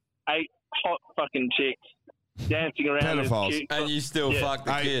about 8 hot fucking chicks dancing around. this Pedophiles. cute- And you still fuck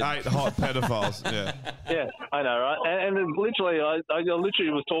the kid. 8 hot pedophiles. Yeah. Yeah, I know, right? And then literally, I literally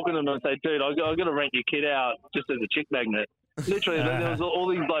was talking to him and say, dude, I got to rent your kid out just as a chick magnet. Literally, there was all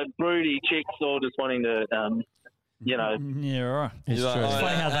these like broody chicks all just wanting to you know. Yeah, right. It's You're true. like, It's oh,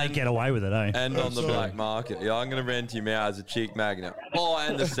 funny how they and- get away with it, eh? And on the black market. Yeah, I'm going to rent him out as a cheek magnet. Oh,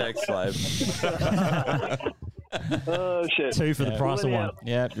 and a sex slave. Oh, shit. 2 for the price of 1.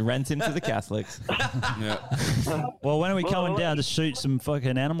 Yeah, rent him to the Catholics. Well, when are we coming down to shoot some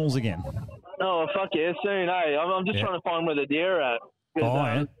fucking animals again? Oh, fuck yeah, soon, eh? I'm just Yeah. trying to find where the deer are at. 'Cause, Oh,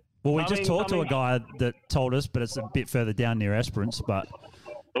 yeah. Well, we I just mean- talked I to a mean- guy that told us, but it's a bit further down near Esperance. But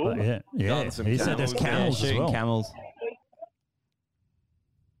yeah. Done some He said there's camels as shooting well. camels.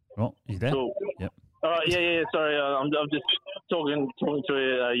 Oh, you there? Cool. Yep. Yeah. Sorry, I'm just talking to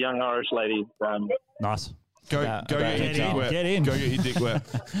a young Irish lady. Nice. Go get your dick wet. Get in. Go get your dick wet.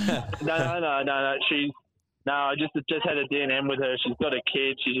 No. I just had a D&M with her. She's got a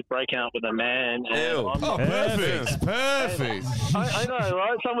kid. She's just breaking up with a man. And Ew. I'm- Oh, perfect. Perfect. I know,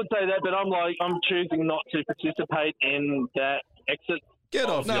 right? Some would say that, but I'm choosing not to participate in that exit. Get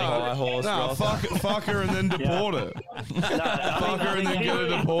off your high horse, No, Ross. fuck her and then deport her. Fuck her and then get her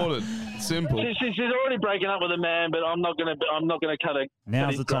deported. Simple. She's already breaking up with a man, but I'm not gonna cut her. Now's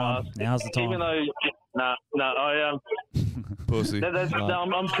cut the his time. grass. Now's the time. Even though, I Pussy.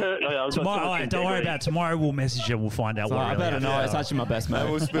 I'm Tomorrow, all right, don't worry about it. Tomorrow. We'll message you. We'll find out. So what I really better know. happened. It's actually my best mate. I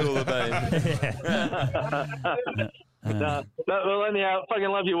will spill the beans. Well, anyhow, fucking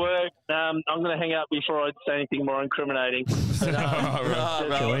love your work. I'm gonna hang out before I say anything more incriminating. But,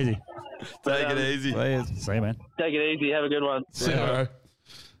 Go easy. Take it easy. See you, man. Take it easy. Have a good one. See you, bro.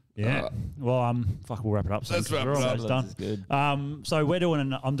 Yeah. Well, fuck, we'll wrap it up. soon, Let's 'cause wrap we're it up. almost done. This is good. So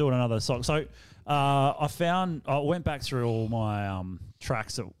I'm doing another song. So I went back through all my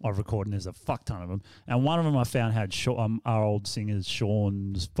tracks that I've recorded, and there's a fuck ton of them. And one of them I found had our old singer's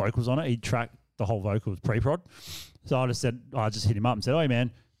Sean's vocals on it. He tracked the whole vocals pre-prod. So I just hit him up and said, "Oh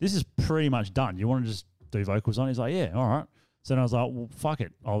man, this is pretty much done. You want to just do vocals on it?" He's like, "Yeah, all right." So then I was like, "Well, fuck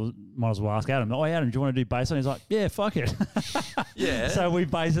it. Might as well ask Adam." "Oh, Adam, do you want to do bass on it?" He's like, "Yeah, fuck it." Yeah. So we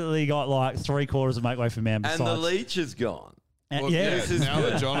basically got like 3/4 of Make Way for Man. And the leech is gone. And- Well, yeah. yeah, now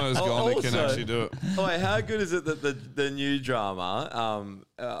that Jono's gone, he can Also- actually do it. Oh, wait, how good is it that the new drummer,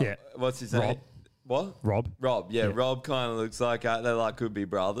 Yeah. what's his Rob. name? What? Rob. Yeah. Rob kind of looks like they like could be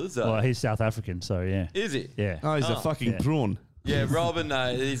brothers. Well, he's South African, so yeah. Is he? Yeah. Oh, he's a fucking prawn. Yeah, Rob and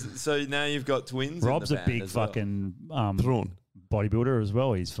so now you've got twins. Rob's in the a band big as well. fucking prawn bodybuilder as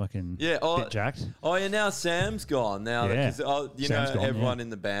well. He's fucking Yeah, bit jacked. Oh, yeah, now Sam's gone. Now, Yeah. because Sam's gone, everyone in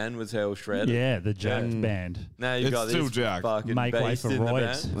the band was hell shredded. Yeah, the jacked band. Now you've It's got still this jacked. fucking Make way beast for in the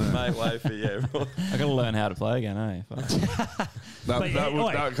roids. band. Make way for, Roy. I got to learn how to play again, eh? Fuck.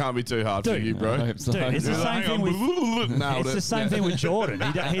 That can't be too hard for Dude, you, bro. I hope so. Dude, it's the same Hang thing on. with Nailed it's it. the same thing with Jordan.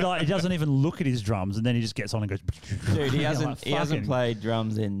 He doesn't even look at his drums, and then he just gets on and goes. Dude, he I'm hasn't like, he hasn't fucking- played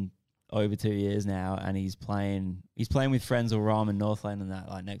drums in over 2 years now, and he's playing with Frenzal Rhyme and Northland and that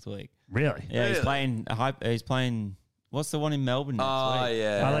like next week. Really? Yeah, he's Really? playing. What's the one in Melbourne next Oh, week?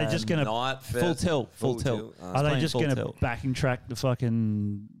 yeah. Are they just gonna Night Full Fest. tilt? Full tilt. Oh. Are they playing just full going to tilt. backing track the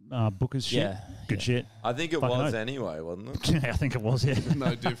fucking Booker's shit? Yeah, Good shit. I think it Fucking was oath. anyway, wasn't it? Yeah, I think it was. Yeah.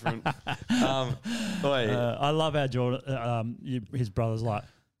 No different. Wait. I love how Jordan, his brother's like,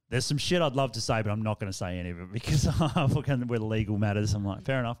 there's some shit I'd love to say, but I'm not going to say any of it because we're legal matters. I'm like,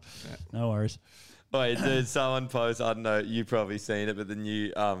 fair enough. No worries. Wait, dude, someone posted, I don't know, you've probably seen it, but the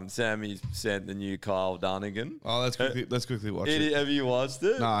new, Sammy sent the new Kyle Dunnigan. Oh, let's quickly watch it. Have you watched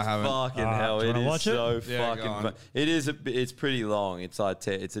it? No, I haven't. Fucking hell, do you it wanna is watch it? so Yeah, fucking go on. fun. It's pretty long. It's like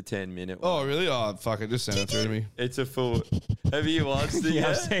it's a 10-minute one. Oh, really? Oh, fuck it. Just send it through to me. It's a full. Have you watched it Yeah,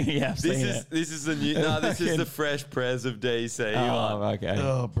 yet? I've seen it. This is the new. No, this is the Fresh Prez of DC. Oh, one. okay.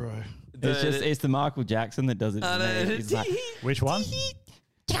 Oh, bro. It's the Michael Jackson that does it. I to know. me. He's like, Which one?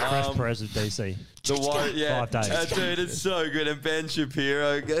 Fresh Prez of DC. The one, yeah, 5 days. dude, it's so good. And Ben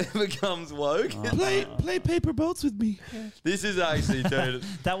Shapiro becomes woke. Play paper boats with me. This is actually, dude.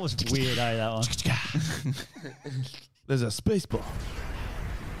 That was weird, eh? That one. There's a space bar.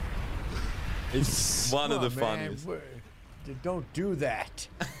 It's one of the funniest. Don't do that.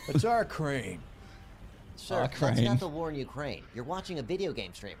 It's our crane. Sir, that's crane. not the war in Ukraine. You're watching a video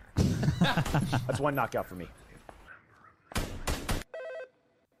game streamer. That's one knockout for me.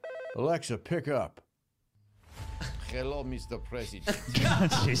 Alexa, pick up. Hello, Mr. President.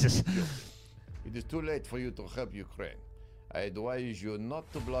 Jesus. It is too late for you to help Ukraine. I advise you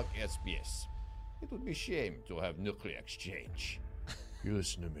not to block SBS. It would be shame to have nuclear exchange. You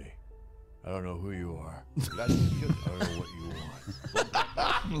listen to me. I don't know who you are. Vladimir Putin, I don't know what you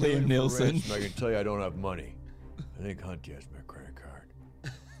want. Liam Nielsen. I can tell you I don't have money. I think Hunty has my credit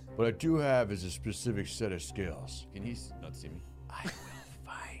card. What I do have is a specific set of skills. Can he not see me? I will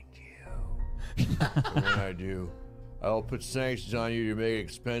find you. And when I do, I'll put sanctions on you to make it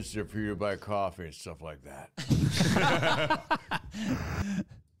expensive for you to buy coffee and stuff like that.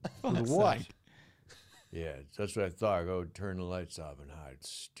 With what? Yeah, that's what I thought. Go turn the lights off and hide.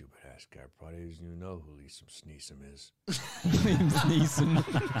 Stupid ass guy probably doesn't even know who Liam Neeson is. Liam Neeson.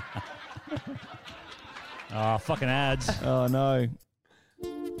 Oh, fucking ads. Oh, no.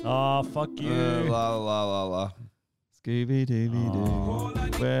 Oh, fuck you. La la la la. Scooby Dooby Doo.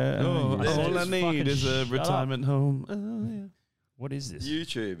 Where all I need is a retirement home. Oh, yeah. What is this?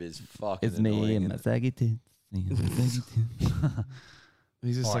 YouTube is fucking It's me annoying. and my saggy tits.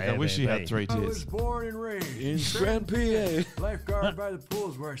 He's just like, I wish he had 3 I was tits. born and raised In Scranton, Scranton, PA. Lifeguard by the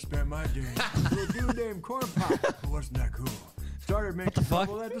pool's where I spent my days. Little dude named Corn Pop. It wasn't that cool. Started making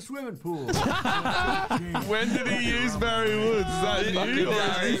trouble at the swimming pool. When did he use Barry Woods? Is that new?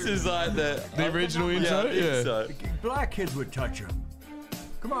 This is like the original intro? Yeah, I think so. Black kids would touch him.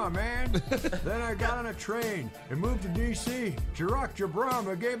 Come on, man. Then I got on a train and moved to D.C. Barack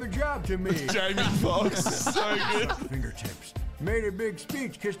Obama gave a job to me. Jamie Foxx. So good. Fingertips. Made a big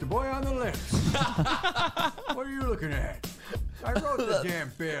speech, kissed a boy on the lips. What are you looking at? I wrote the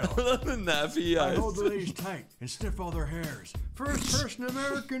damn bill. The nappy I eyes. hold the ladies tight and sniff all their hairs. First person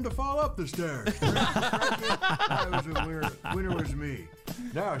American to fall up the stairs. I was a winner. Winner was me.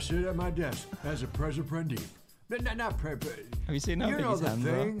 Now I sit at my desk as a president. Not pre. Have you seen how You big know his the hands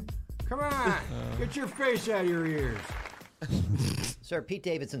are? thing. Come on, get your face out of your ears. Sir, Pete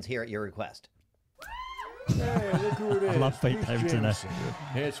Davidson's here at your request. Hey, look who it is. I love Pete Davidson. Jameson,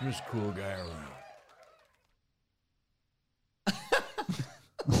 handsomest cool guy around.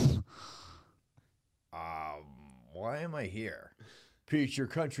 Why am I here? Pete, your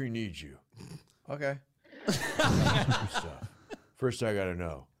country needs you. Okay. Stuff. First, I gotta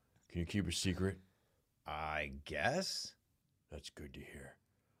know. Can you keep a secret? I guess. That's good to hear.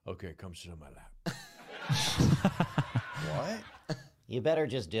 Okay, come sit on my lap. What? You better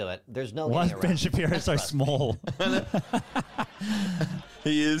just do it. There's no Why is getting Ben around it. Shapiro so small?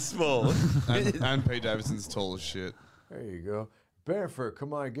 He is small. and Pete Davidson's tall as shit. There you go. Bennifer,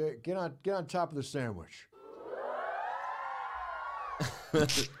 come on, get on top of the sandwich. I'm not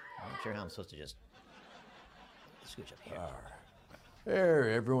sure how I'm supposed to just scooch up here. There,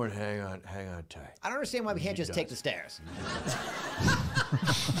 everyone hang on tight. I don't understand why we can't just take the stairs.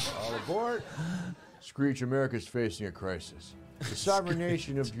 All aboard. Screech, America's facing a crisis. The sovereign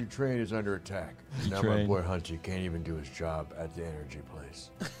nation of Ukraine is under attack. Now my Ukraine. boy Hunty can't even do his job at the energy place.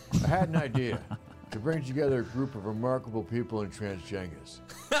 I had an idea to bring together a group of remarkable people in transgenders.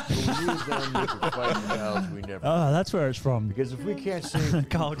 So we need them to fight the battles we never Oh, that's where it's from. Because if we can't save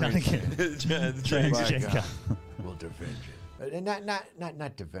Carl Ukraine, Dunnigan. by Transgender. God, we'll defend it. And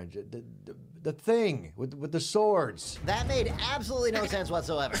not defend it. The thing with the swords. That made absolutely no sense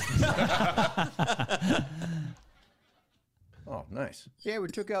whatsoever. Oh, nice. Yeah, we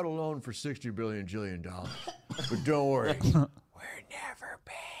took out a loan for $60 billion. But don't worry. We're never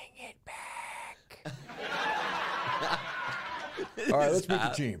paying it back. All right, let's meet the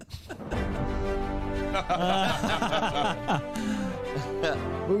team.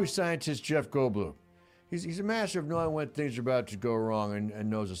 Movie scientist Jeff Goldblum. He's a master of knowing when things are about to go wrong and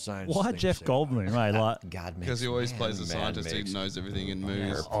knows the science. Why Jeff Goldblum, right? Like, God makes Because he always man. plays a Man scientist. He makes knows everything in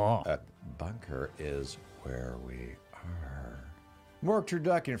movies. Oh. Bunker is where we are. Mark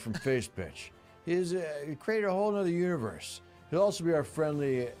Turducken from Facepitch. He created a whole other universe. He'll also be our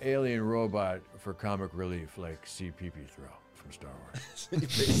friendly alien robot for comic relief, like C.P.P. Throw from Star Wars.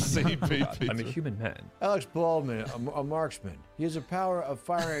 CPP. I'm a human man. Alex Baldwin, a marksman. He has the power of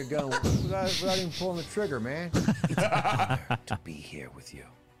firing a gun without even pulling the trigger, man. It's an honor to be here with you,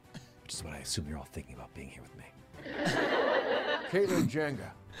 which is what I assume you're all thinking about being here with me. Caitlin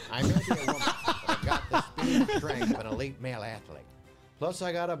Jenga. I may be a woman, but I've got the speed and strength of an elite male athlete. Plus,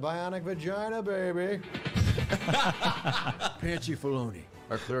 I got a bionic vagina, baby. Pansy Filoni,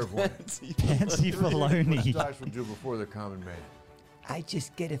 our clairvoyant. Pansy Filoni. What will do before the common man. I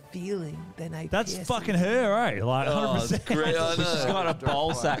just get a feeling, then I That's piss fucking it. her, right? Like, Oh, 100%. it's great. I know. She's got a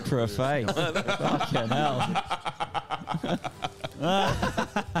bowl sack for a face. Fucking hell.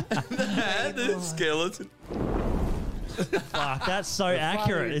 The skeleton. Fuck, that's so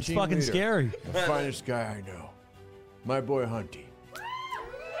accurate. It's fucking scary. The finest guy I know. My boy Hunty.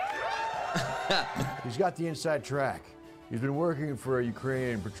 He's got the inside track. He's been working for a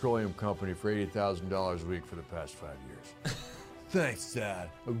Ukrainian petroleum company for $80,000 a week for the past 5 years. Thanks, Dad.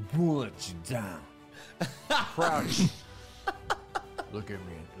 I won't let you down. Proud of you. Look at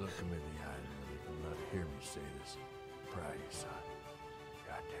me in the eye and let hear me say this. Proud of you, son.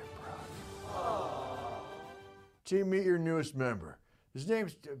 Goddamn proud. Team, meet your newest member. His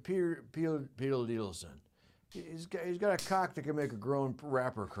name's Peter Diedelson. He's got a cock that can make a grown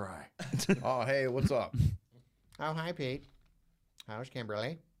rapper cry. Oh, hey, what's up? Oh, hi, Pete. How's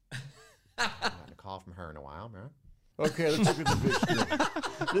Kimberly? Not a call from her in a while, huh? Okay, let's look at the big screen.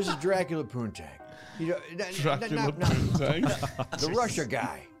 This is Dracula Poontang. You know, Dracula Poontang? The Russia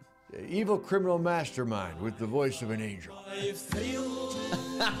guy. The evil criminal mastermind with the voice of an angel. Where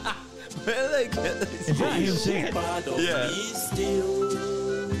do they get this? Is that him singing? Yeah.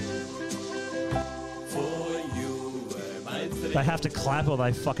 They have to clap or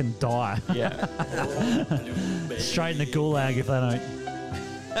they fucking die. Yeah. Straight in the gulag if they don't.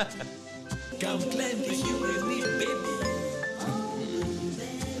 Come claim with you with me, baby.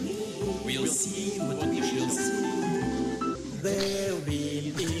 We'll see what we shall see. There will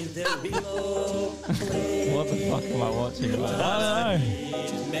be below. What the fuck am I watching? I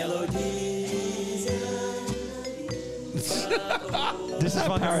don't know. This is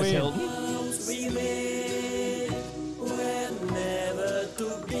fucking Paris weird. Hilton.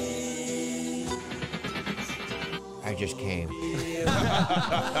 I just came.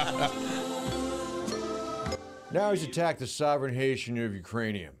 Now he's attacked the sovereign Haitian of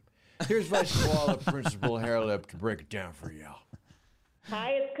Ukrainian. Here's Vice Koala Principal Hairlip to break it down for y'all.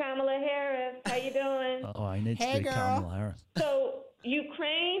 Hi, it's Kamala Harris. How you doing? Oh, I need to be Kamala Harris. So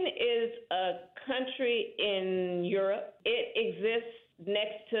Ukraine is a country in Europe. It exists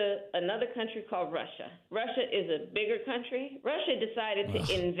next to another country called Russia. Russia is a bigger country. Russia decided to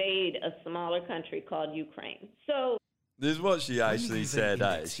invade a smaller country called Ukraine. So This is what she actually said.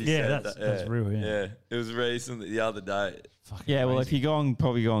 She said that's real. Yeah, it was recently the other day. Yeah, well, if you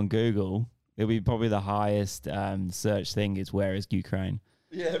probably go on Google, it'll be probably the highest search thing is where is Ukraine?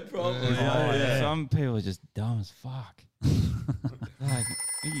 Yeah, probably. Some people are just dumb as fuck. Like,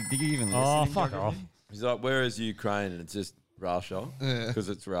 did you even listen? Oh, fuck off. He's like, where is Ukraine? And it's just Russia. Because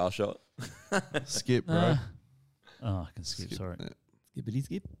it's Russia. Skip, bro. I can skip, sorry. Skippity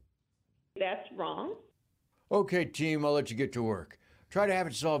skip. that's wrong. Okay, team, I'll let you get to work. Try to have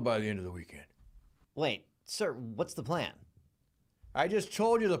it solved by the end of the weekend. Wait, sir, what's the plan? I just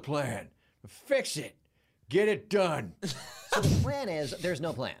told you the plan. Fix it. Get it done. So the plan is there's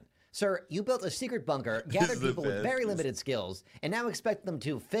no plan. Sir, you built a secret bunker, gathered people with very limited skills, and now expect them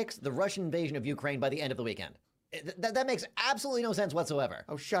to fix the Russian invasion of Ukraine by the end of the weekend. That makes absolutely no sense whatsoever.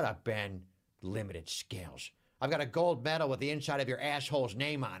 Oh, shut up, Ben. Limited skills. I've got a gold medal with the inside of your asshole's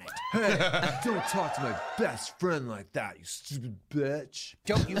name on it. Hey, don't talk to my best friend like that, you stupid bitch.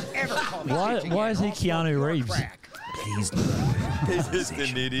 Don't you ever call me Why is he Keanu Reeves? Please. He's just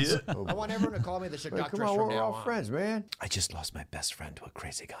an idiot. I want everyone to call me the seductress Come on, from we're now all on. friends, man. I just lost my best friend to a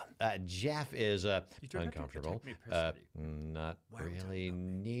crazy gun. Jeff is uncomfortable. Not really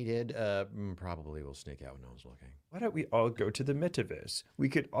needed. Probably will sneak out when no one's looking. Why don't we all go to the metaverse? We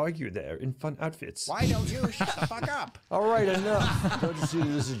could argue there in fun outfits. Why don't you shut the fuck up? All right, enough. Don't you see that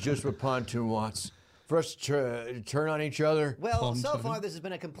this is just what Pontoon wants? For us to turn on each other? Well, so far this has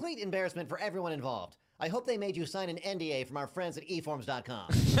been a complete embarrassment for everyone involved. I hope they made you sign an NDA from our friends at eforms.com.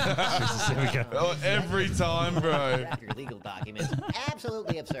 Oh, every time, bro. Draft your legal documents.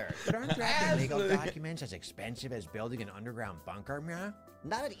 Absolutely absurd. But aren't drafting legal documents as expensive as building an underground bunker, man?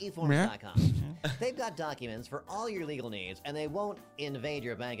 Not at eforms.com. They've got documents for all your legal needs, and they won't invade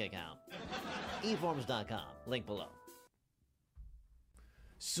your bank account. eforms.com. Link below.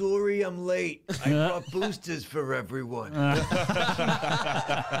 Sorry, I'm late. I brought boosters for everyone. Get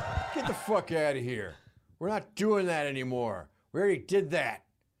the fuck out of here. We're not doing that anymore. We already did that.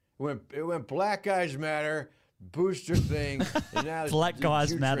 It went Black Guys Matter, booster thing, and now it's Black the Guys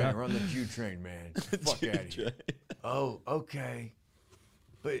Q Matter. Train. We're on the Q train, man. Fuck out of here. Oh, okay.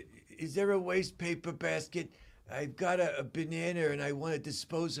 But is there a waste paper basket? I've got a banana and I want to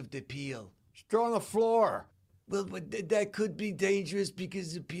dispose of the peel. Just throw it on the floor. Well, but that could be dangerous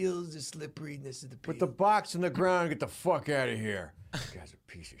because the peel is the slipperiness of the peel. Put the box on the ground and get the fuck out of here. This guy's a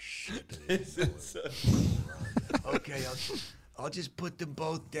piece of shit. Okay, I'll just put them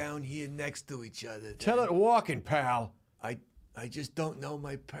both down here next to each other. Then. Tell it walking, pal. I just don't know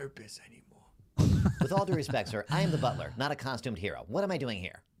my purpose anymore. With all due respect, sir, I am the butler, not a costumed hero. What am I doing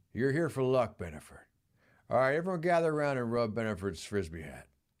here? You're here for luck, Beneford. All right, everyone gather around and rub Beneford's frisbee hat.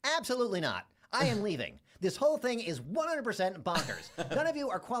 Absolutely not. I am leaving. This whole thing is 100% bonkers. None of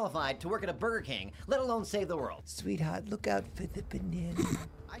you are qualified to work at a Burger King, let alone save the world. Sweetheart, look out for the banana.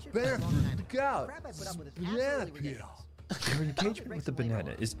 Beneford, look out. Banana peel. Your engagement with the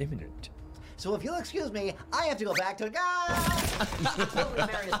banana is imminent. So if you'll excuse me, I have to go back to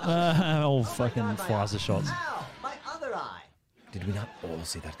All fucking Pfizer shots. Ow, my other eye. Did we not all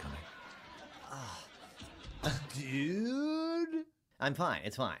see that coming? Dude. I'm fine.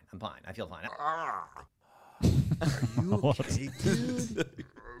 It's fine. I'm fine. I feel fine. Are you okay, dude?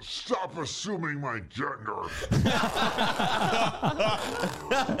 Stop assuming my gender.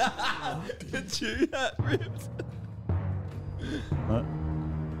 Chew that ripped. What?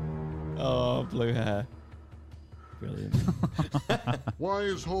 Oh, blue hair. Brilliant. Why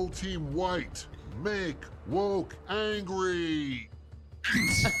is whole team white? Make woke angry.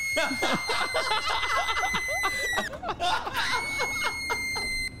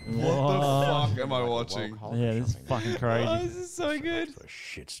 What the fuck am I watching? Yeah, this is fucking crazy. Oh, this is so good. A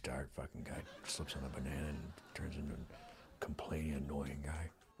shit start. Fucking guy slips on a banana and turns into a complaining, annoying guy.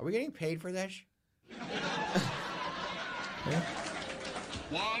 Are we getting paid for this?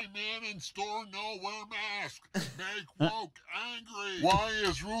 Why men in store no wear mask? Make woke angry. Why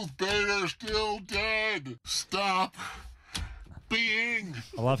is Ruth Bader still dead? Stop being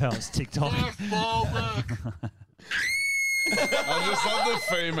I love how it's TikTok. phobic. I just love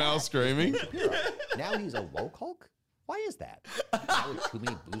the female screaming. Now he's a woke Hulk? Why is that? Is that what too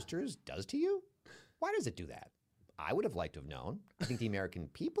many boosters does to you? Why does it do that? I would have liked to have known. I think the American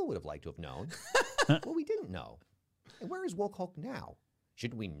people would have liked to have known. Well, we didn't know. And where is woke Hulk now?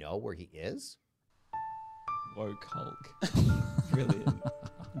 Shouldn't we know where he is? Woke Hulk. Brilliant.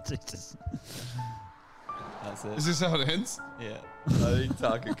 Jesus. That's it. Is this how it ends? Yeah. I think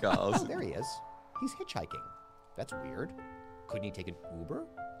Tucker Oh, Carlson. there he is. He's hitchhiking. That's weird. Couldn't he take an Uber?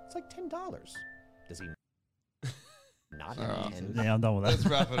 It's like $10. Does he not have 10? Yeah, I'm done with that. Let's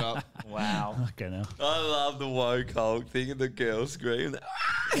wrap it up. Wow. Okay, now. I love the woke Hulk thing and the girl scream.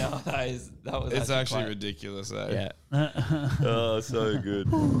 Yeah, that was It's actually quite- ridiculous, eh? Yeah. Oh, so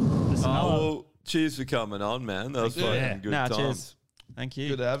good. Well, cheers for coming on, man. That was Thank you. fucking Yeah. good Nah, times. cheers. Thank you.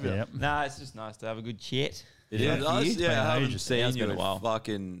 Good to have you. Yep. Nah, it's just nice to have a good chat. It Yeah. is us. Been Yeah, I haven't ages. seen Yeah, it's you been in a while.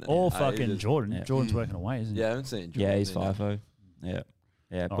 fucking Or fucking ages. Jordan. Yeah. Jordan's working away, isn't he? Yeah, I haven't seen Jordan. Yeah, he's either. FIFO. Yeah.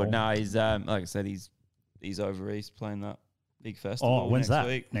 Yeah. Oh. But no, he's like I said, he's over east playing that big festival. when's next that?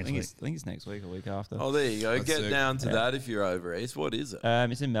 week. Next I week. think it's next week or week after. Oh, there you go. That's Get sick. down to Yeah. that if you're over east. What is it?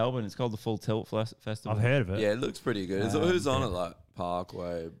 It's in Melbourne. It's called the Full Tilt Festival. I've heard of it. Yeah, it looks pretty good. Who's on it? Like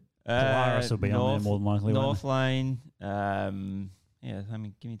Parkway. Polaris will be on there more than likely, won't North Lane. Yeah, I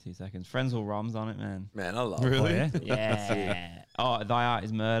mean, give me 2 seconds. Frenzal Rom's on it, man. Man, I love Really? it. Yeah. Oh, Thy Art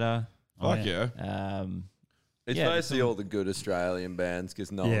is Murder. Fuck yeah. It's Yeah, basically all the good Australian bands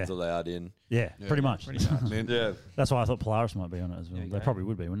because no Yeah. one's allowed in. Yeah, pretty much. Pretty much. Yeah, That's why I thought Polaris might be on it as well. There we They go. probably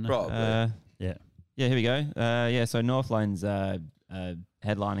would be, wouldn't they? probably. Yeah. Yeah, here we go. Yeah, so North Lane's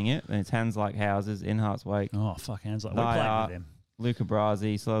headlining it, and it's Hands Like Houses, In Heart's Wake, Oh, fuck, hands like we're Thy playing Art, with them. Luca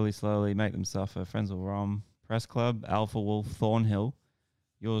Brasi, Slowly, Make Them Suffer, Frenzal Rom, Press Club, Alpha Wolf, Thornhill,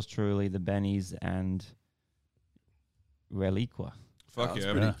 Yours Truly, The Bennies, and Reliqua. Fuck That's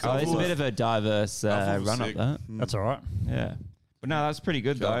yeah. pretty So it's a bit of a diverse Alpha was run up sick. there. That's all right. Yeah. But no, that's pretty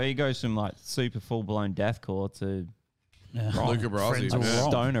good Sure. though. He goes from like super full blown deathcore to Yeah. rock. Luca Brasi. Friends will Yeah.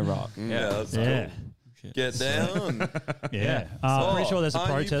 rock. stoner rock. Yeah, that's Yeah. cool. Get down. Yeah. I'm pretty sure there's a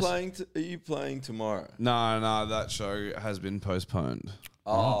Aren't protest. are you playing tomorrow? No, that show has been postponed.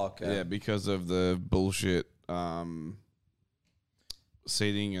 Oh, okay. Yeah, because of the bullshit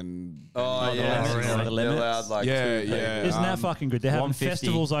seating and Oh, the yeah. limits. They're The allowed, limits. like Yeah, two people. yeah. Isn't that fucking good? They're having 150.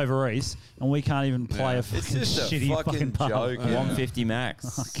 festivals over east, and we can't even play a It's fucking just a shitty fucking pub. joke. Yeah. 150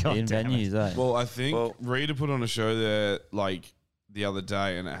 max God in damn it. venues, eh? Well, I think Well- Rita put on a show there like the other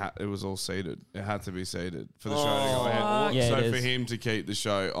day, and it was all seated. It had to be seated for the show to go ahead. Yeah, so it for is. him to keep the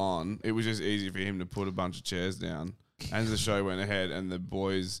show on, it was just easy for him to put a bunch of chairs down. And the show went ahead, and the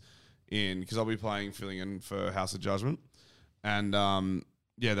boys because I'll be filling in for House of Judgment, and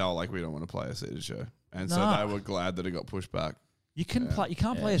yeah, they were like, we don't want to play a seated show, and so No. they were glad that it got pushed back. You can play. You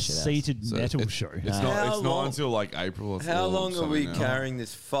can't Yeah, play a shit ass. seated So metal it's- show. It's How not. It's not long- until like April. Or How or long are we something now. carrying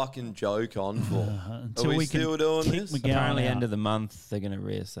this fucking joke on for? Until are we we still can doing kick this? McGowan Apparently, out. end of the month, they're going to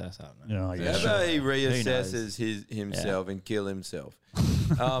reassess. I don't know. Oh, yeah, How sure. about he knows? reassesses himself and kill himself?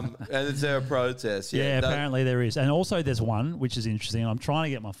 And is there a protest? Yeah, that- apparently there is. And also there's one, which is interesting. I'm trying to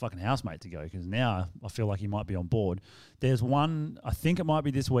get my fucking housemate to go because now I feel like he might be on board. There's one, I think it might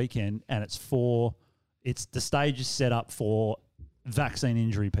be this weekend, and the stage is set up for vaccine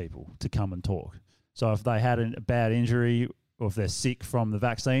injury people to come and talk. So if they had a bad injury or if they're sick from the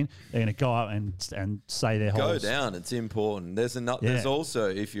vaccine, they're going to go out and say their Go whole... down. It's important. There's Yeah. also,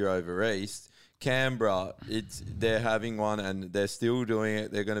 if you're over east, Canberra. They're having one and they're still doing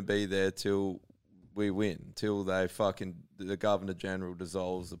it. They're going to be there till we win, till the Governor General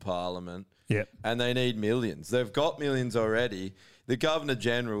dissolves the Parliament. Yep. And they need millions. They've got millions already. The Governor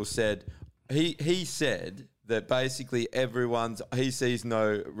General said he said that basically he sees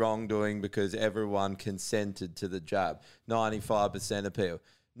no wrongdoing because everyone consented to the jab. 95% of people.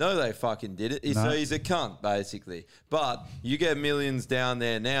 No, they fucking did it. No. So he's a cunt, basically. But you get millions down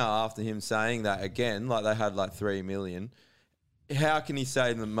there now after him saying that again, like they had like 3 million. How can he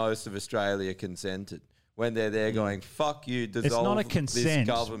say that most of Australia consented when they're there going, fuck you, dissolve It's not a consent. this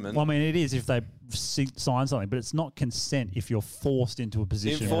government? Well, I mean, it is if they sign something, but it's not consent if you're forced into a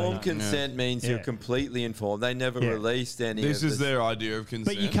position. Informed consent means you're completely informed. They never released any This of is their idea of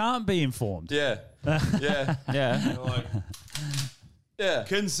consent. But you can't be informed. Yeah. Yeah. Yeah. Yeah.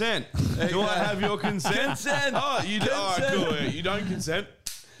 Consent. Do I have your consent? Consent. Oh, you do. All right, cool. Yeah, you don't consent.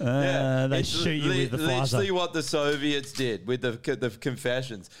 They It's shoot you with the literally phaser. what the Soviets did with the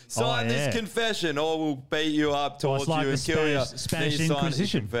confessions. Sign yeah. this confession, or we'll beat you up, Well, it's torture like you, the and kill you. Spanish Then you sign it, you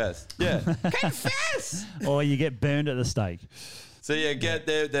Inquisition. confess. Yeah, confess. Or you get burned at the stake. So yeah, get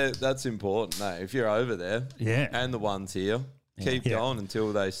there. That's important, mate. If you're over there, Yeah. and the ones here, keep Yeah. going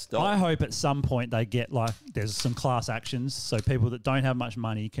until they stop. I hope at some point they get like there's some class actions so people that don't have much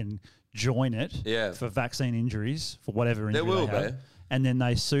money can join it Yeah. for vaccine injuries for whatever injury There will they have, be. and then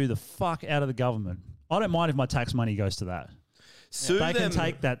they sue the fuck out of the government. I don't mind if my tax money goes to that. Sue they them. can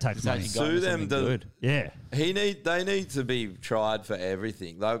take that tax money. Sue them. Yeah. They need to be tried for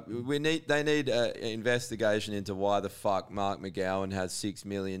everything. Like they need an investigation into why the fuck Mark McGowan has $6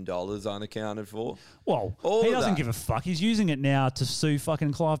 million unaccounted for. Well, All he of doesn't that. give a fuck. He's using it now to sue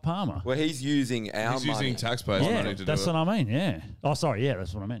fucking Clive Palmer. Well, he's using our He's money. using taxpayers' Yeah, money to that's do it. what I mean. Yeah. Oh, sorry. Yeah,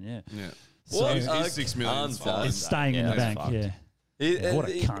 that's what I meant. Yeah. Yeah. So What His a 6 million is cunt. fine. it's staying in the bank. Yeah. Yeah, what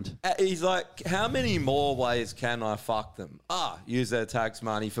a cunt. He's like, how many more ways can I fuck them? Use their tax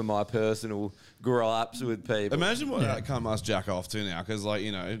money for my personal gripes with people. Imagine what that cunt must jack off to now, because like,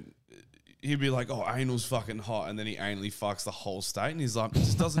 you know, he'd be like, oh, anal's fucking hot, and then he anally fucks the whole state, and he's like, it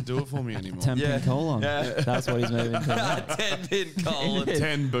just doesn't do it for me anymore. 10-pin colon. Yeah. That's what he's moving to. 10-pin colon.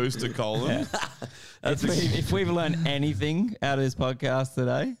 10 booster colon. If we've learned anything out of this podcast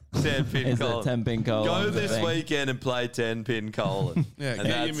today, 10-pin it's colon. a 10-pin colon. Go the this thing. weekend and play 10-pin colon. Yeah, And get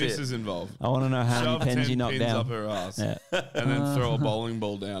your that's missus it. involved. I want to know how Shove many pins 10 you knocked pins down. up her ass. Yeah. And then throw a bowling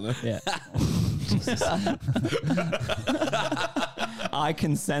ball down it. Yeah. I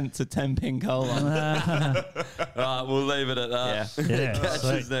consent to 10-pin colon. All right, we'll leave it at that. Yeah. Catch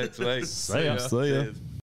us next week. See ya. See ya.